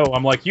like, no.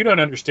 I'm like, you don't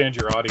understand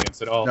your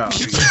audience at all. No.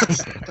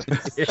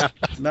 Yeah,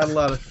 not a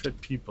lot of fit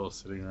people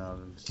sitting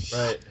around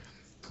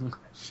and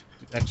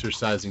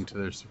exercising to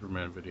their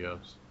Superman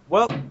videos.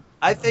 Well,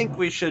 I think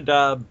we should.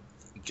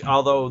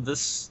 Although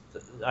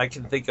I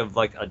can think of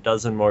like a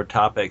dozen more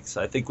topics.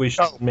 I think we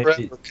should maybe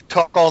we could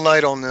talk all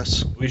night on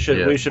this. We should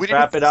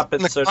wrap it up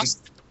at certain.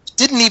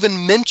 Didn't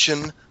even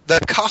mention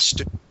the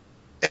costume,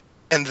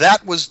 and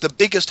that was the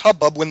biggest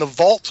hubbub when the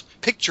Vault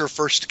picture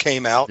first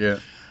came out. Yeah.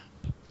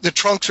 The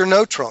trunks or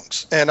no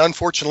trunks, and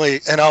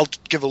unfortunately, and I'll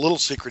give a little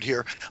secret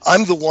here.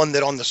 I'm the one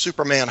that on the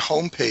Superman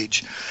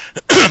homepage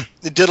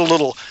did a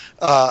little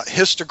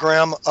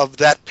histogram of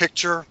that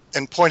picture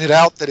and pointed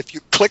out that if you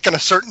click in a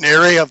certain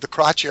area of the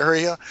crotch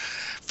area,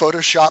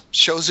 Photoshop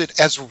shows it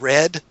as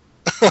red.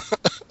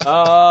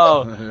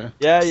 Oh,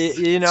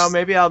 yeah.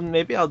 Maybe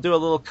I'll do a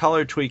little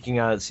color tweaking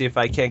on it, see if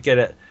I can't get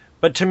it.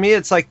 But to me,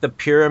 it's like the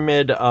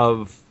pyramid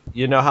of,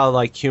 how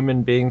like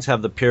human beings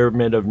have the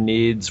pyramid of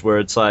needs, where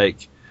it's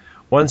like,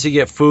 once you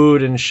get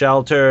food and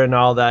shelter and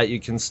all that, you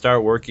can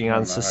start working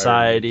on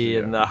society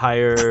and the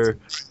higher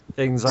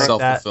things like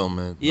that.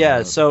 Self-fulfillment.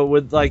 Yeah, so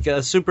with like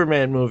a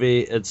Superman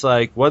movie, it's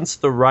like once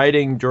the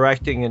writing,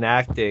 directing, and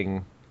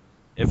acting,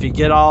 if you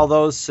get all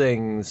those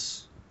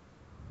things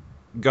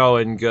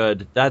going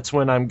good, that's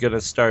when I'm going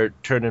to start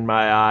turning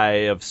my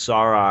eye of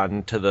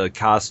Sauron to the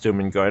costume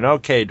and going,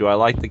 okay, do I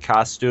like the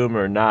costume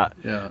or not?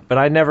 Yeah. But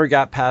I never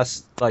got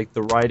past like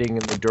the writing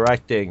and the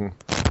directing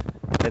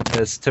and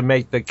this to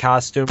make the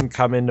costume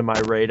come into my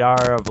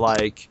radar of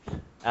like,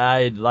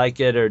 I like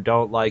it or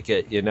don't like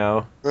it,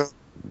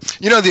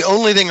 The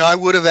only thing I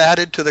would have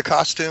added to the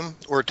costume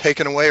or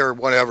taken away or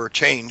whatever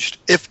changed,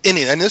 if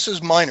any, and this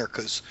is minor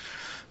because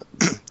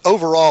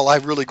overall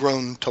I've really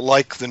grown to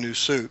like the new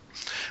suit.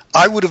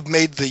 I would have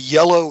made the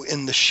yellow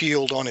in the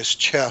shield on his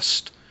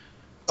chest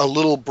a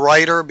little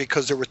brighter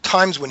because there were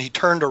times when he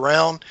turned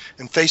around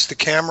and faced the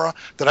camera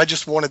that I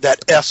just wanted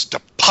that S to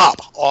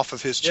pop off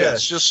of his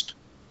chest. Just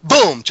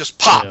boom, just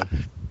pop. Yeah.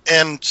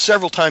 And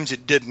several times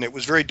it didn't. It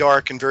was very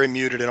dark and very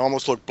muted and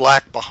almost looked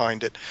black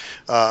behind it.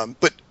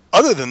 But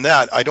other than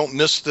that, I don't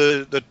miss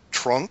the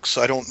trunks.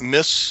 I don't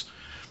miss...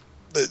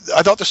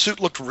 I thought the suit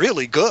looked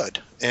really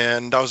good.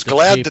 And I was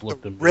glad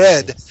that the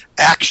red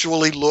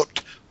actually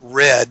looked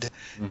red.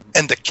 Mm-hmm.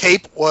 And the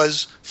cape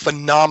was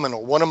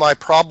phenomenal. One of my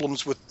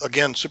problems with,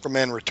 again,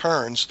 Superman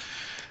Returns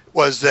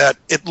was that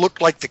it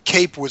looked like the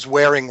cape was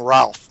wearing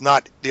Ralph,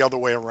 not the other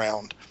way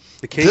around.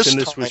 The cape in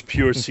this was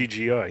pure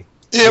CGI.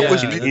 It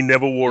was. He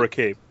never wore a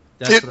cape.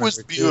 It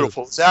was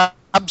beautiful. It's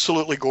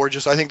absolutely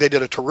gorgeous. I think they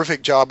did a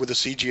terrific job with the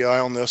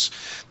CGI on this.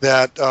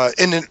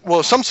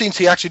 Some scenes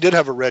he actually did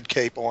have a red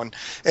cape on,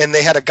 and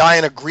they had a guy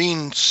in a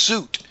green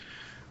suit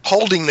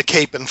holding the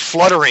cape and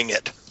fluttering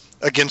it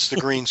against the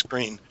green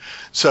screen.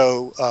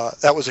 So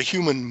that was a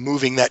human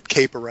moving that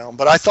cape around.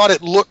 But I thought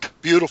it looked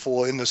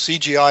beautiful in the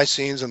CGI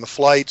scenes and the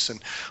flights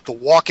and the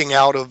walking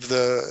out of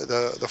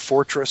the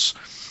fortress.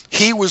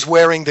 He was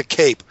wearing the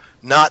cape,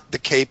 not the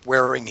cape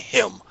wearing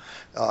him.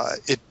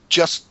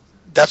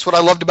 That's what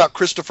I loved about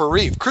Christopher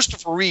Reeve.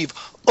 Christopher Reeve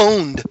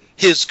owned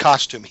his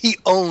costume. He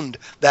owned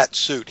that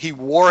suit. He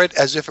wore it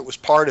as if it was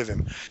part of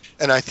him.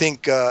 And I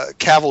think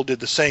Cavill did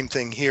the same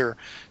thing here,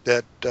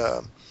 that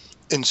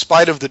in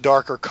spite of the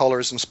darker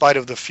colors, in spite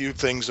of the few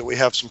things that we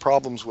have some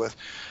problems with,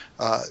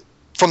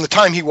 from the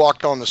time he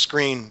walked on the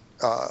screen,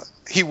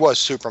 he was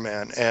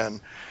Superman. And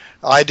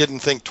I didn't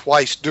think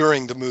twice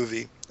during the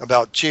movie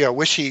about, gee, I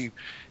wish he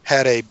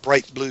had a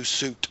bright blue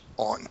suit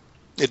on.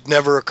 It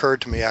never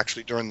occurred to me,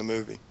 actually, during the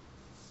movie.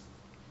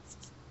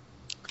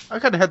 I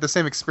kind of had the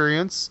same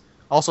experience.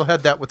 Also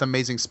had that with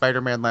Amazing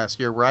Spider-Man last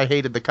year, where I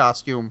hated the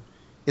costume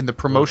in the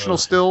promotional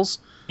stills.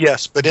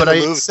 Yes, but in the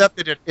movie.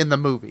 Accepted it in the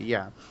movie,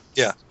 yeah.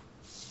 Yeah.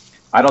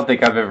 I don't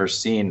think I've ever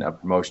seen a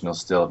promotional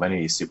still of any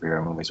of these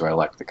superhero movies where I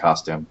liked the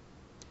costume.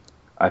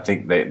 I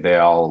think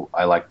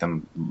I like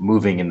them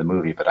moving in the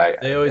movie, but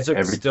they always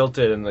look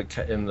stilted in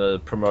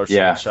the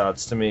promotional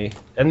shots to me,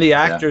 and the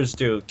actors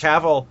do.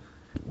 Cavill,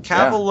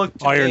 Cavill looked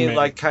to Iron me Man.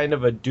 like kind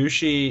of a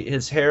douchey.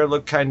 His hair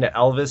looked kind of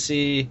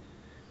Elvis-y,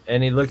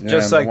 and he looked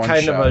just in the like one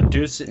kind of a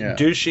shot.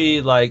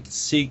 douchey like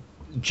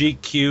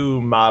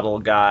GQ model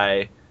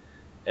guy.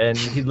 And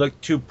he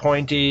looked too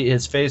pointy.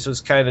 His face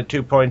was kind of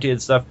too pointy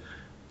and stuff.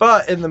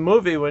 But in the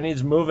movie, when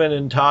he's moving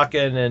and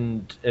talking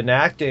and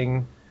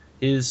acting,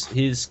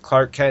 he's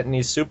Clark Kent and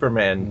he's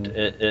Superman.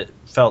 It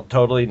felt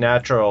totally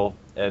natural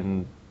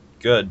and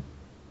good.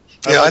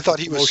 Yeah, I thought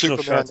he was Emotional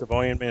Superman. shots of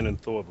Iron Man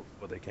and Thor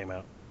before they came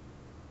out.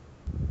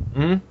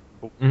 Mm-hmm.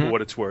 For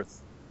what it's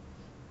worth.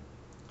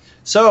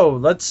 So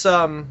let's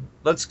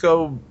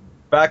go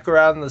back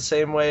around the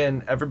same way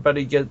and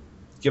everybody give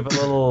a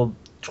little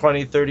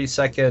 20-30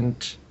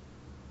 second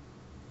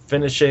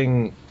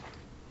finishing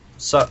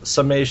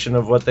summation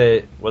of what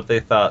they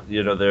thought,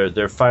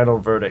 their final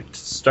verdict,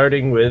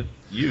 starting with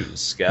you,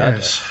 Scott.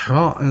 Yes.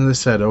 Well, as I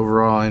said,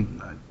 overall,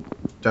 I'm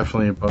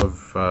definitely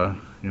above,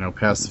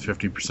 past the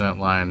 50%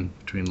 line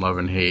between love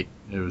and hate.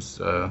 It was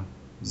a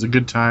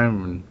good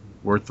time and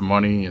worth the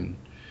money, and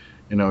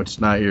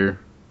it's not your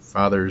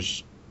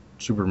father's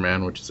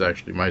Superman, which is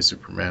actually my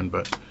Superman,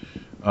 but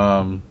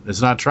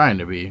it's not trying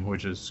to be,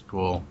 which is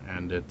cool,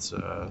 and it's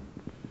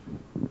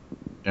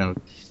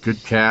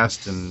good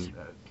cast, and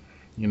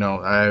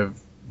I have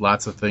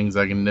lots of things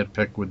I can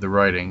nitpick with the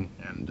writing,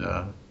 and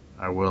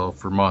I will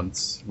for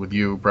months with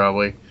you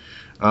probably,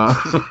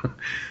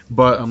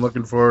 but I'm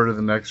looking forward to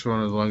the next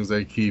one as long as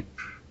they keep.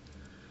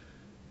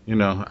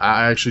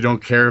 I actually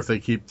don't care if they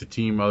keep the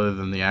team other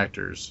than the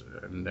actors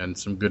and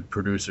some good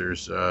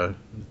producers.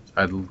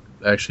 I'd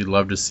actually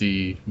love to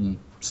see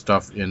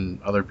stuff in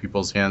other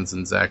people's hands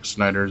than Zack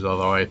Snyder's,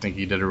 although I think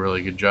he did a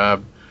really good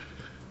job.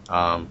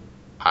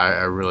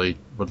 I really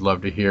would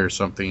love to hear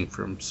something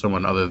from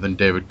someone other than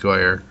David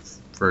Goyer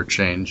for a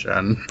change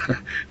on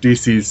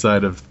DC's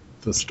side of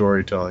the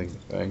storytelling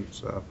thing.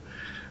 So,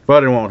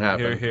 but it won't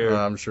happen. Hear, hear.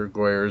 I'm sure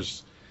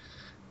Goyer's,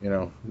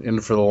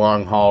 in for the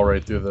long haul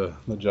right through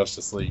the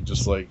Justice League,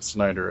 just like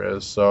Snyder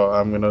is. So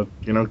I'm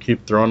gonna,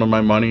 keep throwing him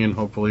my money, and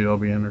hopefully I'll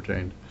be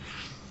entertained.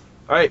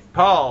 All right,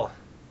 Paul.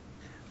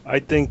 I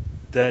think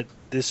that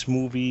this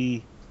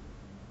movie,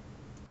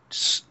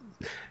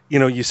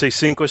 you say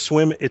sink or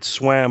swim, it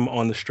swam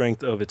on the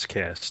strength of its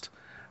cast.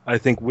 I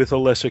think with a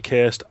lesser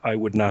cast, I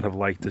would not have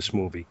liked this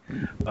movie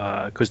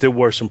because there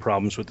were some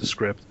problems with the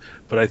script.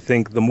 But I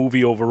think the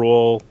movie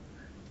overall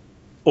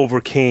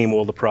overcame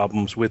all the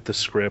problems with the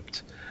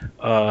script.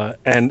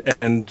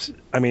 And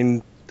I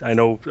mean, I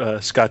know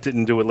Scott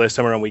didn't do it last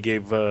time around. We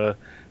gave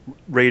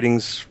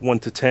ratings 1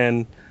 to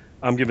 10.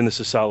 I'm giving this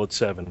a solid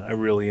 7. I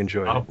really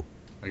enjoyed it.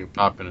 I can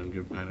pop in and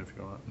give mine if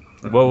you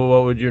want.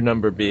 What would your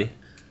number be?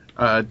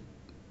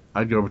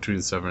 I'd go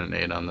between 7 and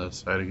 8 on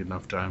this. I had a good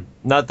enough time.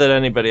 Not that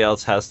anybody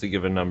else has to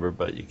give a number,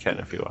 but you can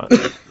if you want.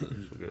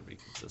 We're going to be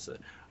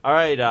consistent. All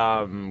right,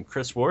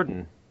 Chris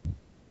Warden.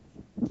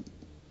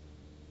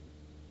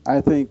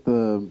 I think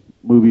the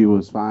movie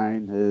was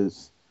fine.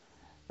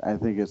 I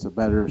think it's a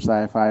better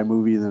sci-fi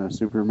movie than a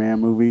Superman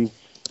movie.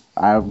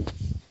 I've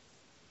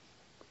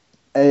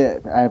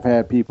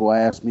had people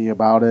ask me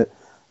about it.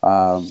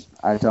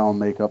 I tell them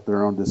make up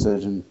their own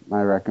decision.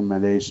 My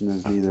recommendation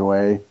is either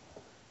way.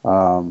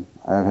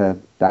 I've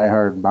had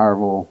diehard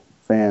Marvel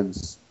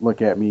fans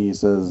look at me and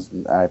says,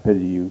 I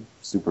pity you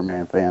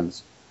Superman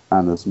fans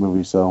on this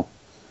movie, so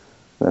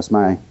that's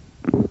my...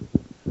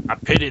 I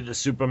pity the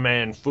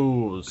Superman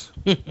fools.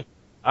 All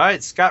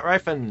right, Scott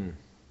Rifen.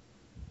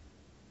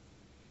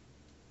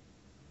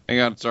 Hang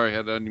on, sorry, I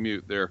had to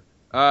unmute there.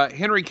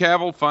 Henry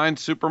Cavill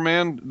finds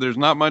Superman. There's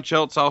not much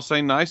else I'll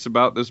say nice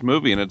about this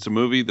movie, and it's a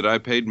movie that I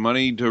paid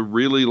money to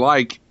really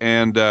like,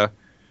 and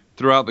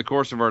throughout the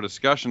course of our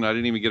discussion, I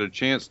didn't even get a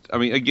chance. I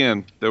mean,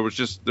 again, there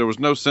was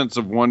no sense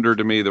of wonder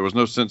to me. There was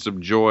no sense of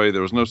joy.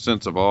 There was no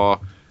sense of awe.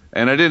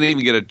 And I didn't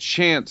even get a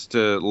chance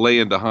to lay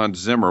into Hans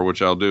Zimmer,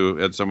 which I'll do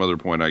at some other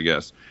point, I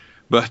guess.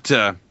 But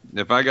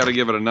if I got to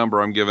give it a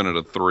number, I'm giving it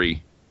a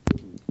 3.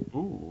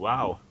 Ooh,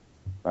 wow.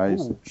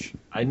 Nice.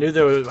 I knew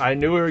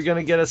we were going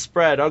to get a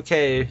spread.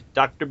 Okay,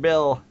 Dr.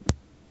 Bill.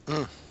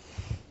 All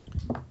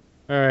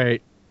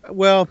right.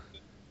 Well,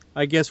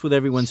 I guess with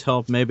everyone's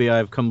help, maybe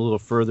I've come a little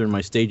further in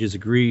my stages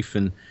of grief,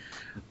 and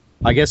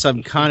I guess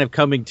I'm kind of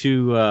coming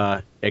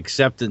to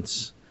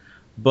acceptance.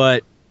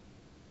 But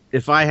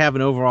if I have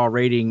an overall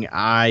rating,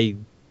 I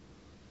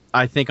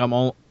think I'm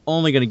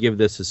only going to give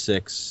this a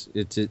 6.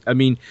 I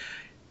mean,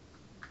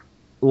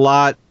 a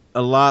lot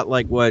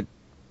like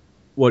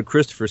what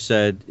Christopher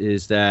said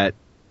is that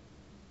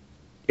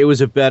it was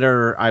a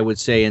better, I would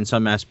say, in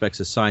some aspects,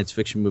 a science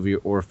fiction movie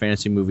or a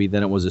fantasy movie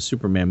than it was a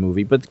Superman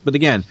movie. But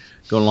again,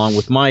 going along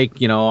with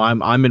Mike,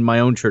 I'm in my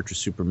own church of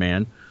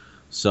Superman.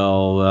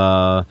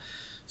 So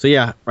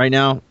yeah, right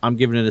now I'm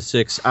giving it a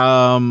 6.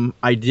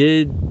 I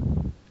did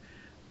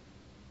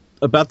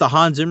about the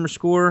Hans Zimmer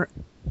score.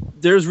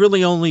 There's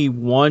really only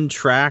one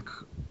track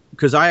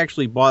because I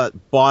actually bought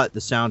the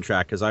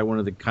soundtrack because I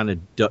wanted to kind of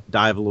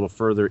dive a little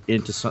further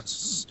into some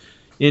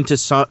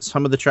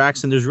of the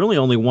tracks, and there's really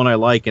only one I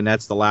like, and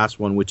that's the last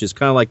one, which is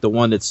kind of like the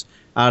one that's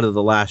out of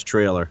the last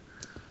trailer.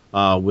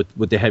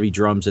 with the heavy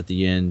drums at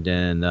the end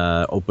and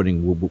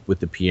opening with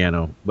the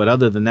piano. But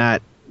other than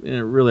that,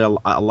 really a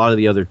lot of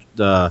the other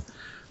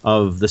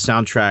of the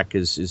soundtrack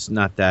is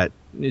not that.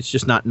 It's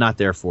just not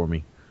there for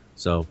me.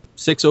 So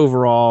 6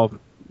 overall,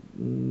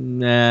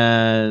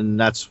 and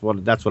that's what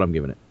I'm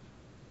giving it.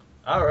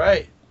 All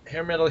right,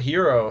 Hair Metal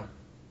Hero.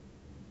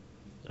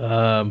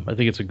 I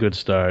think it's a good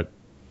start.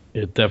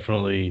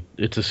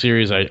 It's a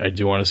series I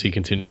do want to see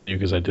continue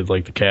because I did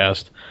like the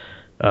cast.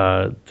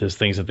 There's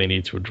things that they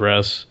need to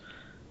address.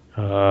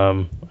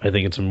 I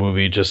think it's a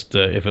movie. Just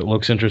if it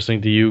looks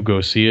interesting to you,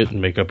 go see it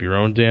and make up your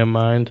own damn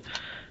mind.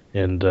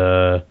 And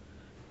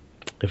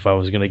if I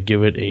was gonna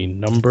give it a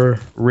number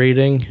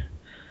rating,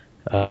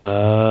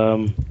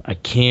 I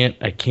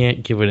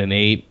can't give it an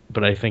 8,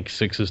 but I think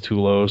 6 is too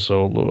low.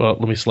 So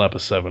let me slap a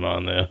 7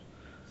 on there.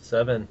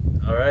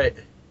 7. All right.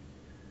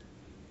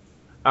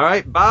 All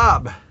right,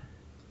 Bob.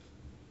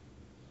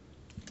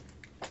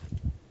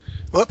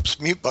 Whoops,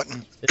 mute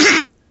button.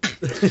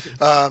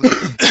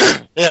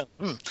 Yeah.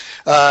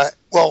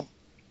 Well,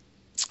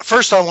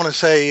 first I want to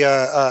say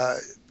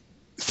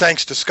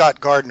thanks to Scott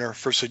Gardner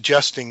for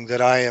suggesting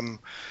that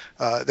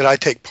I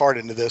take part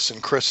into this,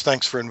 and Chris,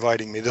 thanks for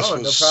inviting me. No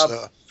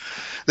problem.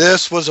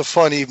 This was a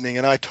fun evening,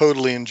 and I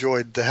totally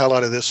enjoyed the hell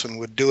out of this, and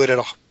would do it at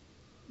a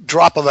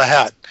drop of a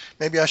hat.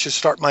 Maybe I should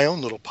start my own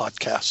little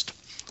podcast.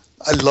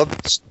 I love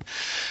this.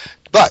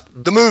 But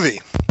the movie,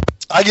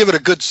 I give it a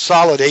good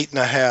solid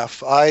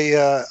 8.5.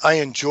 I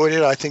enjoyed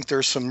it. I think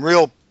there's some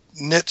real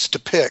nits to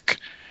pick,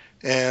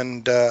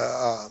 and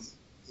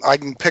I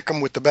can pick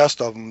them with the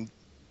best of them,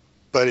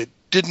 but it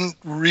didn't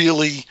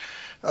really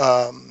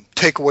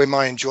take away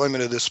my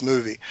enjoyment of this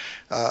movie.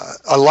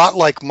 A lot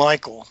like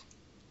Michael,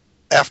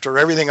 after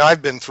everything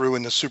I've been through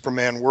in the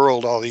Superman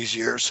world all these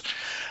years,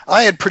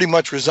 I had pretty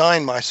much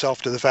resigned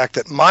myself to the fact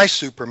that my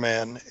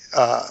Superman,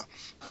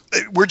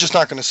 we're just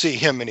not going to see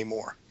him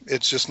anymore.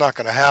 It's just not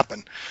going to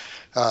happen.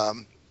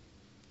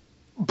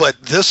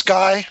 But this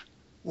guy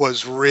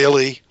was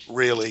really,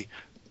 really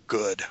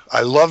good.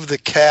 I love the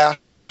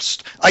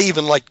cast. I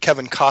even liked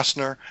Kevin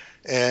Costner.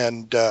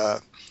 And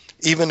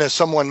even as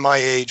someone my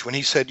age, when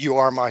he said, "You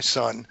are my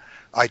son,"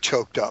 I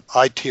choked up.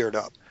 I teared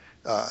up.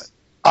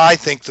 I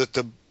think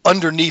that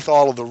underneath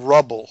all of the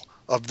rubble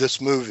of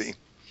this movie,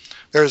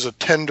 there's a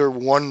tender,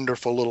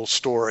 wonderful little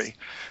story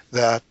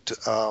that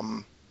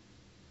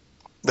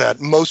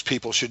most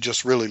people should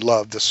just really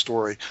love. This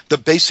story. The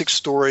basic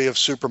story of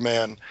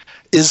Superman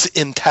is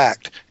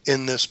intact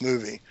in this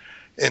movie,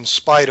 in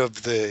spite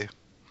of the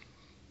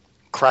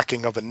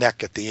cracking of a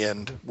neck at the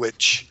end,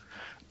 which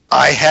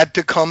I had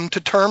to come to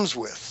terms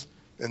with.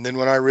 And then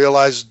when I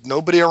realized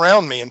nobody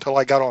around me until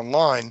I got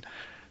online,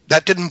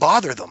 that didn't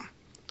bother them.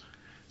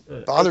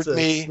 Bothered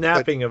me.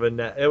 Snapping of a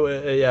neck.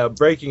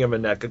 Breaking of a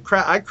neck.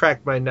 I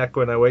crack my neck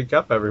when I wake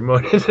up every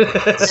morning.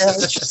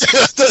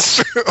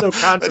 That's true. No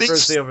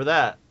controversy over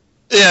that.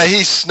 Yeah,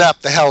 he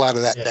snapped the hell out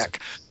of that neck.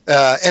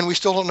 And we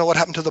still don't know what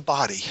happened to the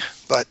body.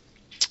 But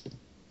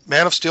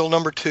Man of Steel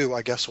 #2,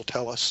 I guess, will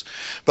tell us.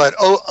 But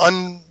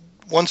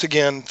once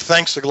again,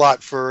 thanks a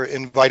lot for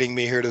inviting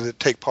me here to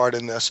take part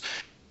in this.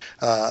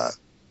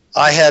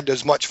 I had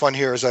as much fun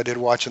here as I did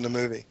watching the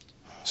movie.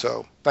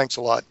 So thanks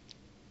a lot.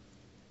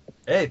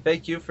 Hey,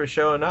 thank you for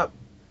showing up.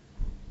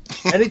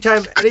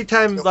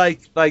 Anytime,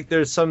 like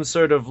there's some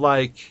sort of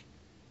like.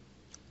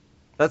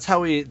 That's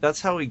how we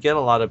get a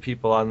lot of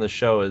people on the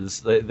show.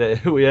 Is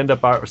we end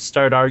up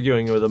start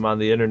arguing with them on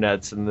the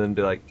internets and then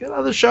be like, get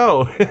on the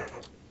show.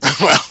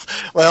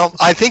 well,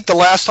 I think the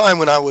last time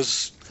when I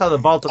was. That's how the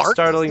Vault of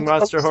Startling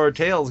Monster Horror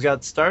Tales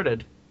got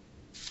started.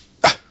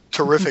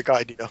 Terrific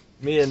idea.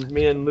 Me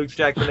and Luke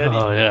Giaconetti.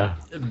 Oh yeah.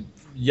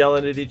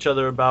 Yelling at each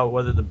other about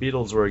whether the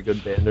Beatles were a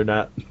good band or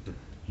not.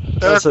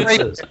 They're great.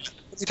 What are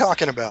you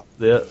talking about?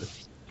 Yeah.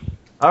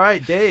 All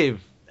right,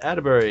 Dave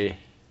Atterbury.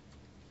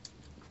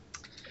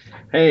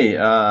 Hey,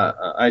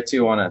 I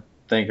too want to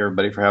thank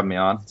everybody for having me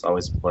on. It's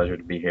always a pleasure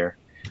to be here.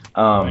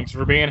 Thanks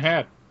for being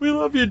had. We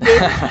love you,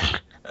 Dave.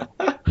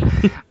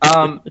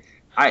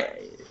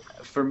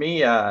 For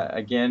me,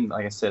 again,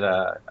 like I said,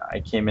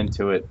 I came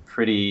into it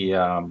pretty.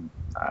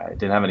 I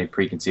didn't have any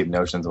preconceived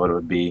notions of what it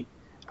would be.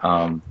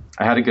 I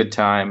had a good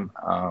time.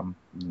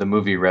 The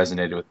movie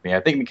resonated with me. I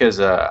think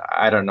because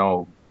I don't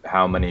know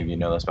how many of you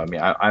know this about me.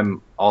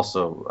 I'm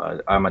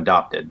also I'm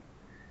adopted,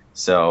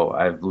 so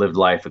I've lived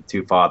life with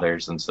 2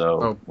 fathers, and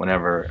so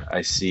whenever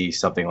I see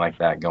something like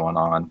that going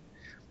on,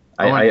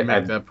 I want to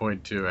make that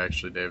point too,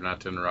 actually, Dave. Not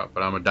to interrupt,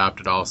 but I'm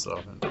adopted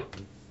also.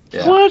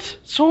 Yeah. What?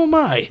 So am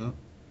I.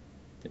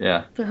 Yeah.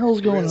 What the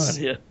hell's going on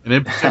here? And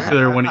in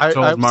particular, when he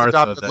told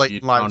Martha that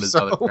he found his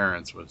other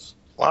parents was.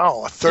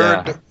 Wow, a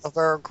third of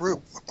our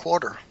group, a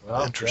quarter.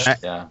 Well, interesting.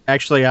 Yeah.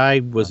 Actually,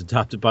 I was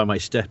adopted by my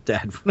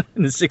stepdad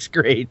in the 6th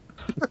grade.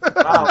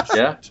 Wow.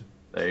 Yeah.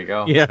 There you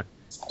go. Yeah.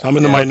 I'm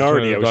in the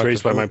minority. I was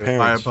raised by my parents.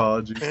 My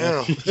apologies.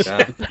 Yeah.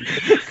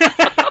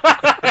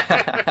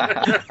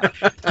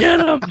 Get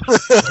him!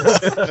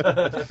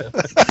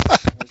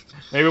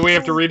 Maybe we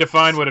have to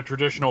redefine what a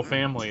traditional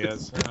family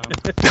is.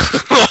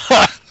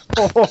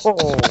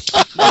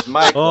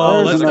 Mike,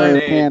 Oh, There's that's another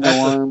a- can of that's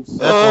a- worms.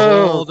 that's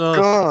a whole nother-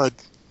 God.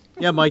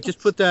 Yeah, Mike, just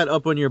put that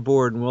up on your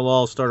board, and we'll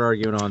all start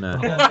arguing on that.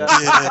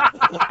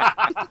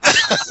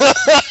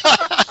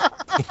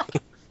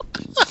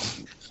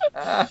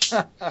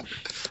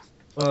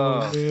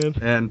 Oh, man.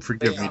 And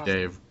forgive me,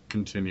 Dave.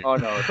 Continue. Oh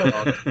no, it's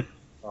all good. It's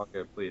all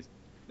good, please.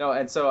 No,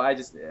 and so I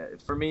just,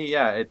 for me,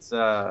 yeah, it's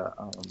I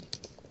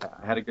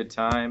had a good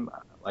time. I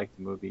liked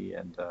the movie,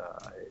 and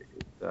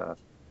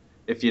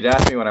if you'd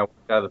asked me when I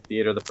walked out of the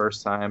theater the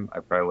first time,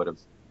 I probably would have,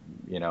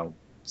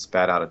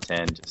 spat out a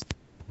 10, just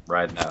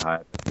riding that high.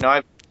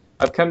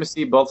 I've come to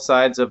see both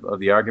sides of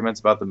the arguments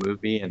about the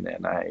movie,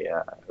 and I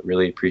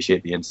really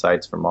appreciate the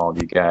insights from all of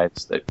you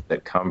guys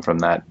that come from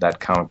that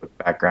comic book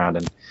background.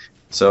 And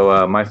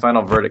so my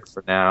final verdict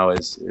for now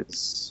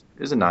is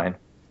a 9.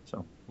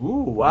 So.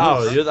 Ooh,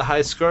 wow, you're the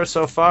high score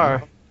so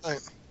far.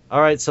 All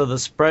right, so the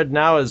spread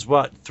now is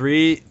what,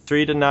 3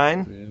 to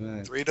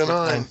 9? 3 to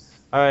 9.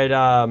 All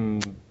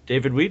right,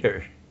 David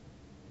Weeder.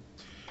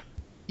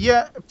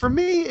 Yeah, for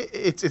me,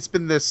 it's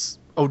been this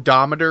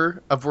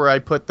odometer of where I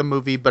put the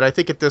movie, but I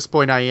think at this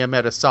point I am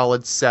at a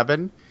solid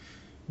 7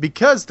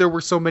 because there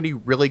were so many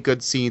really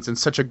good scenes and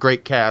such a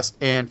great cast.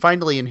 And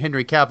finally, in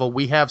Henry Cavill,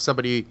 we have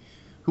somebody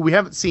who we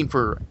haven't seen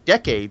for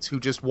decades who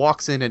just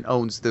walks in and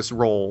owns this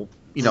role,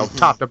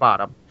 top to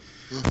bottom.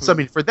 So, I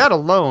mean, for that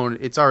alone,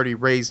 it's already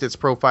raised its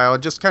profile.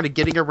 And just kind of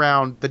getting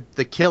around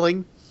the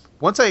killing,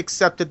 once I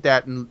accepted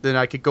that, and then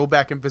I could go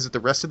back and visit the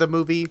rest of the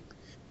movie,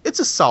 it's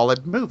a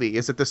solid movie.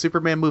 Is it the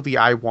Superman movie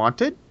I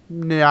wanted?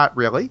 Not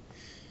really.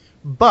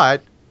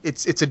 But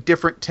it's a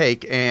different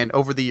take, and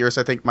over the years,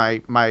 I think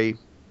my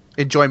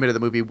enjoyment of the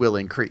movie will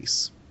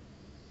increase.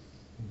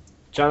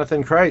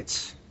 Jonathan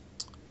Kreitz.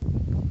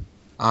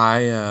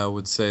 I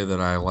would say that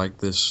I like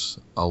this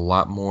a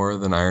lot more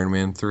than Iron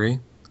Man 3.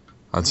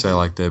 I'd say I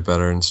liked it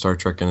better than Star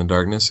Trek Into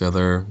Darkness, the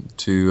other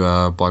two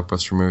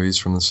blockbuster movies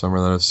from the summer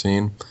that I've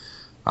seen.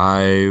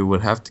 I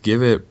would have to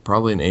give it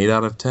probably an 8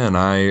 out of 10.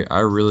 I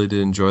really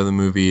did enjoy the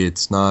movie.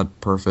 It's not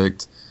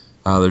perfect.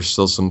 There's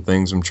still some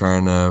things I'm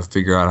trying to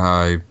figure out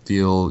how I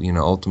feel,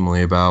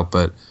 ultimately about.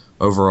 But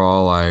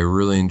overall, I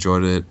really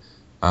enjoyed it.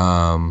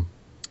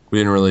 We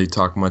didn't really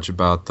talk much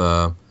about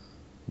the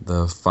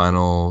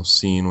final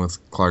scene with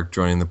Clark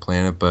joining the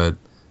planet, but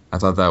I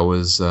thought that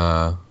was,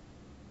 a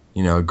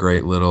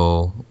great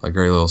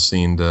little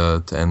scene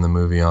to end the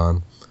movie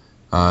on.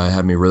 It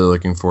had me really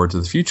looking forward to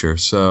the future.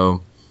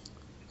 So,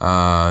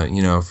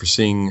 for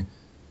seeing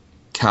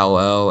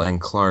Kal-El and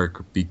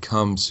Clark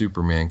become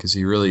Superman, because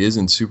he really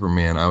isn't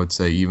Superman, I would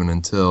say, even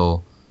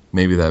until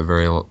maybe that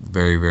very,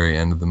 very, very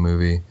end of the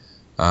movie.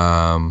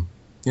 I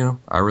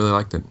really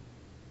liked it.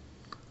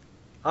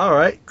 All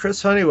right,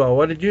 Chris Honeywell,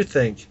 what did you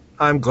think?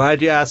 I'm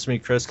glad you asked me,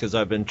 Chris, because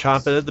I've been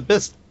chomping at the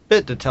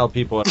bit to tell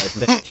people what I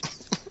think.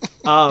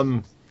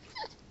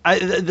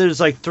 There's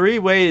like 3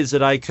 ways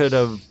that I could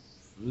have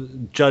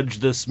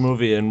judged this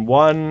movie, and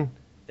one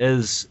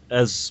is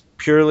as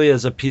purely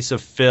as a piece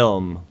of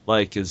film,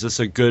 like, is this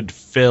a good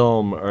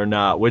film or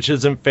not, which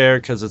isn't fair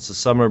because it's a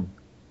summer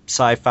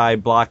sci-fi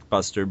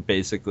blockbuster,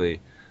 basically.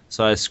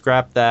 So I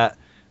scrapped that.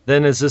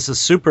 Then, is this a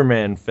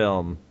Superman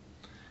film?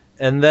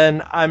 And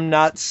then I'm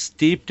not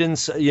steeped in,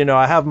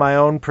 I have my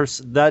own,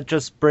 that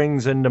just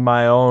brings into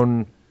my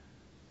own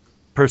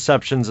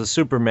perceptions of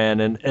Superman.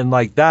 And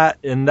like that,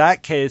 in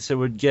that case, it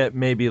would get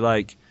maybe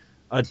like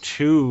a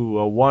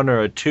 1 or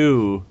a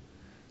 2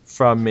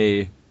 from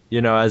me,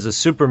 as a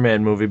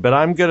Superman movie. But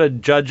I'm going to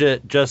judge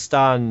it just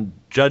on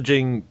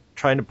trying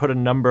to put a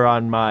number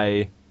on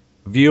my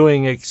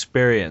viewing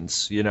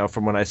experience,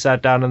 from when I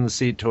sat down in the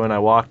seat to when I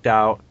walked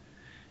out.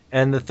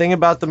 And the thing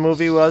about the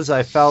movie was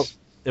I felt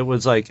it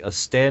was like a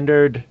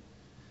standard,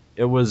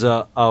 it was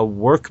a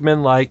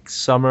workman-like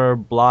summer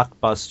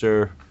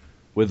blockbuster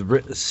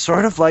with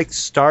sort of like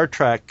Star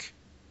Trek,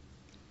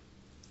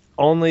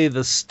 only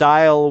the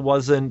style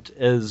wasn't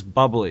as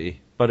bubbly,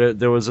 but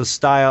there was a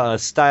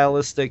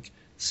stylistic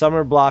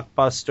summer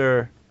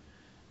blockbuster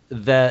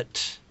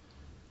that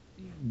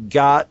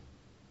got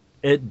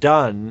it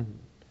done,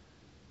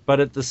 but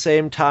at the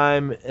same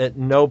time, at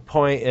no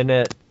point in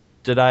it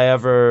did I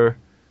ever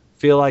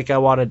feel like I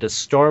wanted to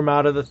storm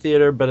out of the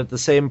theater, but at the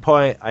same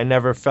point, I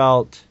never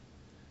felt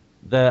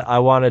that I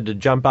wanted to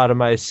jump out of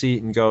my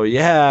seat and go,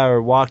 yeah,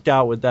 or walked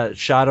out with that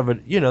shot of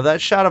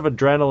that shot of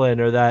adrenaline,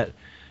 or that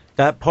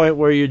point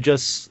where you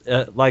just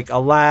like a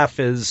laugh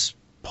is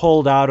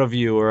pulled out of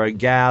you, or a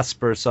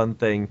gasp or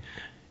something.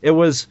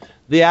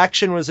 The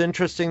action was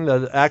interesting.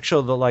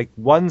 The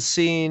one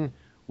scene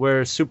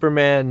where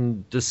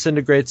Superman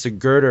disintegrates a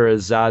girder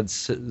as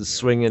Zod's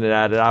swinging it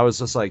at it, I was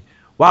just like,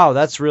 wow,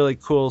 that's really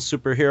cool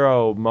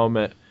superhero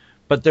moment.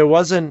 But there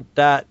wasn't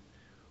that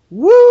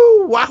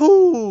woo,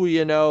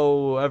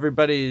 wahoo,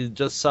 everybody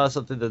just saw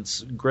something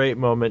that's great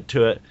moment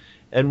to it.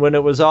 And when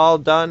it was all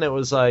done, it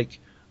was like,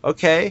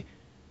 okay,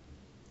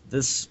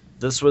 this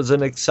was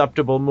an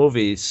acceptable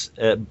movie,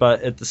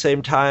 but at the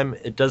same time,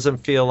 it doesn't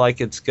feel like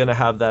it's going to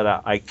have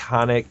that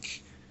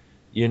iconic,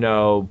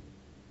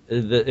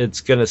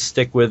 it's going to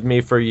stick with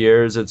me for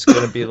years. It's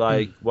going to be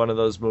like one of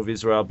those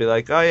movies where I'll be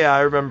like, oh yeah,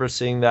 I remember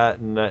seeing that,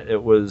 and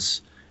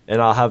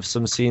and I'll have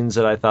some scenes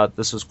that I thought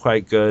this was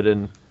quite good,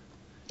 and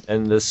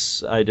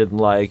this I didn't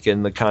like,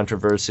 and the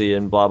controversy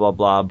and blah blah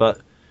blah.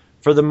 But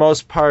for the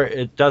most part,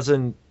 it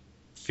doesn't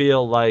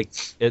feel like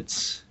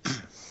it's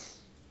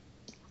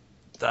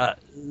a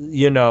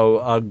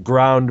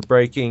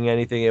groundbreaking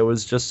anything. It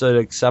was just an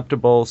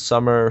acceptable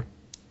summer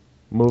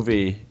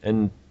movie,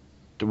 and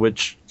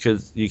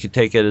because you could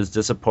take it as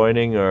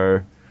disappointing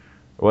or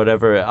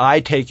whatever.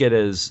 I take it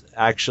as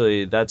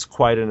actually that's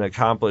quite an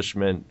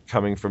accomplishment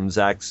coming from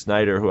Zack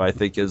Snyder, who I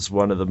think is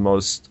one of the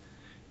most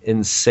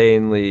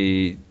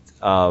insanely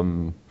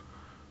overhyped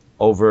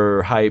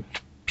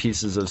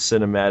pieces of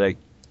cinematic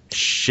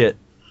shit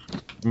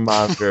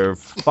monger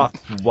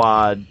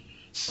fuckwad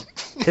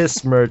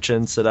piss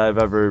merchants that I've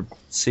ever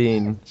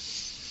seen.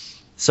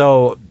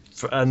 So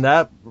in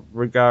that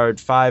regard,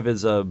 5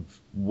 is a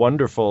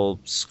wonderful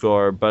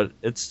score, but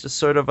it's just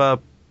sort of a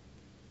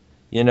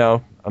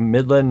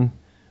midland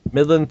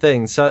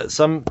thing. So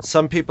some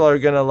people are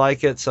going to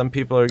like it, some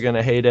people are going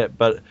to hate it,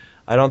 but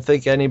I don't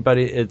think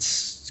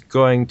it's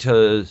going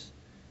to,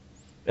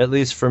 at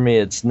least for me,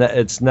 it's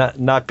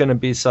not going to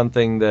be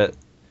something that,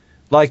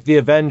 like the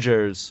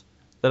Avengers,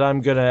 that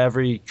I'm going to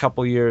every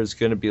couple years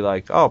going to be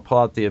like, oh, pull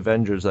out the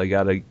Avengers, I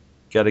gotta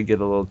get a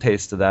little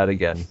taste of that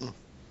again.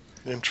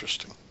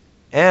 Interesting.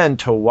 And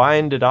to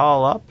wind it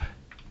all up,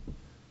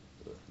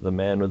 the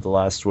man with the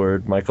last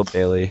word, Michael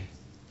Bailey.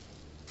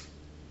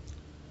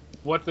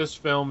 What this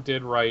film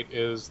did right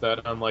is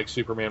that, unlike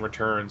Superman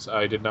Returns,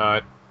 I did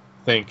not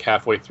think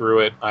halfway through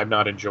it, I'm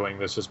not enjoying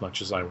this as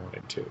much as I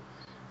wanted to.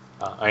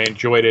 I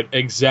enjoyed it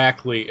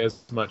exactly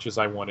as much as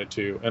I wanted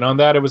to, and on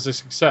that, it was a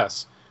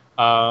success.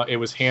 It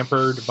was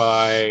hampered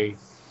by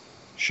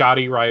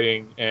shoddy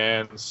writing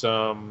and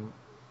some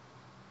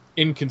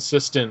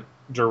inconsistent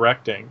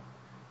directing,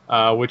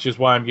 which is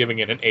why I'm giving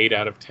it an 8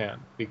 out of 10,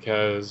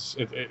 because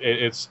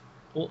it's,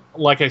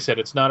 like I said,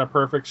 it's not a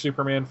perfect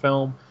Superman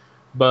film,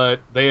 but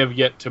they have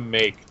yet to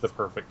make the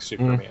perfect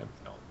Superman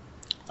film.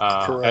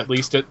 At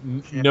least at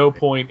no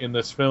point in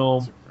this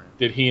film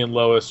did he and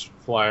Lois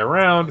fly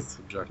around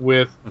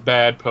with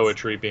bad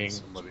poetry being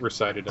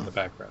recited in the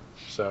background.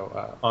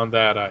 So on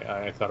that,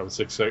 I thought it was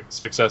a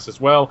success as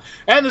well.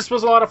 And this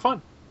was a lot of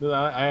fun.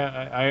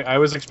 I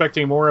was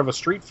expecting more of a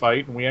street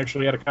fight, and we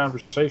actually had a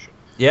conversation.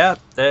 Yeah,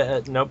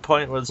 at no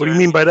point was. What do you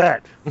mean by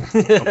that?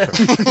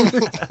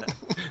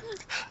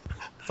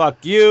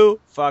 Fuck you,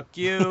 fuck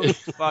you,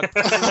 fuck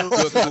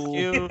you, fuck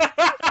you.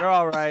 You're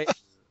all right.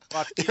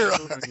 Fuck you.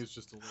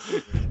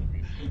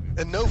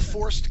 And no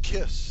forced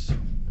kiss.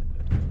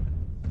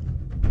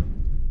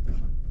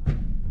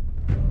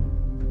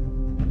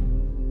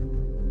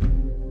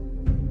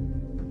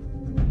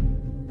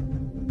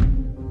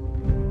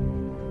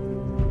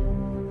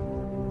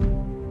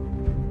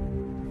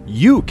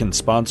 You can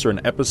sponsor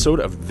an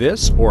episode of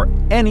this or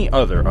any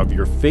other of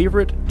your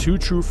favorite Two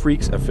True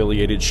Freaks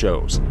affiliated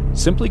shows.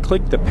 Simply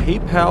click the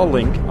PayPal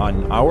link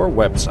on our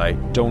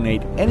website,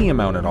 donate any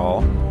amount at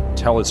all,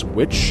 tell us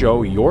which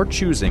show you're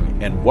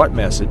choosing and what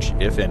message,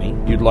 if any,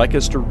 you'd like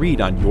us to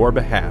read on your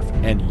behalf,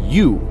 and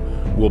you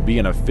will be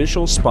an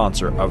official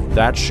sponsor of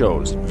that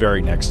show's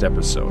very next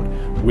episode,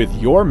 with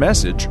your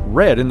message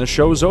read in the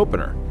show's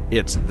opener.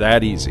 It's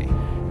that easy,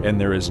 and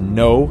there is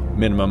no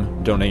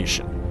minimum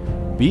donation.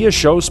 Be a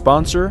show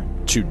sponsor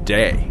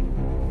today.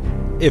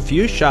 If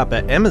you shop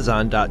at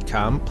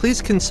Amazon.com,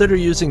 please consider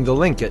using the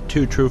link at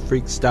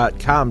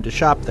twotruefreaks.com to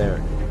shop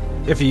there.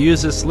 If you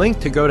use this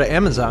link to go to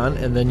Amazon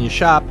and then you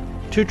shop,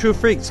 Two True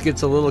Freaks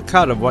gets a little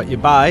cut of what you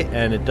buy,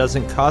 and it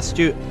doesn't cost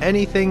you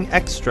anything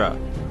extra.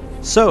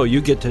 So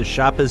you get to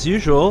shop as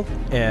usual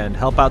and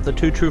help out the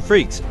Two True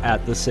Freaks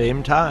at the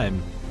same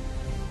time.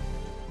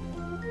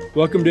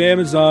 Welcome to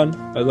Amazon.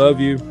 I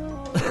love you.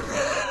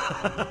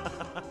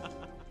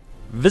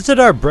 Visit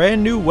our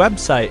brand new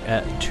website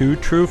at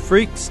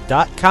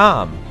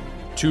twotruefreaks.com.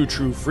 Two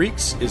True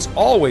Freaks is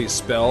always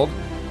spelled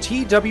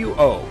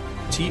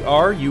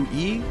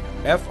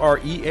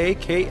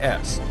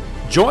TWOTRUEFREAKS.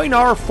 Join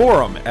our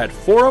forum at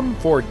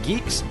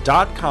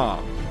forumforgeeks.com,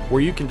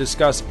 where you can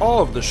discuss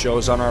all of the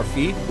shows on our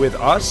feed with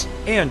us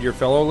and your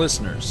fellow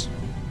listeners.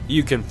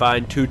 You can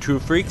find Two True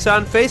Freaks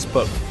on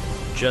Facebook.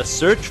 Just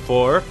search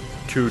for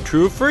Two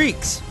True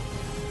Freaks.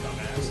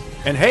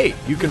 And hey,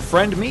 you can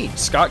friend me,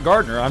 Scott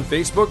Gardner, on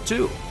Facebook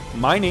too.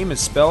 My name is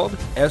spelled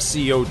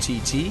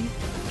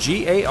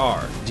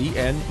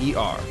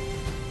SCOTTGARDNER.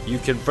 You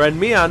can friend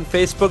me on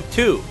Facebook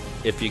too,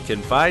 if you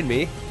can find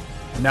me.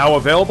 Now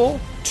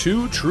available,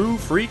 Two True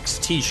Freaks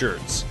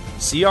t-shirts.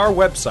 See our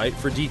website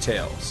for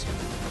details.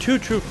 Two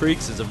True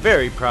Freaks is a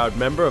very proud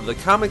member of the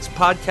Comics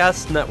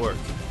Podcast Network.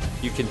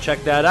 You can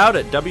check that out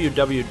at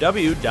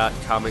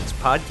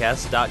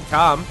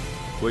www.comicspodcast.com,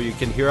 where you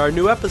can hear our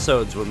new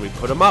episodes when we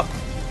put them up.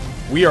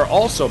 We are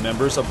also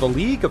members of the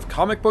League of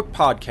Comic Book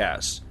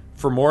Podcasts.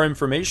 For more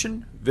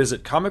information,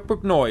 visit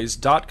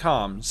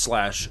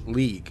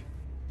comicbooknoise.com/league.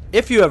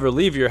 If you ever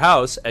leave your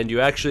house and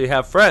you actually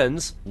have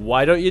friends,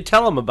 why don't you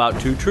tell them about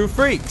Two True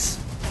Freaks?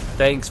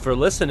 Thanks for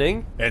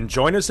listening. And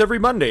join us every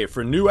Monday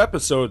for new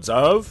episodes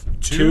of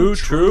Two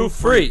True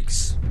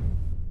Freaks.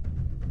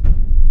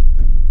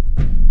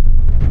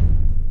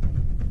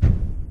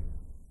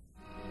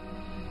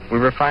 We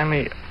were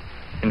finally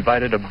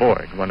invited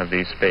aboard one of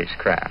these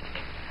spacecraft,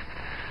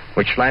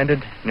 which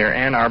landed near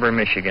Ann Arbor,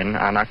 Michigan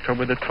on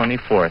October the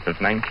 24th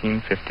of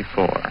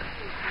 1954.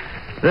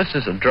 This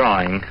is a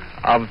drawing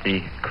of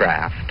the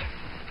craft.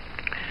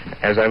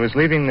 As I was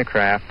leaving the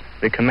craft,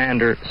 the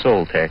commander,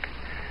 Soltec,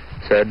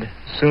 said,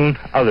 "Soon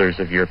others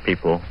of your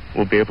people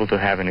will be able to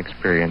have an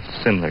experience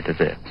similar to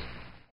this."